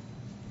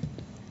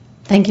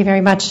 Thank you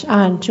very much.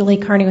 Julie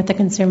Carney with the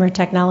Consumer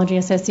Technology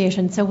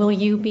Association. So will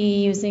you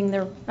be using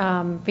the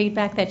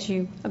feedback that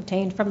you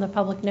obtained from the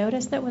public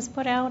notice that was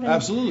put out?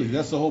 Absolutely.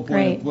 That's the whole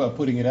point of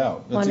putting it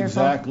out. That's Wonderful.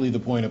 Exactly the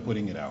point of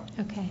putting it out.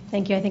 Okay,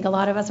 thank you. I think a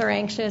lot of us are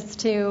anxious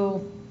to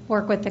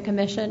work with the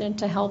commission and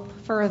to help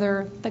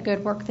further the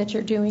good work that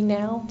you're doing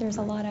now. There's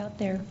a lot out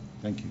there.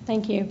 Thank you.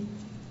 Thank you.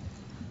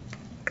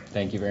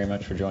 Thank you very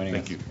much for joining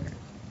us. Thank you.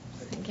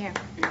 Thank you.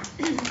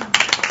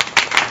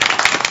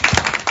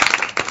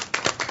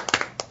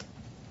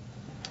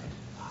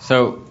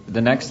 So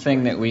the next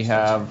thing that we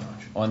have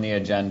on the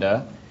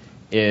agenda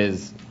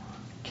is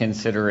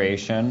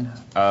consideration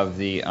of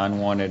the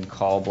unwanted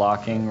call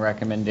blocking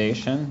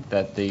recommendation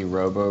that the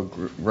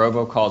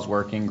robocalls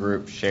working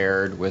group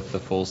shared with the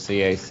full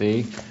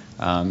CAC.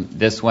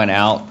 This went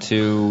out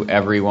to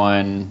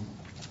everyone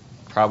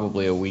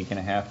probably a week and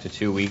a half to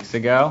 2 weeks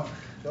ago,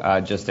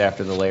 just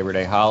after the Labor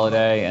Day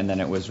holiday, and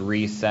then it was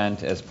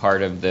resent as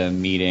part of the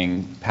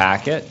meeting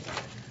packet.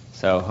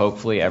 So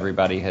hopefully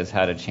everybody has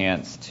had a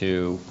chance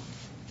to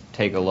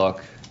take a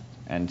look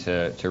and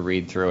to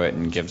read through it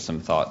and give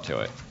some thought to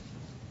it.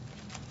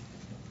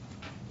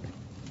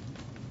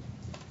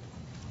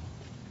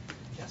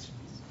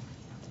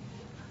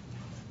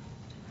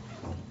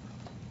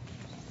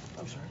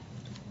 I'm sorry.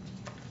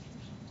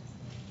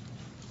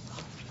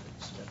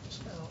 Step this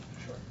down.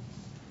 Sure.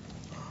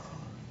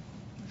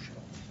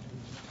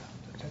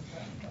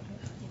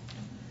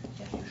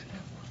 Yeah, you should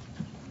have one.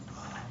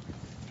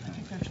 I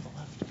think they're to the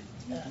left.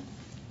 Yeah.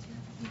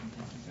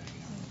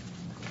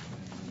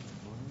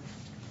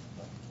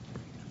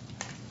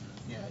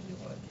 Yeah, you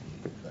would.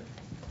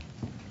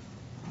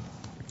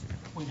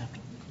 We'd have to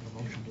make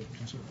a motion to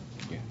consider.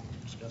 Yeah.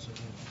 Discuss it.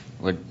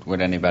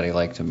 Would anybody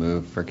like to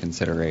move for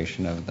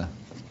consideration of the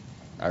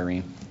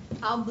Irene?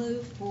 I'll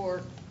move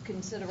for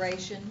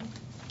consideration.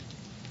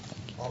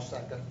 I'll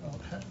second.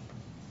 Okay.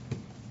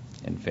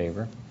 In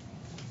favor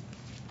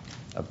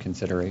of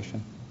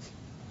consideration?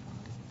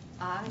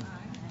 Aye.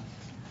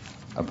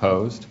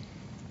 Opposed?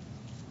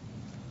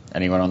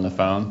 Anyone on the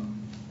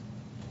phone?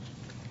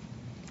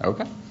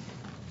 Okay.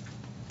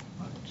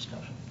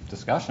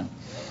 Discussion.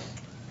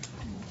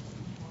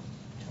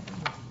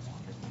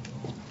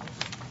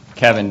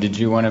 Kevin, did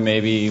you want to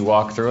maybe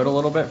walk through it a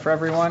little bit for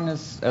everyone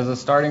as a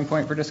starting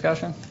point for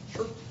discussion?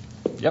 Sure.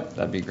 Yep,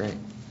 that'd be great.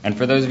 And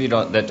for those of you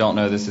that don't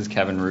know, this is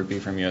Kevin Rupee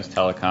from US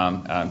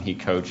Telecom. He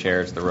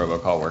co-chairs the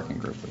robocall working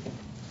group.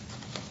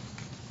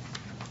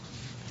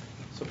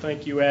 So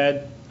thank you,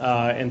 Ed,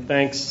 and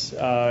thanks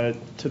to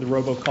the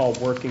robocall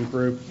working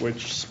group,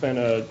 which spent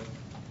a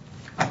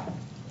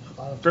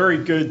very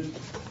good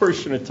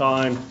portion of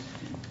time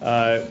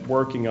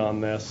working on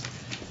this.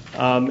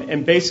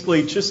 And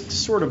basically just to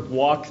sort of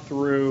walk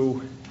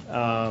through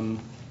the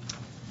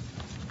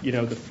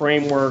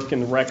framework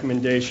and the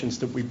recommendations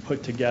that we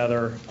put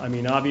together. I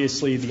mean,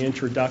 obviously the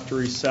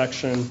introductory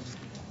section,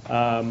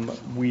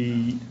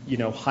 we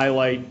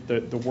highlight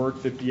the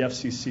work that the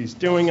FCC is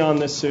doing on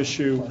this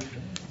issue,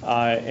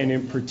 and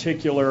in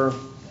particular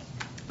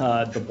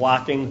the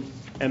blocking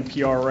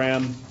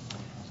NPRM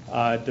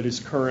that is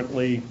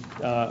currently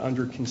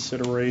under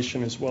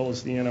consideration, as well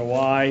as the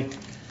NOI.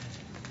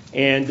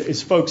 And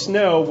as folks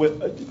know,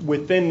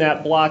 within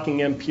that blocking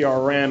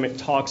NPRM, it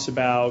talks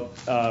about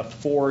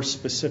 4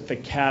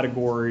 specific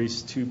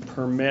categories to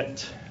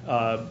permit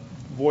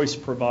voice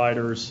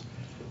providers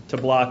to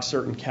block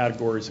certain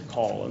categories of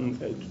call. And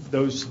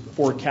those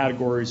 4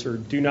 categories are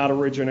do not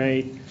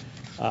originate,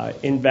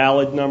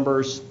 invalid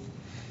numbers,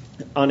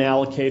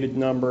 unallocated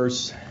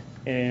numbers,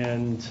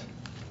 and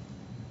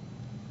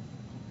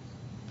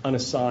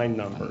unassigned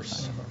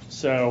numbers.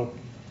 So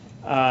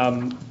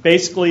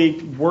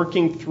basically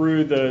working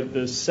through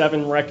the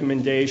 7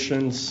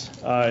 recommendations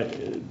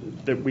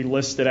that we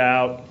listed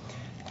out.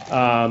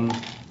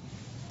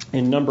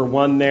 In number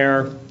 1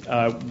 there,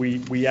 we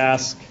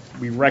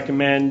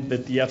recommend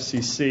that the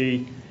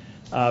FCC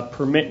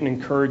permit and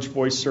encourage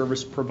voice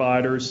service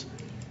providers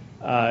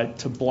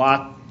to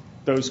block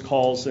those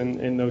calls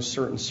in those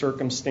certain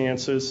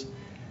circumstances.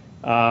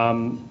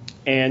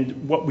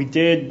 And what we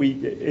did,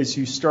 as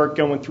you start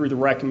going through the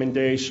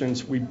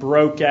recommendations, we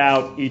broke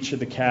out each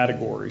of the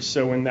categories.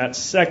 So in that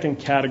second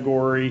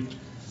category,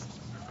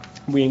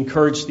 we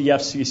encouraged the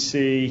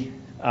FCC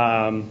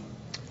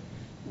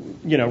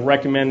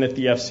recommend that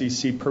the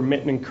FCC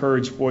permit and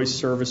encourage voice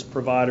service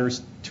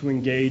providers to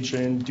engage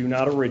in do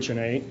not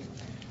originate,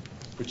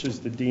 which is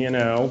the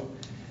DNO.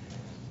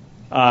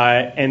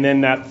 And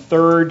then that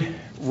third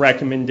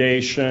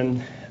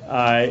recommendation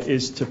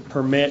is to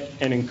permit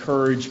and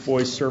encourage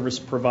voice service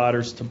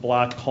providers to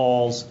block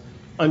calls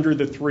under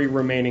the 3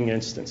 remaining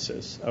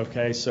instances.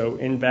 Okay, so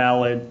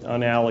invalid,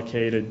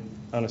 unallocated,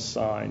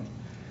 unassigned.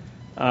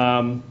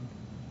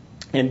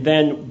 And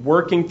then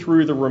working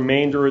through the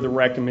remainder of the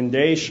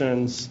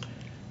recommendations,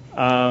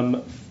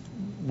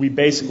 we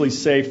basically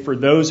say for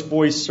those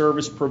voice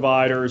service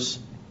providers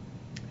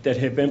that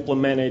have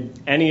implemented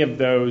any of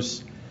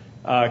those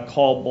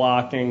call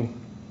blocking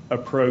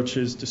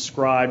approaches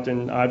described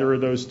in either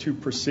of those 2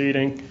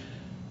 preceding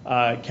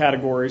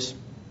categories,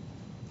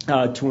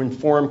 to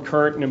inform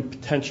current and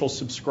potential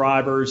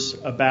subscribers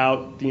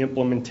about the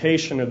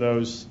implementation of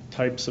those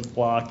types of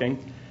blocking.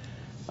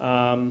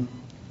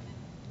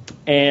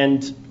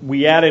 And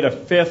we added a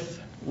 5th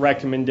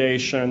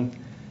recommendation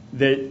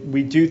that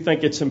we do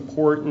think it's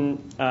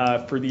important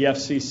for the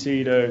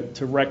FCC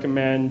to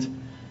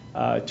recommend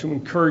to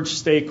encourage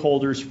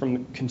stakeholders from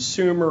the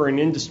consumer and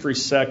industry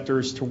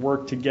sectors to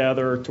work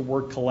together, to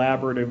work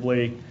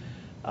collaboratively,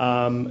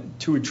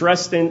 to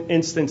address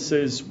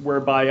instances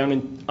whereby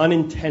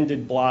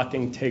unintended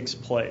blocking takes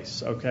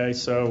place. Okay,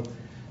 so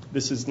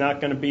this is not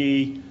going to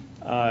be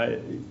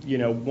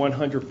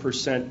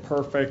 100%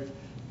 perfect.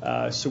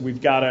 So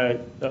we've got to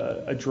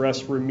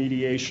address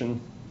remediation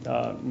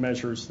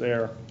measures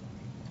there.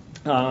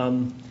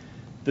 The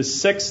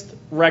 6th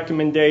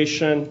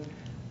recommendation,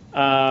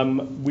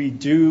 we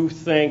do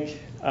think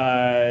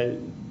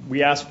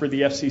we ask for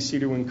the FCC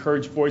to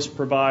encourage voice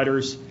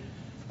providers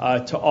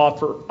to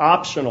offer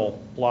optional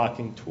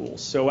blocking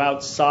tools. So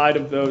outside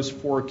of those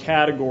 4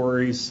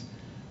 categories,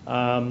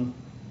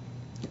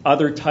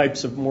 other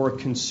types of more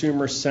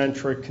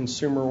consumer-centric,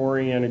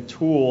 consumer-oriented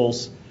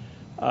tools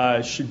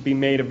should be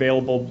made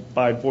available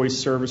by voice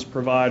service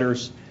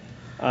providers,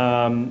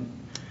 and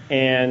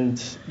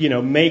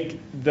make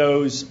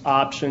those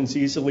options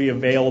easily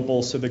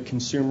available so that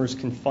consumers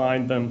can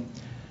find them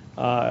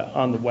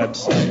on the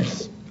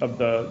websites of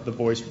the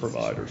voice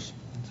providers.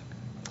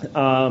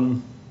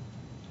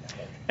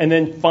 And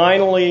then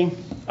finally,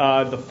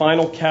 the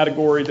final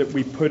category that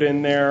we put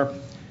in there,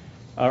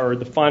 or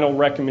the final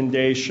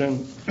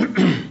recommendation,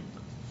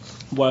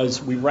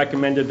 was we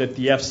recommended that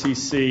the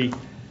FCC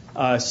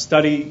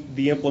study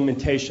the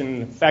implementation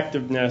and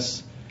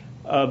effectiveness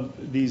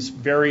of these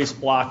various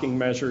blocking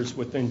measures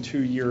within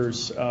 2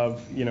 years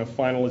of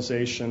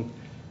finalization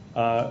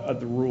of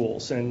the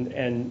rules.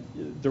 And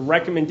the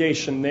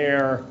recommendation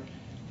there,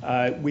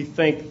 we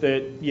think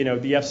that the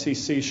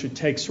FCC should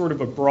take sort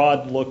of a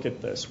broad look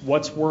at this.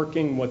 What's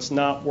working, what's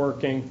not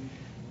working,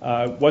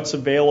 what's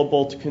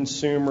available to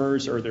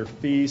consumers, are there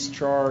fees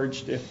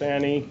charged, if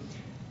any?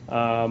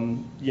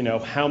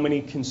 How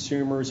many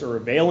consumers are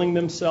availing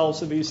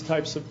themselves of these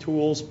types of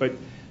tools, but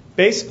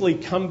basically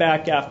come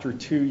back after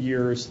 2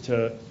 years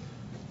to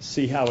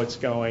see how it's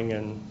going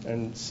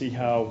and see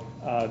how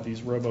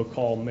these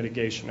robocall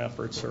mitigation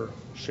efforts are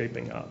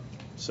shaping up.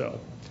 So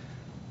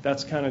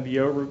that's kind of the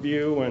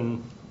overview,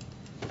 and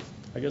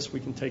I guess we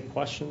can take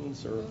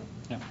questions. Or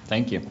yeah,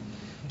 thank you.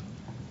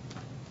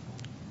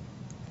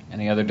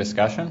 Any other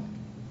discussion?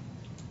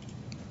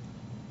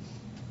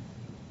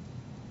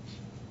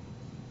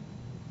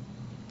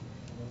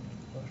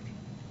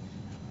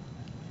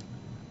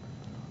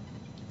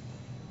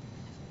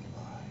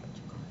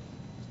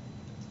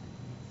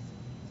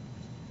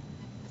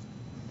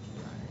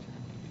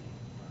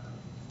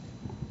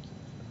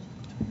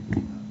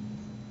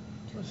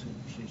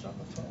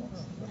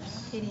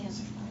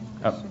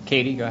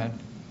 Katie, go ahead.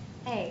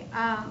 Hey,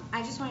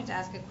 I just wanted to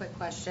ask a quick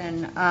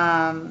question.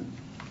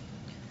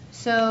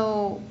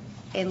 So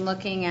in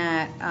looking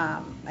at,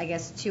 I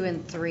guess 2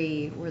 and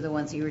 3 were the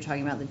ones that you were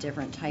talking about, the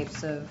different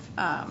types of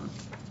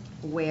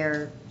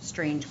where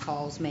strange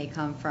calls may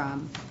come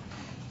from.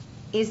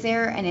 Is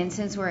there an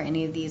instance where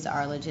any of these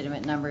are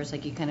legitimate numbers?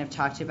 Like you kind of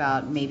talked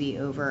about maybe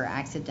over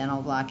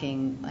accidental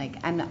blocking.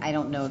 Like I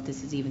don't know if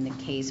this is even the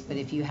case, but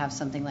if you have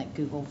something like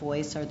Google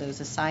Voice, are those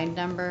assigned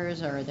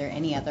numbers, or are there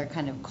any other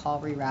kind of call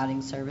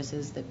rerouting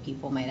services that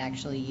people might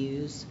actually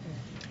use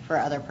for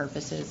other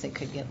purposes that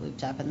could get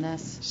looped up in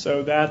this?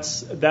 So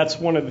that's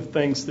one of the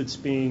things that's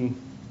being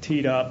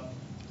teed up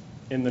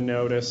in the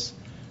notice.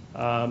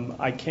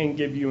 I can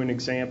give you an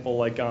example,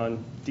 like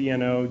on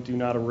DNO, do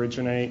not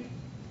originate.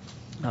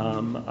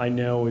 I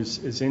know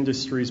as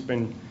industry's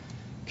been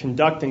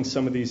conducting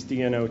some of these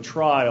DNO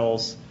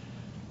trials,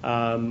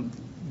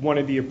 one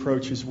of the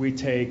approaches we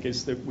take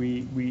is that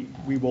we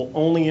will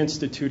only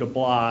institute a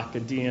block, a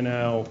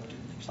DNO,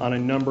 on a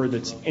number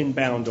that's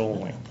inbound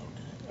only.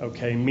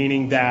 Okay,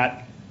 meaning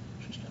that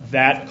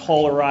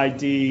caller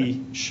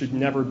ID should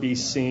never be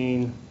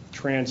seen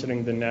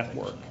transiting the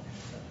network.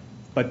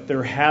 But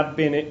there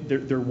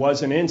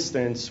was an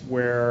instance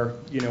where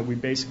we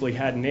basically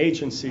had an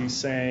agency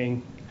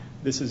saying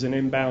this is an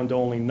inbound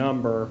only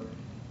number,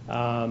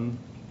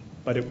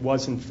 but it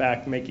was in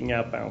fact making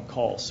outbound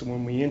calls. So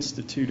when we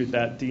instituted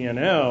that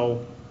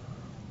DNO,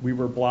 we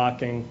were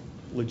blocking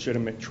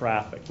legitimate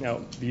traffic.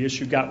 Now, the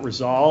issue got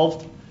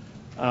resolved,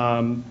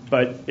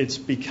 but it's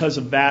because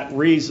of that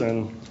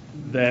reason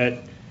that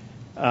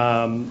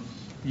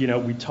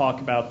we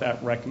talk about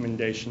that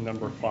recommendation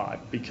number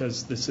 5,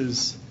 because this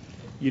is,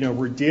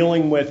 we're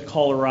dealing with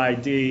caller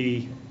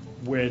ID,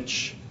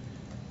 which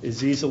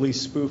is easily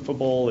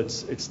spoofable.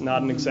 It's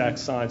not an exact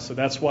science, so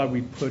that's why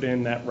we put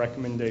in that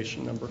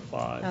recommendation number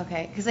 5.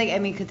 Okay, because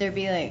could there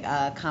be like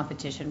a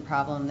competition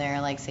problem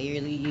there? Like, say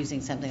you're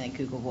using something like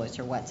Google Voice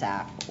or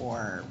WhatsApp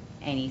or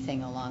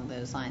anything along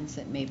those lines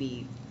that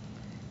maybe,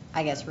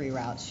 I guess,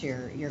 reroutes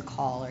your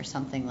call or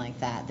something like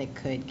that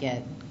could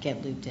get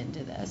looped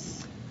into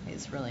this.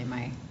 Is really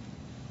my.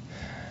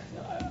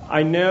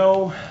 I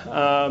know.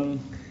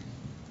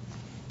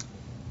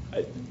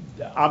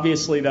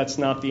 Obviously, that's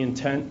not the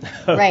intent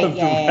of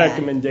the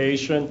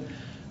recommendation,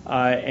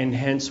 and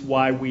hence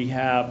why we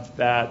have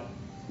that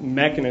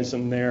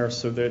mechanism there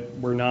so that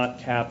we're not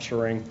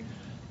capturing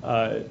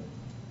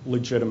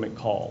legitimate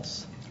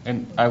calls.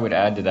 And I would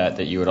add to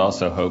that you would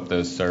also hope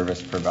those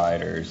service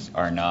providers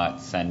are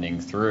not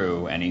sending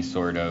through any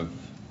sort of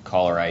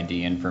caller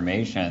ID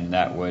information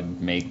that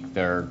would make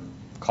their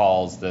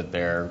calls that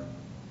they're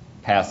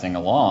passing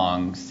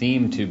along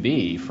seem to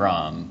be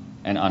from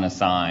an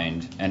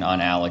unassigned, an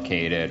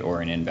unallocated, or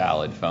an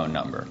invalid phone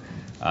number.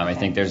 I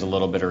think there's a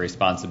little bit of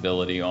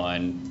responsibility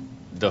on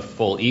the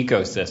full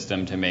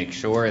ecosystem to make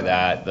sure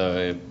that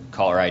the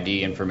caller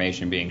ID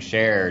information being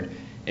shared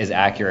is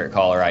accurate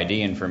caller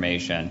ID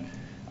information,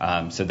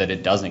 so that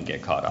it doesn't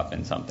get caught up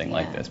in something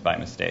like this by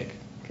mistake.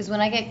 Because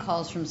when I get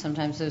calls from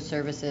sometimes those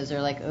services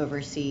are like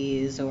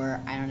overseas, or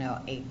I don't know,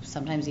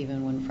 sometimes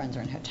even when friends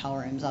are in hotel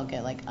rooms, I'll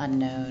get like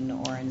unknown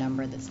or a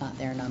number that's not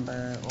their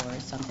number or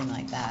something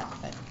like that.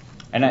 But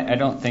And I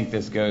don't think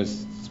this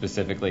goes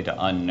specifically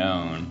to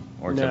unknown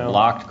or to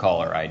blocked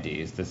caller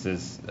IDs. This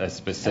is a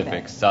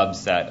specific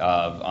subset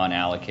of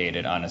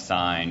unallocated,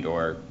 unassigned,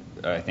 or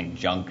I think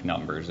junk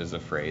numbers is a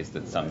phrase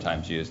that's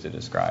sometimes used to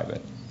describe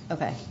it.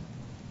 Okay.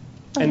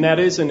 And that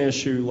is an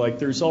issue. Like,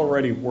 there's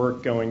already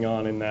work going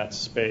on in that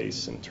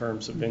space in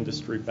terms of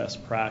industry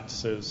best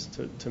practices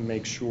to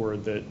make sure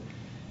that,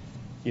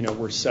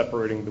 we're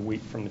separating the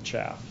wheat from the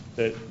chaff.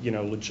 That,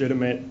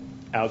 legitimate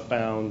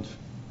outbound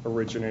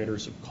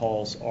originators of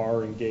calls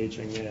are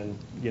engaging in,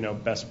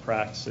 best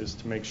practices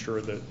to make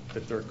sure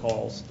that their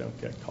calls don't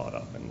get caught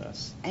up in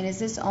this. And is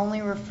this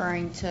only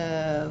referring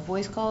to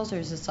voice calls, or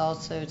is this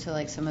also to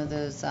like some of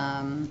those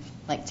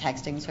like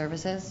texting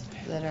services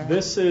that are?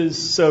 This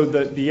is so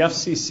that the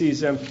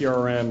FCC's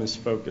NPRM is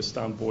focused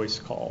on voice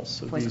calls.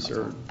 So these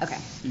are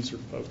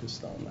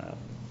focused on that.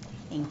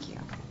 Thank you.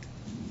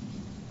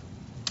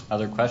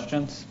 Other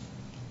questions?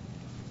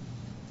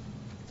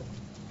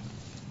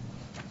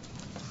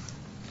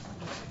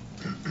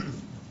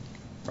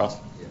 Ross?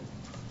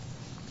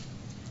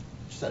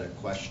 Just had a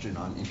question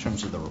on, in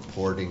terms of the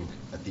reporting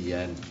at the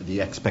end,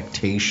 the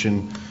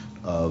expectation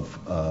of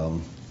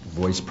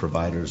voice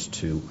providers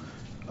to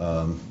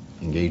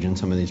engage in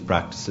some of these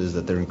practices,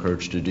 that they're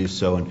encouraged to do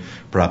so, and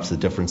perhaps the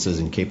differences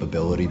in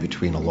capability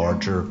between a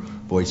larger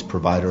voice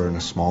provider and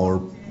a smaller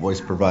voice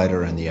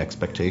provider and the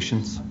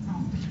expectations?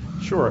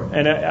 Sure,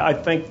 and I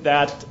think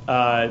that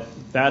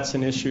that's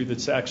an issue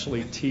that's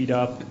actually teed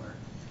up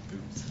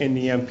in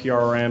the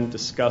NPRM,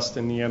 discussed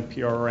in the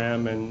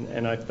NPRM,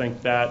 and I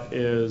think that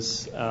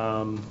is,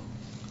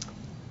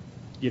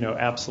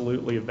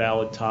 absolutely a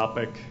valid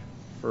topic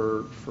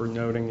for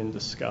noting and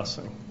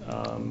discussing.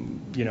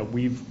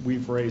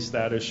 We've raised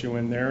that issue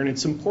in there, and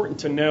it's important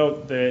to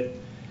note that,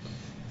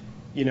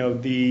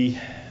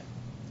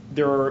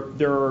 there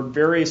are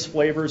various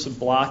flavors of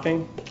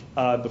blocking.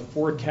 The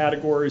 4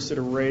 categories that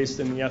are raised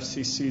in the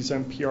FCC's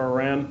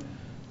NPRM,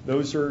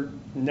 those are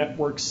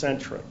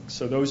network-centric.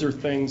 So those are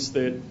things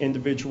that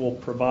individual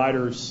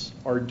providers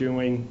are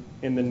doing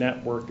in the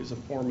network as a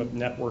form of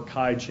network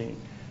hygiene.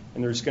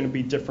 And there's going to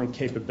be different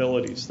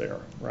capabilities there,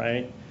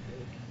 right?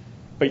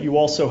 But you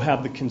also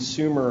have the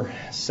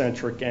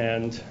consumer-centric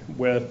end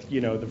with,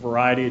 the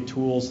variety of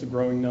tools, the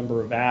growing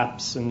number of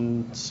apps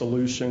and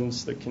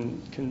solutions that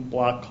can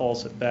block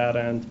calls at that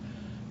end,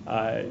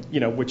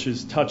 which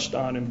is touched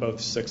on in both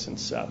 6 and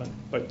 7.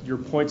 But your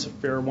point's a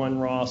fair one,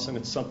 Ross, and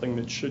it's something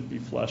that should be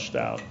fleshed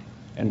out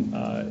in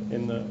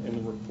the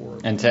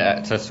report. And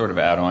to sort of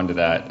add on to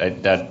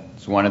that,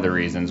 that's one of the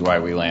reasons why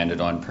we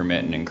landed on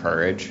permit and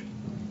encourage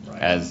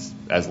as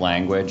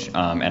language.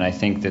 And I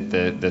think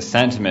that the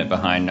sentiment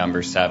behind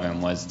number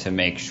 7 was to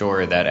make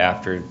sure that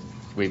after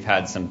we've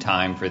had some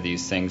time for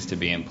these things to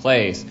be in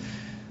place,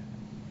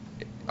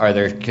 are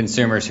there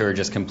consumers who are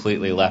just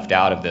completely left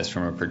out of this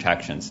from a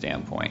protection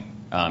standpoint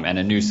and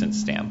a nuisance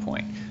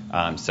standpoint?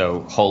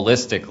 So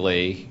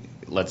holistically,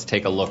 let's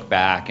take a look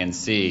back and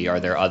see, are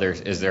there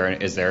others? Is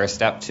there a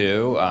step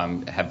 2?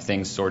 Have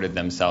things sorted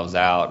themselves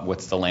out?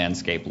 What's the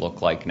landscape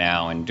look like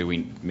now? And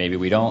maybe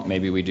we don't,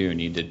 maybe we do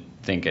need to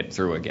think it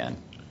through again.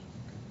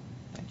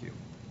 Thank you.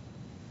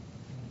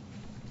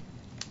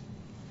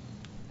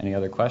 Any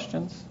other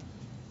questions?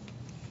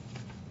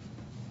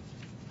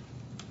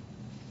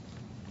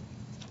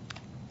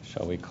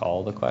 Shall we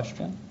call the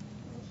question?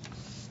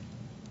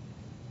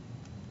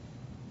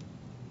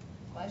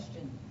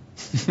 Question.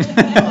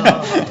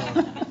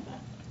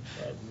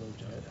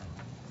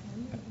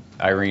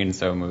 Irene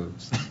so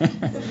moves.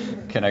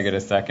 Can I get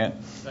a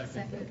second?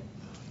 Second.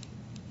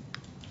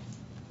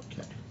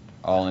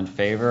 All in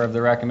favor of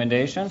the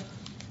recommendation?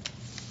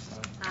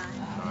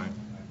 Aye.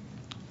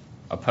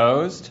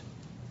 Opposed?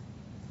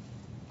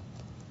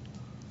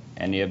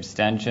 Any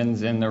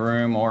abstentions in the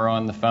room or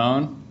on the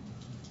phone?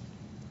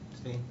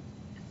 Katie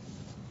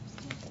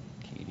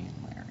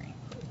and Larry.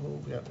 Oh,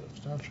 we got the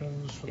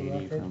abstentions for the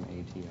Katie record. from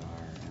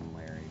ATR and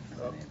Larry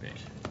from NAB.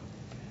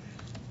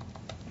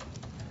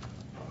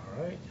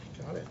 All right,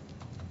 got it.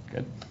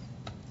 Good.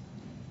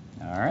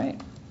 All right.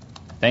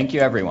 Thank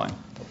you, everyone.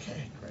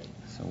 Okay, great.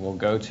 So we'll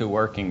go to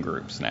working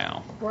groups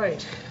now.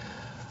 Right.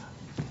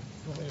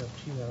 Let me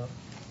tee that up.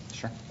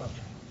 Sure.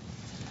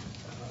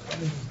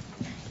 Okay.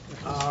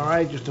 All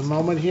right, just a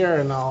moment here,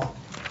 and I'll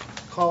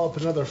call up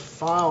another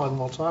file, and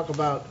we'll talk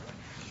about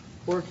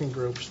working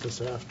groups this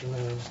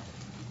afternoon.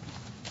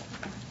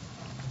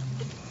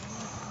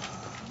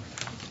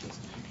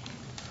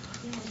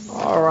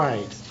 All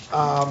right.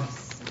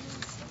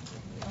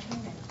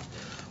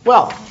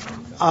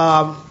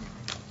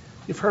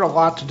 You've heard a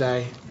lot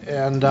today,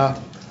 and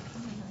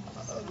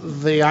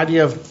the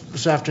idea of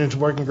this afternoon's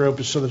working group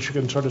is so that you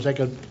can sort of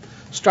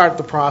start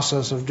the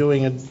process of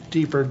doing a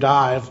deeper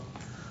dive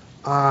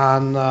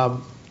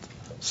on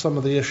some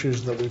of the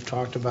issues that we've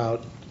talked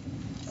about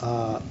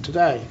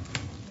today.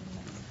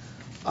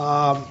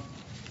 You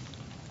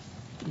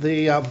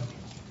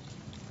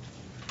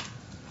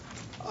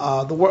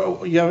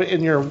have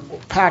in your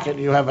packet,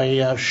 you have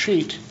a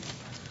sheet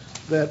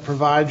that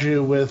provides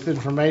you with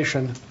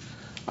information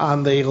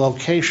on the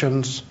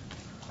locations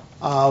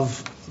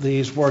of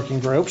these working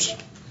groups,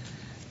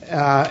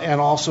 and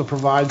also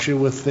provides you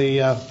with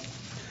the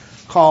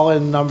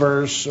call-in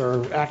numbers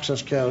or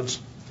access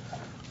codes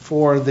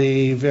for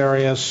the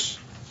various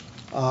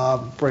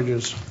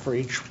bridges for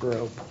each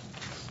group.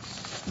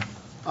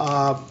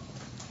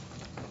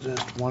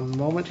 Just one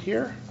moment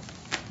here.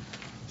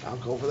 I'll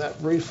go over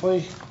that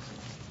briefly.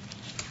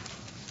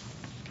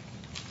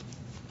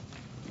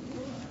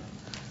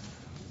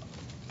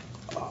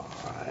 All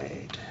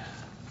right.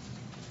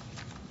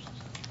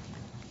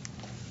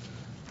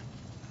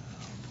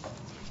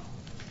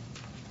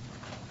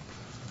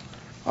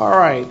 All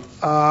right.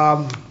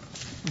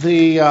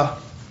 The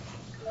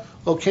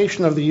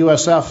location of the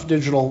USF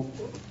Digital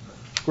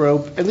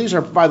Group, and these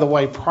are, by the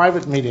way,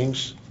 private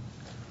meetings.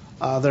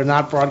 They're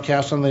not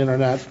broadcast on the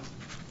internet,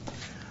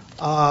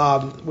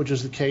 which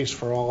is the case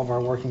for all of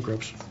our working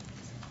groups.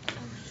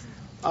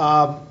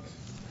 The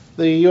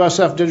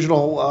USF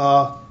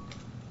Digital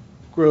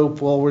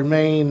Group will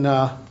remain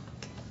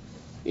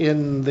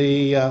in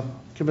the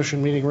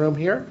commission meeting room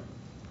here,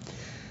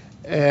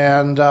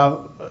 and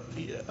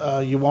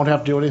you won't have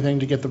to do anything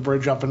to get the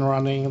bridge up and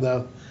running.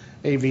 The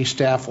AV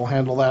staff will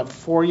handle that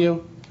for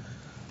you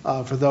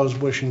for those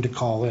wishing to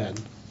call in.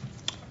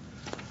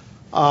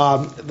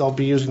 They'll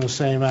be using the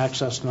same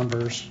access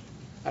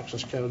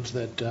codes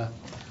that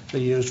they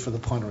used for the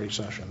plenary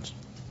sessions.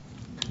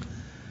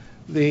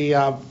 The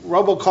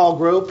robocall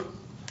group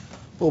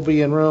will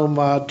be in room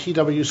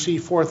TWC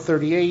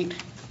 438,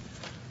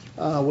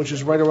 which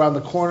is right around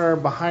the corner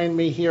behind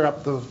me here,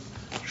 up the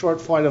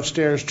short flight of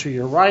stairs to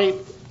your right.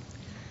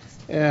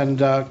 And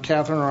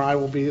Catherine or I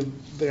will be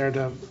there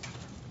to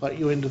let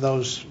you into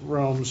those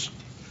rooms,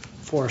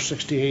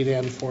 468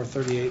 and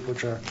 438,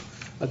 which are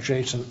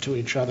adjacent to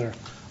each other.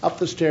 Up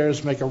the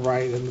stairs, make a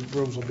right, and the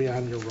rooms will be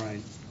on your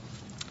right.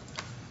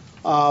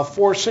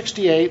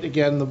 468,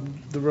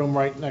 again, the room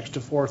right next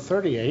to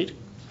 438,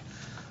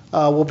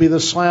 will be the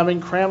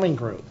slamming cramming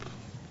group.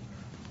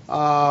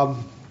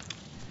 And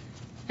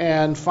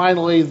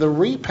finally, the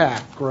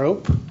repack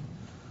group,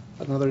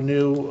 another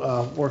new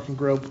working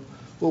group,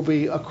 will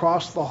be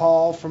across the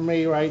hall from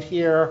me right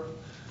here,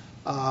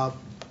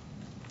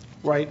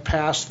 right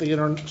past the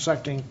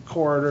intersecting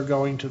corridor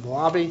going to the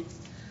lobby.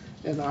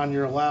 And on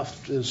your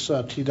left is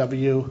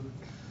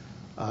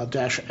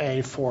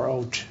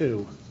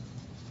TW-A402.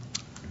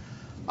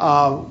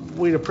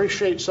 We'd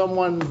appreciate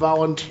someone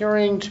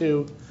volunteering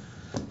to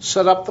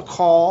set up the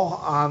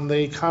call on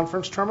the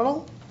conference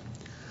terminal,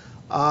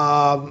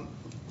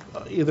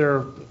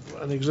 either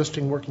an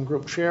existing working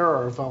group chair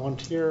or a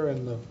volunteer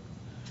in the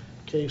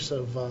case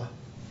of the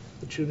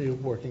two new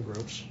working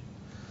groups,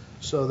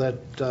 so that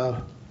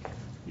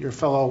your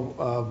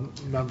fellow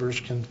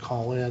members can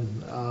call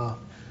in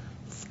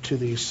to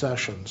these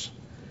sessions.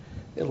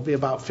 It'll be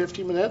about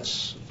 50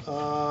 minutes.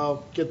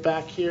 Get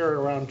back here at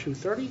around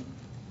 2:30,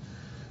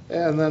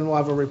 and then we'll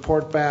have a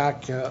report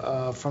back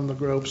from the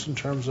groups in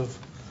terms of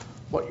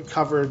what you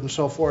covered and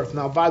so forth.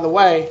 Now, by the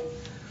way,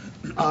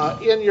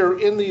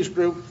 in these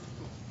group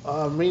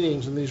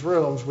meetings in these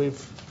rooms,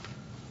 we've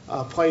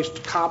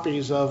placed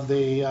copies of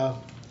the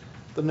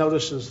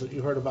notices that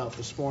you heard about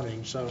this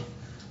morning. So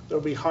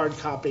there'll be hard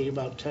copy,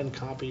 about 10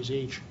 copies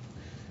each.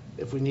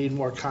 If we need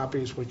more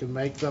copies, we can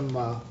make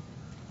them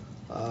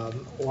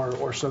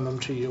or send them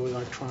to you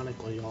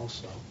electronically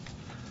also.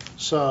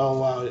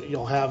 So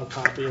you'll have a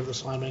copy of the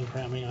slamming and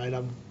cramming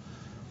item,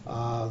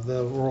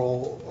 the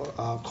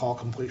rural call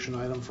completion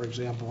item, for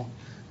example,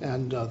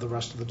 and the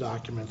rest of the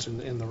documents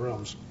in the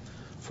rooms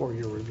for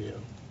your review.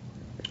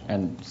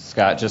 And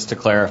Scott, just to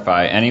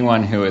clarify,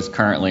 anyone who is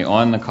currently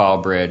on the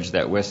call bridge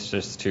that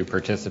wishes to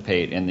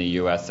participate in the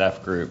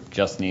USF group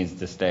just needs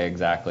to stay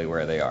exactly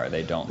where they are.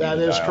 They don't That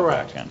need to is dial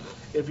correct. back in.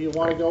 If you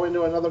want to go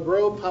into another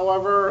group,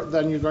 however,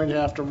 then you're going to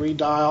have to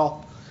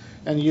redial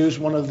and use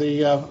one of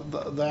the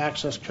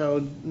access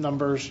code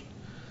numbers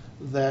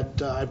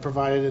that I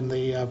provided in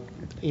the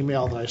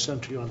email that I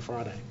sent to you on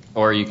Friday.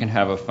 Or you can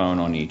have a phone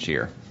on each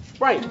ear.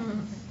 Right.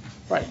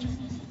 Right.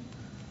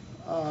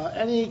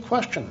 Any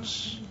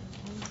questions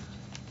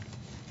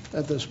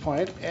at this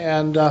point?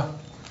 And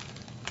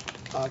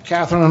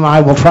Catherine and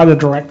I will try to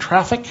direct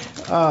traffic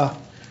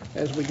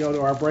as we go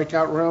to our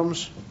breakout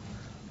rooms.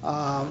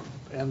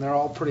 And they're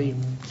all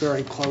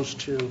very close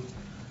to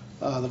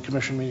the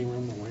commission meeting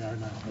room that we are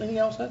now. Anything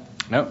else, Ed?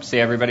 Nope. See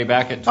everybody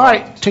back at 12. All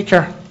right. Take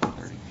care.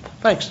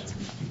 Thanks.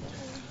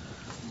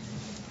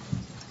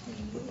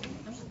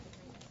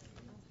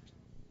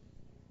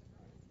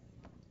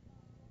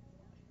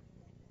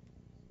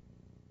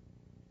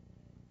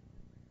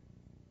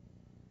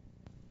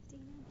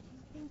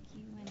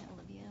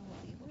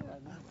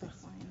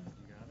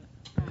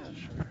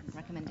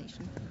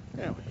 Recommendation.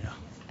 There we go.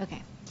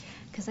 Okay,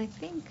 because I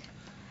think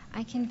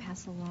I can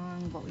pass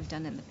along what we've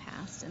done in the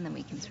past, and then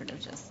we can sort of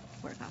just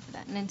work off of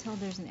that. And until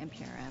there's an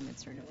NPRM,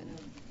 it's sort of an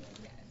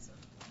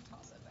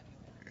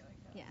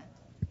yeah.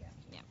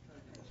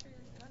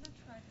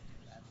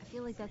 I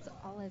feel like that's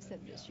all I've said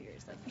this year.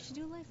 Is like we should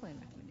do a lifeline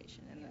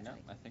recommendation, and No,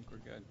 I think we're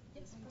good.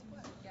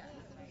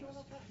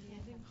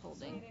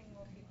 Holding.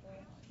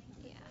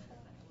 Yeah.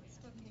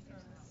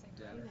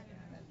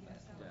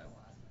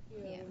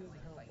 Yeah.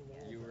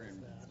 You were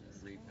in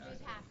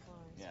repack.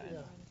 Yeah.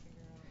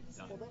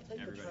 Done.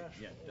 Everybody.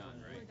 Yeah,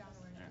 done, right?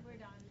 We're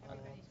done.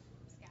 Everybody's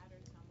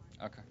scattered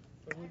somewhere. Okay.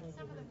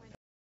 Some of them went.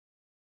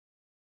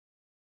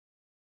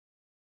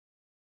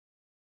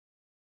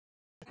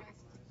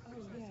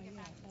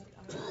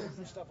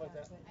 Stuff like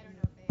that. I don't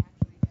know if they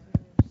actually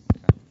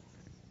did.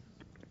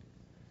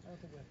 I don't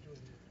think we have to do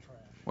anything with the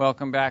trash.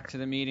 Welcome back to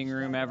the meeting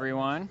room,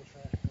 everyone.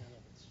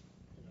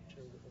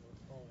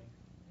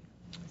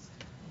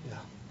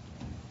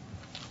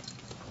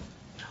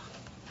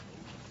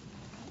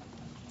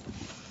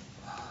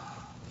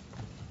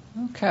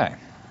 Okay.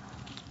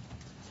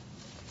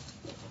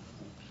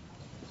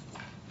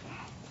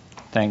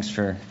 Thanks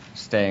for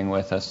staying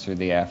with us through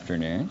the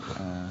afternoon.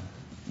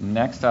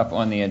 Next up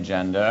on the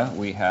agenda,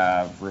 we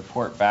have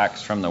report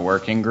backs from the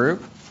working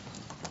group.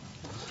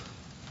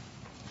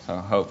 So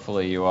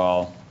hopefully you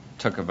all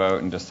took a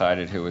vote and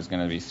decided who was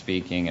going to be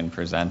speaking and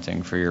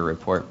presenting for your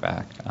report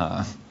back.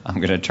 I'm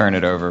going to turn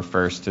it over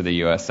first to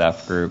the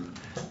USF group,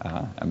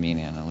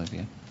 Amina and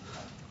Olivia.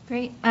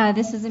 Great.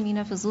 This is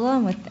Amina Fazula.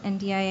 I'm with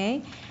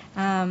NDIA.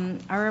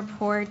 Our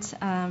report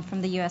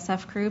from the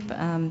USF group,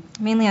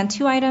 mainly on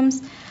two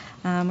items.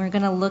 We're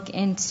going to look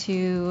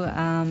into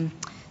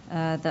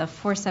the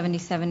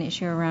 477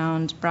 issue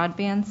around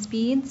broadband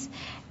speeds,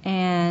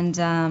 and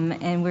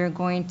we're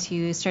going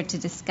to start to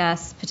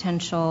discuss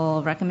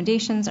potential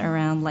recommendations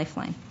around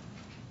Lifeline.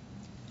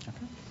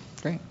 Okay,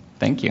 great.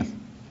 Thank you.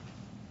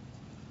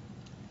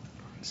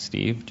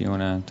 Steve, do you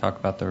want to talk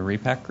about the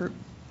repack group?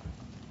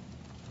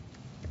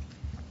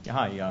 Yeah,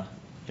 hi,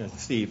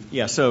 Steve.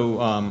 Yeah,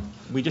 so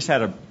we just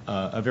had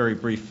a very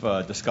brief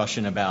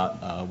discussion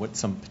about what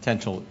some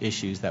potential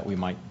issues that we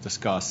might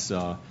discuss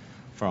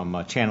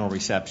from channel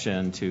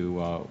reception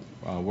to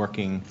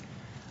working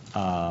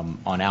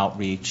on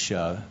outreach,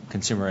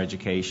 consumer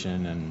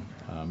education,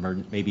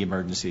 and maybe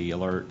emergency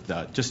alert,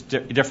 just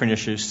different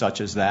issues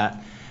such as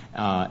that.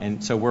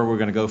 And so where we're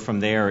going to go from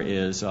there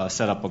is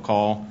set up a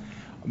call,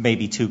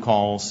 maybe two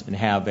calls, and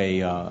have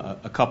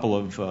a couple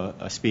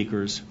of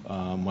speakers,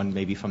 one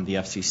maybe from the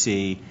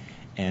FCC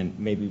and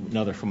maybe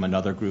another from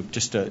another group,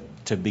 just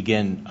to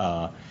begin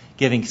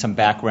giving some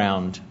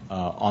background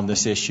on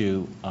this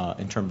issue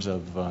in terms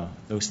of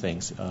those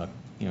things,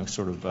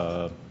 sort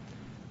of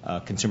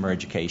consumer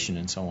education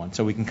and so on.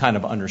 So we can kind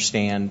of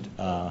understand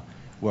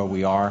where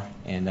we are,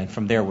 and then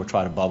from there we'll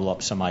try to bubble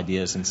up some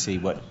ideas and see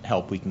what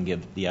help we can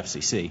give the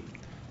FCC.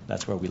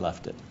 That's where we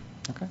left it.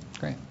 Okay,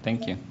 great.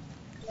 Thank you.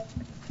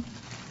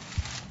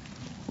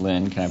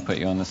 Lynn, can I put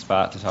you on the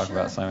spot to talk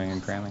about slamming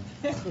and cramming?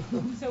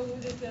 So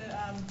it's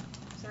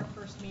our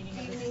first meeting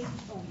of this.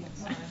 Oh, yes,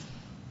 sorry.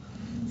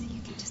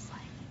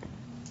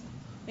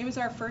 It was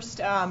our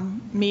first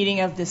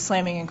meeting of the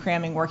slamming and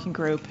cramming working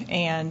group,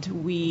 and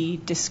we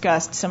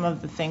discussed some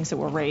of the things that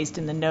were raised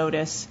in the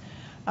notice.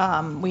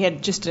 We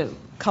had just a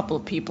couple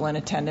of people in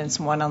attendance,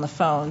 one on the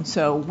phone,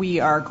 so we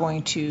are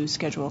going to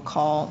schedule a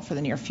call for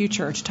the near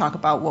future to talk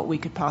about what we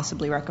could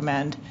possibly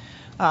recommend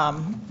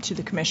to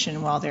the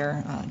commission while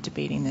they're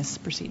debating this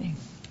proceeding.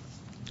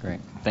 Great,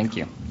 thank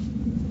you.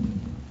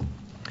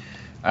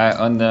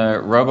 On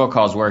the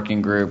robocalls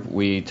working group,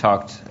 we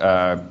talked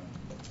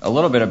a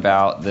little bit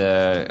about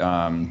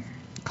the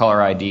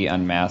caller ID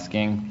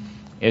unmasking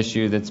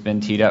issue that's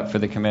been teed up for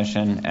the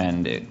commission,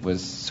 and it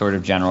was sort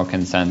of general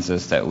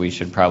consensus that we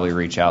should probably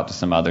reach out to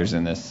some others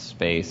in this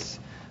space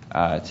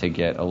to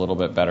get a little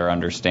bit better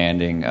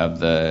understanding of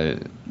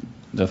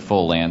the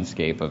full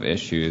landscape of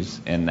issues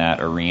in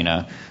that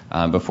arena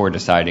before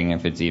deciding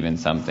if it's even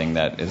something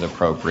that is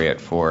appropriate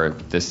for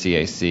the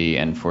CAC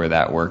and for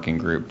that working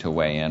group to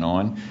weigh in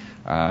on.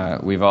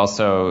 We've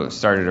also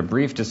started a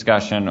brief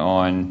discussion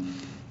on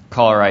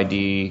caller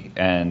ID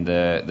and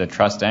the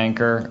trust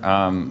anchor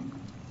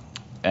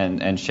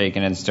and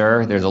Shaken and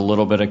Stir. There's a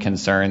little bit of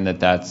concern that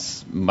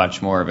that's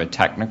much more of a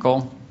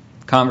technical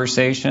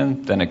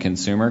conversation than a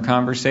consumer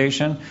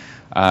conversation,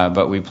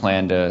 but we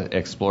plan to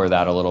explore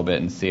that a little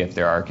bit and see if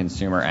there are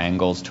consumer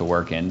angles to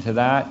work into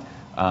that,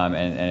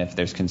 and if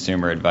there's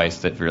consumer advice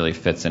that really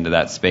fits into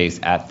that space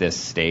at this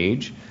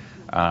stage.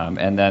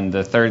 And then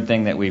the third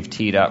thing that we've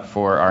teed up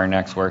for our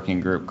next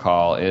working group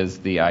call is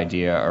the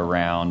idea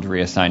around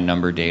reassigned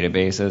number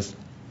databases.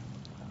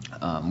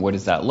 What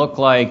does that look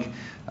like?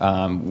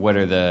 What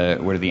are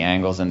the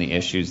angles and the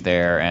issues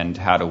there, and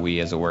how do we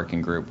as a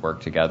working group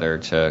work together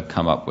to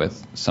come up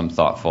with some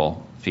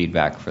thoughtful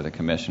feedback for the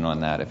commission on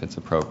that if it's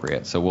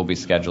appropriate. So we'll be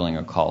scheduling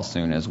a call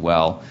soon as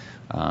well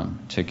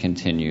to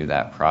continue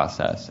that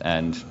process.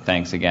 And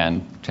thanks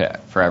again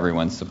for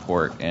everyone's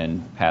support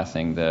in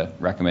passing the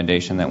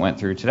recommendation that went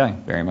through today.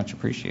 Very much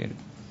appreciated.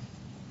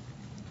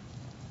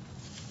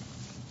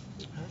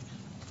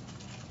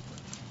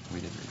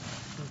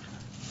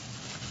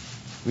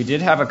 We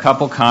did have a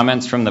couple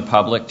comments from the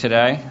public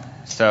today.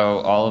 So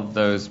all of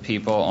those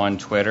people on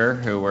Twitter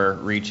who were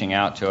reaching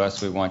out to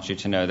us, we want you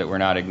to know that we're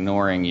not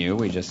ignoring you.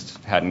 We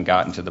just hadn't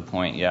gotten to the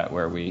point yet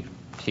where we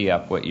tee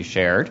up what you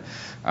shared.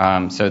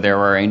 So there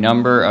were a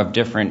number of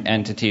different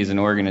entities and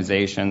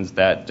organizations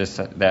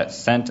that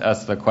sent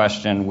us the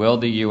question, will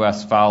the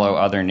U.S. follow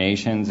other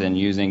nations in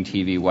using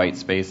TV white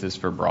spaces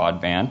for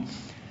broadband?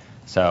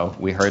 So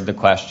we heard the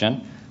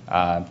question.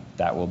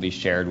 That will be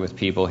shared with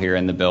people here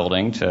in the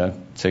building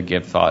to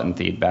give thought and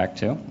feedback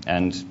to.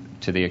 And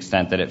to the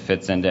extent that it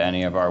fits into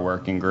any of our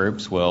working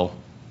groups, we'll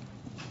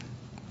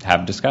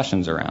have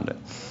discussions around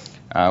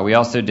it. We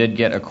also did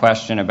get a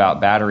question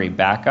about battery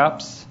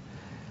backups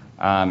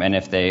and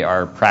if they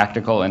are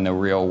practical in the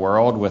real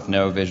world with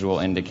no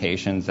visual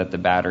indications that the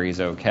battery's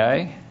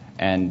okay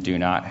and do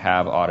not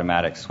have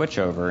automatic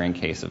switchover in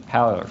case of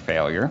power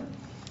failure.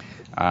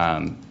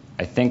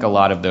 I think a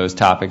lot of those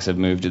topics have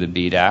moved to the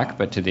BDAC,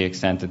 but to the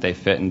extent that they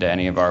fit into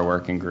any of our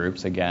working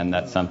groups, again,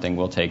 that's something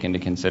we'll take into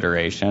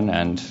consideration,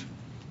 and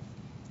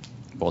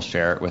we'll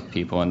share it with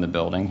people in the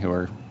building who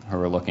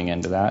are looking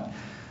into that.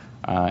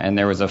 And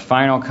there was a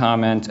final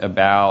comment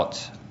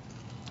about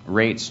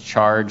rates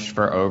charged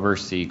for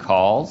overseas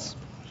calls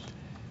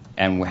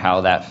and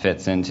how that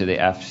fits into the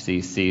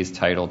FCC's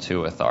Title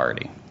II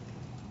authority.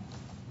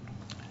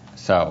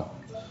 So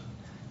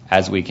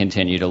as we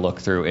continue to look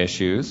through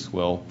issues,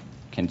 we'll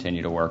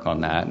continue to work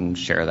on that and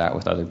share that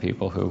with other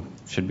people who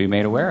should be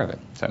made aware of it.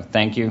 So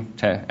thank you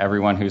to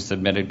everyone who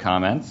submitted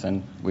comments,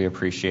 and we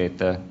appreciate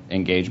the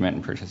engagement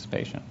and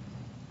participation.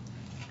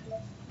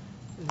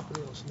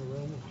 Anybody else in the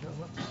room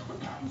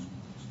with comments?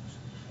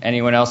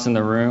 Anyone else in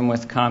the room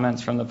with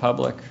comments from the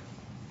public?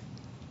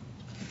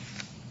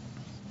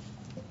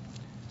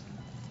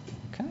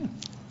 Okay.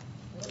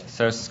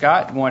 So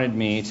Scott wanted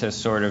me to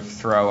sort of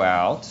throw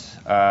out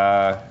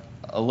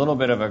a little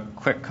bit of a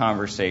quick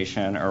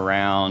conversation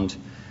around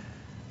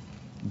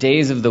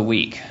days of the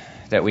week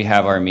that we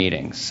have our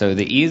meetings. So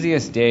the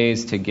easiest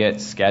days to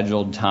get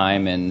scheduled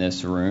time in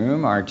this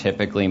room are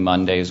typically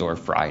Mondays or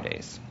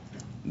Fridays.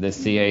 The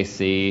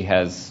CAC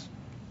has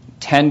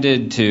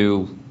tended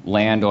to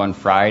land on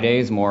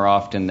Fridays more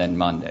often than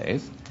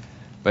Mondays.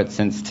 But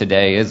since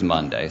today is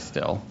Monday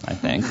still, I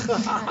think,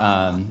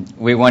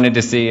 we wanted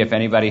to see if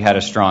anybody had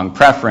a strong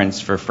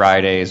preference for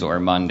Fridays or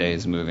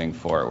Mondays moving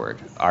forward.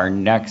 Our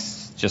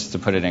next, just to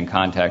put it in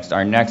context,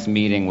 our next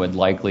meeting would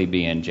likely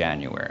be in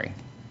January.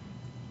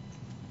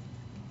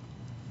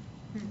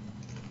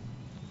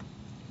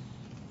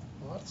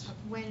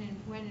 When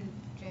in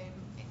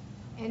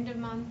end of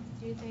month,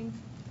 do you think?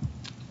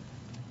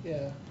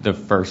 Yeah. The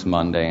first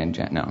Monday in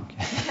January. No.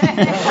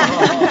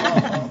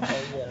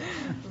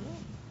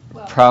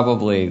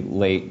 Probably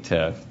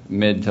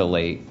mid to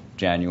late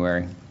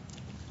January.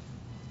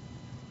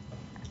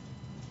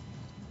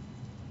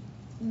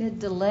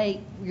 Mid to late,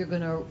 you're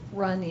going to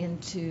run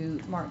into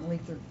Martin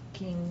Luther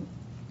King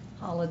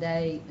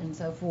holiday and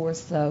so forth,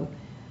 so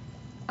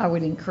I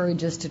would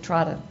encourage us to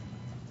try to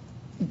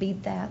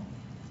beat that.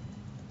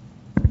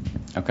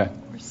 Okay.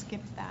 Or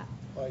skip that.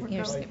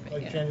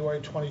 Like January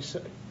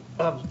 26th.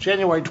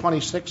 January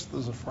 26th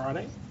is a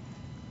Friday.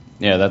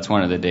 Yeah, that's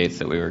one of the dates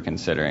that we were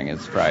considering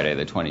is Friday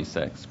the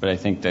 26th. But I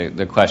think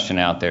the question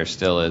out there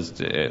still is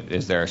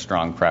there a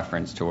strong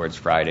preference towards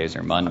Fridays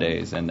or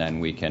Mondays? And then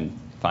we can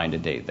find a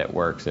date that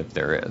works if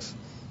there is.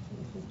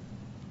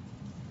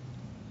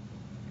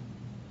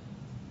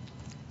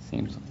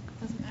 Seems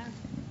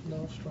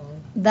No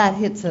strong. that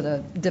hits at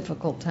a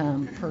difficult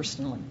time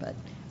personally, but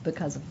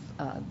because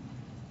of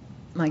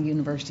my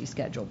university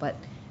schedule, but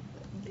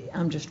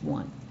I'm just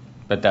one.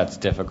 But that's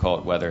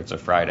difficult whether it's a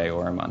Friday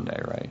or a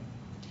Monday, right?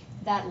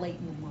 That late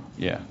in the month.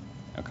 Yeah.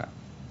 Okay.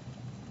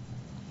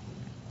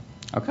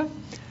 Okay.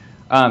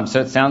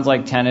 So it sounds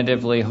like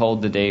tentatively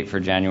hold the date for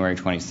January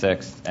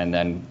 26th, and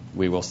then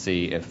we will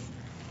see if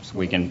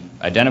we can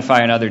identify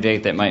another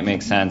date that might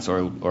make sense,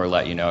 or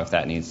let you know if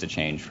that needs to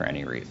change for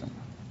any reason.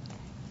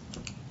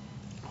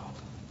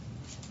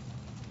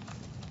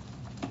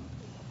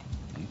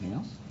 Anything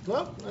else?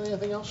 No?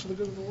 Anything else for the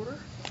good of the order?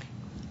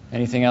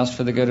 Anything else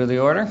for the good of the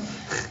order?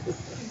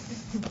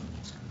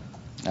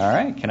 All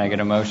right. Can I get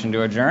a motion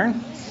to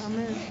adjourn?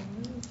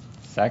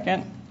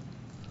 Second?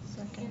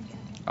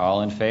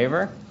 All in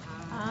favor?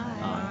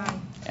 Aye.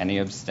 Any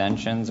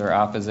abstentions or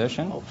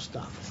opposition? Oh,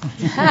 stop.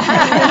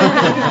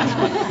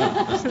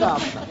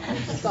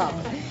 Stop.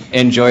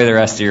 Enjoy the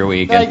rest of your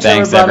week, and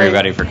thanks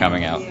everybody for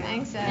coming out.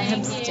 Thanks,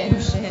 Ed.